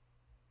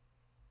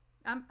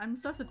 I'm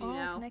sus of you Oh,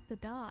 now. connect the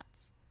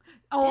dots.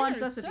 Oh, I'm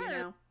Dinner sus of you served.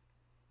 now.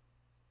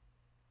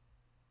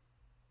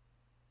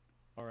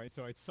 All right,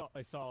 so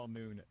I saw a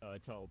moon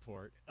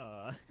teleport.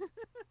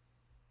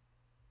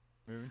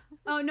 Moon.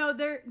 Oh no,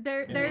 there's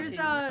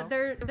yourself?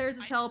 there's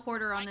a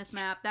teleporter on this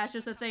map. That's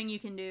just a thing you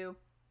can do.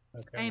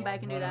 Okay, Anybody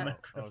can do that.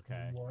 Okay.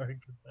 I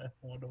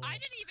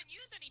didn't even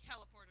use any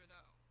teleporter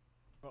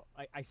though. Well,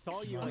 I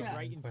saw you like Okay.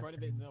 right in front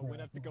of it, and I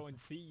went up to go and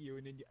see you,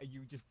 and then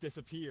you just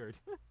disappeared.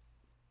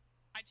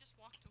 I just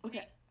walked away.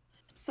 Okay.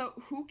 So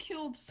who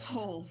killed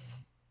Souls?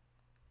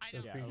 I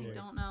don't Yeah. know. We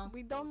don't know.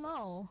 We don't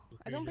know.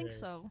 I don't think PJ.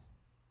 so.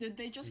 Did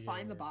they just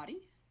find the Yeah.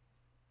 body?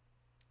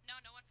 No,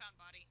 no one found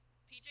body.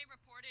 PJ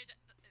reported.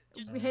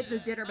 Just We hit the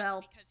to jitter us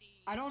bell. because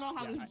he I don't know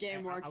how saw this us.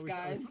 game works, I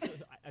guys.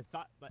 I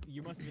thought that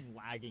you must have been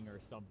lagging or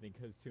something,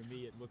 because to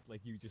me it looked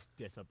like you just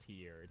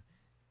disappeared.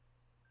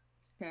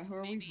 Okay, who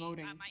are Maybe, we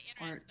voting? my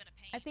Or- internet's been a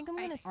pain. I think I'm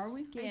gonna Are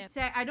we? skip.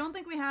 Say, I don't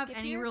think we have Skip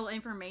any here? real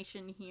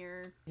information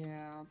here.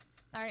 Yeah,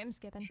 Alright, I'm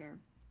skipping. sure.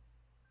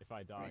 If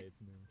I die, Right.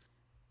 it's moon.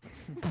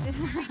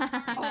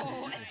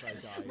 Oh, If I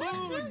die,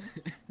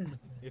 it's moon.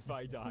 If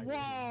I die, it's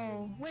Whoa!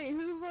 moon. Wait,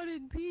 who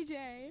voted PJ?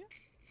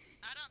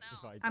 I don't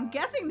If know. I I'm die,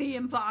 guessing it's the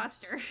moon.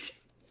 imposter.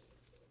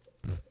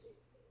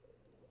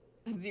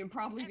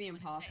 Probably the Everyone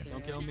is imposter. safe.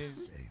 Don't kill me.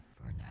 Safe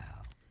for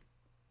now.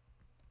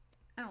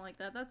 I don't like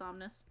that. That's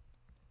ominous.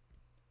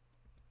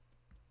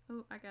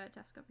 Oh, I got a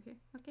task over here.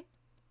 Okay.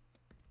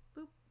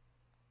 Boop.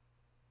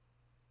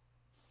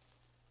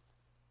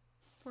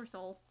 Poor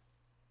soul.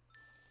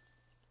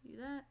 Do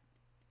that.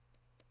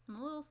 I'm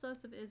a little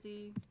sus of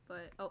Izzy,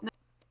 but oh.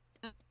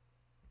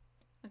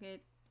 Okay.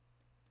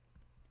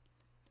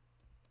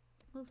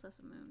 A little sus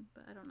of Moon,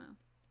 but I don't know.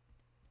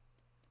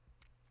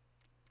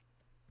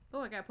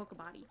 Oh, I gotta poke a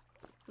body.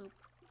 Boop.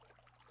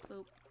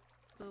 Boop.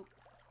 Boop.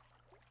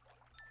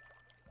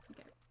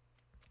 Okay.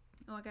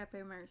 Oh, I gotta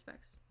pay my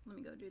respects. Let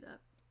me go do that.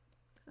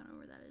 Because I don't know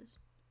where that is.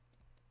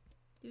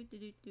 Doot doot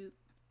doot doot.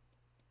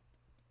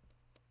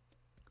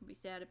 Could be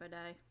sad if I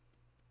die.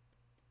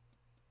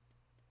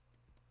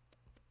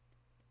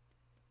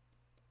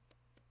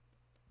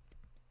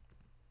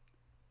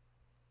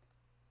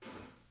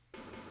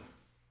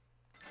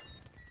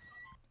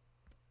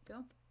 Go.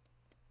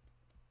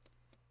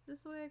 Is this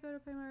the way I go to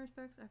pay my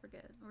respects? I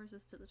forget. Or is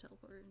this to the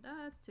teleporter?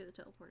 That's to the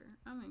teleporter.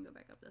 I'm gonna go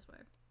back up this way.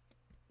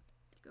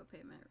 To go pay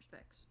my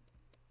respects.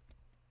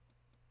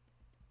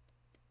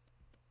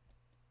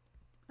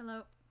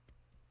 Hello.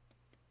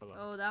 Hello.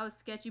 Oh, that was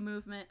sketchy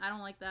movement. I don't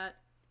like that.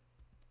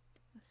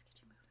 That was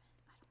sketchy movement.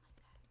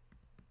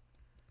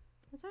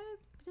 I don't like that.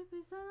 Is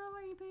that not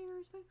where you pay your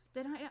respects?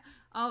 Did I?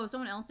 Oh,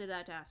 someone else did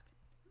that task.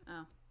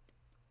 Oh.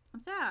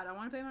 I'm sad. I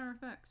want to pay my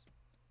respects.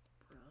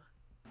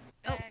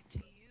 Bruh. Back to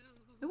you.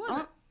 Who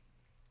was it?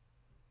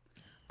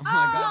 Oh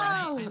my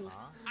god. Oh!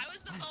 I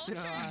was the still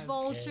vulture. alive.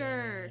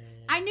 Vulture.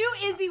 I knew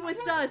Izzy was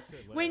sus.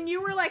 When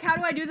you were like, how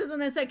do I do this?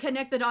 And then said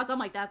connect the dots. I'm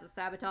like, that's a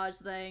sabotage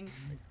thing.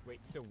 Wait,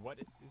 so what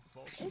is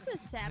vulture? It's a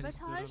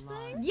sabotage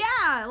thing?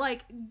 Yeah,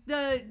 like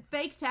the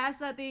fake tasks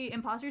that the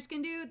imposters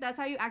can do, that's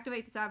how you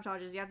activate the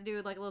sabotages. You have to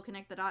do like little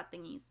connect the dot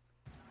thingies.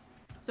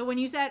 So when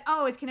you said,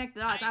 oh, it's connect the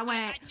dots, I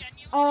went,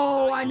 genuinely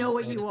oh, thought I know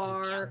what was you gonna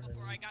do are. that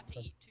Before I got to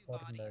eat 2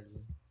 bodies.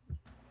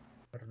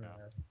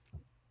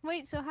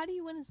 Wait, so how do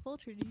you win as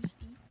vulture? Do you just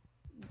eat?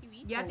 You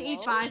eat? You have to eat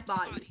Hello? 5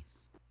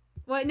 bodies.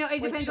 Well, no,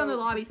 it Wait, depends on the so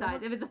lobby someone-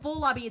 size. If it's a full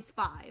lobby, it's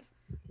 5.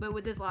 But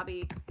with this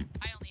lobby,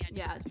 I only had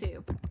yeah,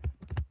 2.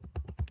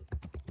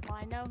 Well,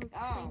 I know who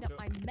cleaned up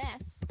my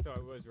mess. So I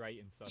was right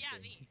in sussing. Yeah,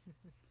 me.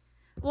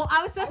 Well,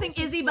 I was sussing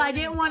Izzy, but I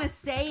didn't want to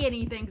say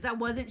anything because I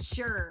wasn't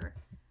sure.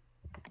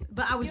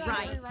 But I was You have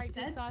right. every right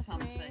to Said suss me.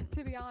 something.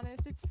 To be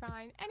honest, it's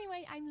fine.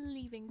 Anyway, I'm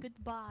leaving.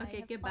 Goodbye.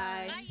 Okay, Have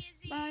goodbye. fun. Bye,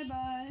 Izzy. Bye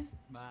bye.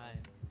 Bye.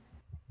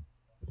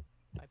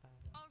 Bye bye.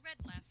 Oh, Red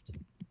left.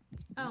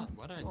 Oh.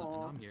 What did I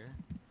Aw. I'm here.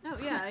 Oh,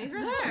 yeah, he's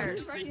right there.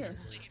 He's right here.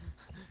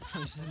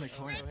 I'm just in the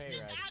corner. Red's hey,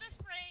 just Red. out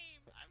of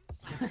frame.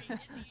 I'm sorry,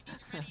 Izzy. You need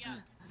to ready up.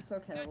 It's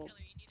okay. God Well, killer,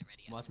 you need to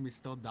ready up. Watch me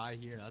still die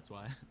here, that's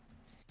why.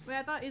 Wait,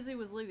 I thought Izzy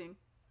was leaving.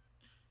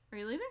 Are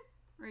you leaving?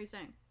 Or are you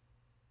staying?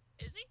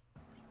 Izzy?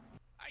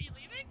 Are you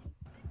leaving?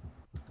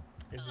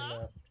 Izzy Hello?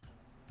 left.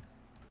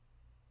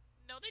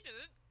 No, they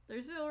didn't.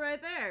 They're still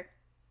right there.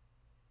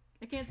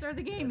 I can't start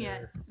the game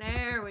yet.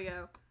 There we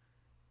go.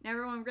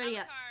 Everyone ready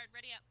up. Alucard,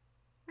 ready up.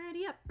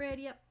 Ready up,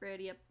 ready up,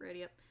 ready up,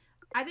 ready up.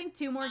 I think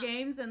 2 more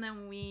games and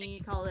then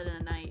we call it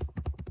a night.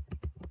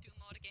 2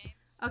 more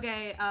games.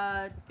 Okay,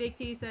 Big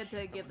T said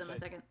to give them a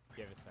second.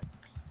 Give a second.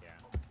 Yeah.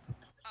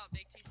 Oh,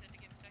 Big T said to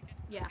give a second?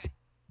 Yeah. Okay.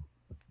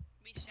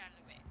 We shall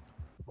wait.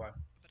 What?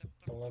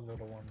 Hello,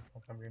 little one.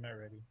 How come you're not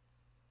ready?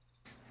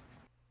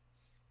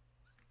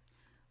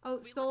 Oh,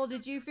 We Soul, look so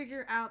did you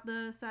figure out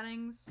the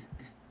settings?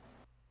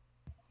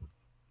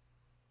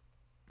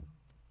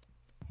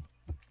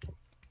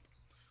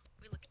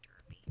 We look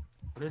derpy.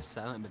 What does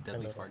silent but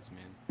deadly Hello. farts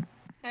mean?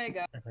 hey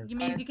guys. It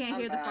means you can't I'm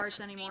hear the back. farts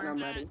Just anymore. means I'm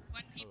that ready.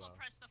 when people Hello.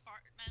 press the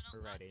fart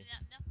We're ready.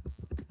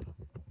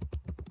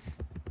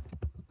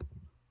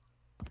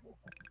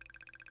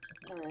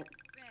 Alright. Ready,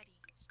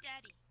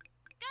 steady,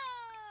 go!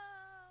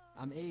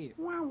 I'm 8.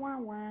 Wah wah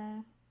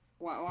wah.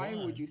 Why Why?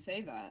 would you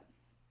say that?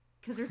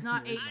 Because there's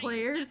not 8 I'm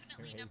players.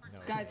 definitely There is number no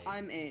 2. Guys, eight.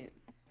 I'm 8.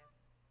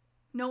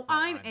 No,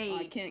 I'm I'm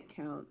I 8. can't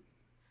count.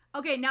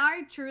 Okay, now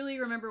I truly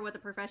remember what the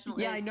professional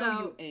Yeah, is. I know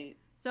so, you 8.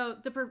 So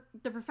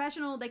the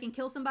professional, they can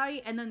kill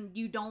somebody and then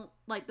you don't,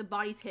 like, the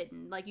body's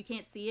hidden. Like, you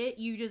can't see it.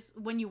 You just,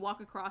 when you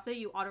walk across it,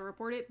 you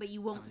auto-report it, but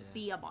you won't yeah.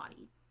 see a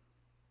body.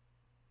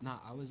 Nah,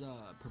 I was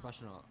a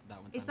professional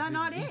that one time. Is that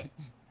not it?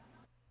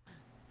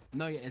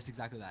 No, yeah, it's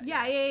exactly that.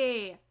 Yeah.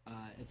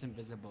 It's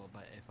invisible,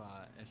 but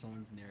if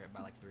someone's near it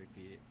by like 3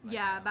 feet, like,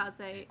 Yeah, about to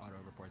say- it auto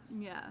reports.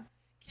 Yeah.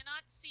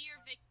 Cannot see your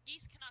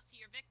geese cannot see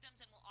your victims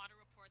and will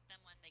auto-report them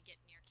when they get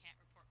near. Can't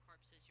report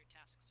corpses. Your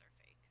tasks are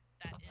fake.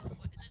 That is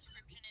what the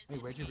description is. Wait,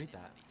 is where'd you fake read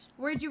that? information.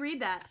 Where'd you read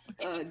that?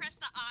 If Uh, you press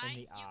the I, the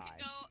you can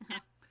eye. go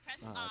and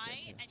press Oh, okay, I,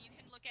 okay. and you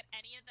can look at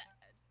any of the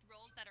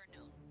roles that are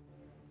known.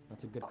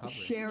 That's a good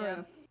coverage.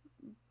 Sheriff.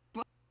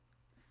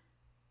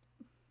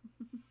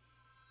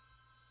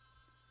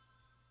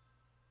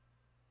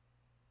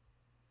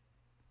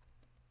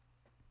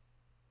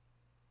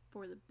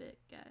 For the bit,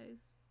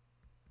 guys.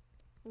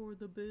 For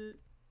the bit.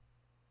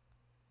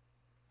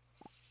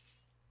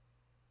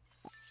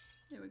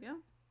 There we go.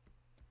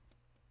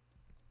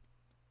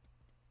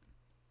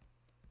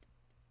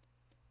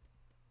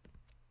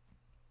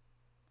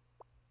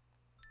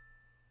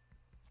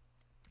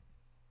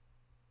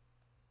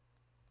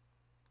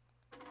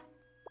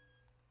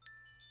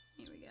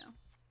 Here we go.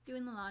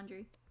 Doing the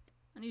laundry.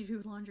 I need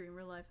to do laundry in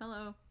real life.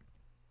 Hello.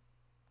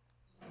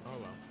 Oh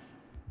well.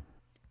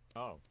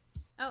 Oh.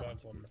 Oh.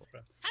 God's one, my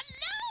friend.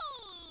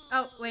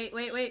 Hello! Oh,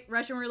 wait.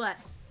 Russian roulette.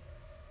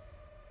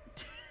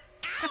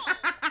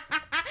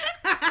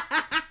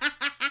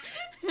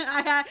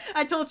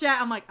 I told chat,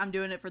 I'm like, I'm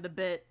doing it for the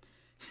bit.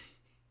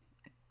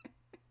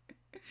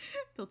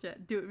 Told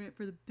chat, doing it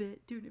for the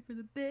bit, doing it for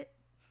the bit.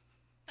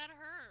 That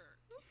hurt.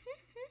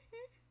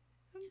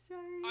 I'm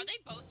sorry. Are they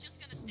both just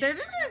gonna stand They're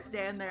just there? gonna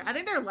stand there. I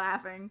think they're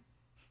laughing.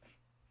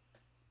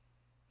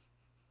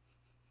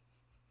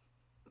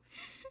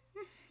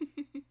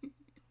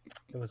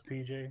 It was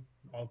PJ.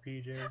 All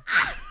PJ.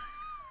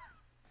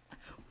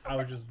 I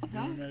was just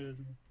doing my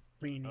business.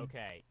 Cleaning.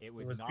 Okay, it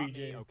was, was not PJ.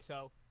 me. Okay,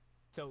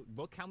 so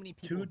look how many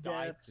people 2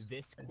 died deaths,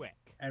 this quick.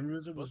 And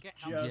Ruza was Look at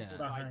how many just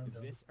people died behind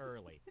him. this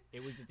early.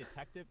 It was a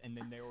detective, and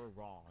then they were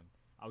wrong.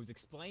 I was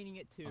explaining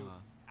it to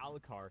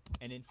Alucard,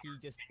 and then he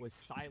just was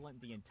silent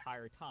the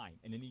entire time,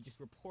 and then he just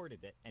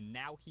reported it, and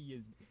now he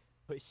is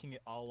pushing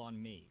it all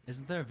on me.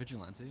 Isn't there a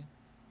vigilante?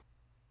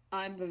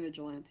 I'm the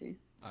vigilante.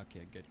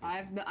 Okay, good.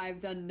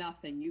 I've done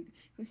nothing.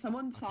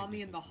 Someone saw Okay, me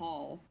good, in good, the good.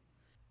 hall.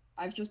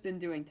 I've just been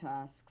doing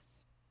tasks.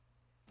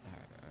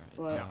 Alright.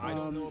 But, Now, I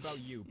don't know about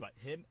you, but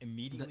him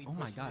immediately oh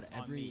my pushing god, this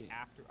on me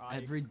after I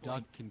every explained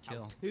duck can how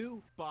kill.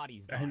 2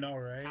 bodies died. I know,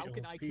 right? How It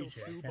can was I kill PJ.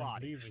 2 I can't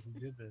bodies? believe it. He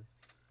did this.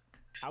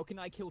 How can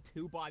I kill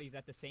 2 bodies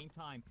at the same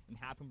time and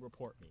have him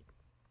report me?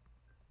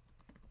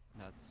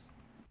 That's.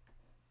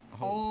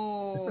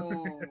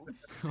 Oh.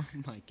 Oh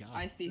my god.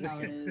 I see how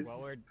it is. Well,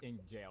 we're in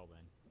jail then.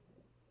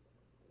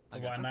 I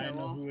Well, got now you. I know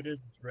well. who it is.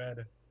 It's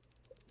red.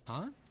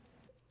 Huh?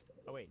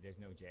 Oh wait, there's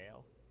no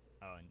jail?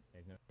 Oh, and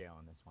there's no jail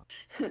on this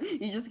one.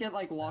 You just get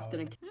like locked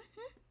in a.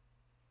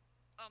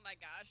 Oh my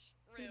gosh,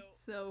 Rue.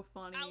 It's so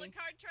funny.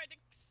 Alucard tried to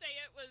say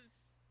it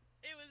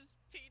was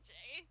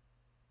PJ.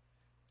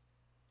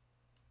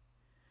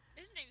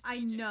 His name's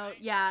PJ, I know. right?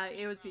 Yeah, Am I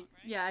it was. wrong,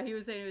 right? Yeah, he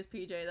was saying it was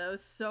PJ. That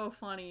was so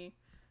funny.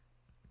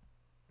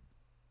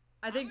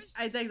 I I think was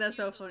just that's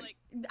so confused, I was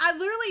funny. I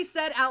literally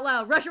said out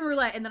loud Russian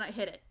roulette and then I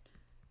hit it.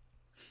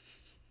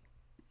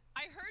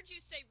 I heard you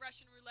say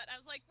Russian roulette. I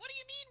was like, what do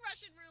you mean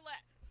Russian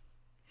roulette?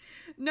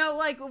 No,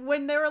 like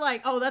when they were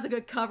like, "Oh, that's a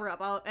good cover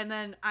up," and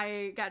then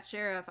I got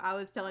sheriff. I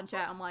was telling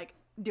chat, I'm like,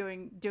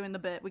 doing the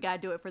bit. We gotta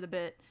do it for the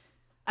bit.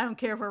 I don't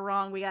care if we're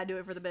wrong. We gotta do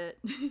it for the bit.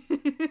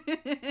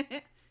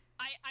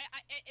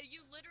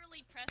 You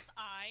literally press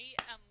I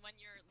when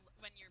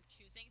you're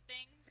choosing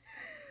things,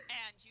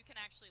 and you can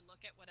actually look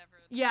at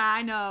whatever. Yeah,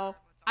 I know.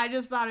 I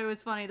just thought it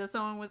was funny that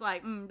someone was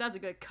like, "That's a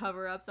good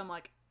cover up." So I'm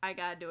like, I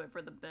gotta do it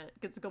for the bit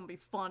because it's gonna be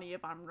funny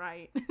if I'm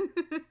right.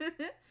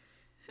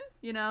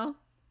 You know.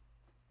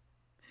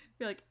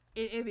 Feel like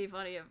it'd be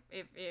funny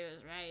if it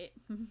was right.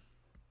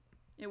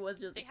 It was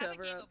just They a have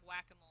cover a game up. of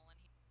whack-a-mole in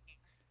here.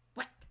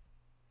 Whack.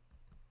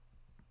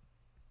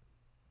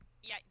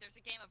 Yeah, there's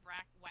a game of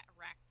rack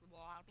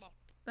blah blah.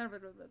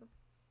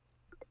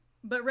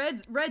 But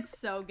Red's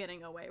so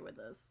getting away with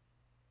this.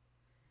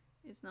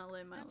 It's not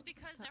letting my. That's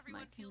because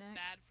everyone feels connect.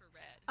 bad for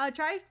Red.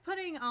 Try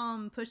putting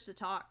push to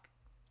talk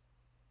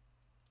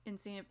and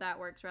seeing if that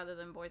works rather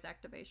than voice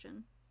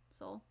activation.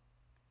 So.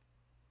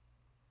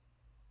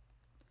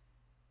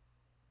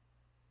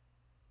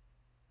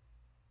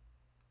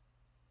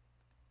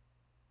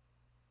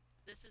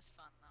 This is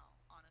fun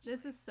though, honestly.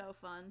 This is so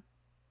fun.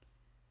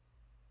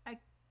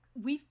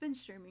 We've been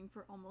streaming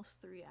for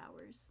almost 3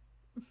 hours.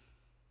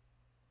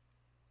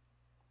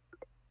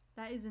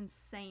 That is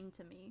insane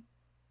to me.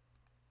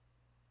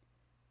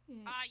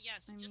 Yeah,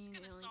 Yes, I just mean,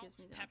 gonna it only salt gives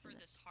me and the pepper option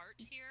this heart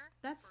here.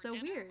 That's for so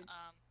dinner. weird.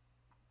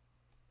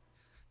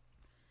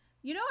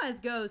 You know, as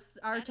ghosts,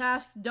 our That is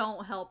tasks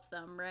don't help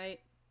them, right?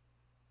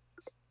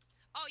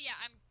 Oh yeah,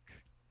 I'm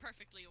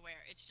perfectly aware.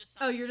 It's just.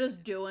 Oh, something you're we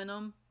just do. doing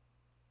them?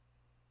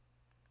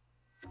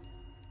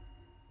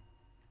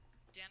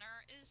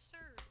 Dinner is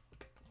served.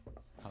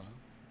 Hello?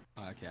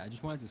 Oh, okay, I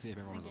just wanted to see if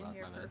I everyone was can allowed.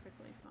 hear My bad.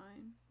 perfectly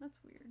fine. That's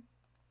weird.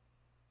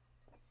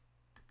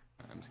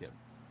 Alright, I'm skipped.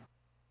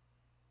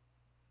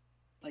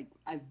 Like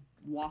I've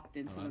walked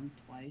into Hello? them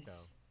twice. So,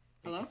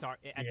 Hello? Sorry,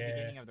 at Yeah. the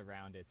beginning of the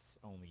round, it's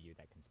only you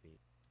that can speak.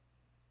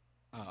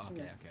 Oh,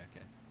 okay, Yeah.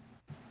 okay.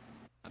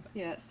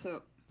 Yeah.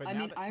 So But I now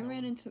mean, that I no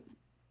ran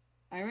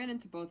one-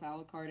 into both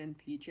Alucard and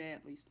PJ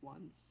at least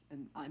once,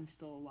 and I'm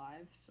still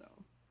alive. So.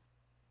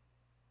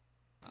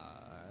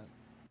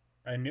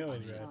 I knew it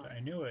was I red. mean- I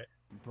knew it.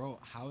 Bro,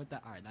 how would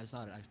that? Alright, that's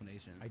not an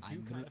explanation. I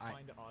do kind of I-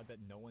 find it odd that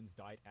no one's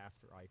died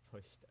after I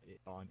pushed it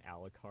on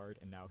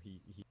Alucard, and now he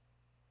PJ,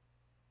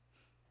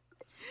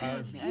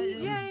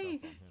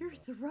 but- you're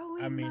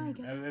throwing I my mean,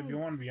 guy. if you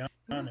want to be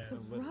honest,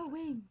 You're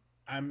throwing.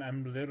 I'm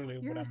literally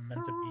You're what I'm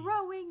meant to be.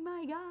 throwing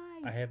my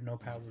guy. I have no no,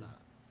 powers. it's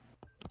not.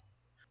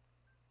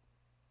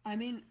 I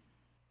mean,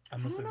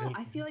 I'm I a don't know. civilian.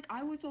 I feel like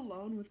I was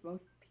alone with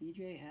both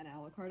PJ and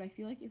Alucard. I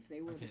feel like if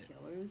they were Okay. the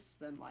killers,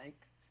 then like,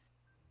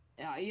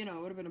 yeah, you know,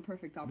 it would have been a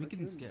perfect We opportunity.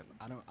 can skip.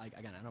 I don't like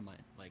again. I don't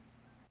mind. Like,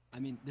 I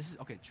mean, this is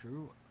okay,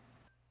 true,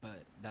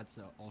 but that's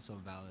also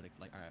valid.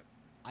 Like, all right,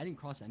 I didn't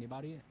cross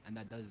anybody, and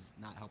that does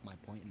not help my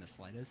point in the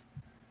slightest.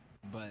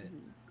 But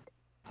Mhm.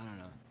 I don't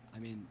know. I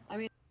mean,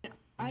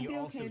 I'd you be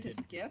also okay to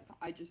did- skip.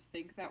 I just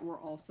think that we're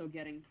also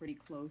getting pretty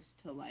close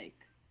to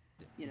like,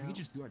 you we know, can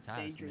just do our task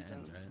danger when it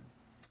ends, zone.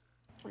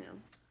 right?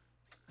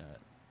 Yeah. Uh,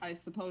 I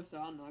suppose so.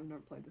 I don't know. I've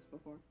never played this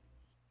before.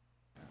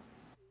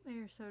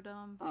 They're so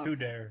dumb. Oh, Who okay.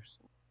 dares?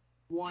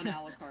 One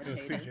Alucard It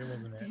was PJ, hater.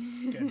 wasn't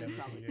it? Goddamn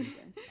Probably PJ.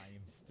 PJ. I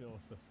am still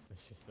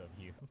suspicious of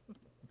you.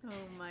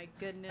 Oh my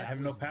goodness. I have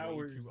no Way too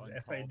powers.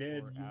 If I uncalled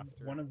did, for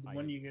after one of I-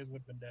 you guys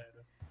would have been dead.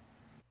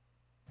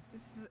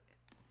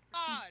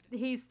 God.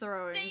 He's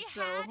throwing They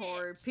so had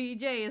hard. it.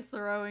 PJ is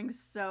throwing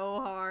so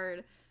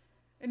hard.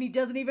 And he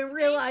doesn't even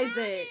realize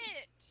They it. had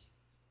it.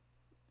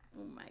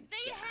 Oh my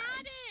They god.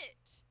 had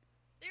it.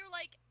 They were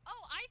like,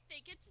 "Oh, I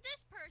think it's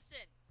this person."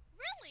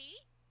 Really?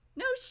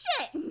 No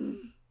shit!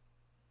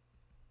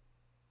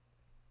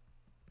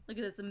 Look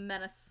at this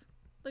menace.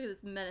 Look at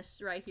this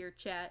menace right here,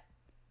 chat.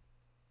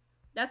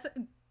 That's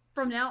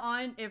from now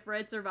on, if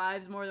Red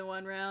survives more than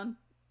one round,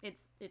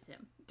 it's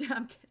him.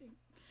 I'm kidding.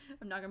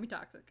 I'm not gonna be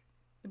toxic.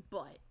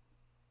 But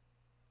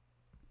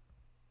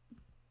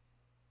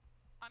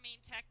mean,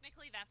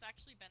 technically, that's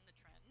actually been the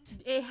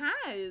trend. It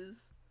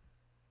has.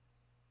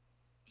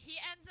 He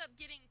ends up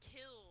getting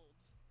killed.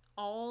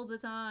 All the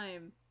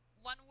time.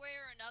 One way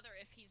or another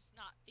if he's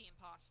not the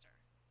imposter.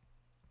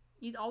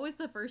 He's always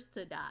the first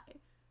to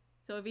die.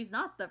 So if he's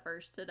not the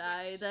first to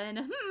die, then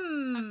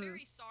I'm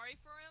very sorry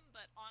for him,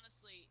 but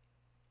honestly,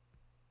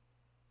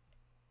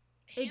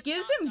 it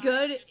gives him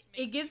good.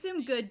 It gives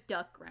him good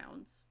duck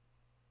rounds.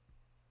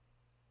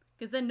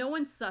 Because then no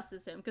one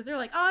susses him. Because they're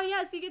like, oh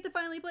yes, you get to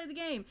finally play the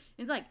game. And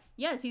it's like,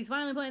 yes, he's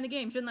finally playing the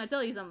game. Shouldn't I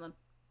tell you something?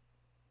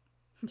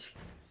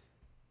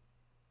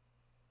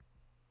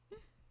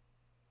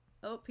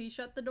 Oh, he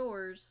shut the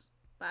doors.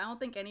 But I don't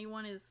think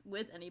anyone is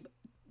with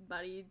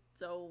anybody,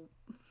 so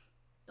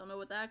don't know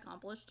what that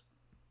accomplished.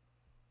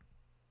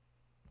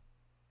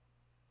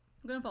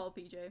 I'm gonna follow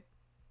PJ.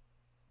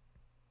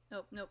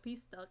 Oh, no,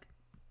 he's stuck.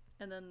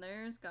 And then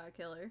there's God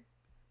Killer.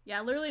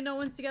 Yeah, literally no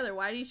one's together.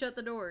 Why did he shut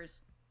the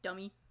doors?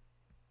 Dummy.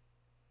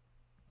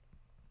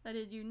 That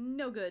did you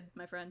no good,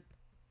 my friend.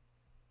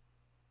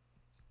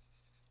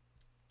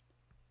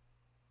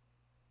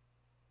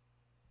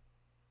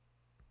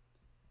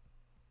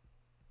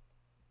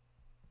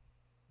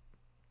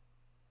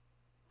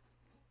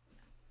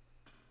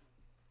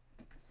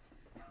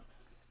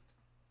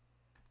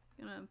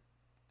 Gonna...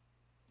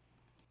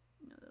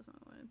 No, that's not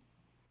what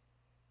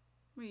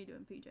What are you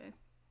doing, PJ?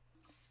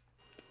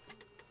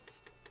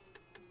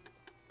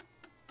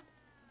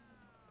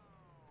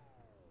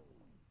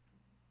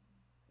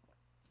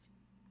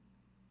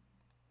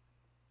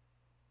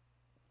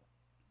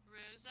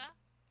 Rosa?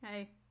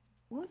 Hey.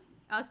 What?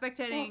 I was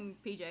spectating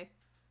PJ.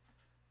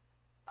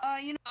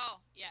 You know. Oh,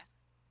 yeah.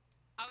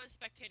 I was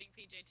spectating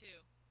PJ too.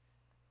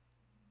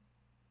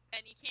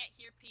 And you can't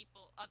hear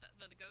people,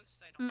 the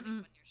ghosts, I don't think,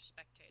 when you're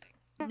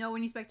spectating. No,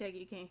 when you spectate,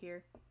 you can't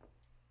hear.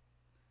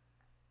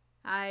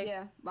 Hi.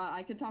 Yeah, but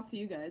I could talk to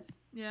you guys.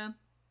 Yeah.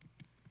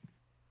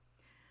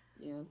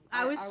 Yeah.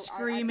 I was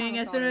screaming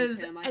as soon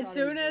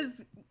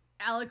as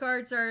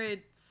Alucard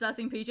started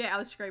sussing PJ. I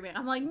was screaming.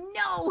 I'm like,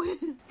 no!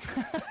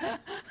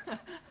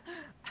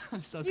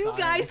 I'm so you sorry.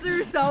 guys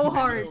threw so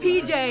hard.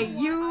 PJ,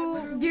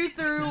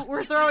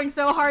 we're throwing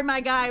so hard,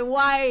 my guy.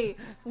 Why?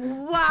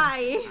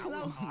 Why?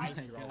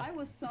 I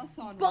was sus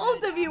on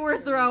Both of you were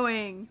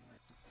throwing.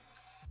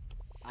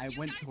 I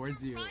went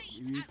towards you.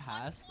 You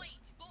passed.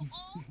 But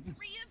all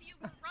three of you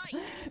were right.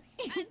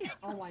 And then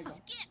oh my god.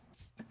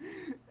 Skipped.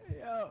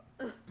 Yo.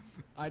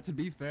 To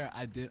be fair,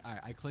 I did.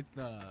 I clicked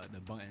the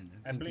button.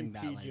 I blame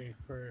that, PJ like...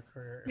 for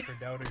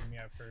doubting me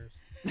at first.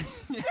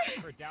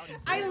 For doubting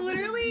I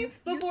literally,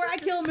 before I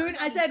killed Moon,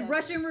 I said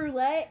Russian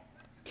roulette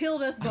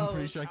killed us both. I'm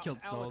pretty sure I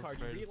killed Souls Alucard,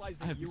 first. you realize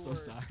that I'm so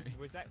sorry.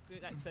 Was that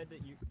said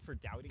that you for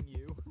doubting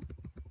you?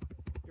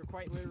 You're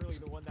quite literally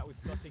the one that was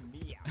sussing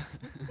me out.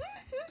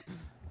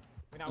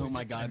 When I was Oh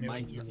my god, my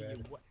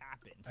anxiety. What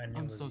happened?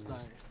 I'm so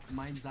sorry.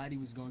 My anxiety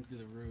was going through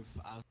the roof.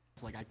 I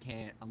was like, I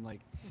can't. I'm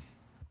like,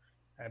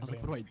 I was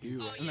like, what do I do?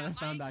 Oh, and yeah, then I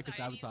found out I could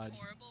my anxiety's sabotage.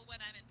 horrible when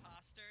I'm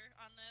imposter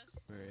on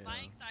this. For real. My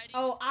anxiety.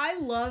 Oh, I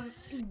love,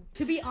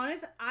 to be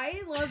honest,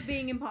 I love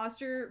being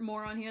imposter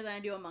more on here than I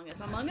do Among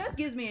Us. Among Us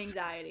gives me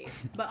anxiety.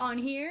 But on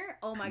here,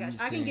 oh my gosh,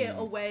 I can get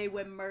away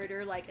with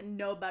murder like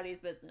nobody's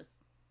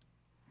business.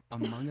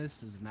 Among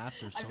Us'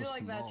 maps are so I feel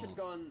like small. that should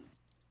go in.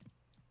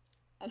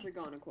 I should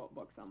go in a quote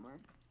book somewhere.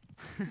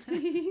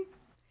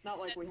 Not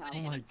like we have.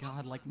 Oh my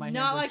god, like my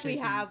Not hands are like we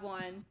shaking. have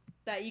one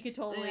that you could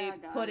totally Yeah,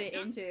 put it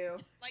into.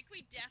 Like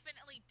we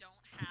definitely don't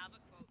have a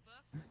quote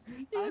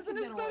book. He was in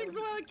his settings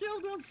while I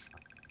killed him.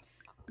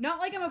 Not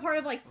like I'm a part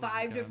of like my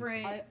 5 God.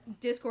 different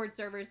Discord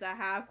servers that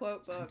have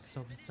quote I'm books.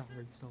 so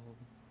sorry, Soul.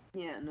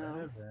 Yeah, no.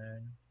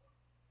 Evan.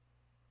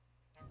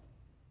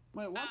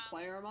 Wait, what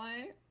player am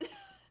I?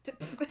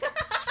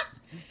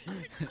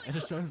 It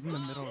just shows in the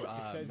middle, It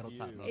says middle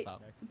top, you middle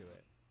top. next to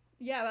it.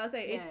 Yeah, but I was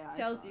like, it Yeah, I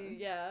tells saw you, it.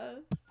 yeah.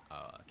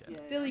 Oh, okay. Yeah,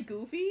 Silly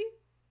Goofy?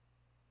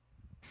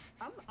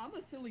 I'm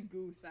a silly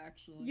goose,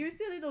 actually. You're a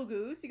silly little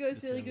goose? You go to The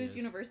Silly Goose silliest.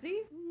 University?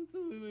 I'm a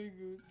silly little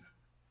goose.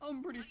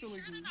 I'm pretty Are you silly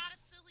sure they're goose. not a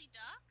silly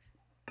duck?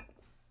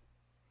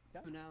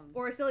 For now.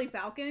 Or a silly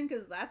falcon,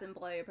 because that's in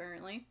play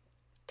apparently.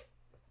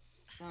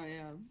 Oh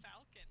yeah.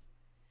 Falcon.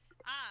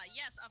 Ah,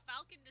 yes, a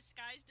falcon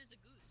disguised as a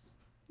goose.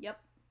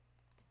 Yep.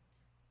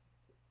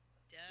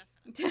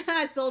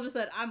 Definitely. Soul just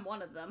said, I'm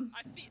one of them.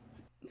 I feel.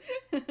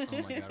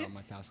 Oh my god, all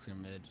my tasks are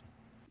mid.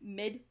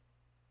 Mid?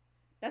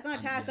 That's not a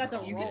I'm task, mid.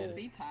 that's a You You roll. can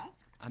see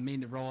tasks. I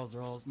mean, rolls,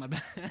 my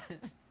bad.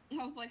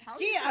 I was like, how?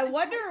 Gee, do you I guys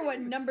wonder know what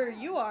this? number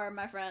you are,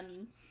 my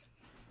friend.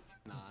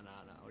 Nah,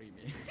 what do you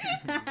mean?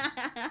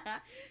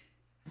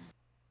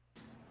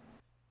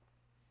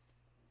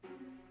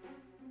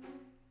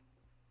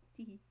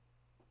 Tee.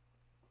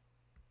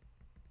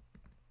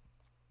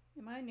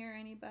 Am I near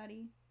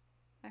anybody?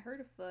 I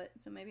heard a foot,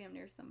 so maybe I'm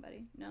near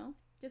somebody. No?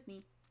 Just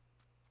me.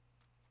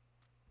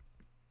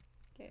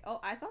 Okay. Oh,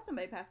 I saw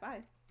somebody pass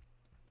by.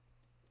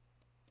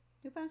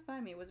 Who passed by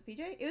me? Was it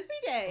PJ? It was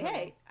PJ.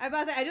 Hey,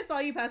 I just saw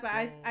you pass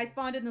by. I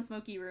spawned in the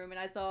smoky room and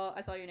I saw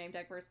your name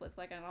tag for a split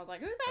second and I was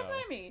like, who passed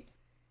by me?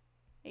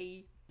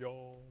 Hey.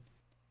 Yo.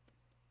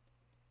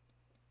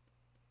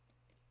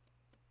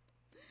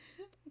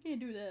 can't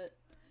do that.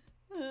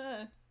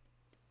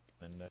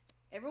 And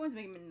Everyone's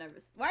making me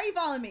nervous. Why are you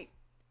following me?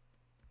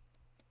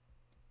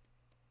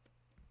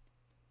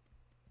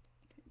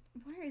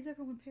 Why is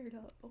everyone paired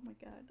up? Oh my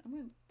god. I'm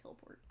gonna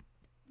teleport.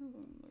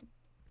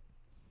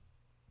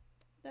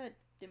 That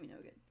did me no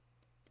good.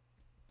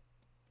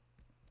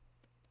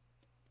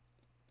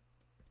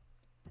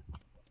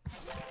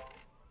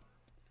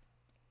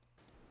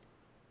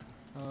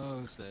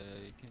 Oh, say,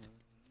 can you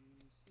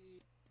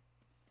see?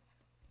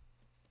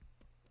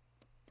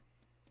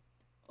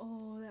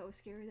 Oh, that was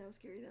scary, that was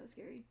scary, that was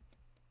scary.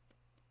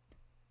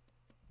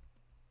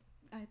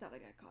 I thought I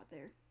got caught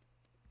there.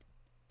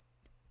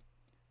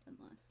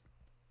 Unless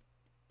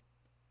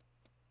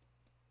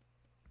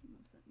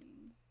that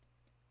means...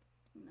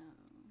 No.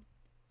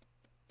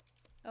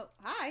 Oh,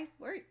 hi!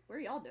 Where are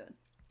y'all doing?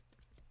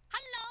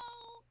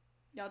 Hello!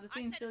 Y'all just I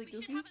being said silly we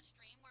should have a goofies?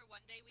 stream where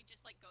one day we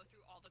just like go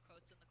through all the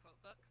quotes in the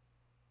quote book.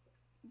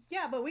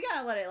 Yeah, but we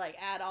gotta let it like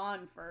add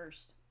on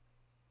first.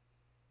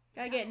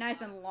 Gotta We get have a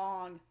nice lot and of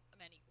long.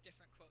 many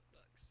different quote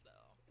books, though.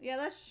 Yeah,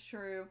 that's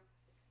true.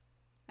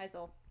 Hi,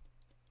 Soul.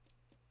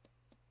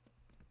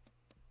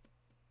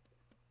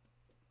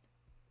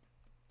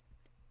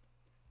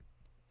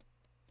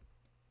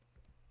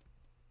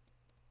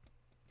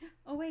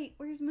 Oh wait,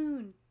 where's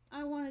Moon?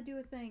 I want to do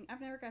a thing.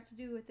 I've never got to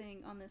do a thing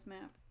on this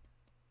map.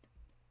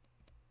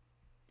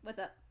 What's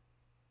up?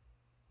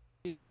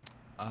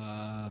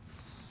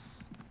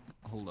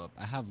 Hold up.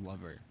 I have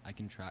lover. I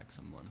can track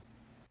someone.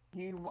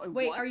 Wait,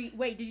 what? are you?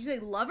 Wait, did you say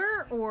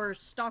lover or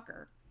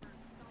stalker?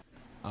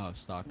 Oh,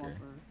 stalker.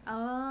 Lover.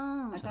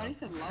 Oh. I thought he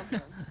said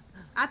lover.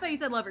 I thought you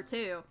said lover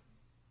too.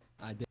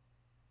 I did.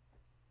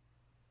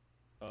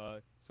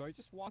 So I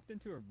just walked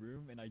into a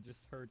room and I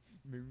just heard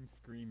Moon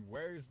scream,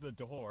 "Where's the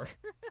door?"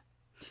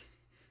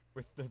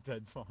 With the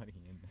dead body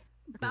in there.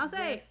 But I'll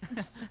say,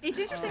 it's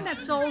interesting that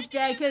Soul's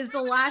dead because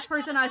the last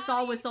person I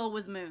saw with Soul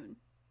was Moon.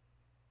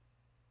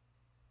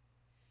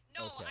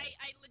 No, Okay.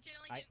 I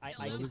legitimately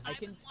didn't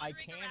kill him. I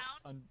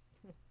can't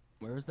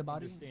Where is the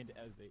body? understand it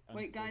as a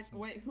Wait, guys,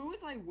 wait. Who was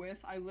I with?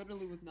 I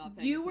literally was not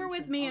paying You were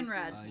with attention. me I and was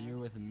Red. doing You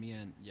were this. with me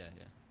and yeah.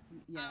 Yeah.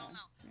 I don't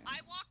know. yeah. I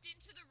walked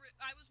into the room.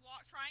 I was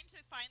trying to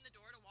find the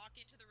door to walk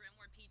into the room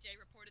where PJ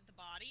reported the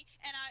body,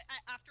 and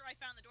after I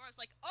found the door, I was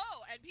like,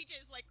 "Oh!" And PJ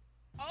was like,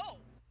 "Oh."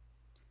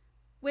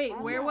 Wait,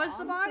 Oh, where no, was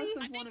the I'm body? sus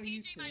of I think one of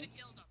you PJ two. might have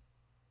killed him.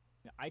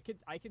 I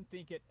can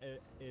think it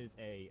is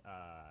a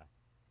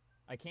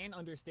I can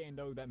understand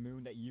though that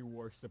Moon that you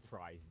were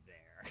surprised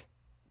there.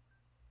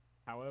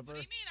 However,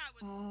 What do you mean I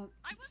was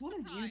it's one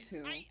of you surprised?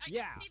 two. I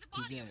Yeah. didn't see the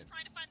body. I was PJ.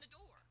 trying to find the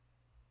door.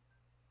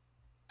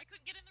 I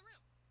couldn't get in the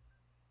room.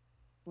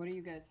 What do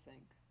you guys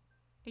think?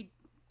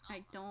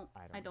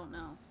 I don't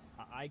know.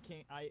 I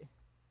can't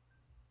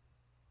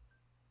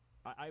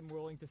I'm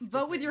willing to skip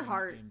Vote with it your and-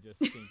 heart. and just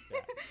think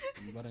that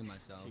I'm voting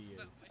myself. she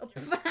is. Vote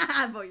with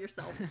your Vote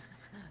yourself.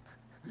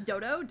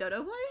 Dodo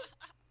play?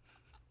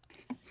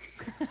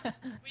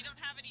 We don't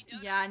have any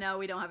donuts. Yeah, I know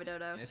we don't have a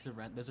Dodo. There's a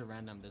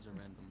random, There's-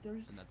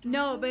 and that's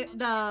No, but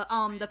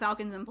the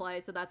Falcons in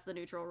play, so that's the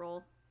neutral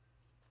role.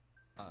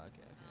 Oh,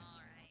 okay.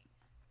 Alright.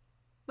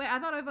 Wait, I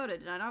thought I voted.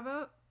 Did I not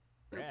vote?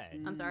 Oops.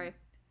 Red. I'm sorry.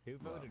 Who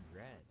voted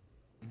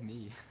red?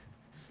 Me.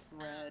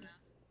 Red.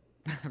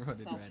 I voted red.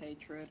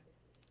 Self-hatred.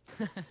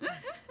 Everyone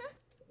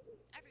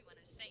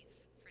is safe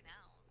for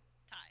now.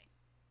 Ty.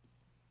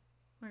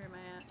 Where am I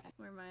at?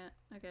 Where am I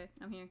at? Okay,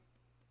 I'm here.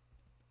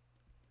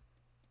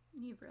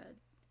 You've read.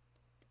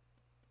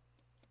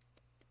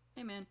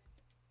 Hey, man.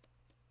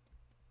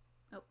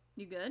 Oh,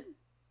 you good?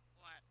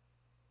 What?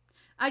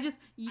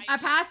 I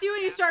passed you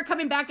and you start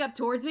coming back up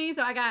towards me,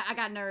 so I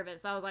got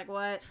nervous. I was like,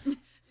 what?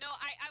 No,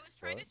 I was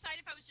trying to What? decide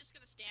if I was just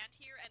gonna stand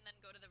here and then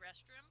go to the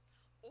restroom,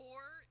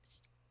 or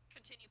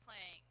continue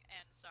playing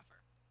and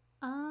suffer.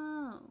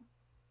 Oh.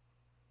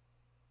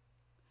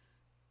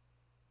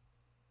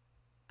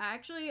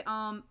 Actually,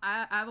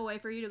 I have a way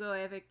for you to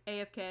go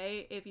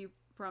AFK if you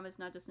promise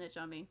not to snitch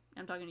on me.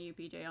 I'm talking to you,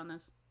 PJ, on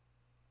this.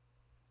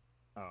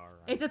 Alright.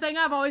 It's a thing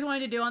I've always wanted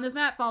to do on this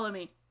map. Follow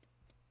me.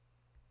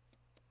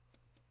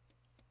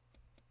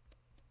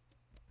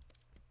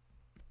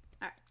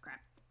 Alright,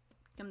 crap.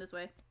 Come this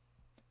way.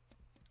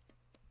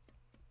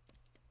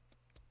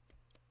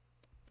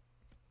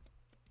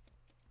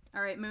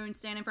 Alright, Moon,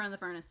 stand in front of the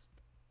furnace.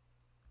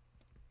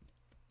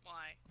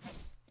 Why?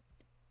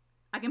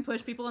 I can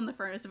push people in the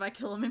furnace if I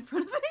kill them in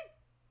front of it.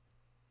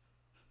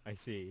 I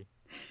see.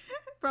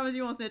 Promise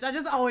you won't snitch. I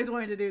just always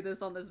wanted to do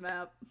this on this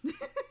map.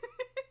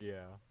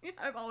 Yeah.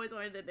 I've always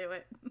wanted to do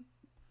it.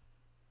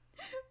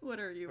 What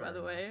are you, by Fair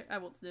the way? I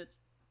won't snitch.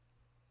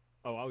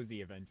 Oh, I was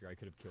the Avenger. I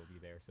could have killed you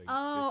there. So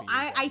Oh, good for you,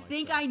 you got I my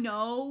think trust. I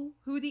know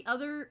who the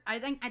other. I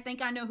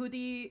think I know who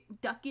the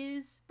duck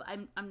is, but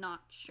I'm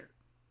not sure.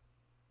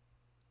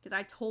 Because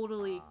I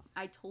totally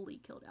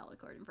killed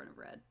Alucard in front of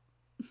Red,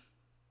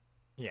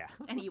 Yeah.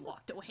 and he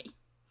walked away.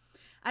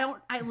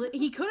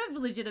 He could have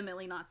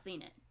legitimately not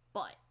seen it,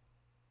 but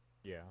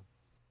Yeah.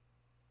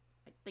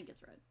 I think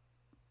it's Red.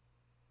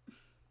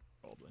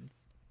 Goblin.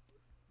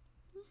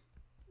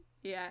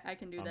 Yeah, I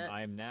can do that.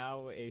 I am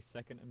now a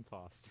second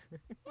imposter.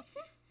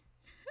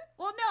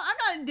 Well, no,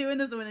 I'm not doing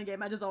this to win the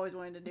game. I just always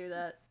wanted to do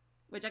that.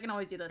 Which I can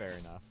always do this. Fair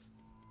enough.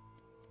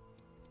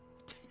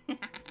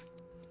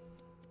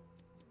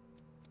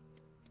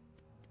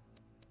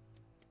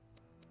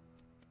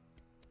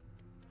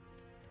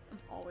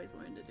 I've always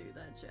wanted to do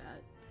that,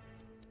 chat.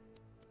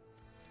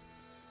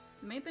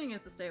 The main thing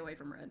is to stay away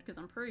from Red, because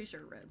I'm pretty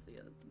sure Red's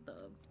the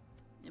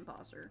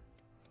imposter.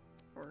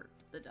 Or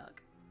the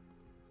duck.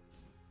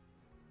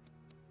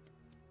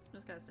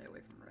 Just gotta stay away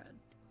from Red.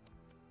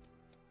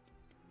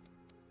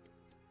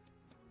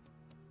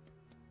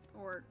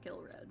 Or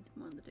kill Red,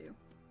 one of the two.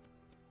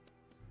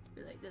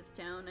 Be like, this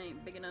town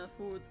ain't big enough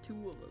for the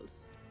two of us.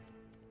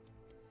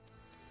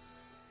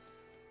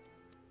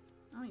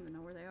 I don't even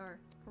know where they are.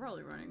 We're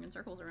probably running in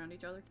circles around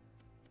each other.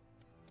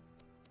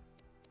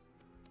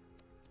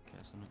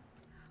 Casting it.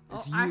 Oh,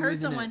 It's I you, heard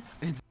isn't someone.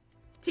 it? It's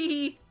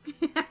Tee.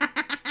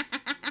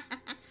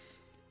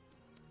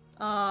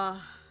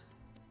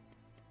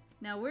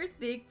 Now where's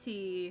Big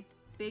T?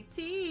 Big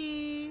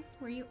T,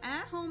 where you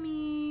at,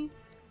 homie?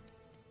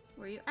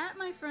 Where you at,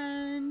 my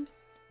friend?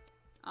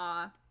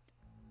 yeah.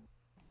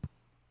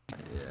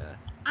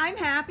 I'm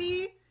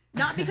happy,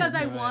 not because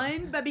I No way.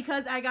 won, but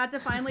because I got to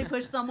finally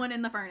push someone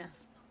in the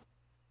furnace.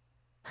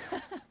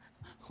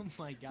 Oh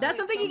my god. That's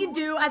something you can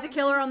do as a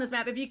killer on this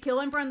map. If you kill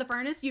in front of the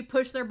furnace, you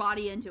push their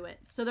body into it,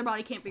 so their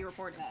body can't be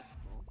reported. That's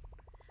cool.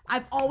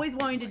 I've always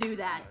wanted to do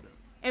that.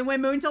 And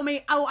when Moon told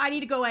me, oh, I need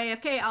to go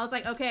AFK, I was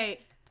like, okay,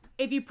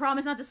 if you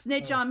promise not to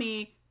snitch on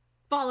me,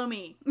 follow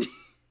me.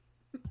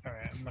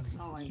 Alright, I'm gonna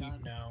Oh my eat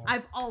God. now.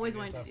 I've always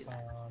You guys wanted to do have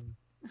that.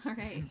 fun.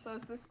 Alright. So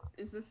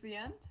is this the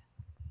end?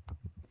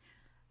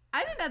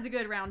 I think that's a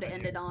good round to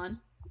end it on.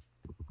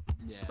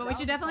 Yeah. But we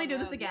should definitely do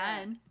this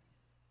again.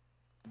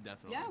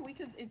 Definitely. Yeah, we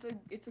could.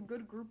 It's a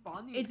good group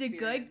bonding. It's a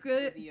good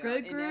experience for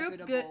the, group,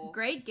 inevitable-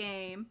 great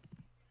game.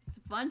 It's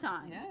a fun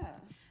time. Yeah.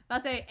 I'll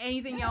say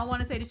anything y'all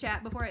want to say to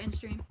chat before I end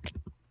stream.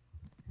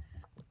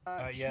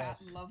 Chat, yes.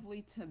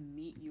 lovely to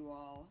meet you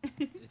all.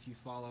 If you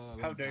follow,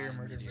 I How would dare you die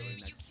murder me. immediately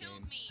You next killed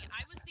game. me.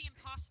 I was the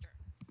imposter.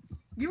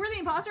 You were the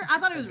imposter? I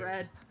thought it was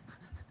Red.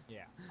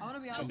 Yeah. I want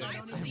to be honest. I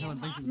don't was the even. Everyone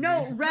thinks it's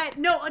No, me. Red.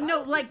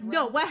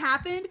 No. What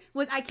happened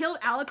was I killed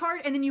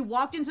Alucard, and then you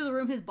walked into the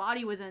room his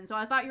body was in. So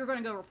I thought you were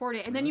gonna go report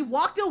it, and then you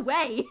walked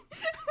away.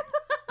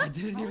 I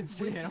didn't even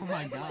see it. Oh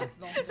my god.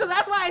 So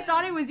that's why I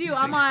thought it was you.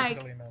 I'm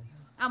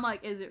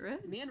like, is it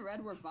Red? Me and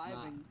Red were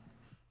vibing.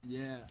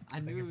 Yeah, I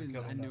Thank knew you it for was. I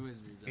killing knew them. his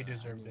reason. He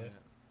deserved it.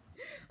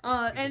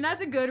 And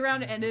that's a good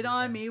round to end it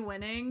on, me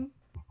winning.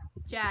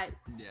 Chat,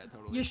 Yeah,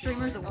 totally. your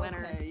streamer's a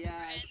winner. Okay,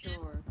 yeah,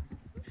 sure.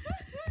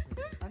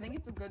 I think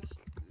it's a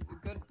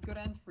good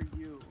end for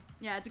you.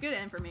 Yeah, it's a good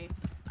end for me.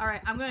 Alright,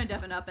 I'm gonna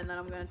deafen up and then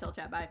I'm gonna tell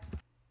chat bye.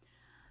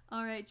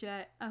 Alright,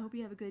 chat. I hope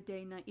you have a good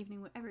day, night,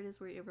 evening, whatever it is,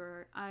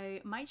 wherever.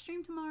 I might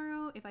stream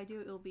tomorrow. If I do,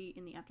 it'll be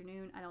in the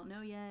afternoon. I don't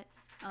know yet.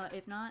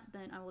 If not,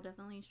 then I will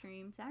definitely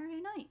stream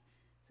Saturday night.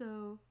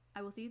 So,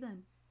 I will see you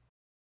then.